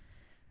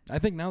 I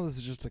think now this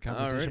is just a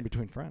conversation Alrighty.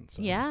 between friends.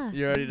 So Yeah.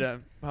 You ready to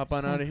hop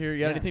on So- out of here? You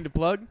got Yeah. anything to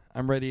plug?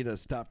 I'm ready to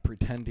stop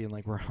pretending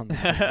like we're on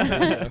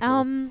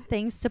the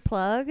Things to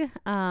plug.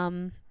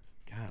 God,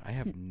 I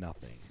have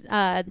nothing.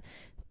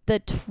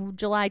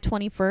 July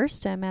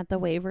 21st, I'm at the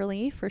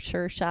Waverly for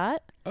Sure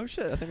Shot. Oh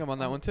shit! I think I'm on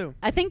that one too.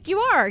 I think you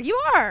are. You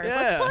are. Yeah.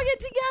 Let's plug it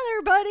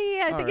together,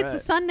 buddy. I think it's a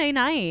Alright. Sunday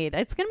night.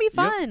 It's going to be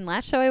fun.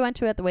 Last show I went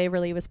to at the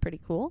Waverly was pretty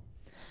cool.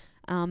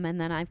 And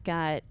then I've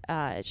got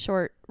a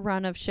short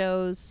run of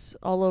shows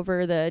all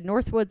over the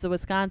Northwoods of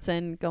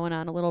Wisconsin, going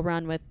on a little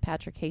run with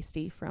Patrick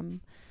Hasty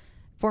from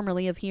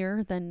formerly of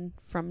here, then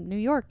from New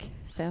York.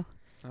 So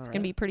it's going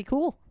to be pretty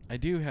cool. I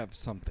do have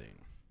something.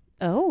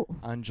 Oh.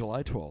 On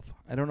July 12th.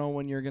 I don't know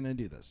when you're going to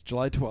do this.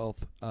 July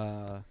 12th,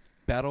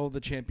 Battle of the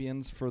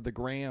Champions for the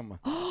Gram.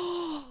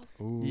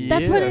 Ooh.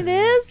 That's what it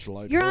is?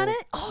 July You're on 12th.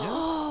 it?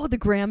 Oh, the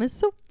Gram is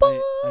so fun.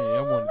 I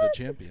am one of the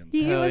champions.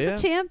 He Hell was yeah. a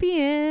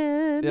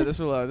champion. Yeah, this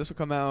will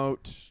come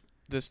out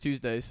this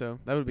Tuesday, so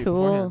that would be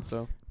Cool. beforehand.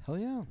 So Hell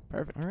yeah.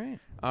 perfect. All right.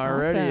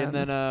 Alrighty, and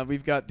Awesome. then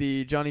we've got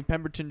the Johnny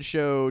Pemberton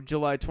show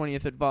July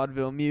 20th at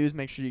Vaudeville Muse.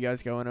 Make sure you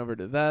guys go on over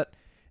to that.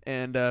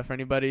 And for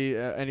anybody,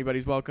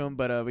 anybody's welcome.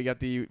 But we got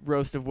the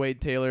roast of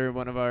Wade Taylor,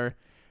 one of our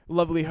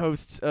lovely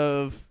hosts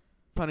of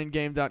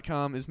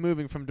punandgame.com, is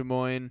moving from Des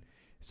Moines.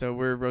 So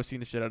we're roasting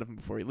the shit out of him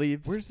before he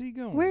leaves. Where's he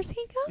going? Where's he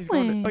going? He's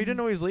going to, oh, you didn't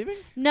know he was leaving?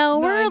 No,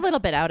 No, we're I- a little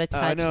bit out of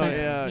touch know,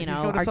 since yeah. He's going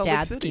to our Salt Lake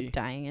dads City. keep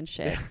dying and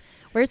shit.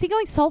 Where's he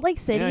going? Salt Lake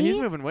City? Yeah, he's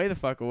moving way the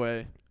fuck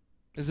away.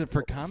 Is it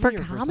for comedy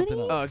For or for comedy? something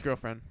else? Oh, his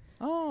girlfriend.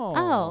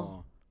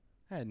 Oh.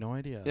 I had no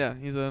idea. Yeah,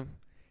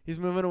 he's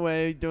moving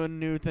away, doing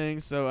new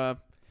things. So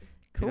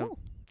Cool.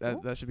 you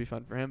know, that should be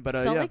fun for him. But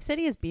Salt yeah, Lake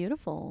City is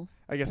beautiful.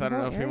 I guess the I don't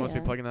know whole if he wants to be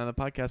area. plugging that on the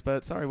podcast.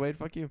 But sorry, Wade,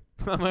 fuck you.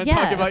 I'm gonna Yeah,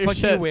 talk about your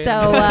fuck you, shit. Wade. So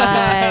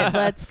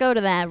let's go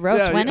to that roast.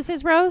 Yeah, when yeah. is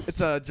his roast?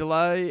 It's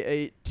July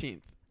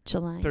 18th,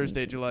 July.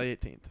 Thursday, 18th. July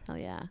 18th. Hell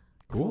yeah.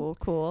 Cool.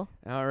 Cool.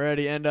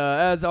 Alrighty, and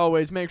as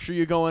always, make sure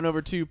you go on over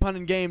to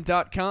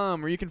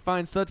punandgame.com where you can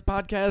find such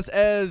podcasts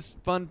as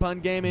Fun Pun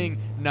Gaming,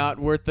 Not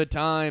Worth the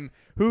Time,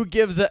 Who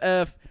Gives a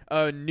F,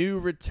 a new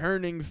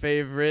returning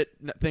favorite,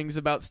 Things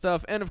About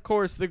Stuff, and of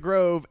course The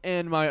Grove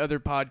and my other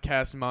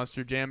podcast,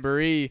 Monster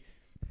Jamboree.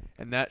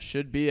 And that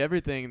should be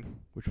everything.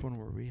 Which one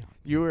were we on?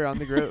 You were on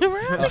The Grove.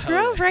 We're on the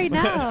Grove right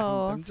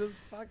now. I'm just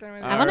fucking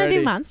with I want to do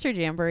Alrighty. Monster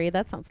Jamboree.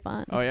 That sounds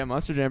fun. Oh yeah,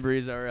 Monster Jamboree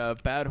is our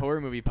bad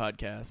horror movie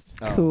podcast.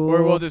 Oh. Cool.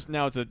 Or well,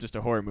 now it's just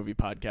a horror movie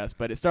podcast,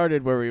 but it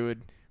started where we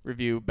would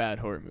review bad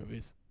horror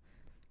movies.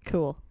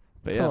 Cool.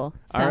 But Cool.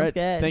 yeah, Sounds all right.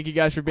 good. Thank you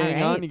guys for being All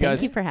right. on. You guys,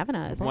 Thank you for having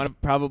us.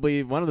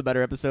 probably one of the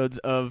better episodes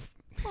of,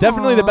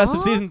 definitely the best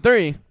of Aw. season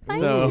 3. Thank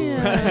So, you. All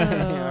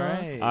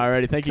right.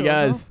 alrighty, thank you Cool.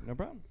 guys. No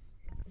problem.